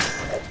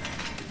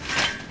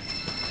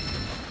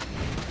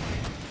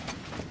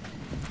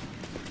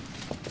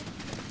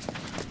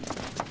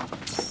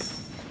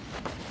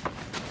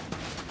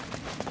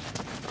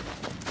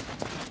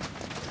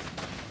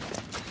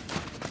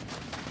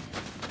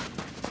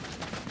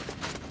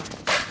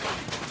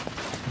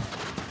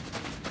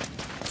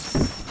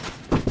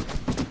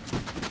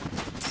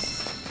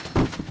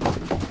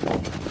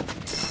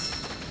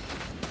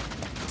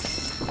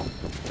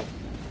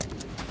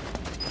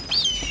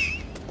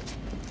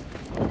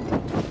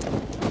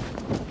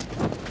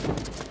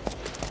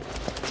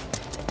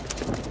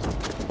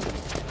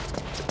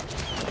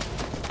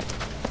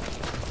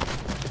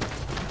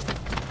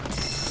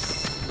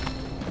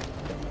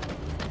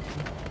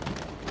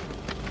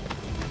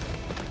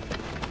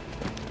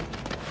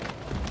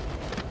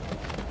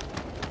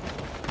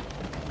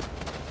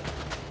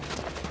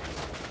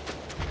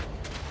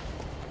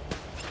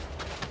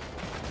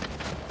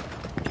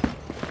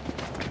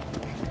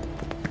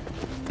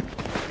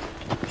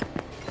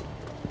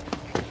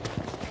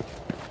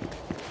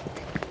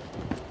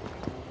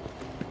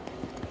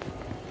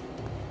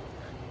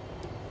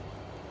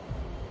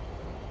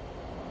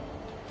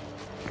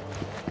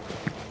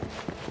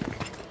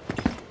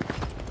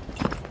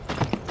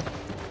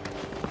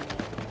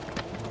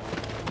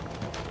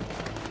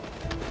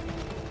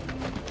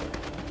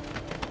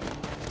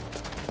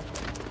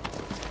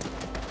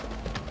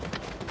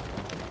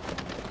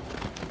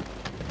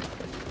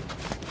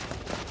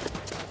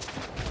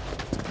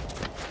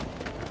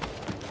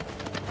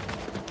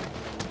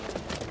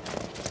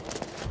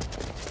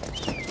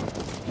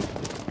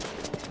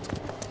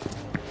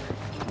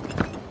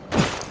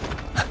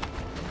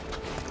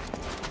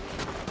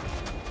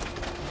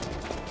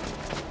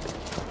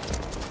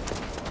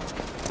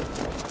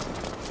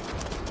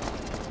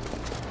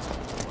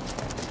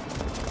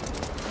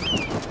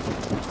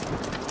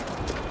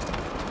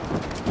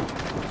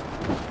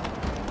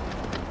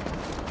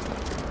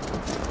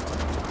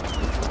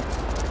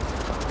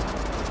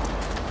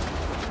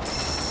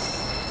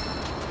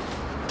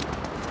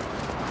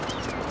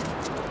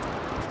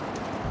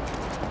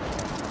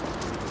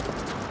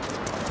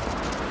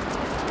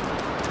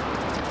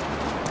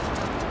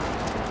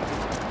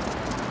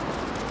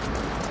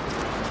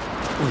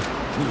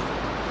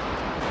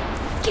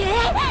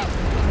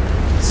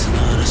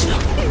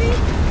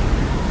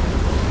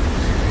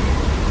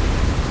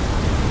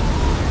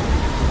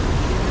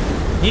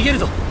 逃げる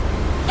ぞ。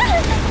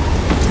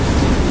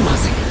ま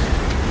ずい。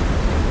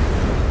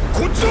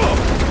こっちだ。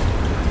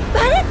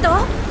バレット？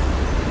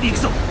行く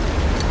ぞ。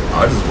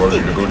 I just wanted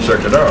you to go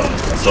check it out.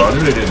 So I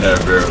knew they didn't have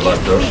Barret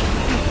locked up.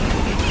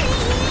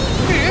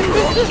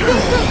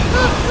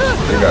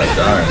 They got dying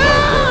like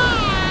that.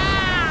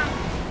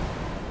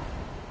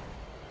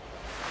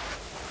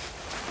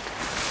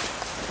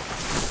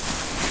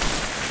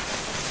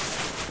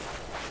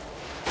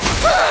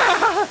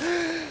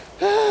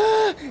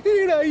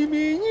 えらい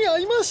目に遭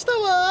いました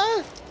わ。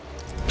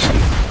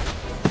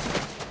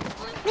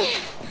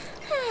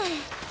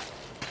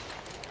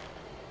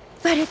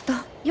バレット、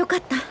よか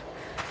った。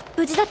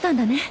無事だったん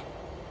だね。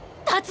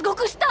脱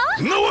獄した？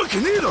なわけ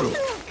ねえだろ。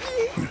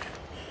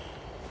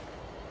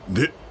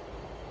で、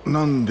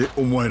なんで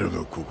お前ら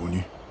がここ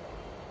に？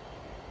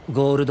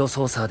ゴールド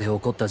ソーサーで起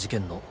こった事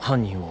件の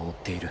犯人を追っ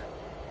ている。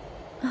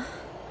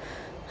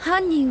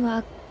犯人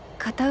は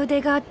片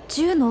腕が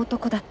銃の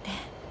男だって。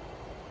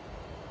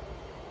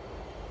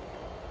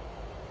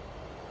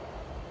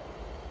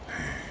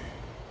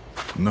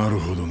なる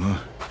ほど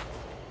な。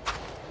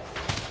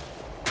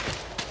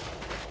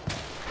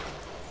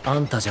あ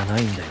んたじゃな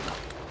いんだよ。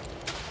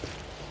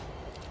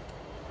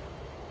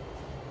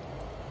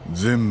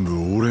全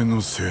部俺の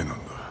せいなんだ。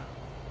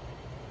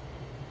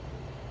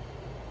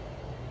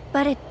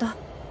バレット、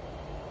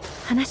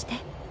話して。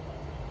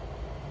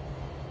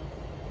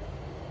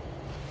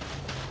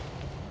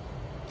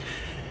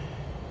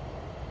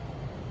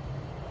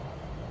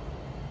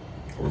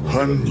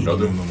犯人の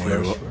名前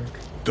は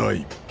ダ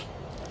イ。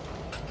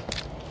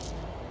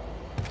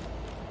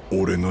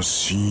俺の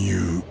親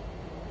友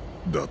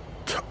だっ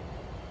た。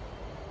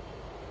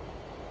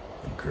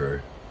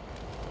Okay.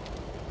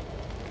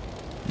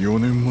 4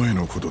年前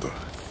のことだ。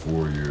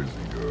4 years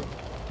ago.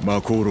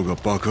 マコーロが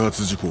爆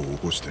発事故を起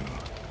こしてな。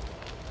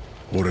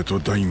俺と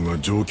ダインは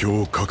状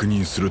況を確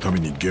認するため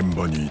に現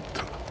場に行っ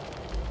た。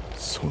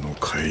その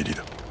帰り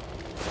だ。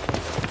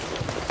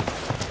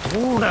ど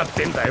うなっ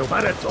てんだよ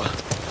バレット。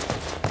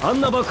あん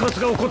な爆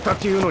発が起こったっ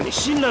ていうのに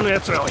シンナの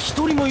奴らは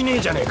一人もいねえ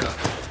じゃねえか。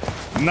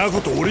な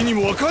こと俺に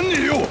もわかんね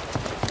えよ。と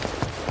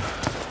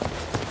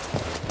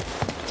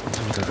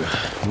にかく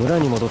村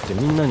に戻って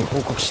みんなに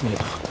報告しねえ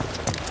と。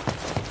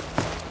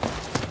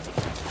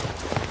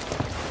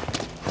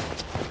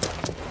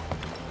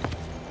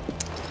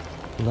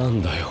な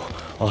んだよ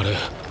あれ。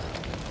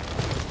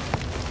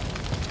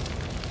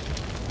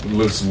 It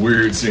looks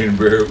weird seeing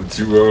Barret with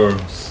 2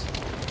 arms.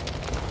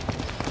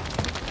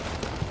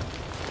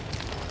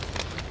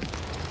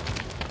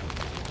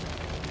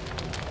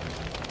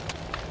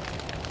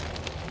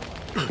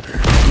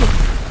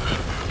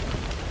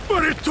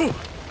 Barret!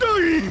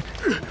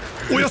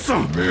 おやっさ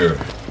ん、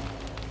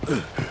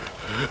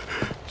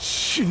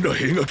信頼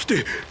兵が来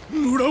て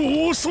村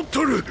を襲っ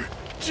とる。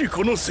事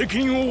故の責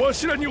任をわ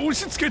しらに押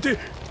し付けて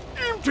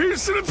隠蔽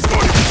するつも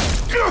り。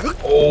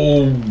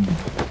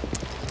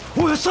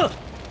おやっさん、来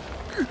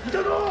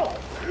たぞ。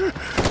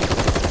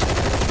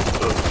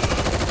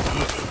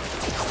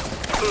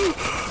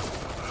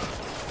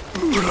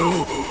村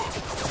を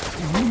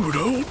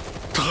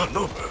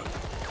頼む。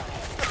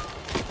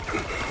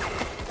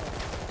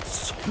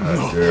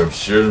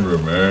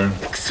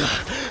くそ、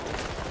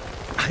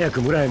早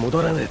く村へ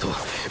戻らねえと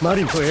マ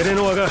リンとエレ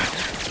ノアが。あ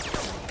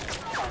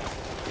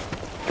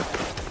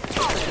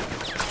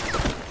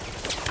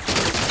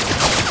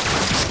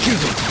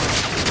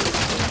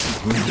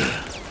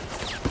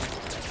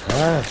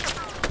あ、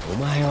お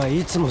前は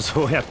いつも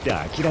そうやって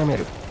諦め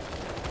る。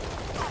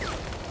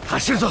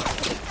走るぞ。く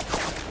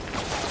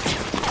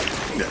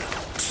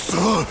そ。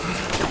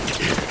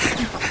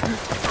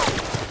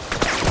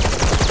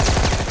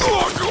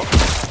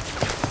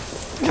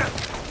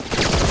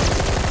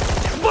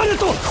バレッ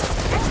ト。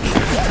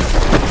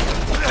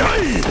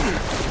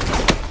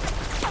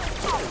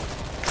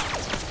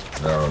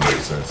That don't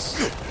make sense.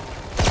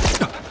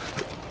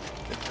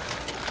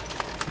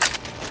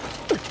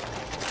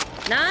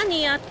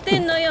 何やって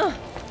んのよ、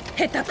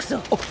下手くそ。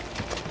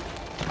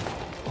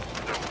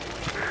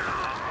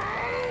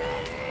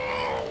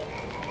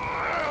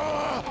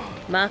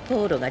マ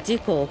コーロが事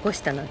故を起こし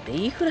たなんて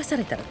言いふらさ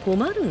れたら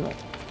困るの。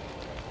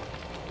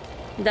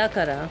だ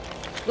から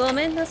ご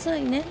めんなさ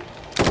いね。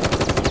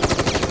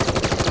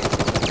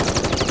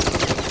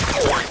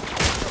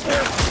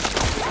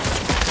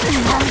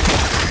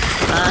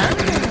ああ、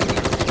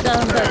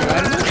頑張る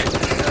わね。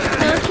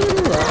泣ける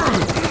わ。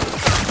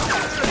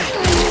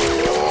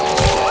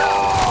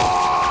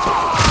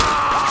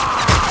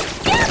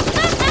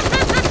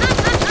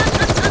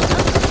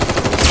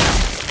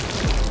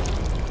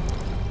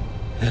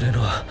エレ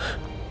ノア、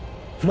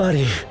マ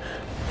リン。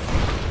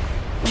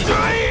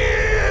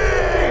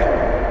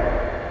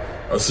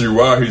I see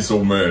why he's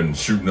so mad and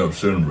shooting up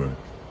Shinra.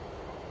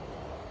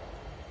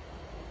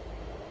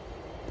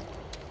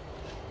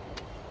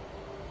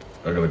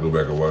 I gotta go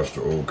back and watch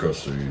the old cut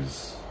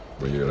series.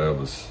 But yeah, that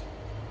was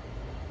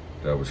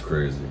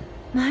crazy.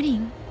 マリ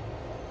ン。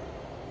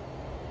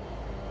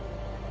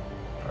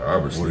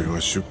俺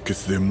は出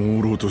血で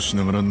朦朧とし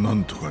ながらな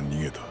んとか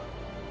逃げた。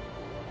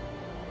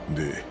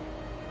で、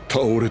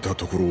倒れた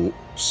ところを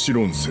シ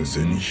ロン先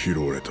生に拾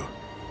われた。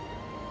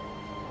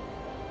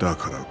だ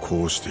から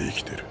こうして生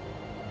きてる。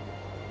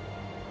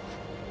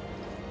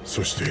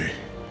そして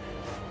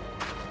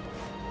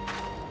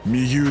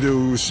右腕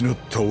を失っ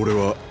た俺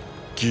は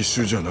義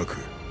手じゃなく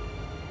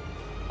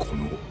こ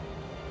の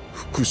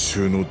復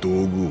讐の道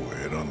具を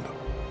選んだ。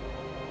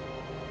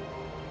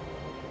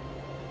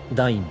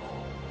ダイン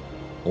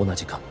も同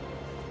じか。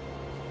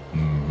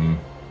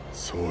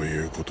そう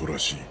いうことら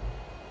しい。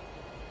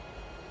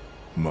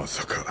ま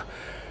さか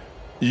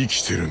生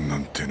きてるな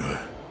んてな。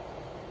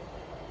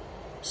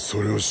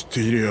それを知っ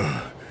ていりゃ。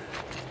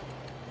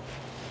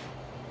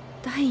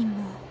ダイン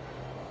も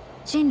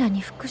ジンら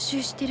に復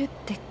讐してるっ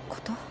てこ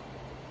と？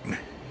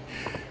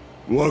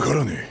わか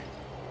らねえ。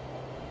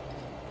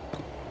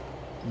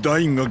ダ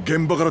インが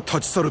現場から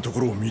立ち去るとこ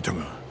ろを見た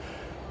が、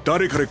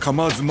誰彼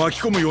構わず巻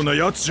き込むような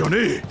やつじゃね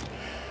え。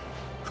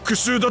復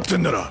讐だって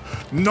んなら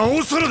な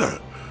おさらだ。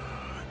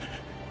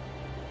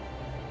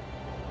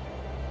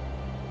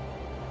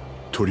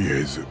とりあ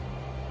えず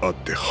会っ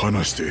て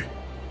話して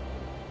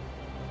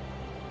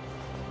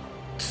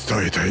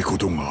伝えたいこ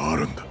とがあ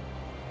るんだ。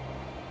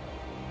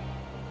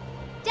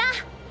じゃ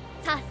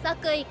あ早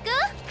速行く？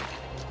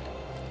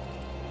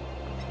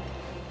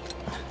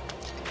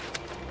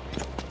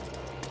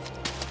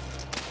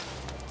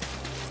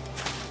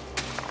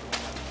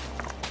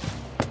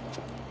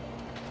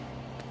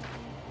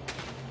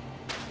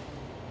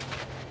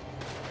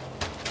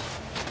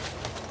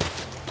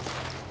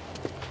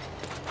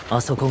あ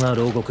そこが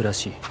牢獄ら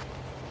しい。